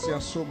presence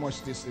here so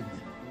much this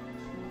evening.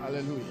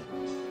 Hallelujah.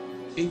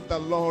 If the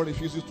Lord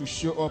refuses to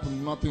show up,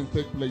 nothing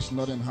takes place,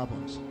 nothing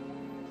happens.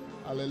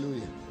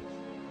 Hallelujah.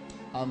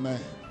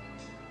 Amen.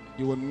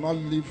 You will not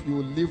leave, you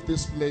will leave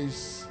this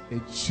place a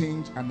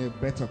change and a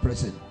better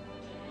person.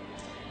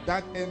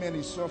 That amen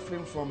is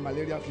suffering from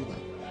malaria fever.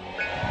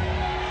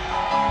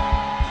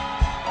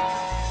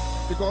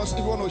 Because if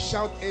you want to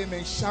shout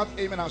amen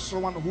as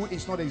someone who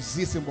is not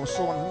existing but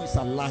someone who is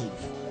alive.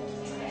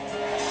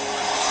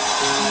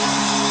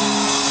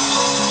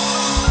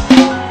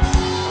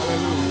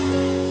 Hallelujah.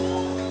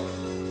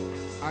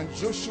 And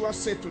Joshua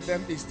said to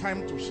them, it's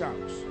time to shout.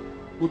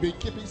 We'll be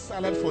keeping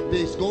silent for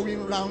days,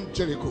 going round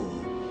Jericho.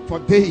 For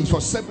days,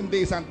 for 7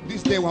 days, and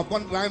this day we have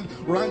gone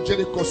around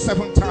Jericho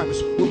 7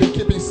 times. We'll be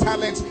keeping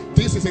silence.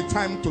 This is a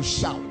time to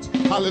shout.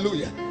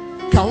 Hallelujah.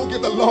 Can we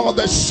give the Lord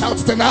a shout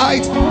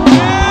tonight?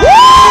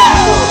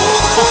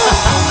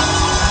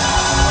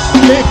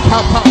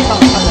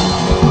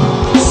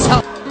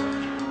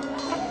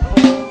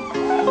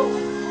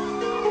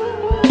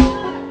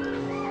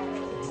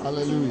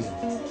 Hallelujah.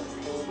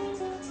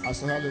 I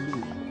say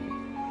hallelujah.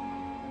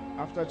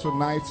 After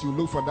tonight, you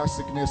look for that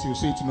sickness, you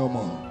see it no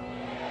more.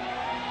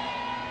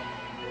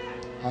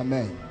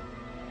 Amen.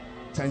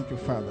 Thank you,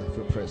 Father,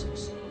 for your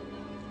presence.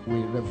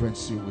 We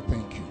reverence you. We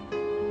thank you.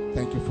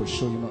 Thank you for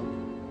showing up.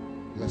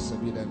 Blessed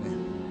be thy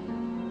name.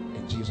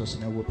 In Jesus'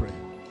 name we pray.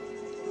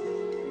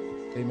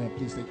 Amen.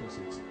 Please take your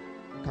seats.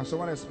 Can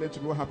someone explain to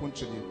me what happened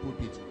to the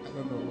pulpit? I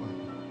don't know what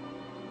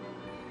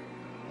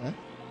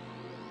happened.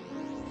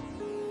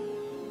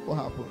 What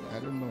happened? I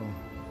don't know.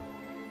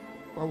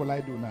 What will I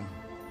do now?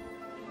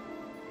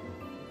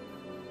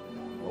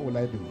 What will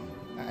I do?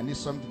 I need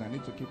something. I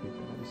need to keep it.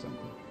 I need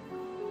something.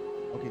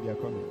 Okay, they are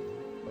coming.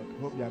 But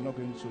hope they are not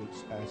going to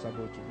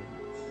sabotage today.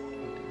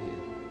 Okay.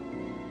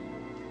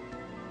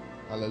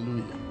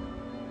 Hallelujah.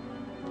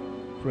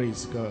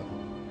 Praise God.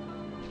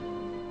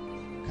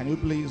 Can you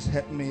please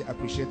help me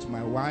appreciate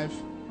my wife,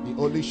 the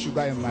only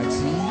sugar in my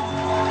tea,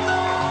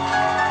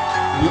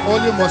 the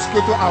only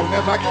mosquito I'll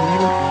never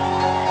kill.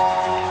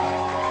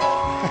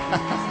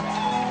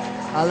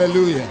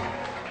 Hallelujah.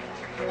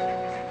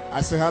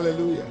 I say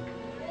hallelujah.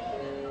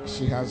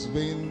 She has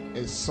been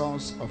a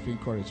source of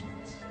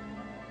encouragement.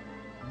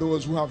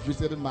 Those who have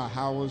visited my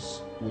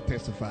house will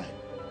testify.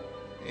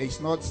 It's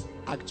not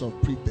act of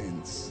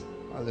pretense.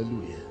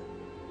 Hallelujah.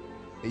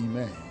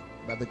 Amen.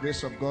 By the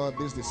grace of God,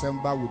 this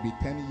December will be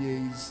 10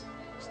 years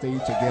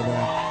staying together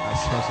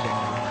as husband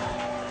and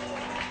wife.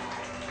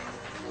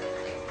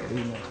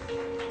 Amen.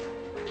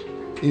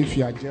 If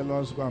you are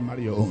jealous, go and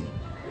marry your own.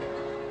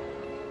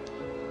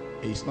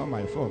 It's not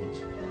my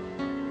fault.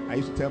 I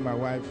used to tell my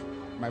wife,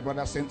 my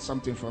brother sent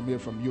something from here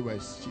from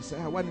US. She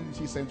said, why didn't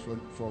he send for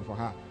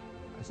her?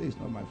 I said, it's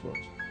not my fault.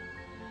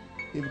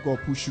 If God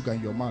put sugar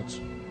in your mouth,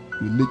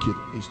 you lick it.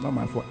 It's not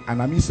my fault.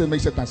 And I mean, say,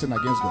 make Satan sin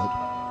against God.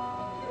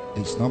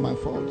 It's not my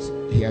fault.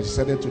 He has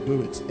decided to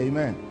do it.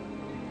 Amen.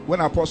 When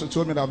Apostle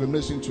told me that I'll be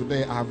ministering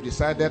today, I have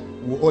decided I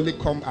only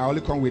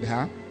come with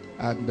her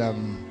and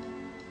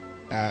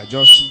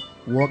just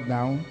walk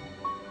down,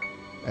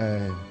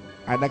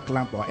 either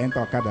clamp or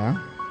enter Okada,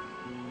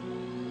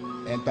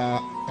 enter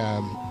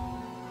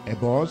a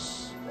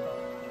bus,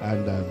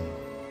 and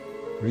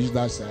reach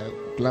that side,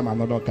 climb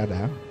another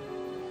Okada,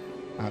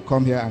 and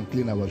come here and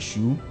clean our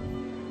shoe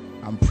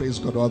and praise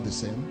God all the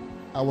same.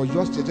 I was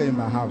just in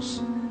my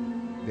house.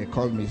 They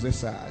called me. They said,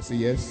 sir. I said,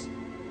 yes.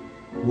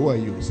 Who are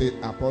you? He said,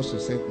 Apostle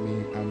sent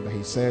me and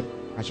he said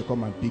I should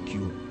come and pick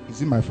you.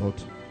 Is it my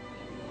fault?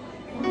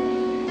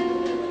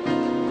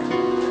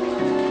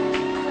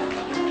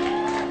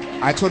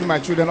 I told my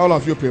children, all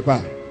of you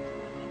prepare.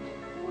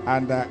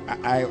 And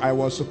I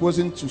was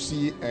supposing to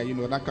see,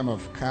 that kind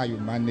of car you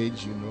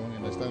manage, you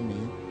understand me?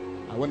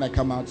 And when I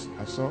come out,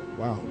 I saw,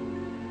 wow.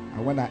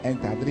 And when I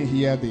entered, I didn't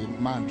hear the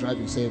man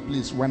driving say,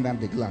 please wind down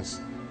the glass.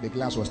 The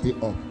glass was still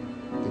up.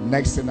 The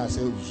next thing I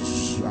said,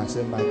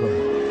 my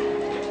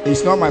God,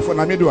 it's not my fault.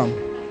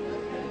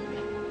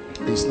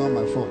 It's not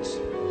my fault.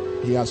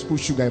 He has put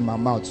sugar in my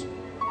mouth.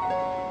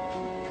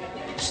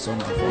 It's not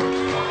my fault.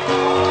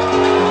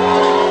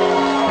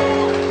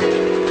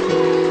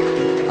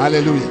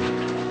 Hallelujah.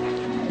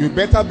 You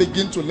better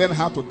begin to learn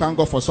how to thank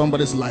God for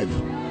somebody's life,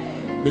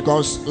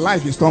 because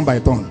life is turn by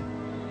turn.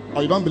 Oh,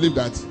 you don't believe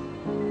that?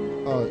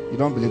 Oh, you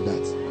don't believe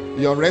that?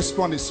 Your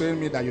response is showing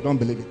me that you don't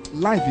believe it.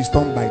 Life is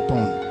turn by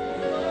turn.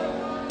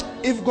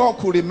 If God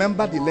could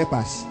remember the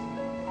lepers,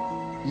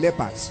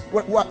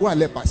 who are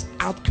lepers?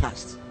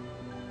 Outcasts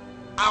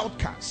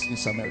in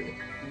Samaria.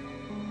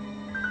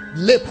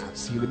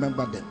 Lepers, He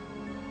remembered them.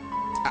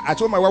 I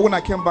told my wife when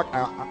I came back,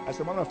 as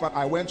a matter of fact,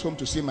 I went home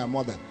to see my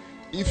mother.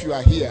 If you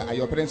are here and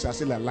your parents are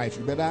still alive,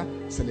 you better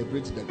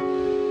celebrate them.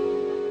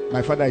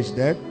 My father is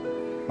dead,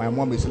 my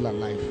mom is still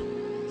alive.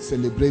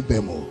 Celebrate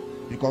them all.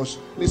 Because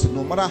listen,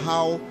 no matter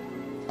how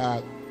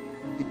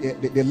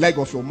the leg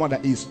of your mother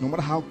is, no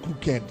matter how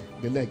crooked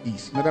the leg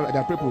is, there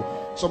are people,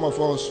 some of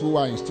us who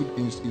are in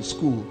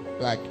school,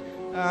 like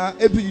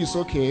AP is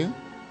okay,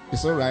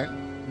 it's all right.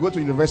 Go to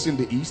university in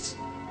the East,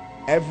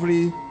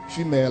 every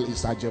female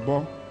is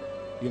ajebo,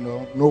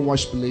 no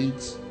wash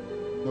plates,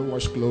 no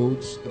wash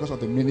clothes, because of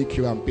the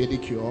manicure and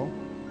pedicure.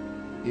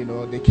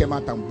 They came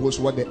out and boast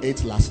what they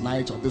ate last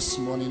night or this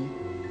morning.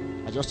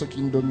 I just took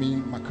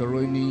Indomie,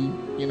 macaroni,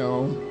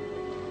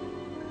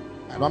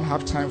 I don't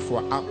have time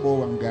for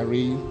apple and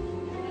gari.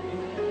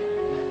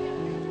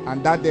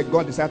 And that day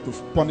God decided to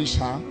punish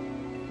her.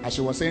 As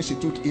she was saying, she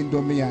took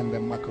Indomie and the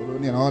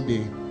macaroni and all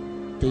the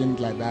things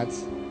like that.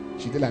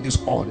 She did like this.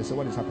 Oh, they said,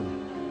 what is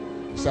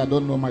happening? She said, I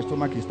don't know, my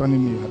stomach is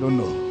turning me. I don't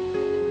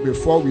know.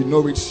 Before we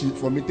know it, she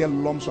vomited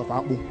lumps of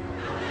apple.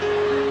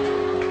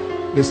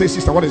 They say,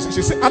 sister, what is it?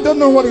 She said, I don't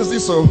know what is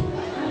this. So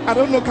I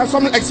don't know. Can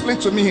someone explain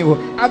to me?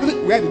 Where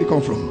did it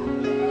come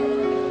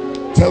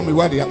from? Tell me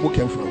where the apple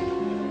came from.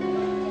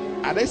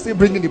 Are they still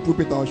bringing the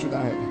pulpit, or should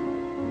I?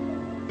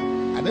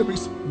 Are they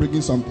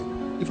bringing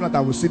something? If not, I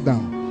will sit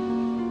down.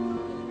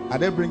 Are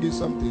they bringing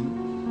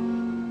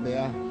something? They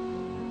are.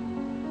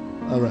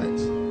 All right.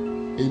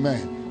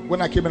 Amen.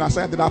 When I came in, I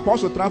said, did the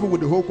apostle travel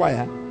with the whole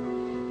choir?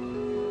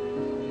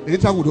 Did he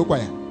travel with the whole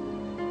choir?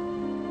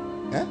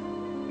 Eh?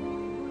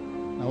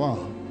 Now, wow.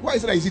 Why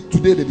is it that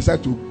today they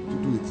decide to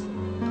do it?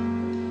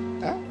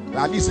 Eh?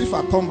 At least if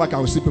I come back, I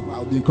will see people, I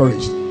will be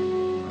encouraged.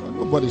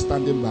 Nobody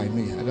standing by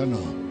me. I don't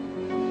know.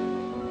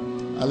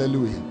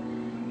 Hallelujah.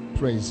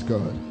 Praise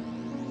God.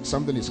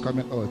 Something is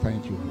coming. Oh,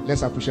 thank you.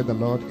 Let's appreciate the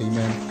Lord.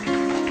 Amen.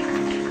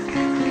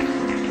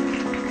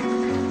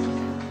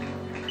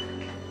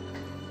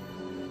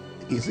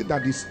 Is it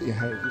that this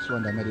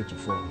one that made it to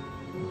fall?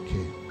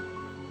 Okay.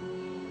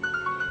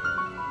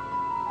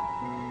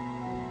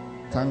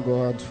 Thank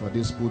God for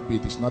this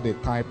pulpit. It's not the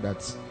type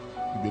that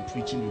you'll be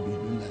preaching, you'll be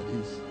doing like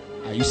this.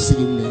 Are you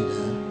seeing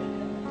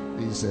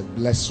me? This is a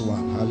blessed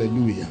one.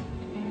 Hallelujah.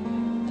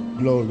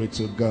 Glory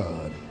to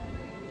God.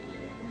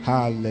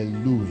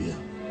 Hallelujah.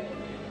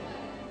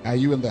 Are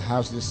you in the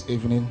house this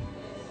evening?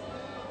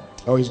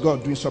 Or is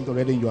God doing something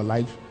already in your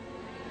life?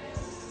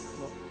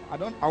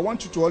 I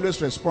want you to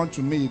always respond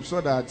to me so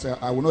that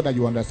I will know that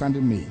you are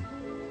understanding me.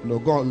 You know,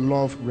 God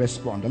love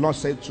respond. The Lord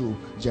said to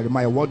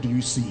Jeremiah, what do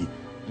you see?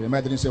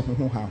 Jeremiah didn't say,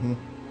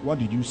 what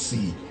did you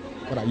see?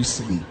 What are you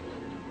seeing?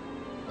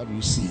 What do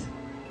you see?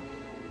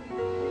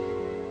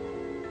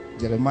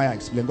 Jeremiah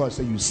explained. God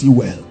said, you see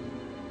well.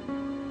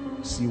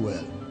 See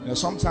well. You know,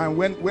 sometimes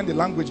when the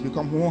language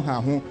becomes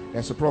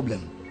there's a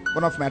problem.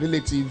 One of my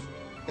relatives,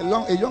 a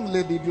young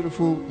lady,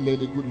 beautiful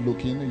lady, good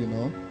looking, you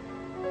know.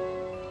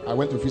 I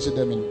went to visit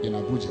them in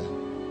Abuja.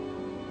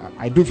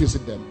 I do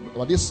visit them.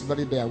 But this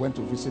very day I went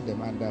to visit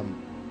them, and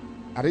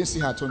I didn't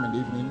see her at home in the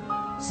evening.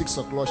 6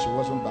 o'clock she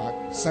wasn't back.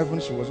 7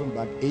 she wasn't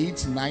back.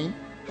 8, 9.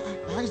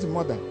 I asked the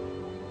mother,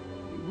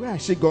 where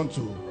has she gone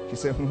to? She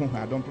said,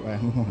 I don't.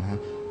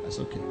 That's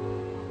okay.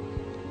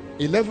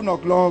 11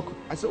 o'clock.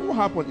 I said, what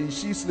happened? Is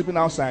she sleeping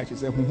outside? She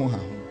said,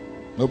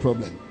 no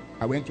problem.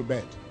 I went to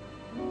bed.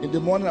 In the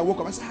morning I woke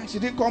up. I said, she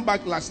didn't come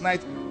back last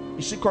night.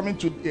 Is she coming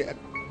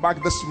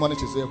back this morning?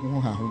 She said,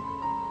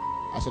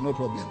 I said, no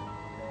problem.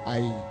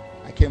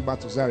 I came back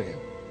to Zaria.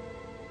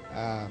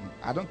 I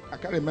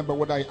can't remember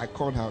whether I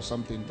called her or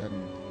something. Then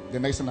the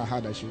next thing I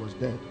heard that she was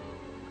dead.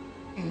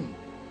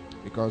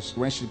 Because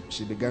when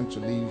she began to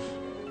live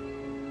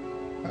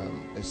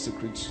a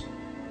secret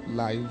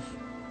life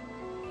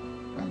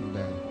and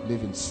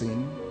live in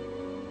sin,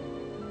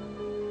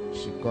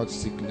 she got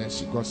sickness,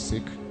 she got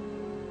sick,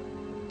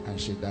 and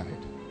she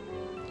died.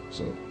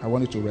 So I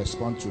want you to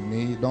respond to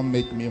me. Don't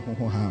make me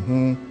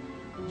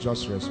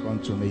just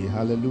respond to me.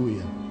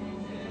 Hallelujah.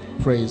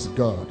 Praise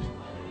God.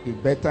 You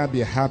better be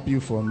happy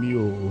for me.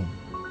 Oh,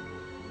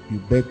 you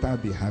better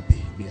be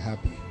happy. Be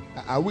happy.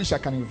 I wish I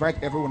can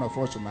invite every one of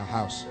us to my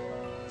house.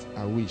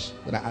 I wish.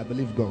 But I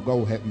believe God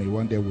will help me.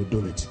 One day we'll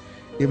do it.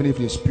 Even if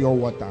it's pure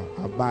water,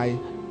 I'll buy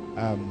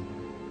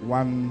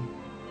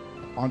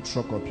 1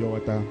 truck of pure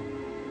water.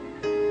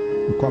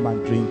 We'll come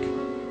and drink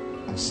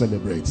and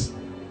celebrate.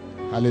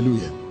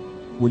 Hallelujah.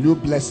 Will you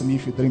bless me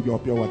if you drink your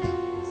pure water?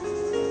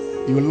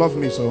 You will love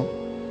me, so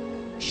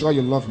sure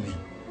you love me.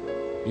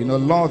 You know,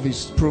 love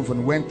is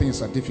proven when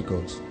things are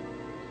difficult.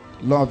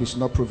 Love is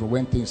not proven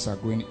when things are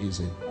going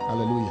easy.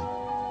 Hallelujah.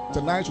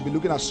 Tonight we'll be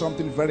looking at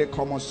something very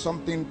common,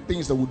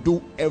 things that we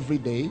do every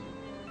day.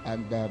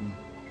 And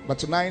but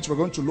tonight we're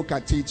going to look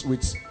at it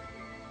with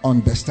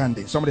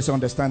understanding. Somebody say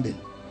understanding.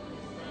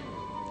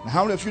 Now,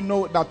 how many of you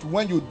know that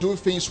when you do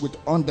things with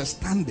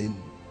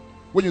understanding,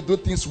 when you do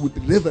things with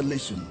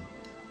revelation,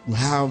 you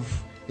have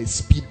a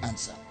speed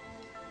answer?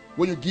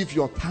 When you give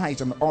your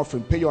tithes and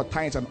offering, pay your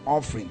tithes and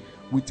offering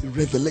with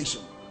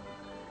revelation,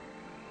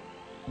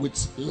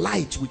 with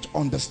light, with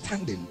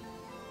understanding,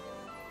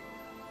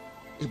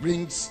 it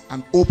brings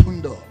an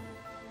open door.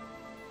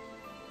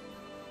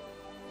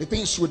 The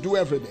things we do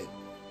every day.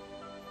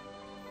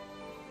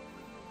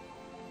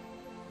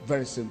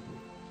 Very simple.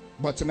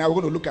 But tonight we're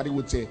going to look at it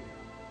with the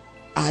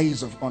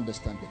eyes of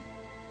understanding.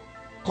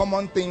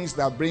 Common things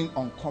that bring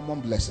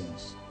uncommon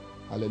blessings.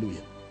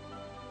 Hallelujah.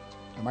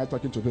 Am I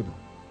talking to people?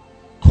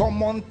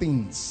 Common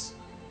things.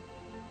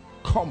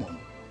 Common.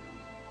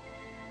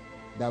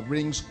 That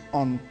brings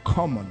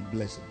uncommon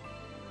blessing.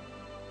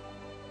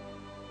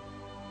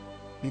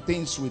 The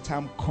things we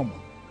term common.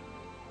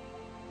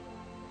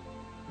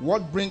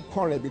 What brings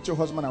quarrel between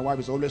husband and wife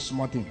is always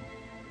small thing.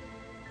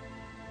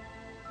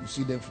 You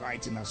see them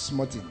fighting and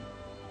smutting.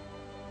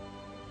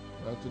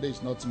 Well, today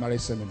is not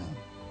marriage seminar.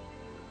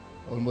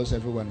 Almost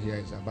everyone here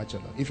is a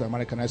bachelor. If you're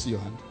married, can I see your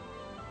hand?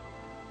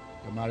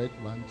 You're married?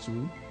 1,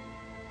 2.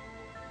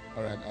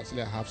 All right,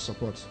 actually I have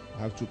support.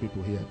 I have 2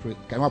 people here.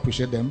 Can you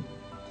appreciate them?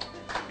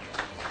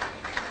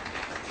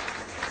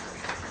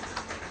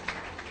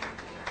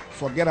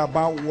 Forget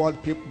about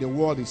what the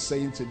world is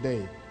saying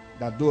today,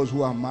 that those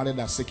who are married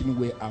are seeking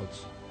way out.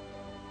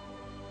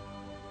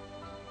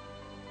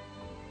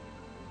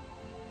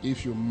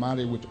 If you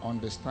marry with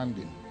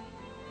understanding,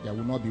 there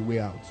will not be way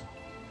out.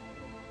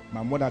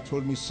 My mother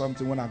told me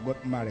something when I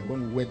got married,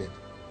 when we wedded.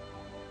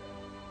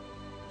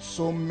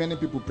 So many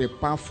people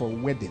prepare for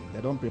wedding, they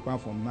don't prepare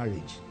for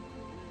marriage.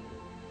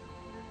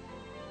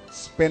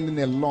 Spending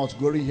a lot,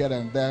 going here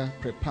and there,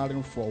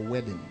 preparing for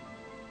wedding,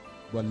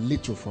 but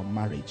little for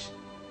marriage.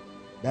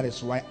 That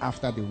is why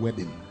after the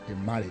wedding, the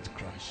marriage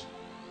crashed.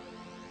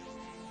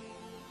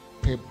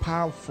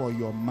 Prepare for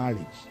your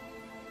marriage.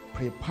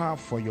 Prepare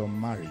for your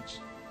marriage.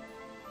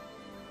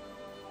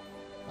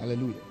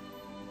 Hallelujah.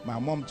 My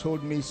mom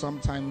told me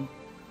sometime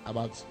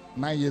about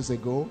 9 years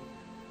ago,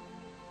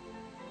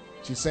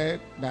 she said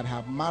that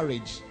her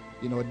marriage,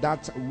 you know,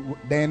 that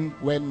then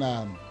when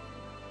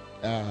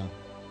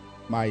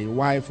my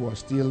wife was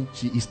still,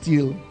 she is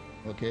still,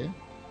 okay,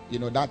 you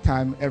know, that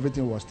time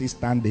everything was still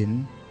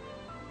standing.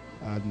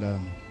 And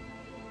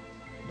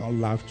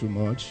don't laugh too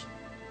much.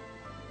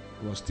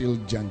 It was still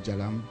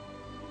janjaram.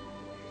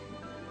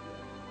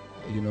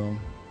 You know,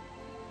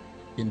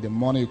 in the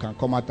morning you can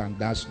come out and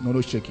dance, no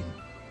shaking.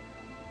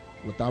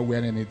 Without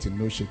wearing anything,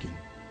 no shaking.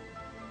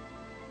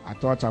 I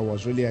thought I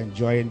was really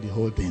enjoying the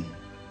whole thing.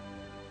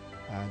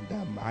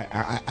 And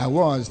I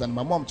was. And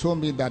my mom told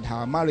me that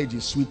her marriage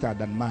is sweeter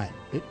than mine.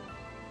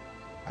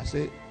 I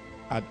said,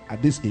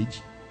 at this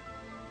age?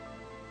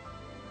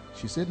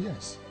 She said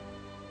yes.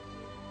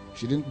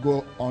 She didn't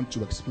go on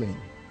to explain.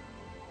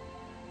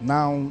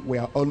 Now we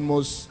are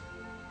almost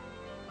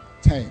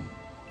 10.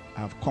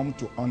 I've come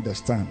to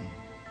understand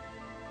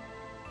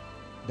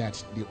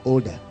that the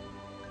older,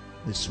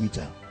 the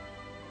sweeter.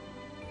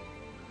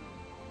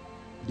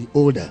 The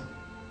older,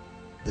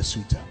 the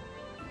sweeter.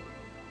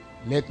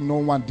 Let no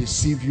one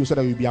deceive you so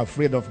that you'll be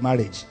afraid of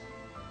marriage.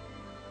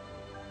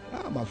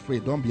 I'm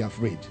afraid. Don't be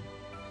afraid.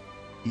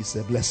 It's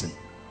a blessing.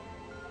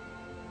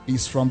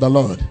 It's from the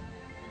Lord.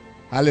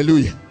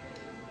 Hallelujah.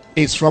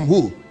 It's from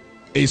who?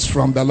 It's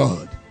from the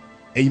Lord.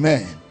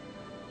 Amen.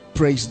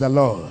 Praise the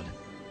Lord.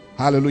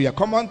 Hallelujah.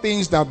 Common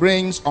things that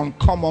brings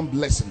uncommon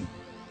blessing.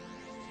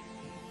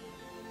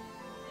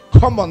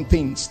 Common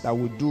things that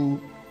we do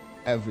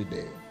every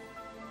day.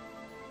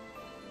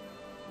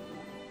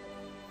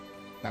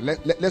 Now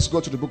let's go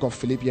to the book of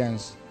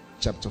Philippians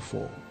chapter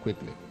 4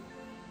 quickly.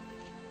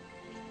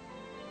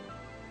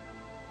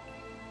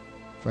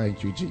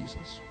 Thank you,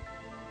 Jesus.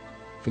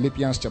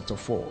 Philippians chapter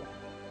 4.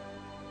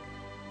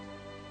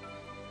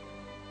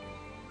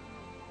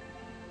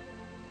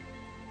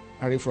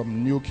 I read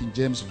from New King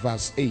James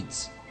verse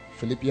 8.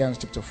 Philippians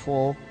chapter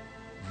 4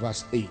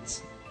 verse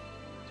 8.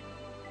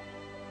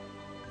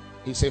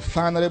 It says,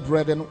 finally,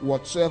 brethren,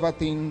 whatsoever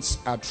things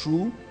are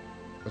true,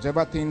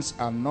 whatever things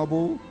are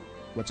noble,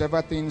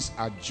 whatever things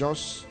are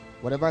just,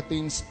 whatever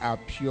things are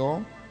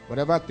pure,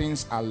 whatever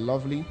things are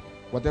lovely,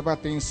 whatever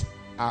things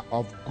are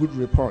of good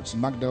reports,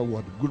 mark that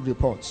word, good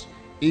reports.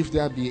 If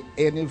there be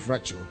any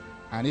virtue,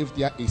 and if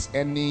there is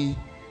any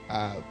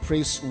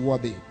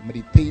praiseworthy,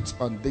 meditate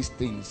on these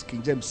things.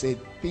 King James said,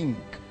 think.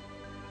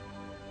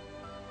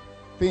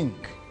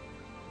 Think.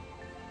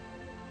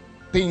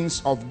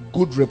 Things of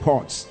good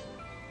reports.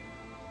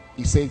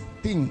 He said,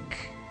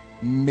 think,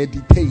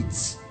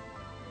 meditate,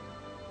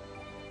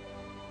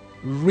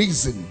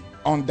 reason,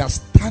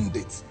 understand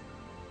it.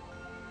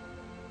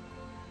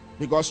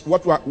 Because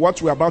what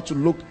we're about to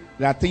look,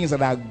 there are things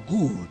that are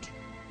good.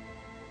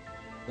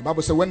 The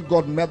Bible says when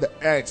God made the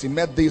earth, he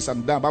made this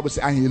and that. The Bible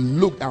says, and he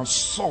looked and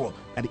saw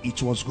that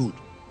it was good.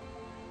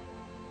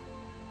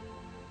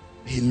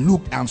 He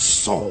looked and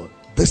saw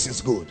this is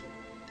good.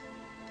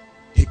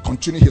 He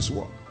continued his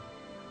work.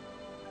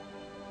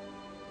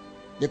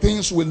 The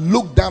things we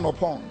look down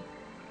upon,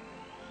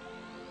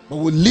 but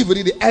we live with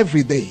it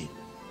every day.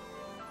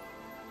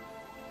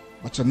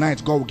 But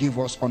tonight, God will give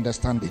us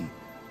understanding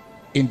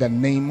in the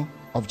name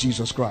of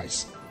Jesus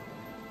Christ.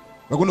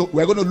 We're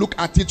going to look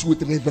at it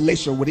with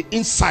revelation, with the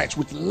insight,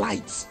 with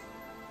light.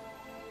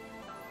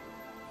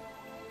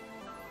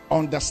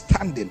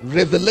 Understanding,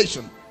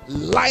 revelation,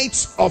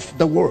 light of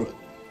the world.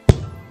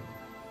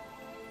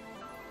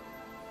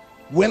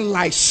 When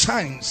light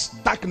shines,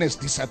 darkness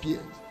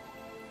disappears.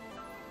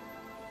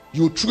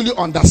 You truly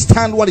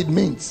understand what it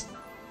means,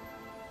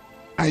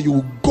 and you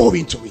will go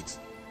into it,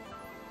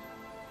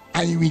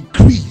 and you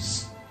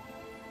increase.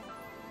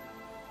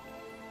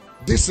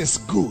 This is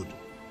good.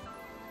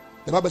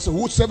 The Bible says,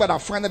 whosoever that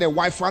findeth a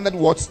wife findeth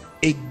what?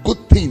 A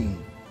good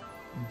thing.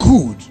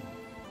 Good.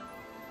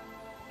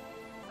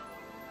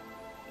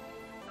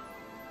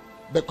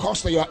 The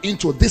course that you are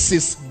into, this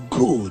is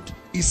good.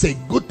 It's a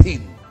good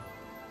thing.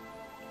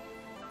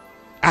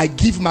 I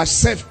give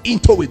myself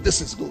into it. This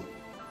is good.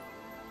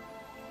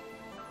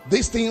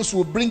 These things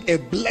will bring a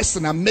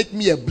blessing and make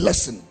me a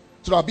blessing.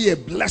 So I'll be a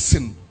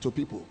blessing to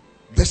people.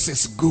 This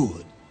is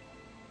good.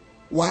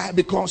 Why?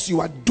 Because you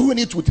are doing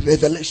it with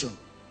revelation.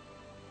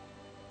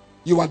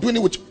 You are doing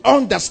it with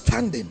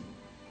understanding,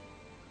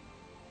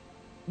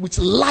 with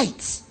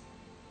light,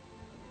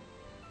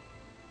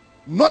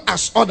 not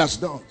as others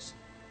does.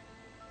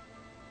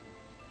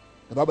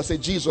 The Bible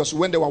said Jesus,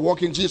 when they were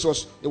walking, they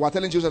were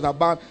telling Jesus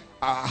about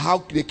how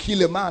they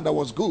kill a man that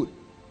was good.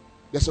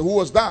 They said, who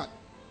was that?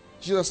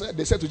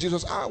 They said to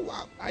Jesus,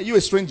 are you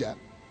a stranger?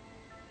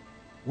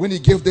 When he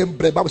gave them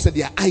bread, the Bible said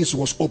their eyes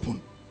was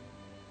open,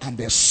 and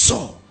they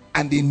saw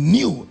and they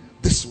knew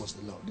this was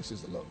the Lord. This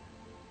is the Lord.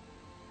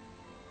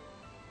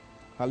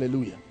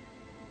 Hallelujah.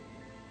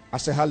 I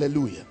say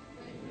hallelujah.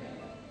 Amen.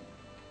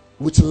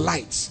 With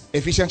light.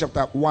 Ephesians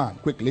chapter 1.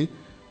 Quickly.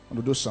 I'm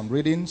going to do some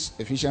readings.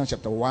 Ephesians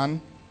chapter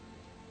 1.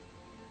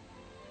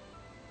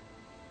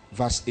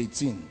 Verse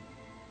 18.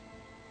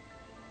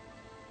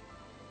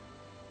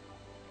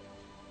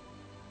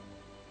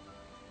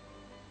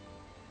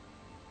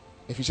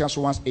 Ephesians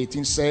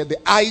 1:18 said, the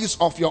eyes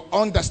of your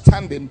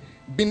understanding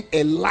being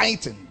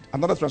enlightened.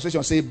 Another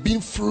translation says,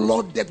 being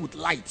flooded with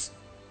light.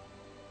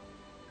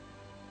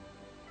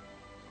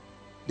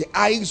 The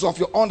eyes of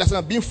your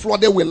understanding being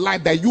flooded with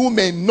light, that you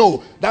may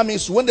know. That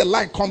means when the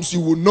light comes, you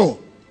will know.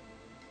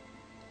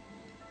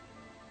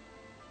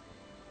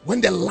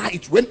 When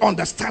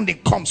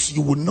understanding comes,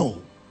 you will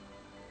know.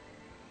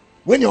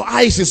 When your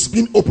eyes is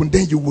being opened,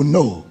 then you will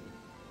know.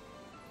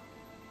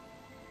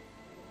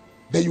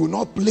 Then you will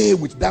not play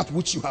with that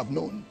which you have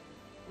known.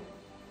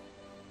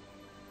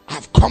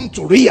 I've come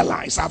to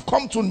realize, I've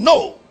come to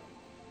know.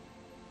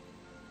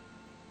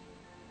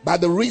 By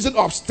the reason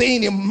of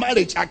staying in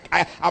marriage,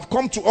 I've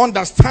come to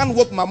understand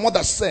what my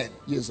mother said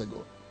years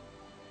ago.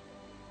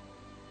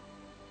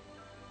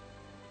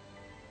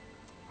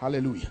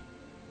 Hallelujah.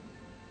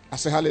 I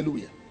say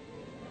hallelujah.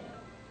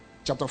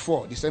 Chapter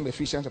 4, the same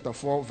Ephesians chapter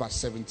 4, verse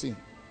 17.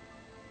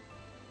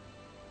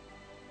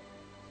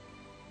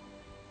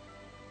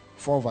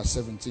 4 verse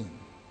 17.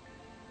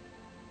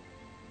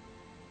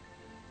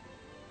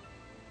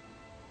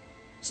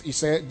 He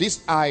said,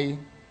 This I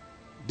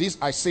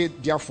say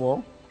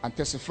therefore, and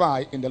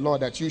testify in the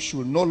Lord, that you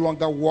should no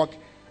longer walk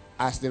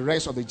as the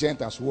rest of the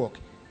Gentiles walk,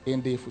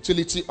 in the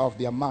futility of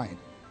their mind,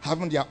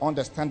 having their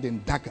understanding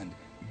darkened,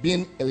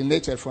 being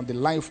alienated from the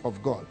life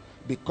of God,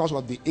 because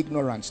of the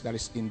ignorance that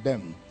is in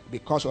them,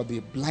 because of the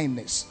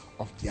blindness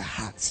of their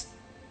hearts.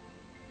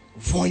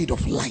 Void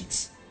of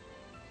light.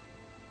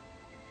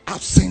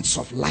 Absence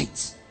of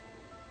light.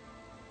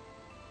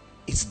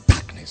 It's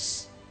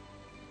darkness.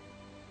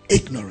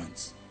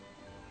 Ignorance.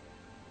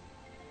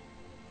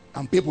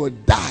 And people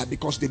die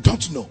because they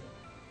don't know.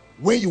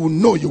 When you will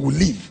know, you will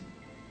live.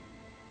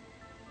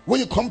 When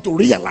you come to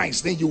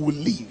realize, then you will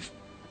live.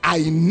 I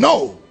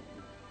know.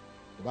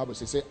 The Bible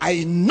says,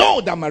 I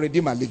know that my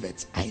Redeemer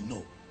liveth. I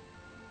know.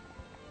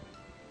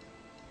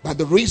 By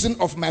the reason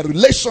of my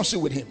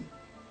relationship with him,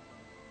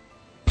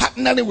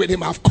 partnering with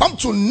him, I've come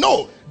to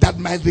know that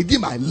my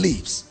Redeemer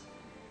lives.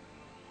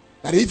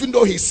 That even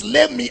though he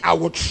slay me, I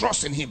will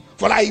trust in him.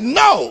 For I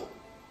know.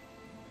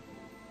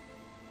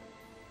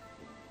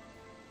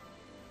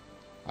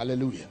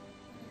 Hallelujah.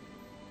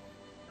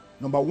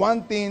 Number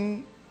one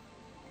thing,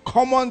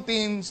 common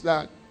things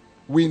that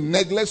we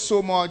neglect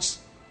so much,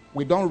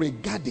 we don't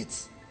regard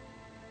it.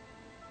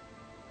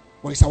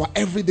 But it's our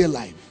everyday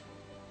life.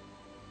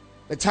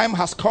 The time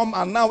has come,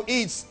 and now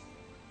it's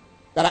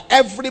that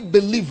every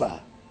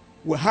believer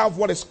will have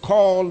what is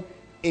called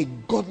a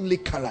godly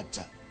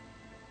character.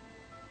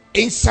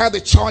 Inside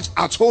the church,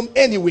 at home,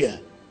 anywhere.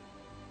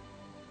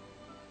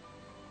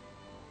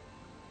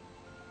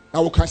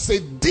 Now we can say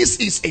this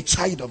is a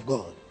child of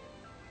God.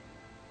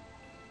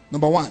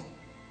 Number one,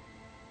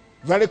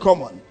 very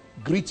common,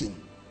 greeting.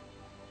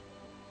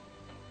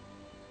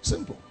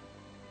 Simple.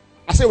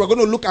 I say we're going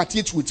to look at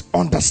it with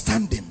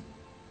understanding.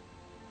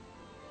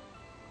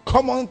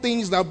 Common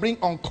things that bring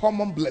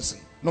uncommon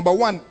blessing. Number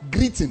one,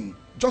 greeting.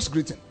 Just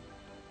greeting.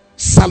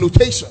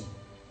 Salutation.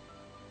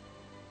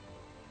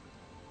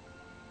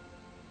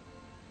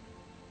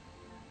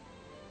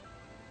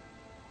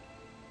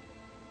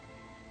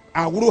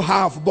 I would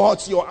have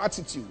bought your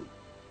attitude.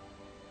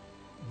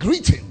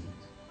 Greeting.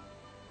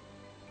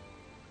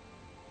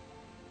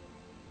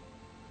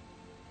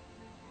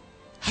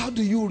 How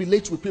do you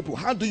relate with people?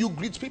 How do you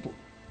greet people?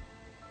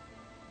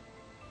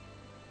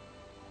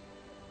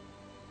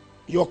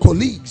 Your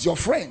colleagues, your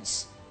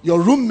friends,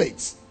 your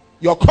roommates,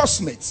 your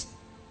classmates.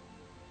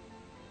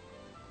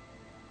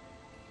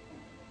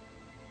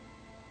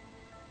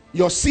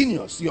 Your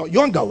seniors, your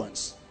younger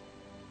ones.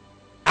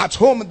 At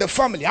home, in the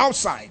family,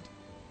 outside.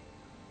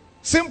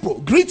 Simple.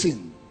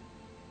 Greeting.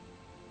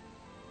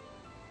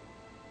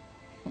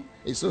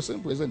 It's so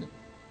simple, isn't it?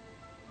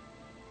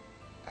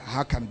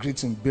 How can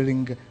greeting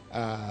bring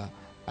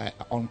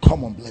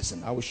uncommon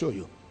blessing? I will show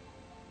you.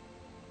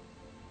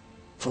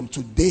 From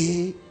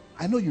today,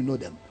 I know you know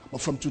them,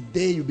 but from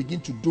today you begin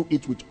to do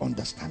it with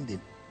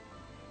understanding.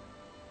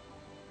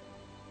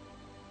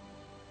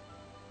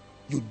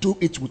 You do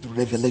it with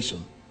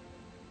revelation.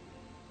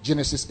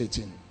 Genesis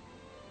 18.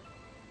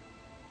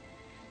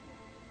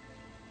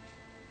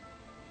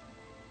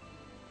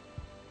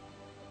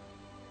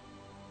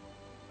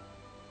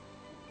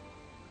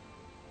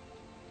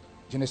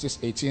 Genesis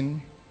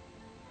 18,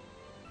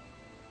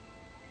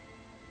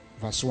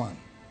 verse 1.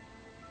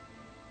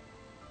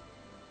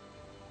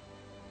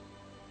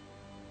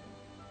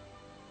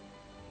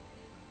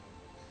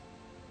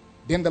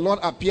 Then the Lord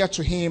appeared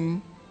to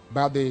him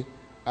by the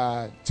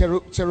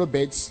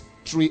terebinth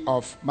tree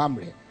of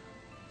Mamre,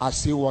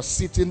 as he was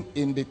sitting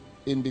in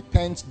the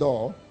tent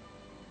door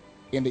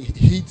in the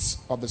heat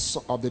of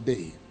the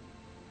day.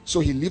 So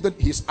he lifted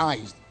his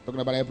eyes,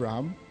 talking about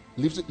Abraham,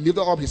 lifted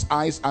up his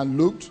eyes and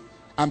looked,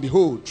 and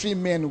behold, 3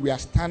 men were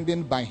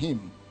standing by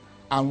him.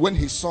 And when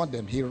he saw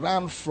them, he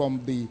ran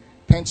from the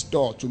tent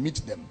door to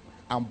meet them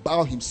and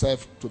bowed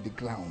himself to the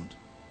ground.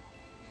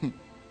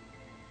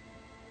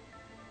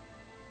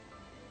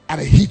 At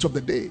the heat of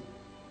the day.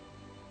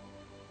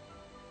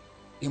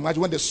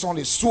 Imagine when the sun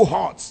is so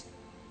hot.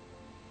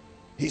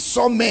 He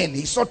saw men.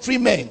 He saw 3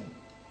 men.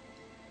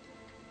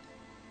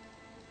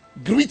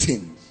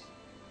 Greetings.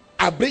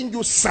 I bring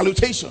you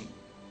salutation.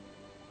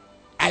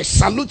 I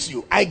salute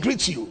you. I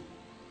greet you.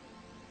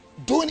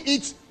 Doing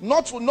it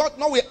not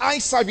with eye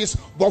service,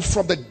 but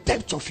from the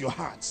depth of your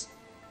heart.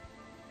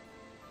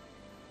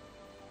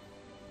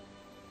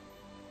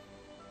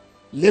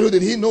 Little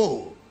did he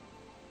know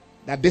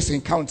that this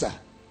encounter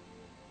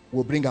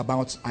will bring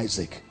about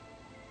Isaac.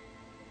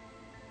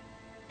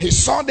 He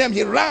saw them,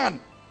 he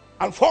ran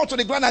and fell to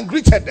the ground and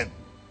greeted them.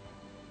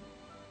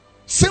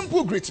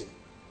 Simple greeting.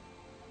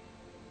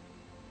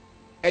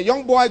 A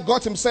young boy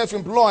got himself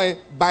employed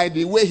by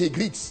the way he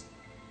greets.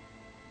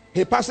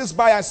 He passes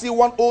by and see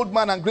one old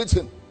man and greets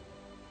him.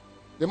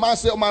 The man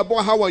said, "Oh, my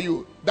boy, how are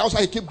you?" That was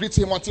how he kept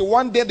greeting him until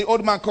one day the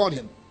old man called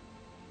him,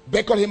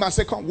 beckoned him and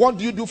said, "Come, what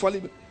do you do for a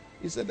living?"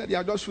 He said that he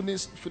had just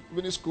finished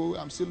school.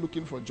 I'm still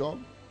looking for a job.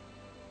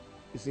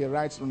 He said,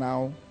 "Right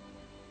now,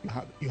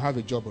 you have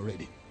a job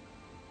already."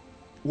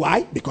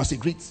 Why? Because he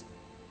greets.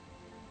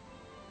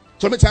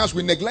 So many times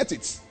we neglect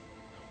it.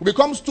 We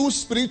become too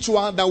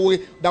spiritual that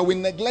we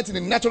neglect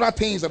the natural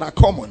things that are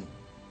common.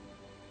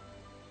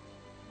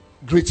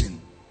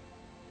 Greeting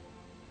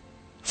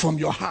from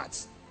your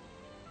heart,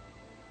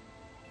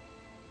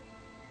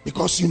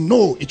 because you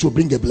know it will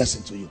bring a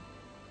blessing to you.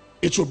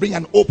 It will bring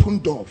an open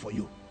door for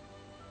you.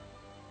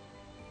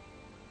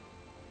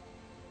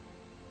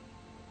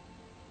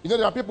 You know,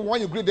 there are people,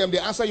 when you greet them, they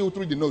answer you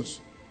through the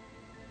nose.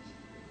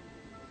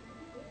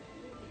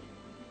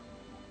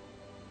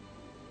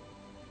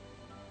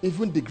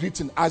 Even the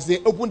greeting, as they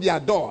open their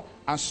door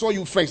and saw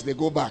you first, they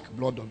go back.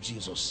 Blood of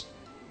Jesus,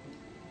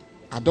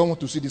 I don't want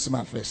to see this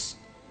man first.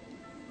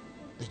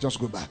 They just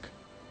go back.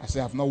 I say,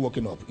 "I've not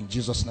woken up." In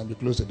Jesus' name, you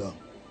close the door.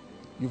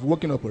 You've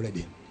woken up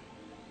already.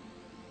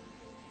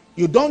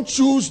 You don't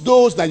choose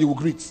those that you will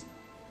greet.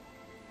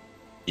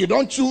 You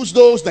don't choose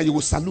those that you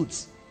will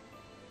salute.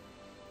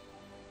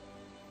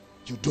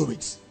 You do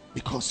it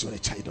because you're a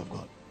child of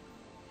God.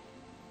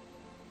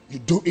 You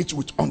do it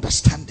with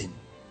understanding.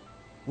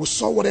 We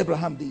saw what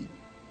Abraham did.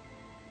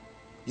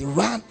 He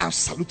ran and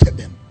saluted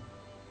them.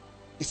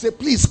 He said,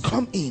 "Please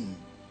come in."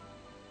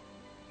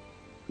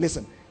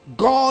 Listen,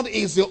 God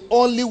is the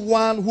only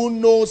one who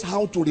knows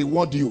how to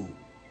reward you.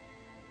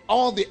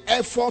 All the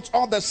effort,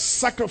 all the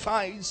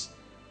sacrifice,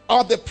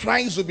 all the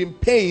price you've been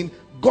paying,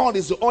 God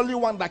is the only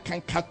one that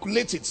can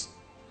calculate it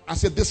and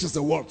say, "This is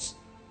the worth.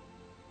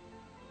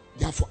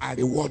 Therefore, I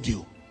reward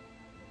you."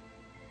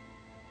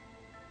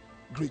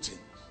 Greetings.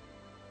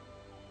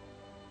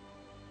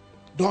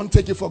 Don't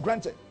take it for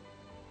granted.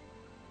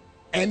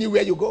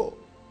 Anywhere you go,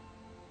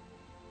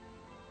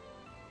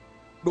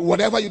 but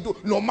whatever you do,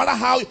 no matter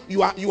how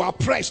you are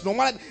pressed, no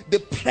matter the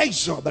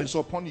pressure that is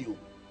upon you.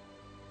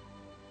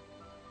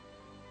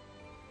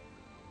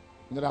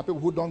 There are people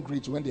who don't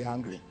greet when they're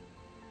angry.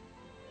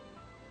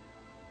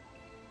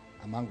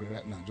 "I'm angry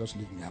right now. Just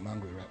leave me. I'm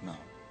angry right now."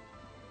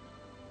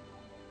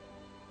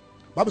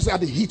 Bible says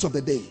at the heat of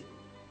the day,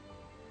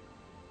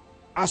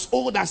 as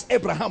old as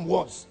Abraham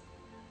was.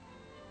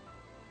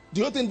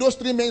 Do you think those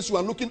three men who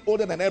were looking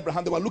older than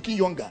Abraham, they were looking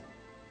younger?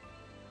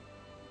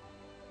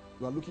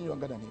 They were looking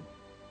younger than him.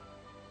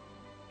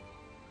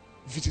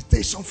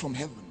 Visitation from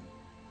heaven.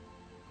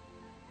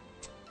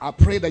 I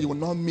pray that you will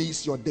not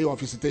miss your day of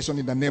visitation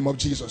in the name of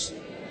Jesus.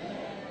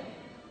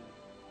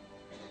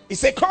 He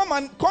said,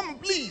 come,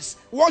 please.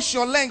 Wash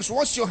your legs,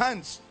 wash your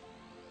hands."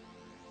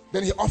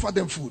 Then he offered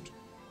them food.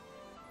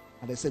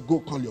 And they said, "Go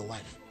call your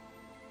wife."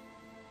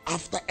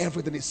 After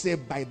everything, he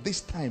said, "By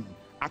this time,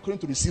 according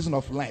to the season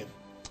of life,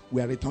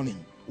 we are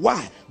returning."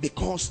 Why?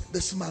 Because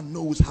this man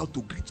knows how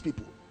to greet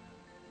people.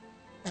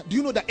 Now, do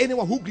you know that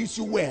anyone who greets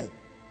you well,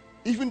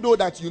 even though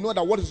that you know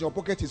that what is in your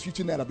pocket is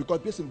 15 naira, because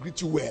the person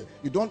greets you well,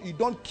 you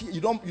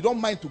don't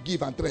mind to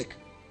give and trek.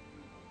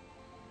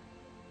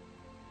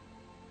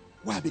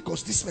 Why?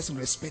 Because this person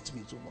respects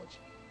me so much.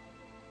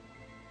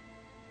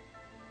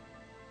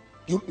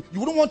 You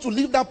wouldn't want to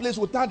leave that place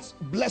without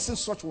blessing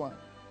such one.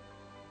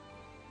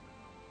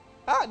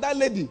 That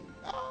lady.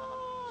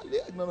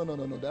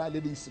 No. That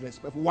lady is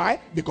respectful. Why?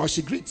 Because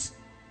she greets.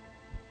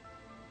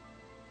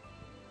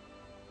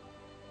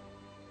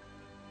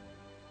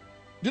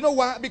 Do you know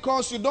why?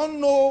 Because you don't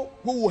know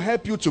who will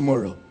help you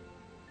tomorrow.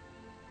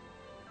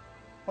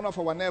 One of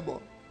our neighbor,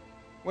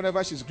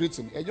 whenever she's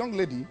greeting a young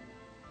lady,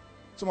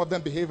 some of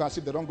them behave as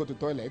if they don't go to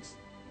toilets.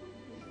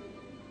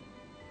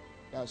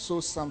 They are so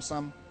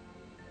some.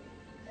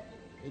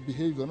 They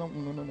behave. No.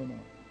 And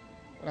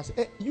I say,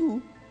 "Hey,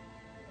 you,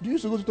 do you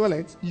used to go to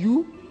toilet?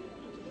 You?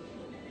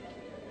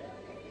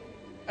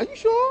 Are you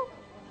sure?"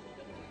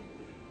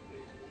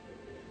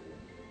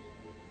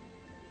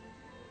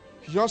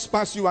 He just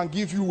pass you and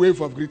give you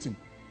wave of greeting.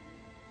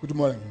 "Good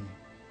morning."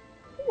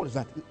 What is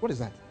that? What is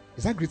that?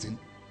 Is that greeting?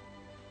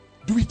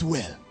 Do it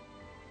well.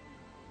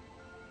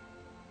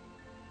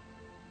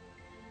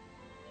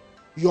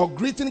 Your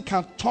greeting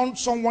can turn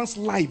someone's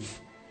life,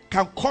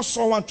 can cause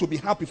someone to be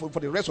happy for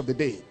the rest of the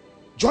day.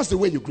 Just the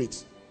way you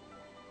greet.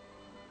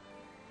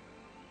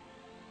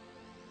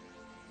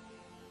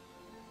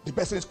 The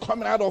person is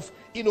coming out of,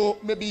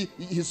 maybe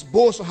his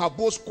boss or her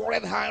boss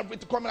quarreled her,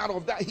 everything coming out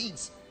of that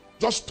heat,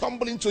 just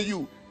tumbling to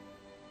you.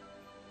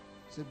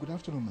 Say, "Good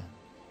afternoon, man.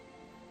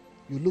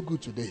 You look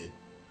good today."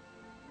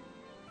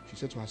 She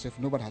said to herself,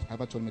 "Nobody has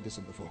ever told me this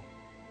before."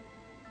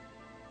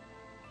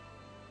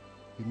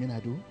 "You mean I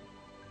do?"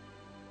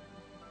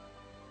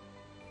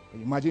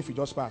 Imagine if you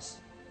just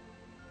pass.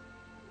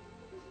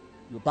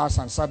 You pass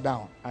and sat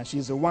down, and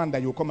she's the one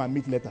that you come and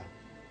meet later.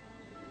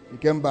 You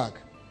came back.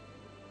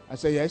 I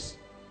say, "Yes."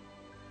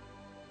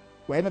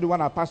 "Were you not the one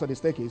that passed on the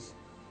staircase?"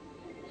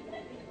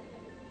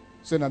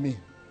 Say, "No, me.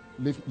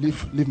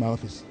 Leave my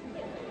office."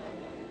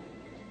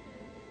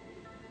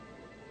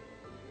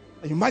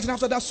 And imagine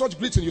after that such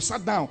greeting, you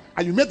sat down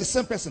and you met the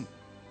same person.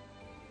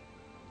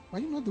 Are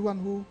you not the one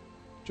who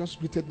just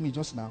greeted me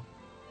just now?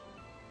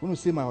 When you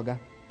say, my Oga,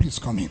 please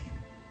come in.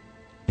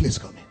 Please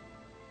come in.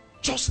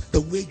 Just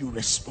the way you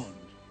respond.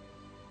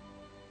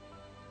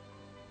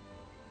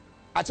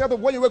 I tell you,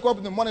 when you wake up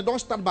in the morning, don't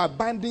start by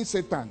binding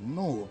Satan.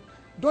 No.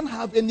 Don't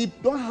have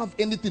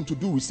anything to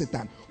do with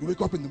Satan. You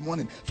wake up in the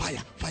morning, fire,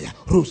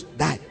 rose,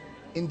 die.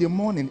 In the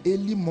morning,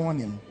 early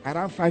morning,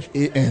 around 5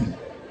 a.m.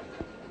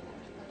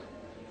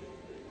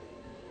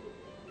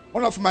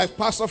 One of my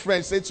pastor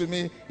friends said to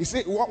me, he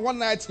said one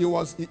night he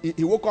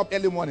woke up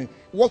early morning.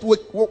 What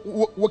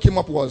woke him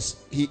up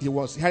was he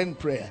was hearing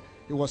prayer.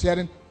 He was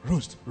hearing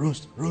roast.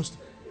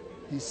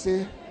 He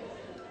said,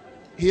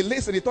 he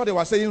listened, he thought they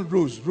were saying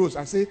rose.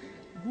 I said,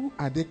 who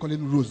are they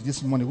calling Rose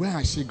this morning? Where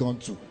has she gone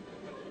to?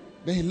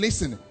 Then he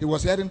listened. He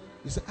was hearing.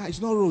 He said, it's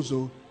not Rose,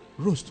 oh.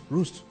 Roast.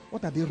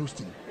 What are they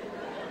roasting?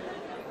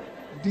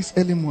 This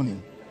early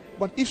morning.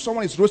 But if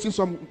someone is roasting,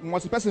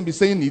 must the person be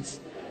saying it?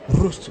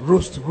 Roast.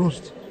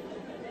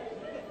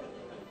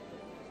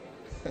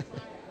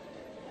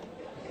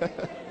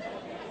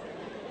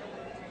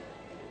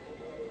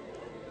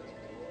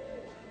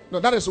 No,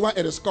 that is why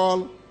it is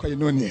called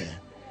koinonia.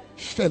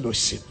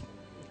 Fellowship.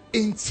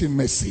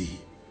 Intimacy.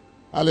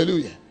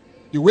 Hallelujah.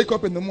 You wake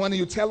up in the morning,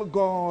 you tell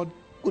God,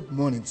 good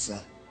morning, sir.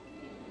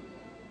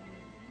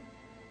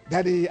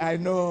 Daddy, I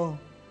know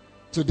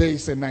today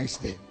is a nice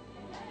day.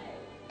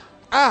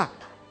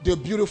 The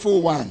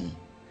beautiful one.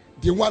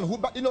 The one who,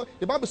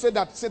 the Bible said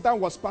that Satan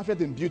was perfect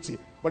in beauty.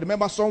 But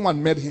remember,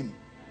 someone made him.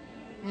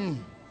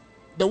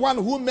 The one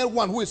who made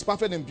one who is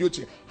perfect in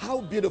beauty.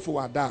 How beautiful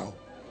art thou?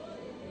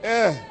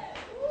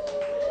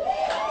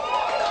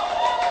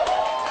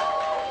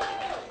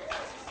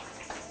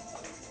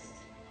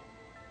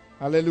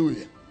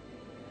 Hallelujah.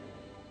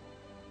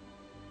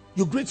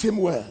 You greet him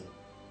well.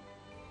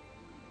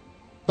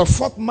 The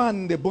fourth man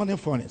in the burning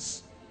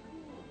furnace.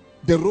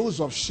 The rose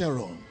of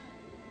Sharon.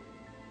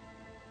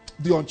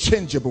 The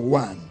unchangeable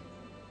one.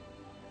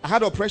 I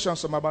had operation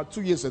about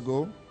 2 years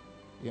ago.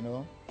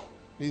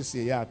 This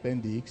year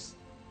appendix.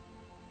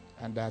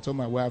 And I told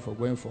my wife we're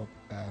going for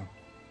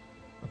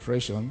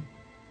operation.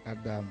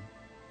 And when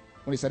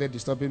he started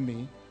disturbing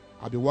me,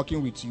 I'll be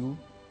working with you.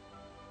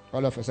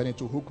 All of a sudden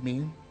to hook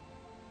me.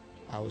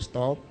 I will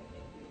stop.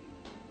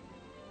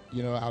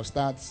 I'll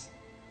start,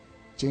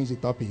 change the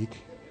topic.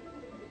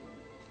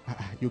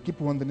 You keep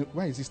wondering,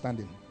 why is he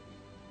standing?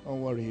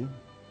 Don't worry.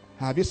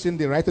 Have you seen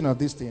the writing of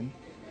this thing?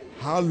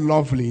 How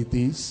lovely it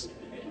is.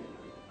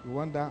 You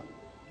wonder,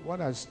 what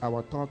does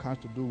our talk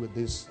have to do with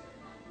this?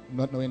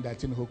 Not knowing that it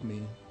didn't hook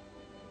me.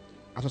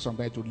 After some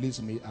time to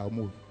release me, I'll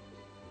move.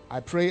 I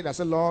prayed, I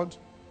said, Lord,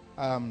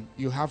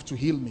 you have to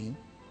heal me.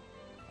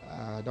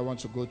 I don't want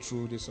to go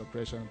through this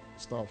operation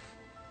stuff.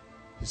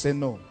 He said,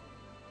 no.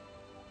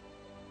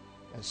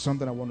 There's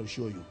something I want to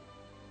show you.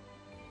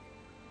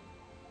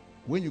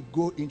 When you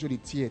go into the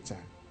theater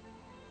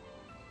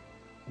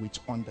with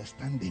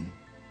understanding,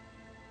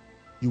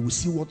 you will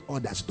see what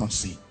others don't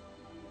see.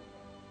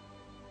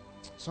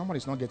 Someone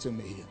is not getting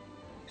me here.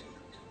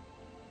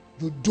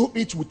 You do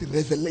it with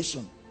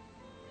revelation.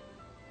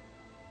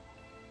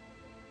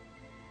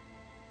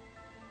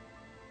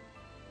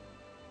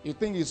 You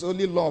think it's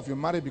only love. You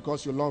marry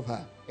because you love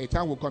her. A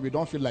time will come you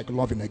don't feel like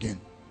loving again.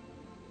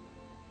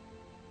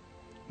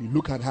 You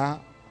look at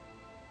her,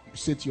 you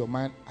say to your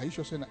mind, are you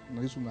sure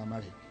this woman are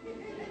married?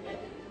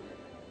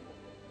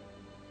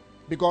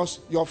 Because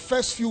your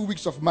first few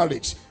weeks of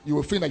marriage, you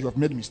will feel like you have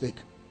made a mistake.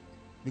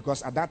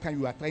 Because at that time,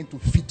 you are trying to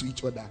fit to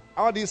each other.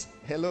 All this,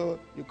 hello,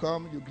 you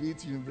come, you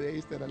greet, you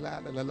embrace, la la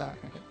la la.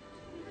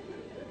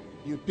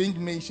 You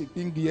ping me, she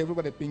ping you,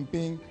 everybody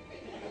ping.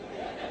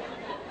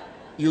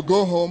 You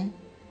go home,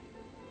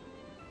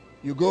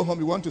 you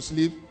want to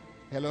sleep.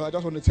 Hello, I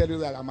just want to tell you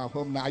that I'm at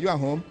home now. Are you at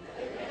home?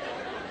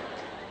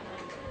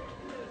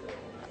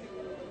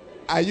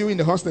 Are you in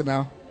the hostel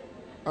now?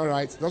 All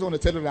right. Just want to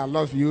tell you that I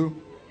love you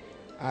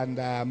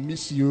and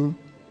miss you.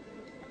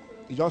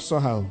 You just saw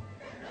how.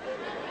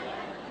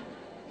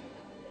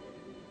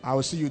 I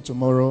will see you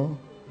tomorrow.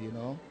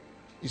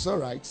 It's all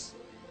right.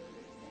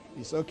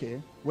 It's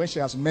okay. When she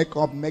has make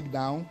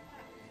down,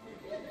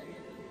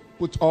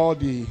 put all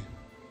the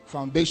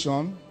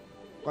foundation,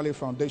 call it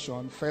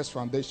foundation, first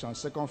foundation,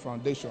 second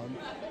foundation,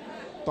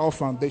 third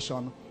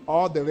foundation.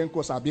 All the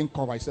wrinkles are being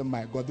covered. I said,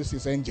 my God, this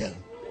is angel.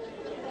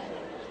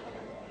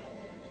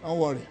 Don't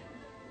worry.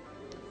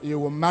 You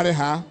will marry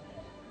her.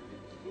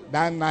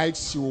 That night,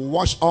 she will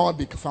wash all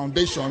the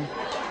foundation.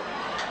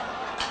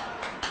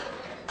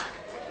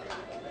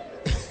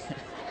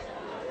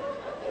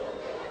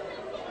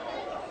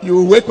 You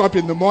will wake up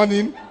in the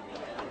morning.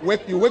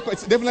 You wake up.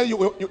 Definitely,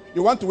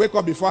 you want to wake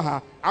up before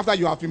her. After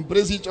you have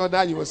embraced each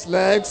other, you will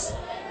slept.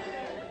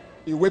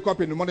 You wake up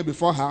in the morning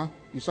before her.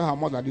 You saw her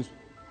mouth like this.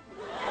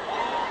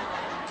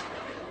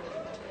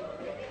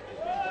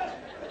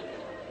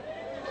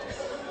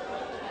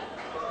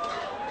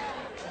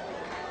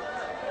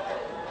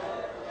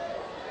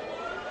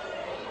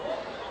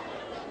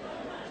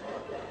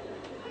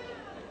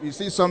 You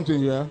see something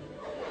here?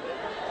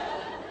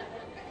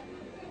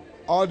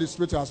 All the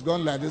spirit has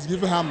gone like this.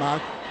 Give her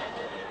mark.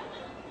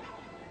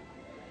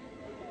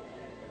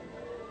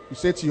 You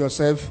say to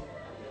yourself,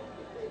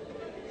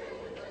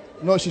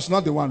 no, she's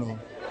not the one. Oh.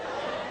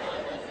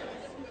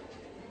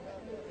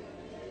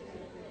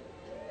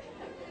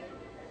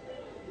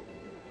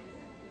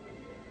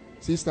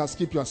 Sisters,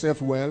 keep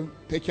yourself well.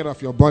 Take care of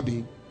your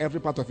body. Every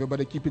part of your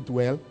body, keep it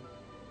well.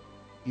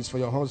 It's for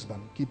your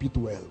husband. Keep it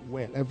well.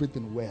 Well,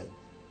 everything well.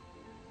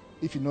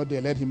 If you're not there,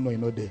 let him know you're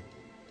not there.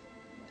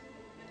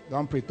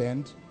 Don't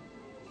pretend.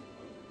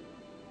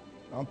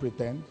 Don't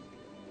pretend.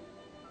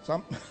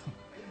 Some.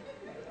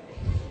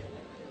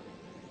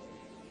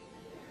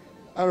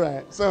 All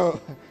right.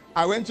 So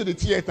I went to the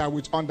theater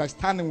with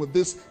understanding, with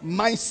this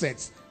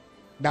mindset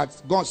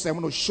that God said, I'm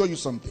going to show you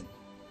something.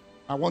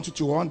 I want you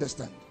to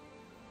understand.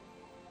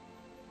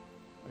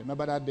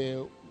 Remember that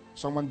day,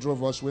 someone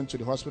drove us, went to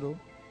the hospital.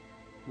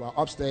 We were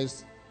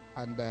upstairs,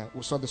 and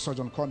we saw the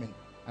surgeon coming.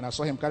 And I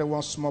saw him carry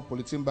one small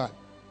polythene bag.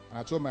 And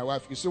I told my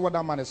wife, you see what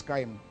that man is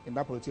carrying in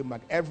that polythene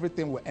bag?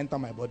 Everything will enter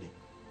my body.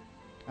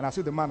 And I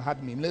see the man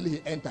had me. Immediately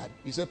he entered.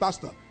 He said,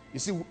 Pastor, you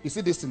see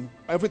this thing?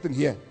 Everything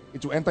here,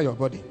 it will enter your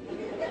body.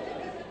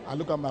 I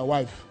look at my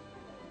wife.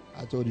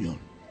 I told you.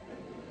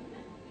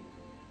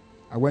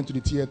 I went to the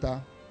theater.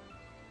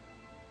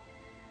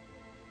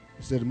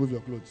 He said, remove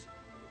your clothes.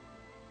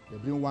 They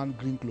bring one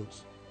green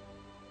clothes.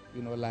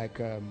 You know,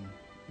 like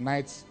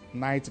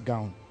night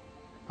gown.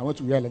 I went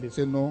to wear it like this.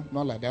 They said, no,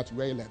 not like that.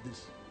 Wear it like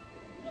this.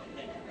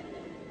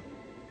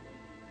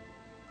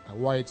 I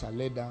wore it. I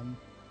laid down,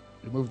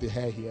 removed the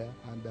hair here,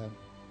 and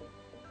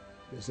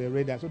they said,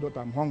 ready. I said,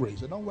 Doctor, I'm hungry. He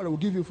said, don't worry, we'll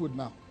give you food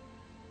now.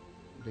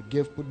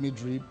 They put me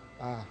drip.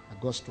 I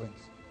got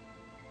strength.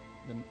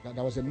 Then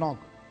there was a knock.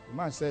 The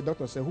man said,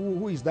 Doctor said,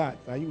 who is that?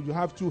 You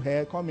have two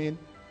hair. Come in.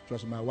 It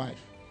was my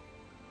wife.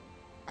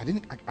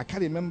 I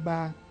can't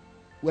remember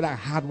whether I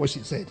heard what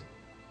she said.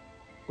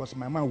 Because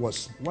my mind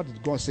was, what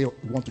did God say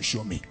He want to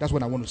show me? That's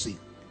what I want to see.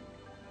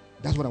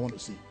 That's what I want to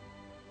see.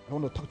 I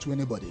don't want to talk to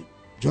anybody.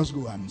 Just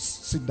go and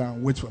sit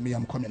down, wait for me,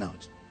 I'm coming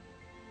out.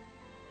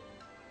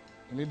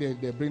 And then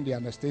they bring the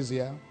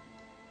anesthesia.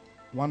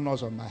 One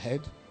nurse on my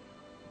head,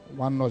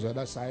 one nurse on the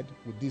other side,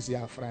 with this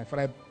here, fry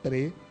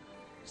tray,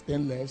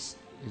 stainless,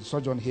 the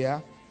surgeon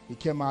here. He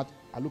came out,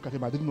 I look at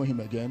him, I didn't know him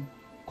again,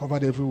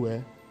 covered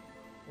everywhere.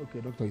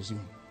 Okay, doctor, is you.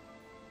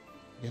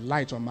 The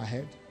light on my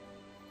head.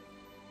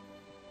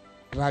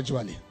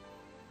 Gradually,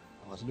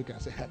 I was looking, I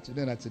said,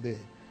 today,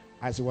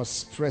 as it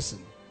was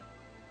pressing,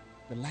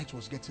 the light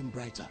was getting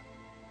brighter.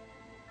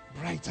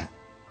 Brighter.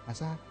 I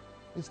said,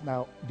 this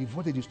now, the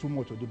voltage is too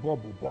much, or the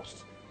bulb will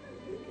burst.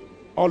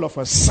 All of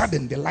a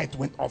sudden, the light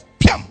went off.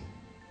 Piam!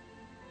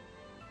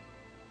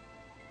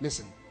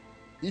 Listen,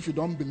 if you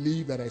don't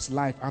believe that there is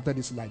life after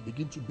this life,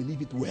 begin to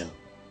believe it well.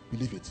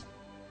 Believe it.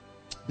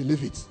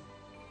 Believe it.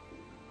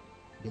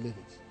 Believe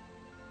it.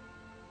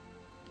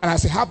 And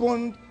as it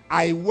happened,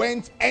 I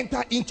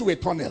entered into a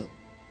tunnel.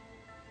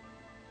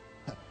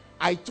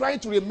 I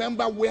tried to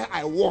remember where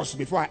I was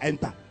before I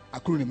entered. I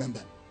couldn't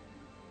remember.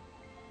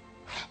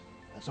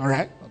 That's all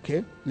right.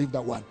 Okay, leave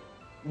that one.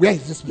 Where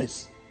is this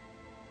place?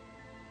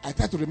 I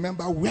tried to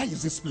remember, where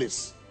is this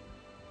place?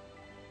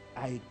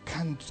 I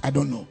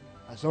don't know.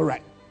 That's all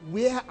right.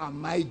 Where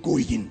am I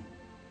going?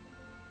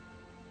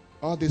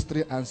 All these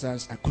three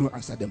answers, I couldn't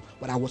answer them.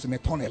 But I was in a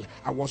tunnel.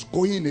 I was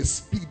going in a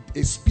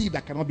speed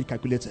that cannot be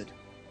calculated.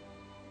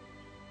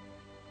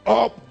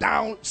 Up,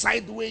 down,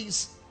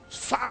 sideways,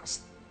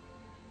 fast.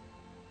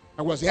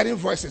 I was hearing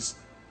voices,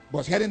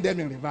 but hearing them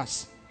in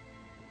reverse.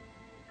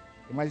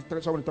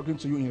 Imagine somebody talking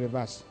to you in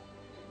reverse.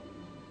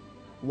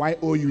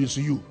 Y-O-U is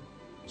you.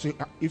 So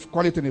if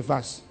call it in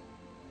reverse.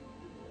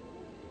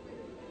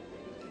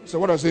 So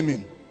what does it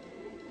mean?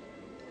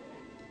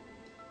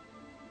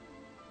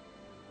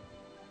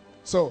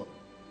 So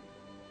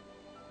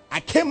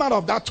I came out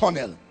of that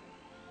tunnel.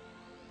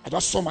 I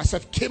just saw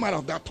myself came out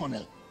of that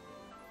tunnel.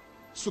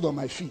 Stood on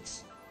my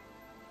feet.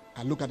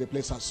 I look at the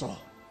place I saw.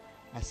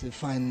 I said,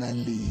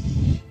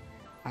 finally,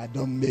 I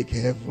don't make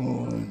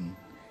heaven.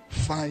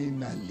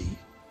 Finally.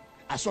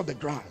 I saw the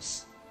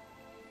grass.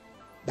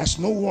 There's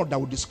no word that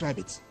would describe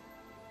it.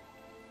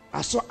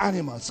 I saw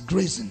animals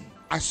grazing.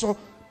 I saw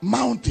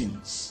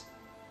mountains.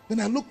 Then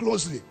I looked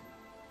closely.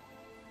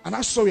 And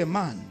I saw a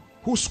man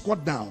who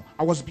squat down.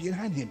 I was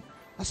behind him.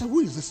 I said, who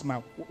is this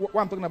man? What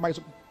I'm talking about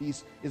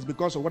is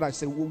because of what I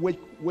said.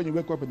 When you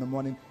wake up in the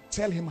morning,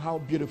 tell him how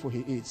beautiful he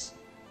is.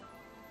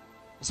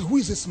 I said, who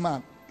is this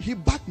man? He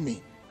backed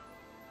me.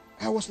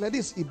 I was like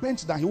this. He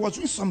bent down. He was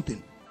doing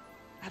something.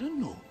 I don't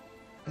know.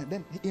 And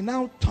then he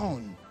now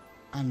turned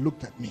and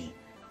looked at me.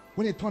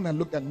 When he turned and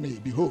looked at me,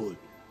 behold,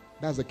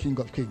 that's the King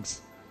of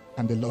Kings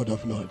and the Lord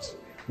of Lords.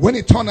 When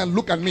he turned and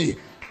looked at me,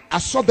 I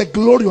saw the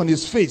glory on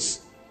his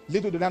face.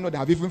 Little did I know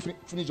that I've even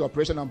finished the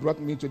operation and brought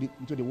me into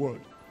the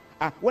world.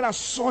 When I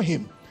saw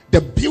him,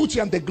 the beauty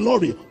and the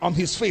glory on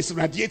his face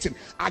radiating,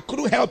 I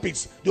couldn't help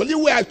it. The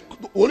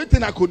only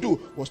thing I could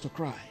do was to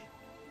cry.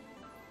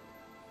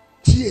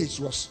 Tears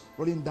was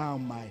rolling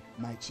down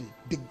my cheek.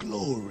 The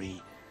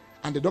glory.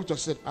 And the doctor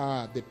said,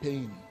 the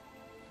pain.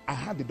 I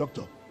had the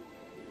doctor.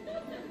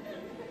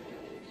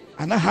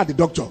 And I had the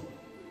doctor.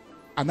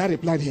 And I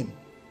replied him,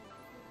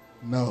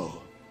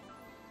 no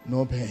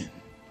pain.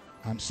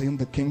 I'm seeing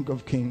the King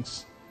of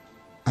Kings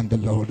and the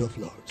Lord of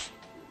Lords.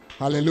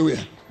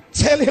 Hallelujah.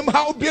 Tell him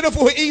how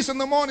beautiful he is in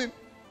the morning.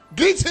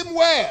 Greet him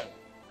well.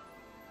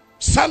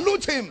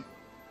 Salute him.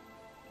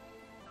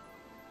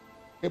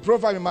 A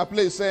proverb in my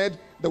place said,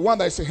 the one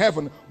that is in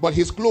heaven, but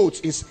his clothes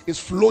is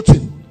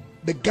floating.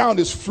 The gown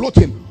is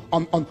floating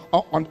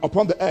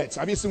upon the earth.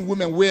 Have you seen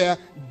women wear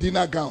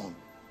dinner gown?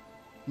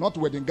 Not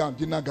wedding gown,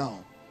 dinner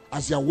gown.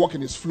 As they are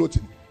walking, it's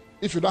floating.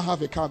 If you don't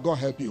have a car, God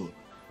help you.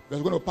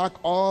 They're going to pack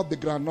all the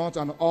granite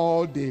and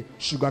all the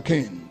sugar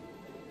cane.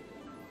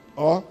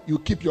 Or you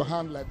keep your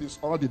hand like this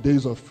all the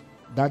days of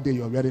that day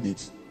you're wearing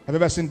it. Have you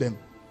ever seen them?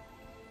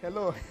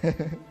 Hello.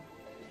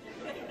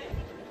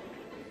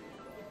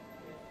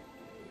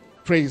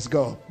 Praise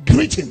God.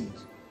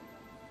 Greetings.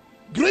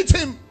 Greet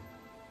him.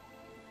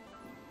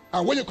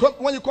 And when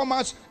you come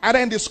out, either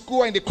in the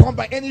school, in the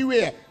combat,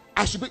 anywhere,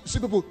 I should see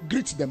people,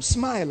 greet them,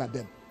 smile at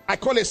them. I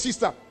call a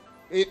sister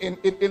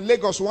in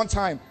Lagos one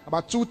time,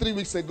 about 2-3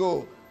 weeks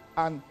ago,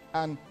 and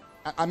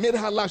I made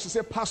her laugh. She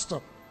said,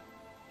 Pastor,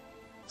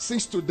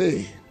 since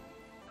today,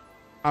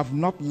 I've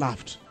not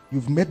laughed.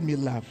 You've made me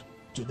laugh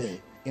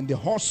today in the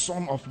hot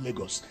sun of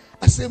Lagos.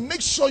 I said,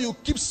 make sure you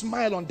keep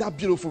smile on that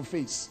beautiful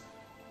face.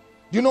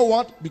 You know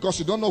what? Because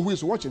you don't know who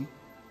is watching.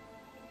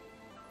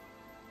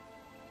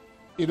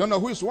 You don't know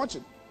who is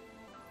watching.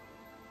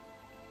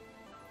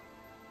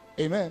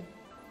 Amen.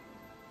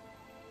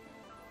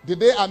 The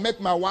day I met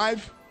my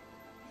wife,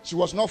 she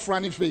was not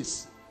frowning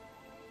face.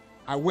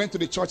 I went to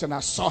the church and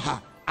I saw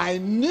her. I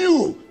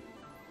knew.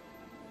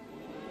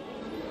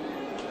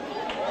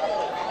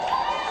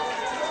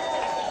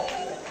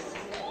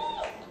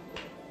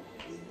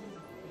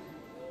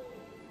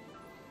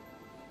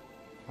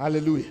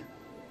 Hallelujah.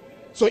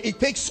 So it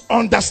takes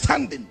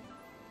understanding.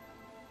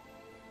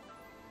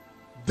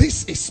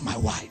 This is my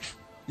wife.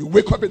 You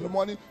wake up in the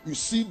morning, you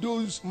see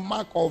those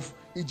mark of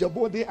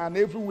Ijabode and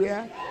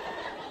everywhere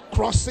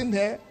crossing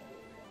her.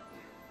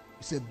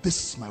 You say,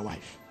 this is my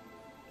wife.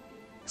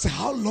 Say,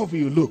 how lovely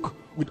you look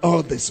with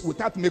all this.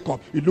 Without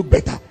makeup, you look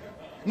better.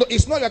 No,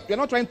 it's not that you're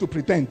not trying to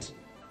pretend.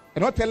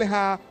 You're not telling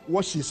her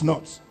what she's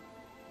not.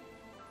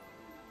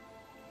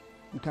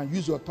 You can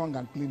use your tongue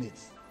and clean it.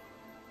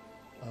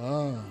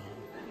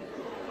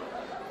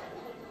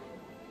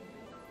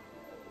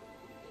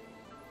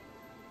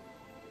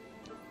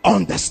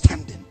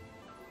 Understanding.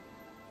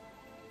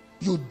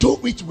 You do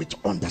it with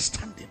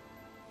understanding.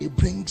 It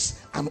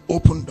brings an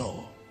open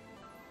door.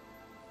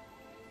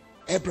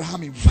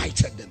 Abraham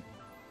invited them.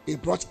 He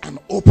brought an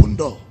open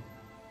door.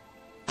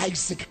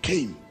 Isaac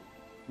came.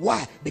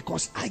 Why?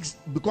 Because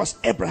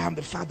Abraham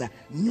the father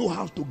knew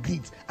how to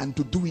greet and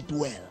to do it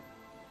well.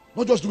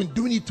 Not just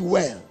doing it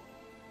well.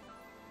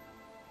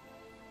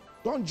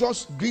 Don't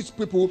just greet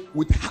people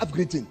with half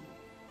greeting.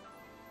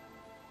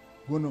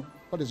 Gono.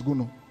 What is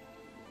gono?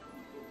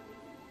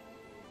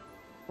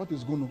 What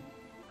is gono?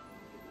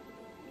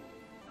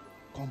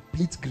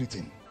 Complete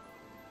greeting.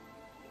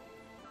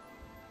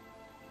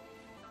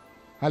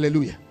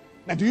 Hallelujah.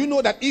 Now, do you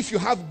know that if you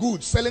have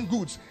goods, selling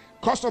goods,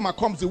 customer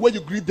comes, the way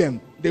you greet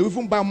them, they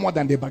even buy more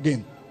than they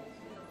bargain.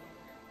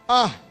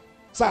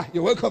 Sir,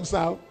 you're welcome,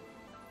 sir.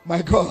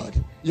 My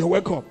God, you're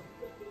welcome.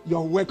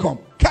 You're welcome.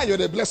 Can you're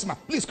the blessed man?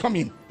 Please come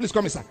in. Please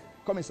come in, sir.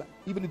 Come in, sir.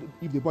 Even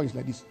if the boy is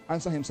like this,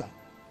 answer him, sir.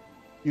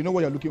 You know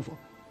what you're looking for.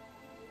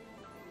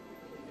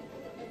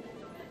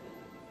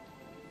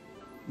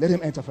 Let him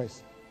enter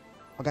first.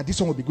 Okay, this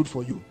one will be good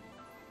for you.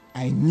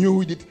 I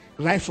knew it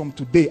right from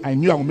today. I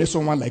knew I will meet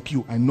someone like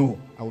you. I know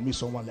I will meet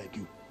someone like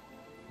you.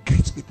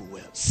 Greet people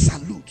well.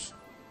 Salute.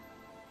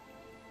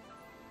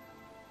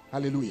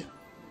 Hallelujah.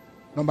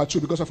 Number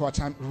 2, because of our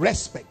time,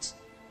 respect.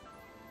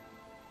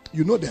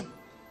 You know them.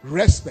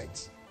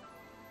 Respect.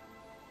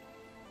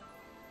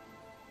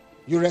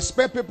 You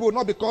respect people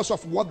not because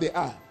of what they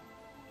are,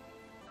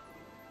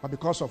 but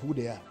because of who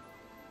they are.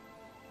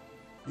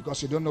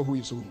 Because you don't know who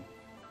is who.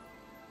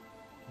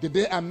 The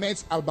day I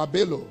met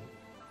Albabelo,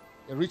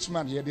 a rich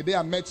man here, the day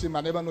I met him,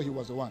 I never knew he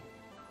was the one.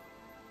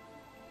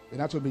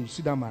 Then I told me,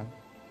 see that man?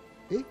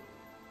 Hey,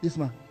 this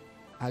man,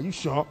 are you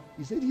sure?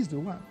 He said he's the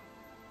one.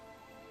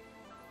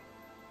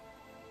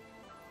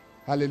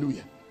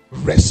 Hallelujah.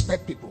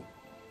 Respect people.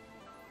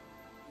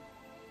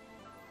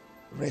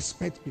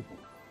 Respect people.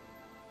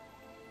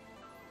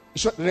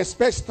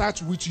 Respect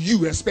starts with you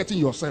respecting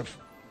yourself.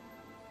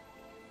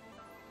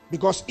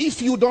 Because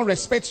if you don't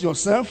respect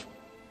yourself,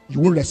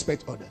 you won't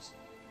respect others.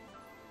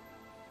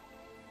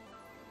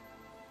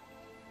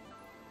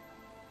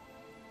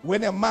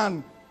 When a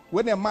man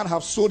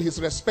has sold his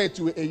respect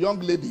to a young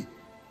lady,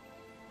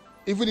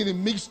 even in the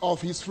midst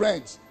of his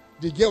friends,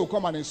 the girl will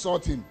come and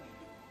insult him.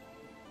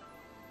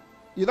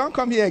 You don't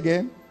come here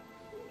again.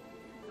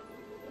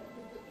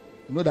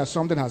 You know that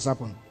something has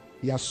happened.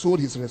 He has sold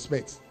his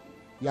respect.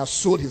 He has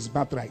sold his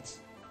birthright.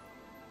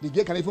 The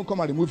girl can even come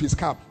and remove his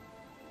cap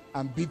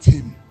and beat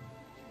him.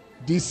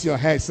 This your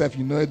hair self,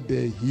 you know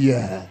the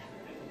here.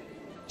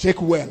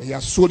 Check well. He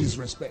has sold his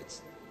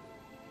respect.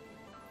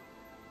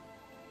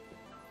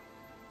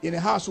 In a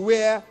house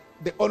where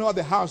the owner of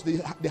the house,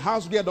 the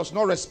house girl does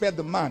not respect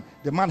the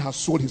man has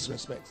sold his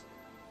respect.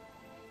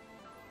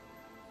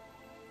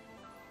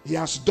 He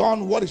has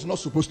done what he's not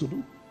supposed to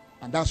do.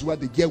 And that's why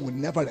the girl will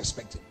never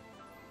respect him.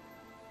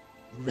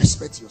 You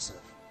respect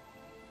yourself.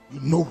 You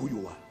know who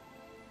you are.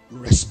 You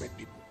respect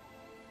people.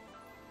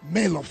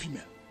 Male or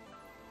female.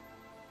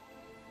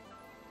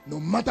 No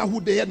matter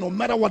who they are, no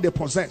matter what they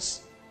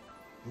possess,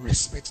 you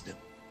respect them.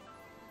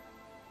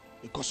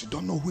 Because you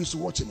don't know who is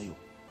watching you.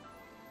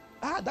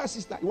 That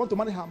sister, you want to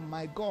marry her?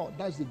 My God,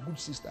 that's a good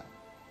sister.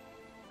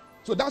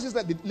 So that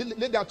sister, the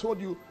lady I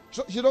told you,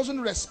 she doesn't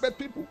respect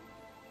people.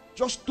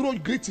 Just throw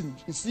greeting.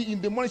 You see,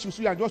 in the morning she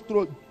see and just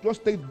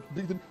take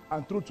greeting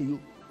and throw to you.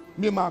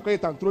 Me, my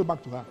credit and throw it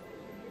back to her.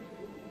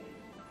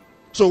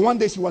 So one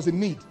day she was in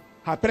need.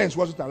 Her parents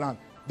wasn't around.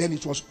 Then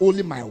it was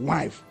only my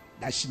wife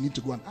that she need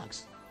to go and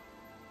ask.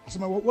 I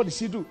said, what did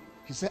she do?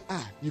 He said,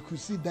 you could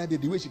see that day,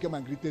 the way she came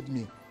and greeted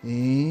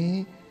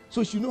me.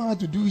 So she know how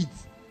to do it.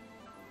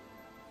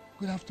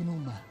 Good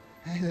afternoon, ma.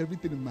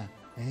 Everything, ma.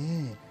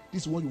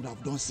 This is what you would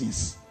have done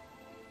since.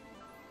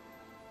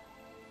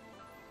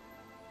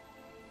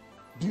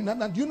 Do you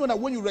know that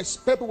when you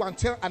respect people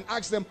and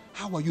ask them,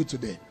 how are you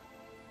today?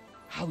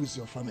 How is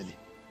your family?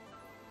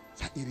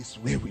 That it is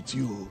well with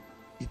you.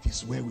 It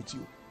is well with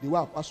you. The way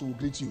our pastor will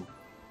greet you.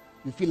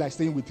 You feel like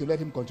staying with him, let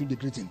him continue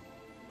the greeting.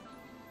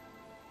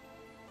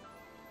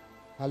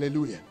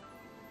 Hallelujah.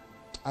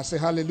 I say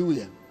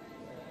hallelujah.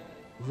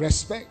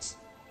 Respect.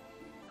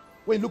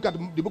 When you look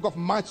at the book of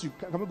Matthew,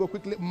 can we go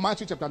quickly?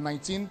 Matthew chapter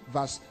 19,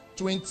 verse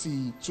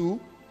 22.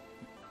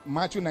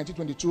 Matthew 19,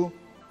 22.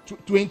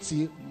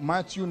 20,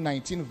 Matthew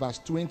 19, verse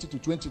 20 to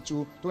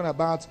 22, talking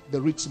about the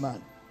rich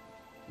man.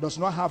 Does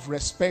not have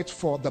respect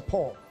for the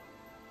poor.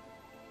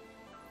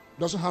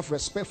 Doesn't have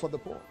respect for the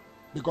poor.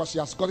 Because he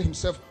has got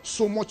himself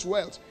so much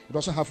wealth, he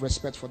doesn't have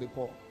respect for the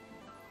poor.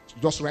 So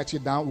just write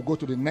it down. We'll go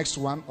to the next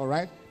one, all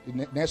right?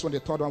 The next one, the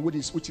third one, which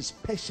is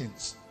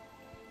patience.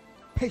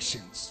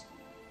 Patience.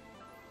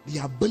 The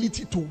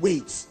ability to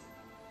wait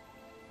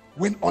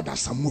when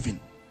others are moving.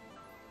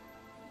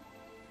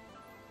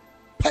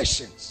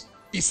 Patience.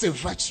 It's a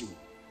virtue.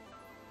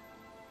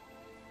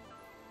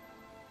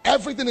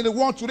 Everything in the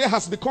world today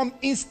has become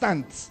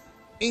instant.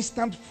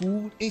 Instant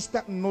food,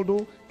 instant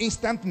noodle,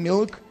 instant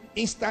milk,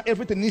 instant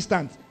everything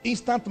instant.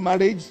 Instant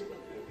marriage,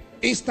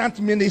 instant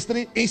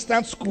ministry,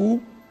 instant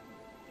school.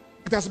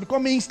 It has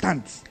become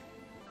instant.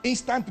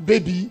 Instant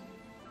baby.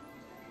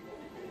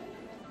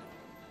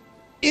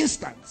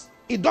 Instant.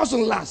 It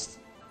doesn't last.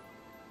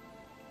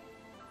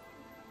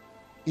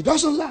 It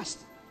doesn't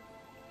last.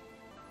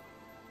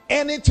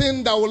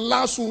 Anything that will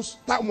last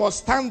that must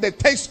stand the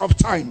test of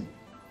time.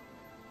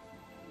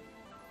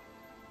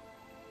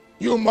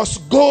 You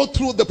must go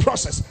through the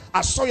process.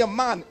 I saw a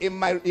man in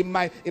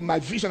my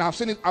vision. I've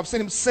seen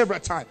him several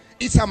times.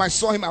 Each time I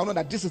saw him, I know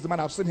that this is the man.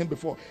 I've seen him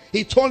before.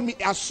 He told me,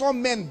 I saw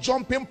men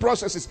jumping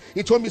processes.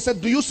 He told me, he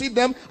said, do you see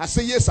them? I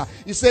said, yes, sir.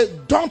 He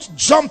said, don't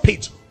jump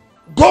it.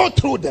 Go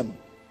through them.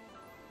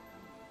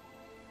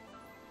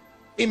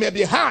 It may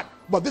be hard,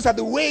 but these are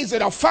the ways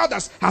that our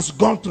fathers has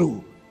gone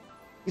through.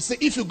 He said,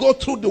 if you go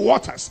through the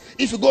waters,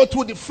 if you go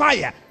through the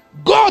fire,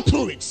 go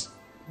through it.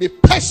 Be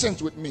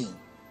patient with me.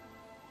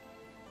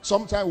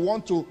 Sometimes we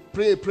want to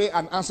pray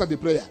and answer the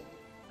prayer.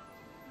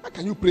 How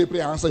can you pray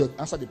and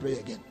answer the prayer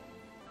again?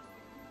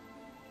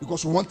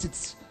 Because we want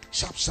it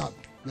sharp.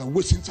 We are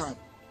wasting time.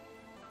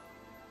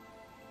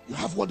 You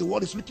have what the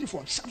world is looking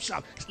for.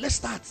 Sharp. Let's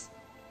start.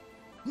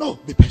 No,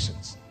 be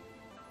patient.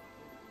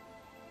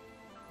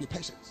 Be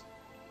patient.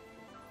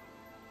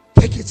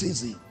 Take it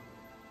easy.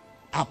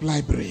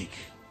 Apply brake.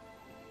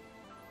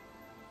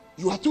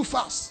 You are too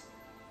fast.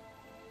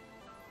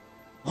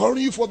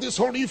 Hurry for this,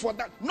 hurry for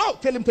that. No,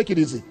 tell him take it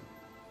easy.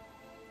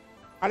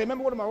 I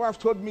remember what my wife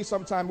told me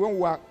sometime when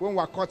we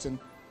were cutting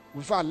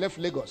before I left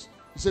Lagos.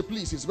 He said,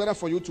 please, it's better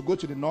for you to go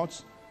to the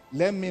north.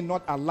 Let me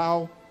not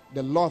allow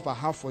the love I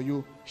have for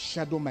you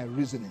shadow my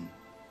reasoning.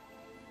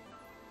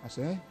 I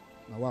said,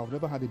 my wife, I've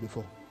never had it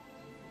before.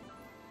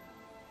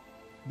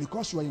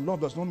 Because you are in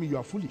love does not mean you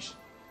are foolish.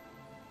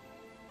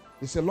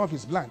 They say love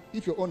is blind.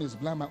 If your own is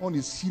blind, my own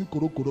is seen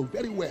koro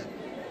very well.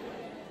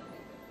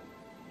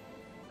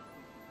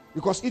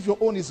 Because if your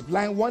own is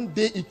blind, one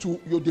day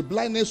the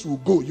blindness will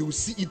go. You will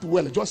see it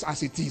well, just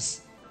as it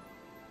is.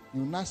 You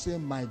will not say,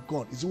 my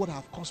God, is it what I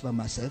have caused by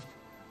myself?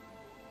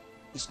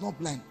 It's not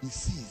blind, it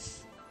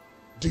sees.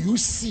 Do you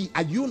see?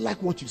 Are you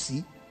like what you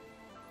see?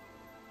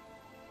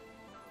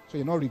 So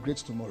you not regret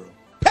tomorrow.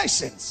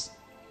 Patience.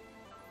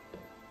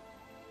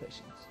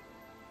 Patience.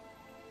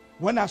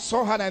 When I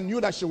saw her and I knew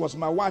that she was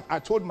my wife, I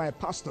told my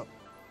pastor,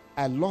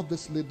 I love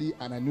this lady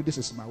and I knew this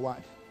is my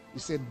wife. He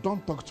said,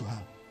 don't talk to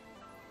her.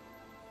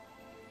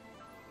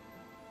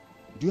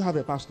 Do you have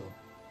a pastor?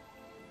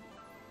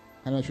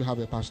 I don't know if you have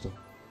a pastor.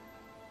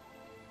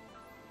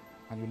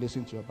 And you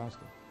listen to your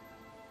pastor.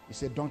 He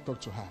said, don't talk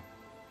to her.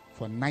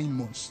 For 9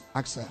 months,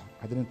 ask her.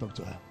 I didn't talk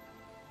to her.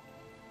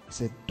 He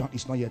said,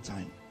 it's not yet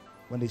time.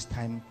 When it's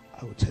time,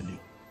 I will tell you.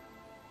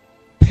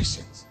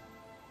 Patience.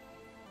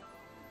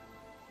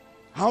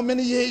 How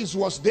many years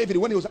was David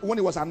when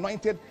he was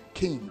anointed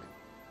king?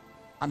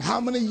 And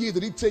how many years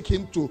did it take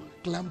him to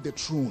climb the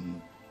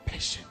throne?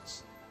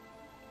 Patience.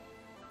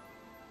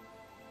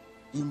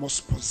 You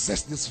must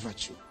possess this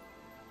virtue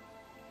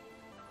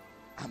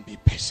and be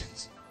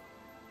patient.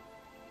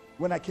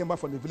 When I came back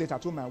from the village, I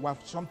told my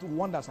wife something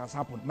wonders has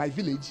happened. My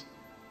village,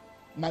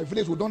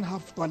 we don't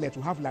have toilet,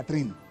 we have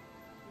latrine.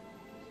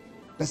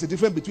 There's a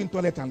difference between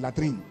toilet and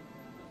latrine.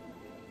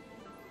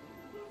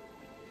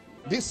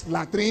 This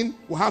latrine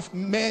will have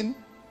men,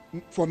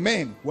 we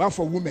have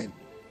for women.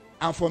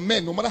 And for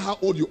men, no matter how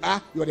old you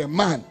are, you're a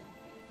man.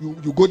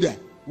 You go there.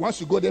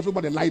 Once you go there,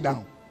 everybody lie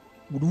down.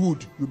 With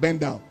wood, you bend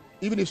down.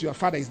 Even if your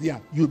father is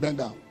there, you bend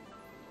down.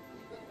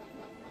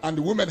 And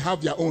the women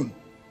have their own.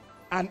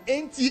 And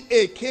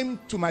NTA came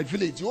to my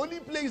village. The only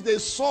place they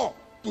saw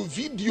to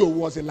video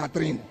was a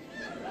latrine.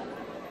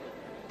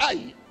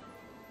 Aye.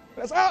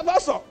 That's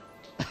all.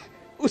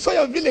 We saw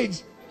your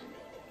village.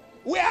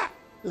 Where?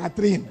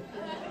 Latrine.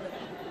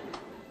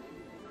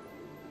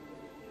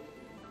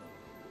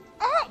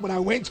 But I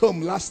went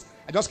home I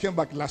just came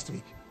back last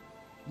week.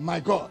 My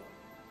God.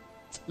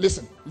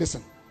 Listen.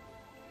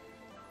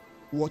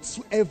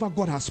 Whatsoever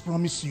God has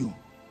promised you,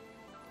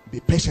 be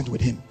patient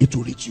with him. It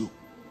will reach you.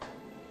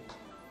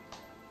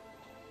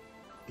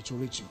 It will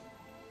reach you.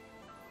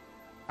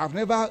 I've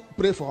never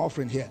prayed for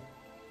offering here.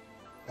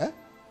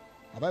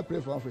 Have I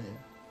prayed for offering here?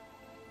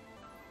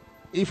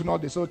 If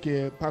not, it's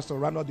okay, Pastor,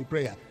 run out the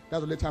prayer.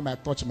 That's the only time I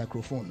touch the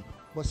microphone.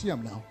 But see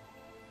him now.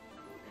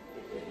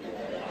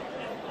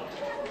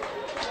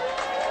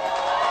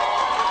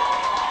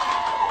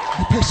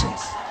 Be patient.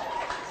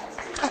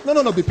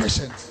 No, be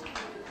patient.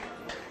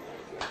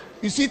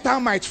 You see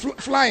termites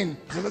flying.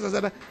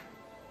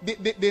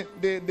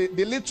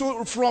 The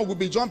little frog will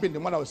be jumping. The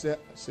mother will say,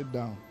 sit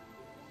down.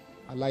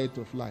 Allow it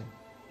to fly.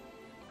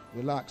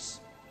 Relax.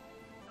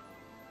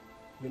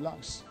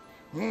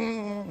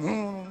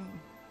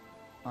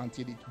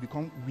 Until it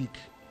becomes weak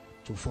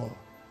to fall.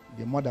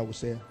 The mother will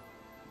say,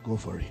 go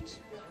for it.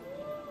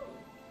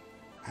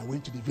 I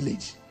went to the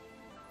village.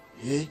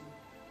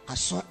 I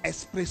saw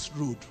express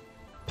road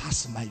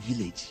pass my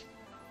village.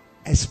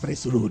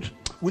 Express road.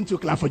 Wouldn't you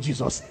clap for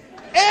Jesus?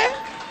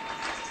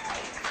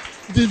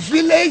 The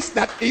village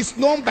that is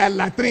known by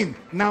latrine,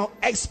 now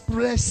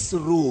express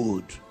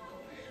road.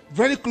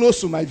 Very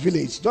close to my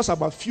village, just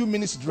about a few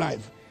minutes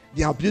drive.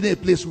 They are building a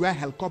place where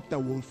helicopter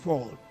will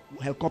fall,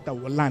 helicopter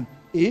will land.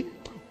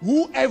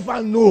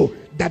 Whoever know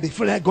that the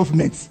federal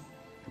government,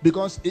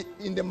 because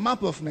in the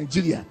map of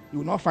Nigeria, you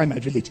will not find my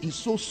village. It's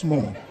so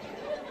small.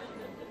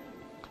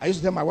 I used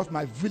to tell my wife,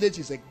 my village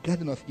is a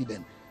Garden of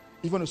Eden.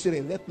 Even to say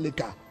a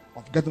replica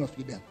of Garden of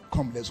Eden.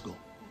 Come, let's go.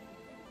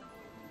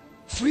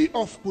 Free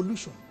of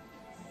pollution.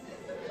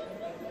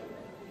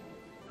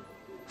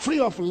 Free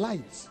of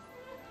light.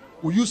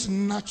 We use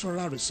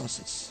natural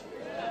resources.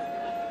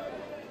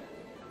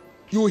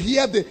 You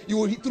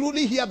will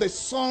truly hear the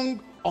song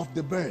of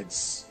the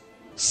birds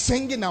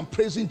singing and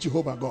praising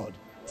Jehovah God.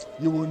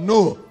 You will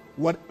know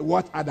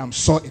what Adam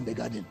saw in the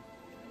garden.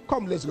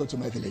 Come, let's go to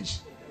my village.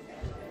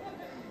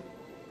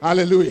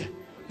 Hallelujah.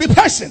 Be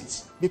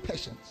patient. Be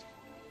patient.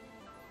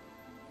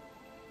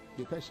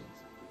 Be patient.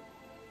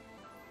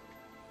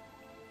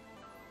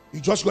 You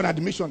just got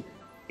admission.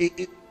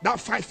 That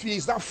 5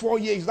 years, that 4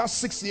 years, that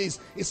 6 years,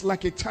 it's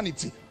like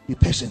eternity. Be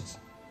patient.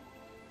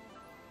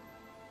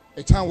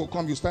 A time will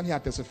come, you stand here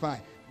and testify.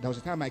 There was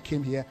a time I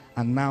came here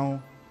and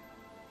now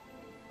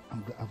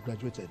I've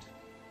graduated.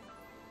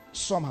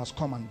 Some has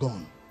come and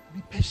gone.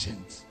 Be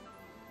patient.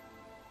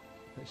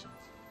 Be patient.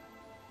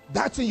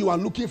 That thing you are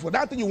looking for,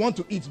 that thing you want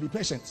to eat, be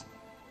patient.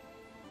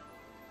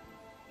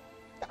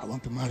 I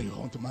want to marry.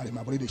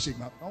 My body they shake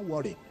now. Don't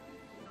worry.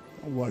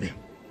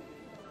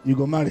 You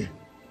go marry.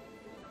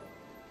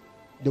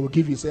 They will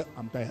give you, say,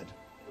 I'm tired.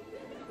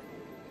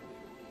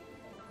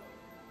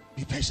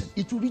 Be patient.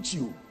 It will reach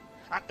you.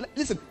 And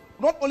listen,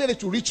 not only that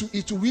it will reach you,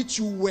 it will reach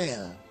you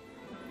well.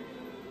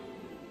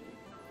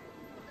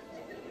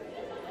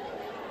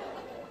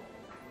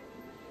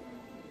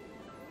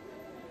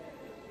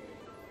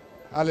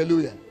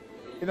 Hallelujah.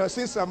 You know,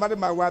 since I married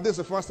my wife, this is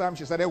the first time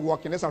she started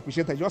walking. Let's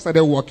appreciate her. She just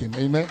started walking.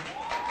 Amen.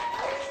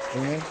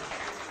 Amen.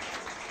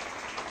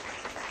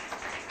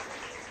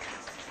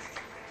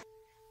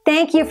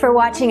 Thank you for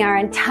watching our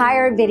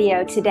entire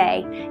video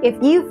today.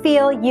 If you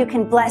feel you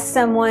can bless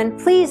someone,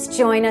 please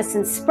join us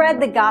and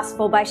spread the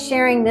gospel by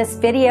sharing this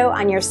video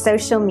on your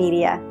social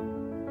media.